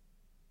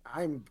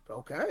 I'm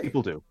okay.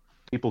 People do.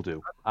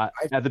 I-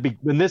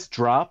 When this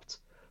dropped,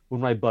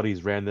 when my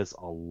buddies ran this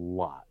a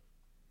lot.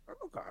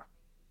 Okay.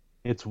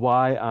 It's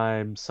why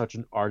I'm such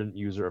an ardent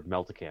user of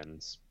Melta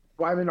cannons.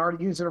 Why I'm an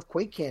ardent user of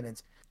Quake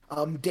cannons.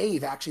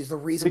 Dave actually is the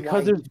reason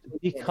Because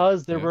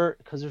why.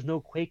 there's no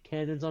Quake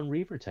cannons on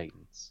Reaver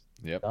Titans.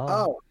 Yep. Duh.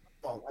 Oh,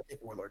 well, I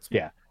think Warlords.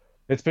 Yeah.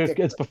 It's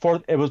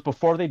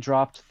before they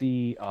dropped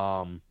the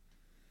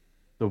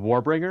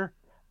Warbringer,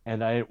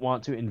 and I didn't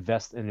want to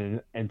invest in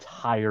an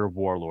entire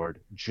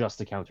Warlord just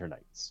to counter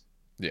Knights.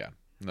 Yeah.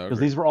 No. Because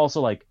Agreed. these were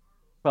also like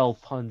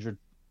 1,200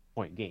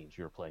 point games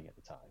you were playing at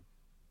the time.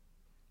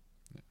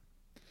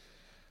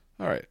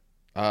 All right.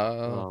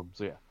 So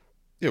yeah.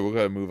 Yeah, we're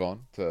gonna move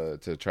on to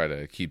try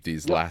to keep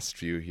these last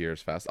few here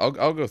as fast. I'll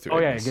go through. Oh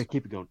yeah, Ignis.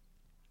 keep it going.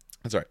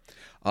 That's all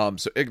right.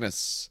 So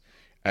Ignis,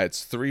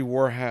 it's 3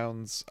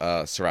 Warhounds,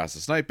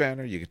 Sarasis Night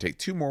Banner. You can take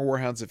 2 more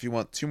Warhounds if you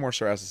want, 2 more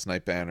Sarasis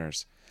Night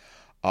Banners.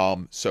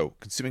 So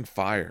consuming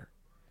fire.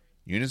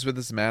 Units with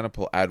this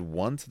Maniple add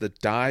 1 to the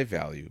die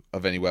value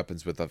of any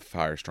weapons with a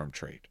Firestorm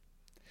trait.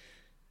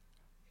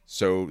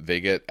 So they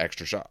get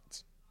extra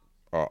shots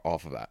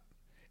off of that.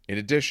 In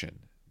addition,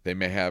 they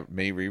may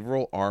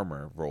reroll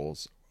armor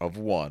rolls of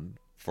 1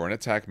 for an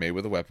attack made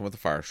with a weapon with a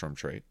Firestorm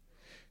trait.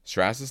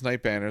 Sarasis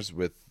Night Banners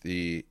with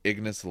the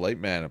Ignis Light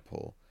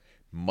Maniple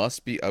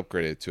must be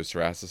upgraded to a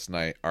Sarasis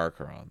Knight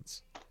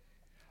Archerons.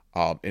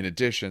 In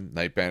addition,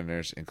 Night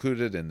Banners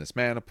included in this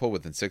Maniple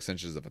within 6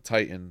 inches of a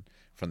Titan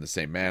from the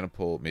same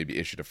Maniple may be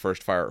issued a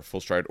first fire or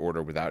full stride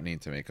order without needing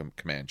to make a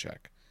command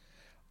check.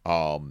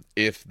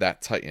 If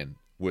that Titan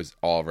was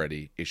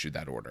already issued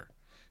that order.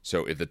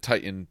 So if the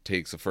Titan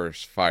takes a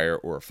first fire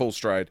or a full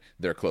stride,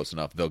 they're close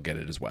enough, they'll get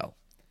it as well.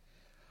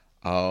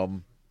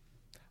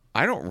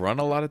 I don't run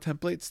a lot of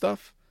template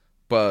stuff,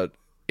 but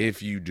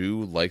if you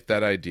do like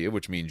that idea,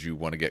 which means you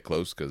want to get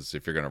close, because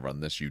if you're going to run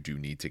this, you do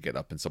need to get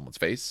up in someone's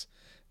face,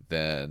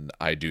 then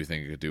I do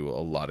think it could do a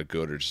lot of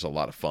good or just a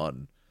lot of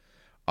fun.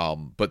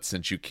 But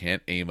since you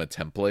can't aim a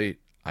template,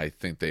 I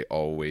think they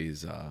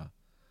always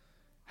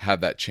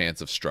have that chance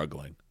of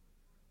struggling,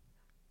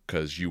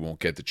 because you won't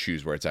get to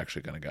choose where it's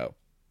actually going to go.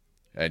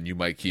 And you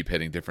might keep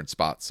hitting different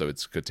spots, so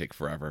it could take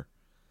forever.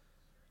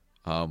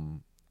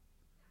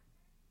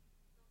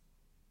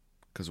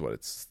 Because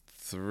it's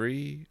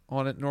 3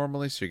 on it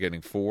normally, so you're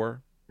getting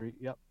 4.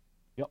 Yep.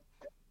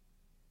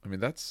 I mean,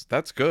 that's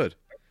good.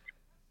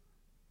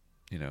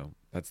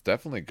 That's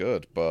definitely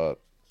good, but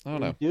I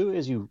don't know. What you do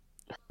is you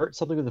hurt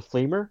something with a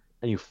flamer,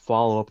 and you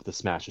follow up with a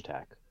smash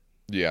attack.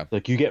 Yeah,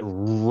 Like you get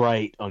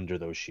right under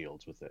those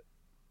shields with it.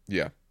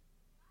 yeah,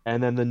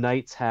 And then the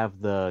knights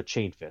have the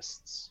chain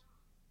fists.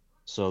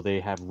 So they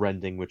have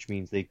rending, which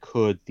means they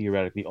could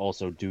theoretically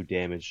also do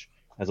damage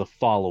as a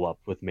follow-up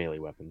with melee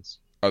weapons.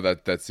 Oh,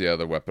 that's the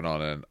other weapon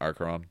on an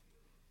Archeron?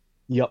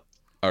 Yep.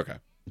 Okay.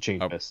 The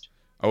chain Oh, fist.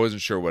 I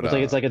wasn't sure what It's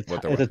like what their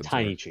it's a weapons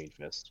tiny were. chain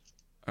fist.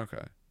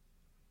 Okay.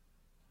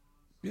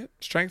 Yeah,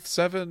 strength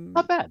 7.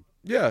 Not bad.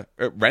 Yeah,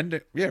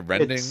 rending. Yeah,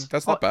 rending.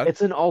 That's not bad.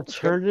 It's an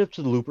alternative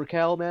to the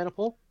Lupercal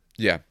Maniple.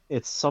 Yeah,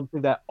 It's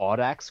something that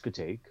Audax could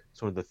take.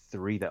 It's one of the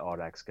 3 that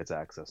Audax gets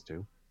access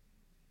to.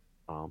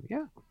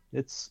 Yeah,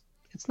 it's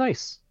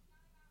nice.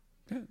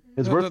 yeah.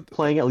 It's No, worth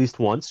playing at least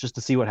once just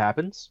to see what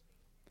happens.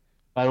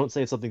 I don't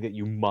say it's something that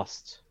you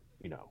must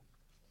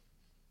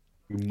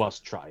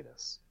try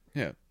this.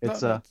 Yeah,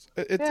 It's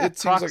it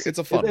seems like it's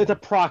a fun. It's a one.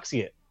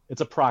 proxy.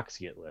 It's a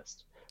proxy it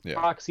list. Yeah.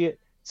 Proxy it.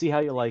 See how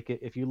you like it.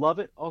 If you love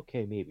it,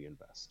 okay, maybe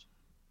invest.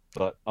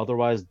 But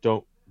otherwise,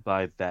 don't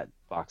buy that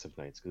box of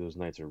knights because those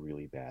knights are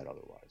really bad.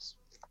 Otherwise,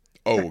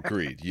 Oh,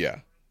 agreed. Yeah,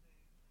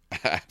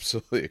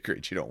 absolutely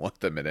agreed. You don't want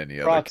them in any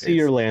other proxy case.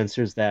 your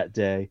lancers that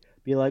day.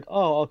 Be like,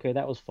 oh, okay,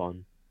 that was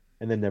fun,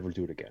 and then never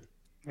do it again.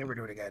 Never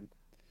do it again.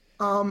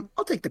 I'll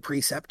take the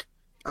precept.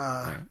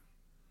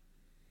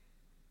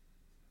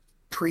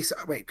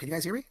 Precept. Wait, can you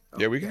guys hear me? Oh,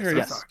 Yeah, we can hear yes,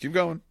 you. I'm sorry. Keep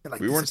going. It, like,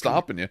 We weren't disappeared.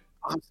 stopping you.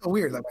 I'm so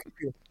weird. Like,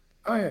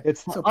 oh yeah.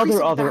 It's the So other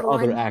Precinct Battle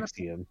Line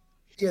axiom.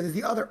 Yeah, there's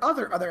the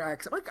other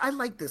axiom. I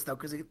like this though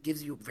because it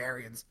gives you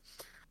variants.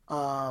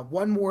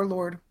 One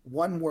Warlord,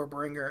 one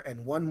Warbringer,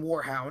 and one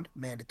Warhound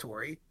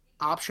mandatory.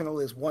 Optional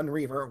is one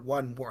Reaver,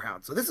 one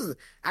Warhound. So this is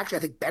actually,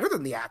 I think, better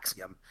than the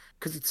Axiom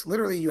because it's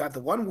literally you have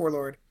the one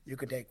Warlord, you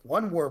could take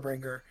one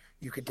Warbringer,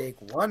 you could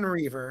take one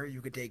Reaver,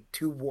 you could take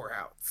two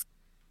Warhounds.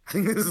 I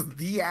think this is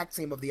the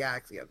Axiom of the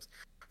Axioms.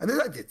 And this,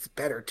 it's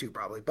better too,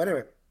 probably. But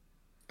anyway,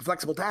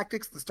 flexible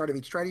tactics, the start of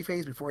each strategy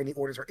phase before any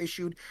orders are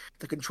issued.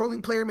 The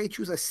controlling player may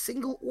choose a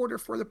single order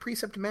for the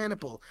precept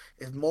maniple.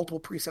 If multiple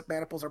precept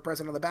maniples are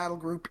present on the battle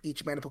group,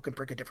 each maniple can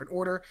pick a different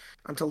order.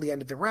 Until the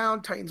end of the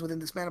round, Titans within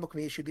this maniple can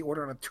be issued the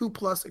order on a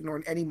 2+,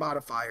 ignoring any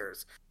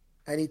modifiers.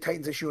 Any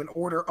Titans issue an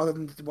order other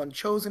than the one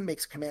chosen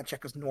makes a command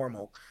check as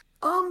normal.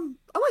 I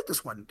like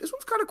this one. This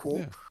one's kind of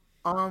cool.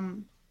 Yeah.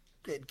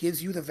 It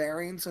gives you the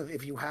variance of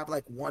if you have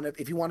like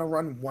if you want to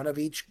run one of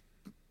each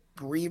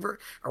Reaver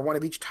or one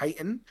of each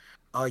Titan,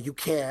 you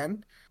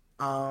can.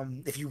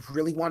 If you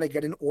really want to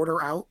get an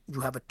order out, you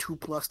have a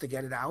 2+ to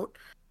get it out.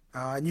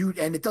 And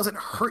it doesn't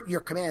hurt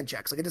your command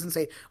checks. Like it doesn't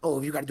say,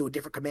 oh, you got to do a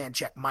different command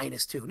check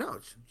 -2. No,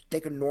 just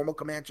take a normal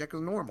command check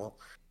as normal.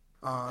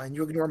 And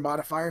you ignore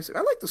modifiers.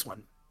 I like this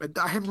one.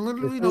 I have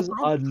literally This no is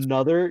problem.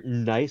 another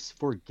nice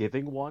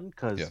forgiving one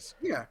because Yes.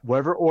 Yeah.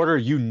 whatever order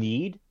you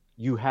need,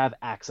 you have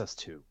access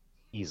to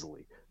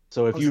easily.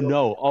 So if Oh, you sure.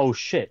 know, oh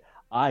shit,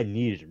 I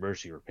needed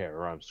emergency repair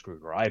or I'm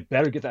screwed, or I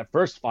better get that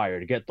first fire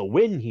to get the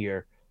win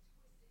here,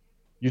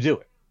 you do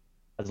it.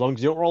 As long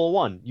as you don't roll a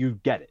 1, you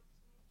get it.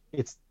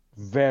 It's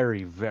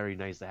very, very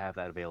nice to have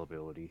that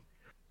availability.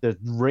 The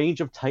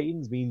range of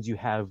Titans means you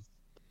have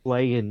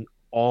play in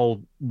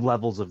all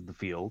levels of the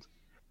field.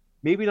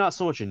 Maybe not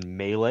so much in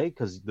melee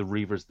because the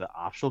Reaver's the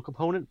optional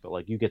component, but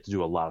like you get to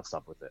do a lot of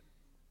stuff with it.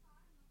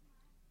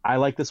 I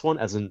like this one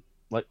as in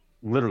like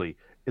literally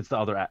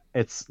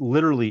it's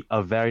literally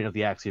a variant of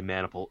the Axiom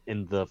Maniple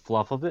in the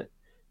fluff of it.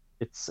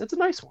 It's a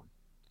nice one.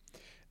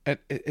 And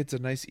it's a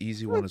nice,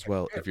 easy one as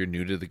well if you're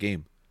new to the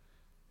game.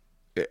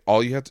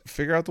 All you have to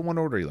figure out the one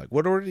order you like.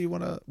 What order do you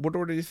want to? What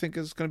order do you think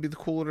is going to be the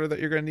cool order that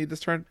you're going to need this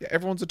turn? Yeah,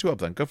 everyone's a 2-up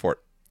then. Go for it.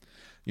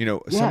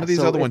 Some of these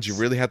so other ones you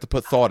really have to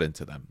put thought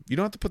into them. You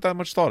don't have to put that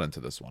much thought into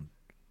this one.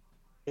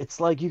 It's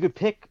like you could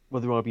pick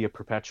whether you want to be a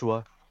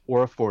Perpetua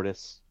or a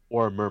Fortis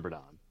or a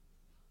Myrmidon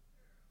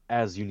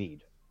as you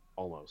need,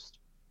 almost.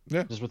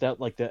 Yeah. Just without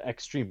like the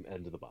extreme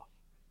end of the buff.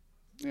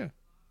 Yeah.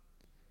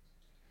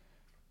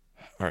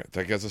 All right,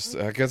 that gets us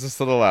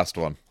to the last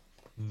one.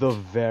 The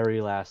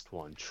very last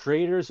one.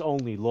 Traders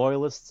only.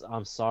 Loyalists,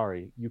 I'm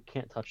sorry. You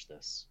can't touch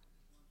this.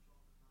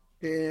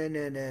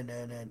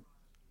 No.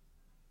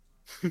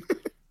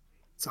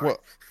 Sorry.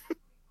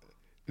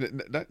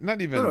 Well,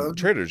 not even No.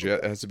 traders.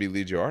 It has to be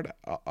Legio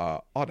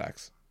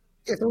Audax.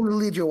 Yeah, it's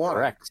only Legio Water.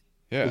 Correct.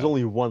 Yeah. There's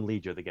only one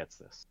Legio that gets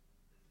this.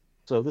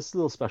 So this is a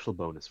little special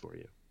bonus for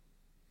you.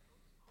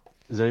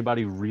 Does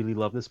anybody really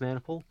love this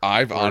maniple?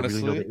 I've Or really know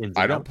honestly, the ins and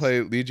I don't outs?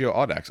 play Legio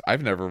Audax.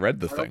 I've never read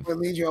the I thing, don't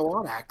play Legio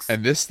Audax.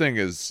 and this thing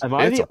is. Am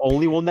I it's the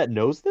only one that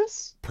knows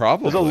this?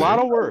 probably There's a lot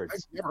of I've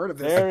words. never heard of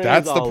this. There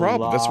That's is the a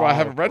problem. That's why I lot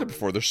haven't of read it words.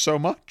 before. There's so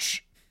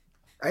much.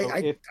 So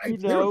if you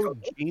I've never know come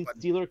up Gene with one.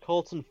 Stealer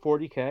cults in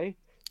 40k,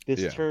 this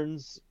Yeah.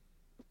 turns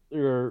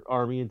your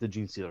army into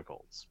Gene Stealer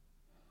cults.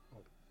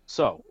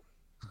 So,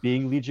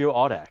 being Legio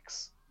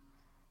Audax,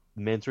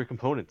 mandatory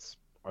components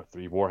are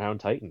 3 Warhound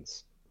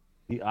Titans.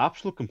 The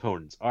optional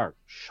components are,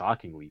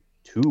 shockingly,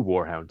 2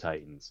 Warhound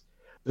Titans.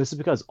 This is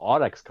because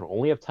Audax can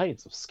only have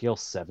Titans of scale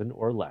 7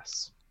 or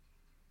less.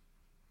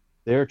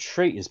 Their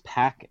trait is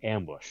Pack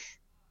Ambush.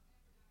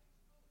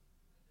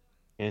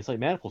 Anti-Light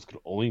Maniples can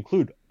only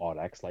include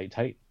Audax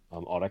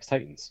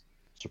Titans.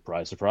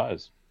 Surprise,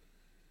 surprise.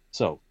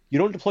 So, you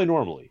don't deploy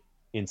normally.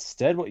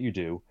 Instead, what you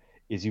do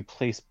is you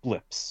place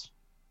blips.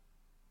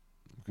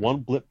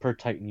 1 blip per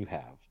Titan you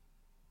have.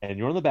 And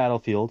you're on the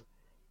battlefield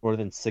more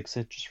than 6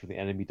 inches from the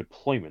enemy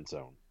deployment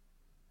zone.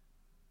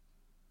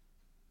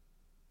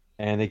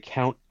 And they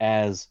count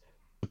as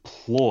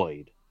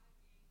deployed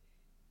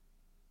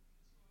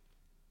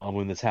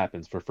when this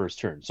happens for first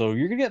turn. So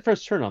you're going to get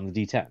first turn on the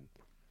D10.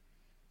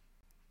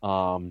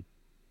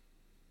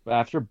 But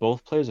after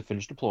both players have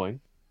finished deploying,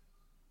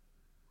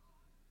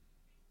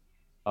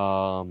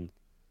 the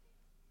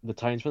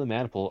Titans from the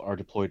Maniple are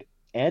deployed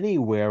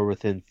anywhere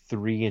within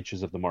 3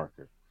 inches of the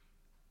marker.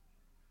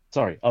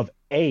 Sorry, of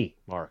a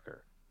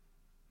marker.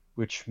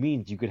 Which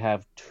means you could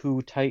have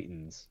 2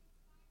 Titans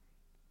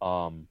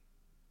off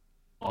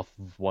of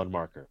 1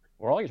 marker.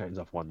 Or all your Titans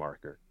off 1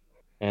 marker.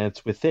 And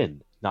it's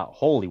within, not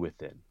wholly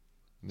within.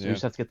 So you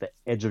just have to get the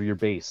edge of your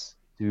base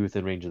to be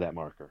within range of that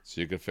marker.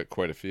 So you could fit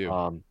quite a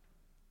few.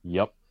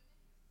 Yep.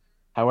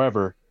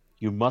 However,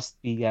 you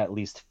must be at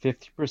least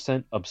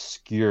 50%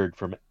 obscured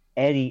from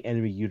any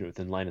enemy unit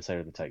within line of sight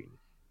of the Titan.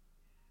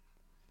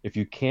 If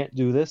you can't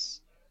do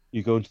this,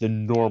 you go into the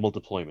normal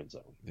deployment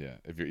zone. Yeah,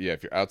 if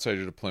you're outside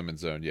your deployment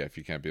zone, if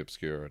you can't be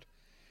obscured.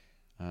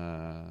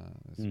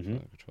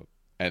 Mhm.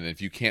 And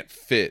if you can't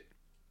fit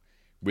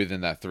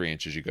within that 3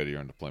 inches, you go to your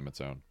own deployment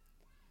zone.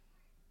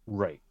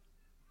 Right.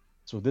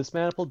 So what this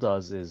maniple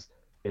does is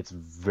it's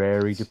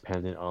very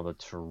dependent on the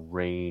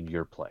terrain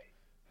you're playing.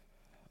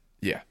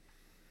 Yeah.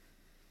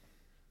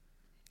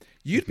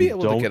 You'd If be you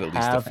able to don't get at least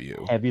a have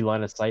few. heavy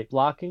line of sight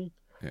blocking,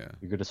 Yeah.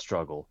 you're going to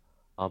struggle.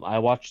 I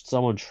watched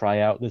someone try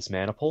out this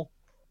maniple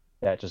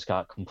that just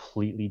got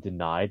completely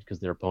denied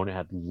because their opponent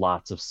had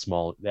lots of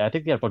small. I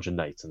think they had a bunch of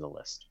knights in the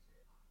list,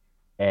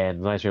 and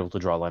the knights were able to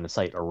draw a line of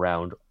sight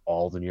around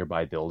all the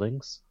nearby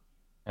buildings,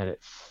 and it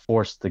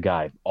forced the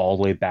guy all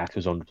the way back to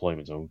his own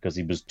deployment zone because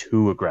he was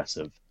too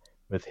aggressive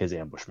with his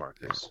ambush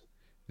markers.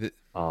 Th-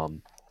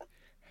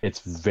 It's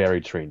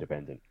very terrain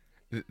dependent.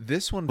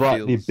 This one But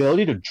feels... the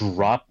ability to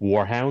drop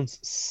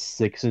warhounds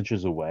 6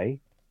 inches away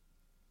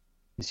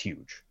is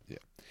huge. Yeah.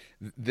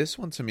 This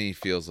one to me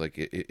feels like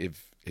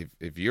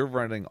if you're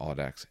running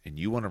Audax and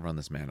you want to run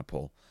this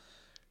maniple,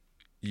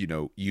 you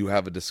know, you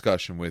have a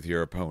discussion with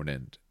your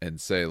opponent and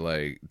say,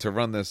 like, to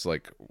run this,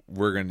 like,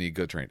 we're gonna need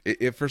good terrain.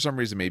 If for some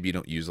reason maybe you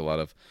don't use a lot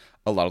of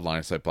line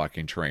of sight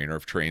blocking terrain, or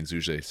if terrain's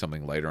usually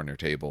something lighter on your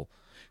table.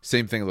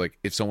 Same thing, like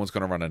if someone's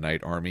going to run a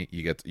knight army,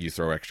 you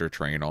throw extra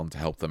terrain on to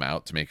help them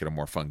out to make it a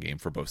more fun game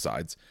for both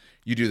sides.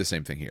 You do the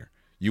same thing here.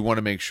 You want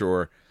to make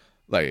sure,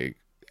 like,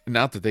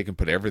 not that they can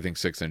put everything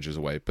 6 inches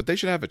away, but they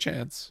should have a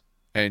chance.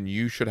 And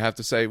you should have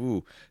to say,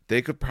 ooh,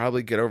 they could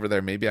probably get over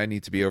there. Maybe I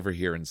need to be over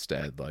here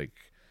instead. Like,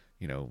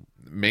 you know,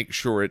 make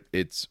sure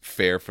it's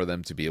fair for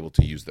them to be able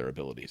to use their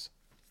abilities.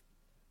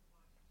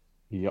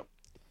 Yep,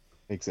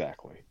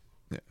 exactly.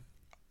 Yeah,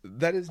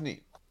 that is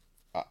neat.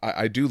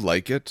 I do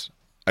like it.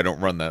 I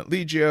don't run that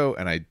Legio,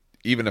 and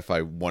even if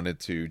I wanted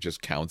to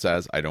just counts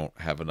as, I don't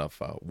have enough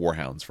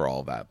Warhounds for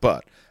all of that.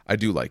 But I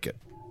do like it.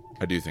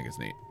 I do think it's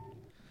neat.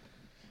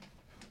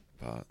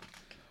 But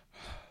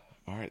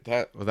all right,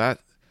 that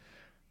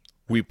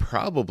we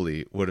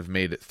probably would have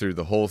made it through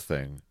the whole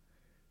thing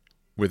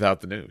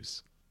without the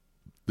news.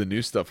 The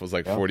news stuff was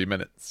like 40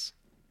 minutes.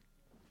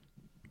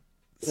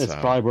 It's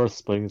probably worth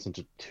splitting this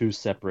into 2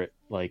 separate,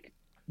 like,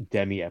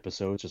 demi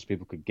episodes, just so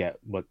people could get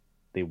what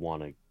they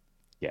want to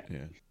get.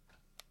 Yeah.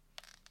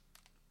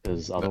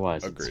 Because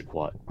otherwise, Agreed. it's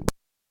what,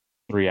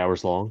 3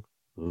 hours long?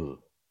 Ugh.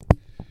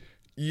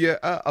 Yeah,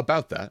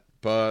 about that.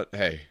 But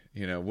hey,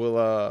 you know,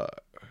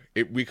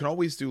 we can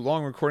always do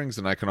long recordings,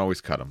 and I can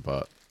always cut them.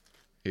 But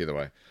either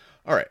way,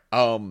 all right.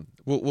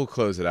 We'll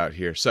close it out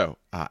here. So,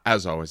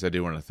 as always, I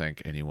do want to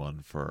thank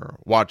anyone for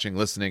watching,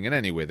 listening, in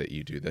any way that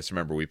you do this.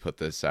 Remember, we put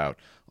this out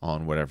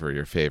on whatever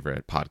your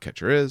favorite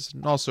podcatcher is,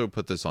 and also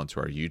put this onto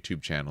our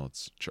YouTube channel.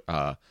 It's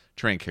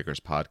Train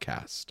Kickers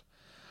Podcast.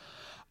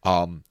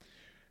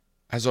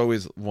 As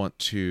always, want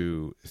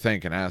to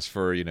thank and ask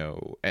for, you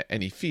know,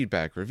 any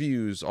feedback,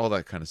 reviews, all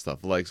that kind of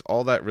stuff. Likes,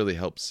 all that really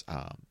helps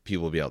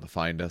people be able to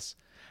find us.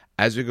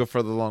 As we go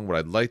further along, what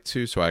I'd like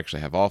to, so I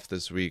actually have off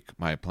this week,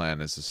 my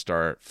plan is to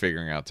start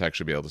figuring out to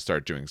actually be able to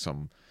start doing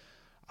some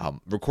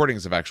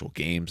recordings of actual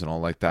games and all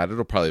like that.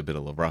 It'll probably be a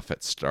little rough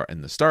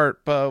in the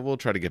start, but we'll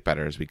try to get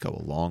better as we go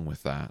along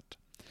with that.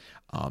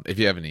 If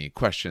you have any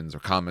questions or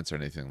comments or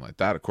anything like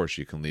that, of course,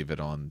 you can leave it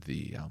on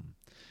the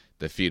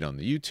feed on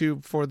the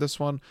YouTube for this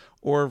one,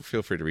 or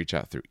feel free to reach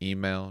out through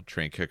email,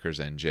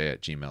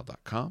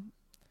 trainkickersnj@gmail.com.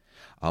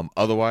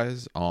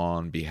 Otherwise,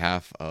 on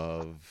behalf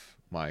of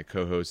my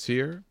co-hosts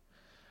here,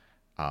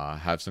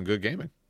 have some good gaming.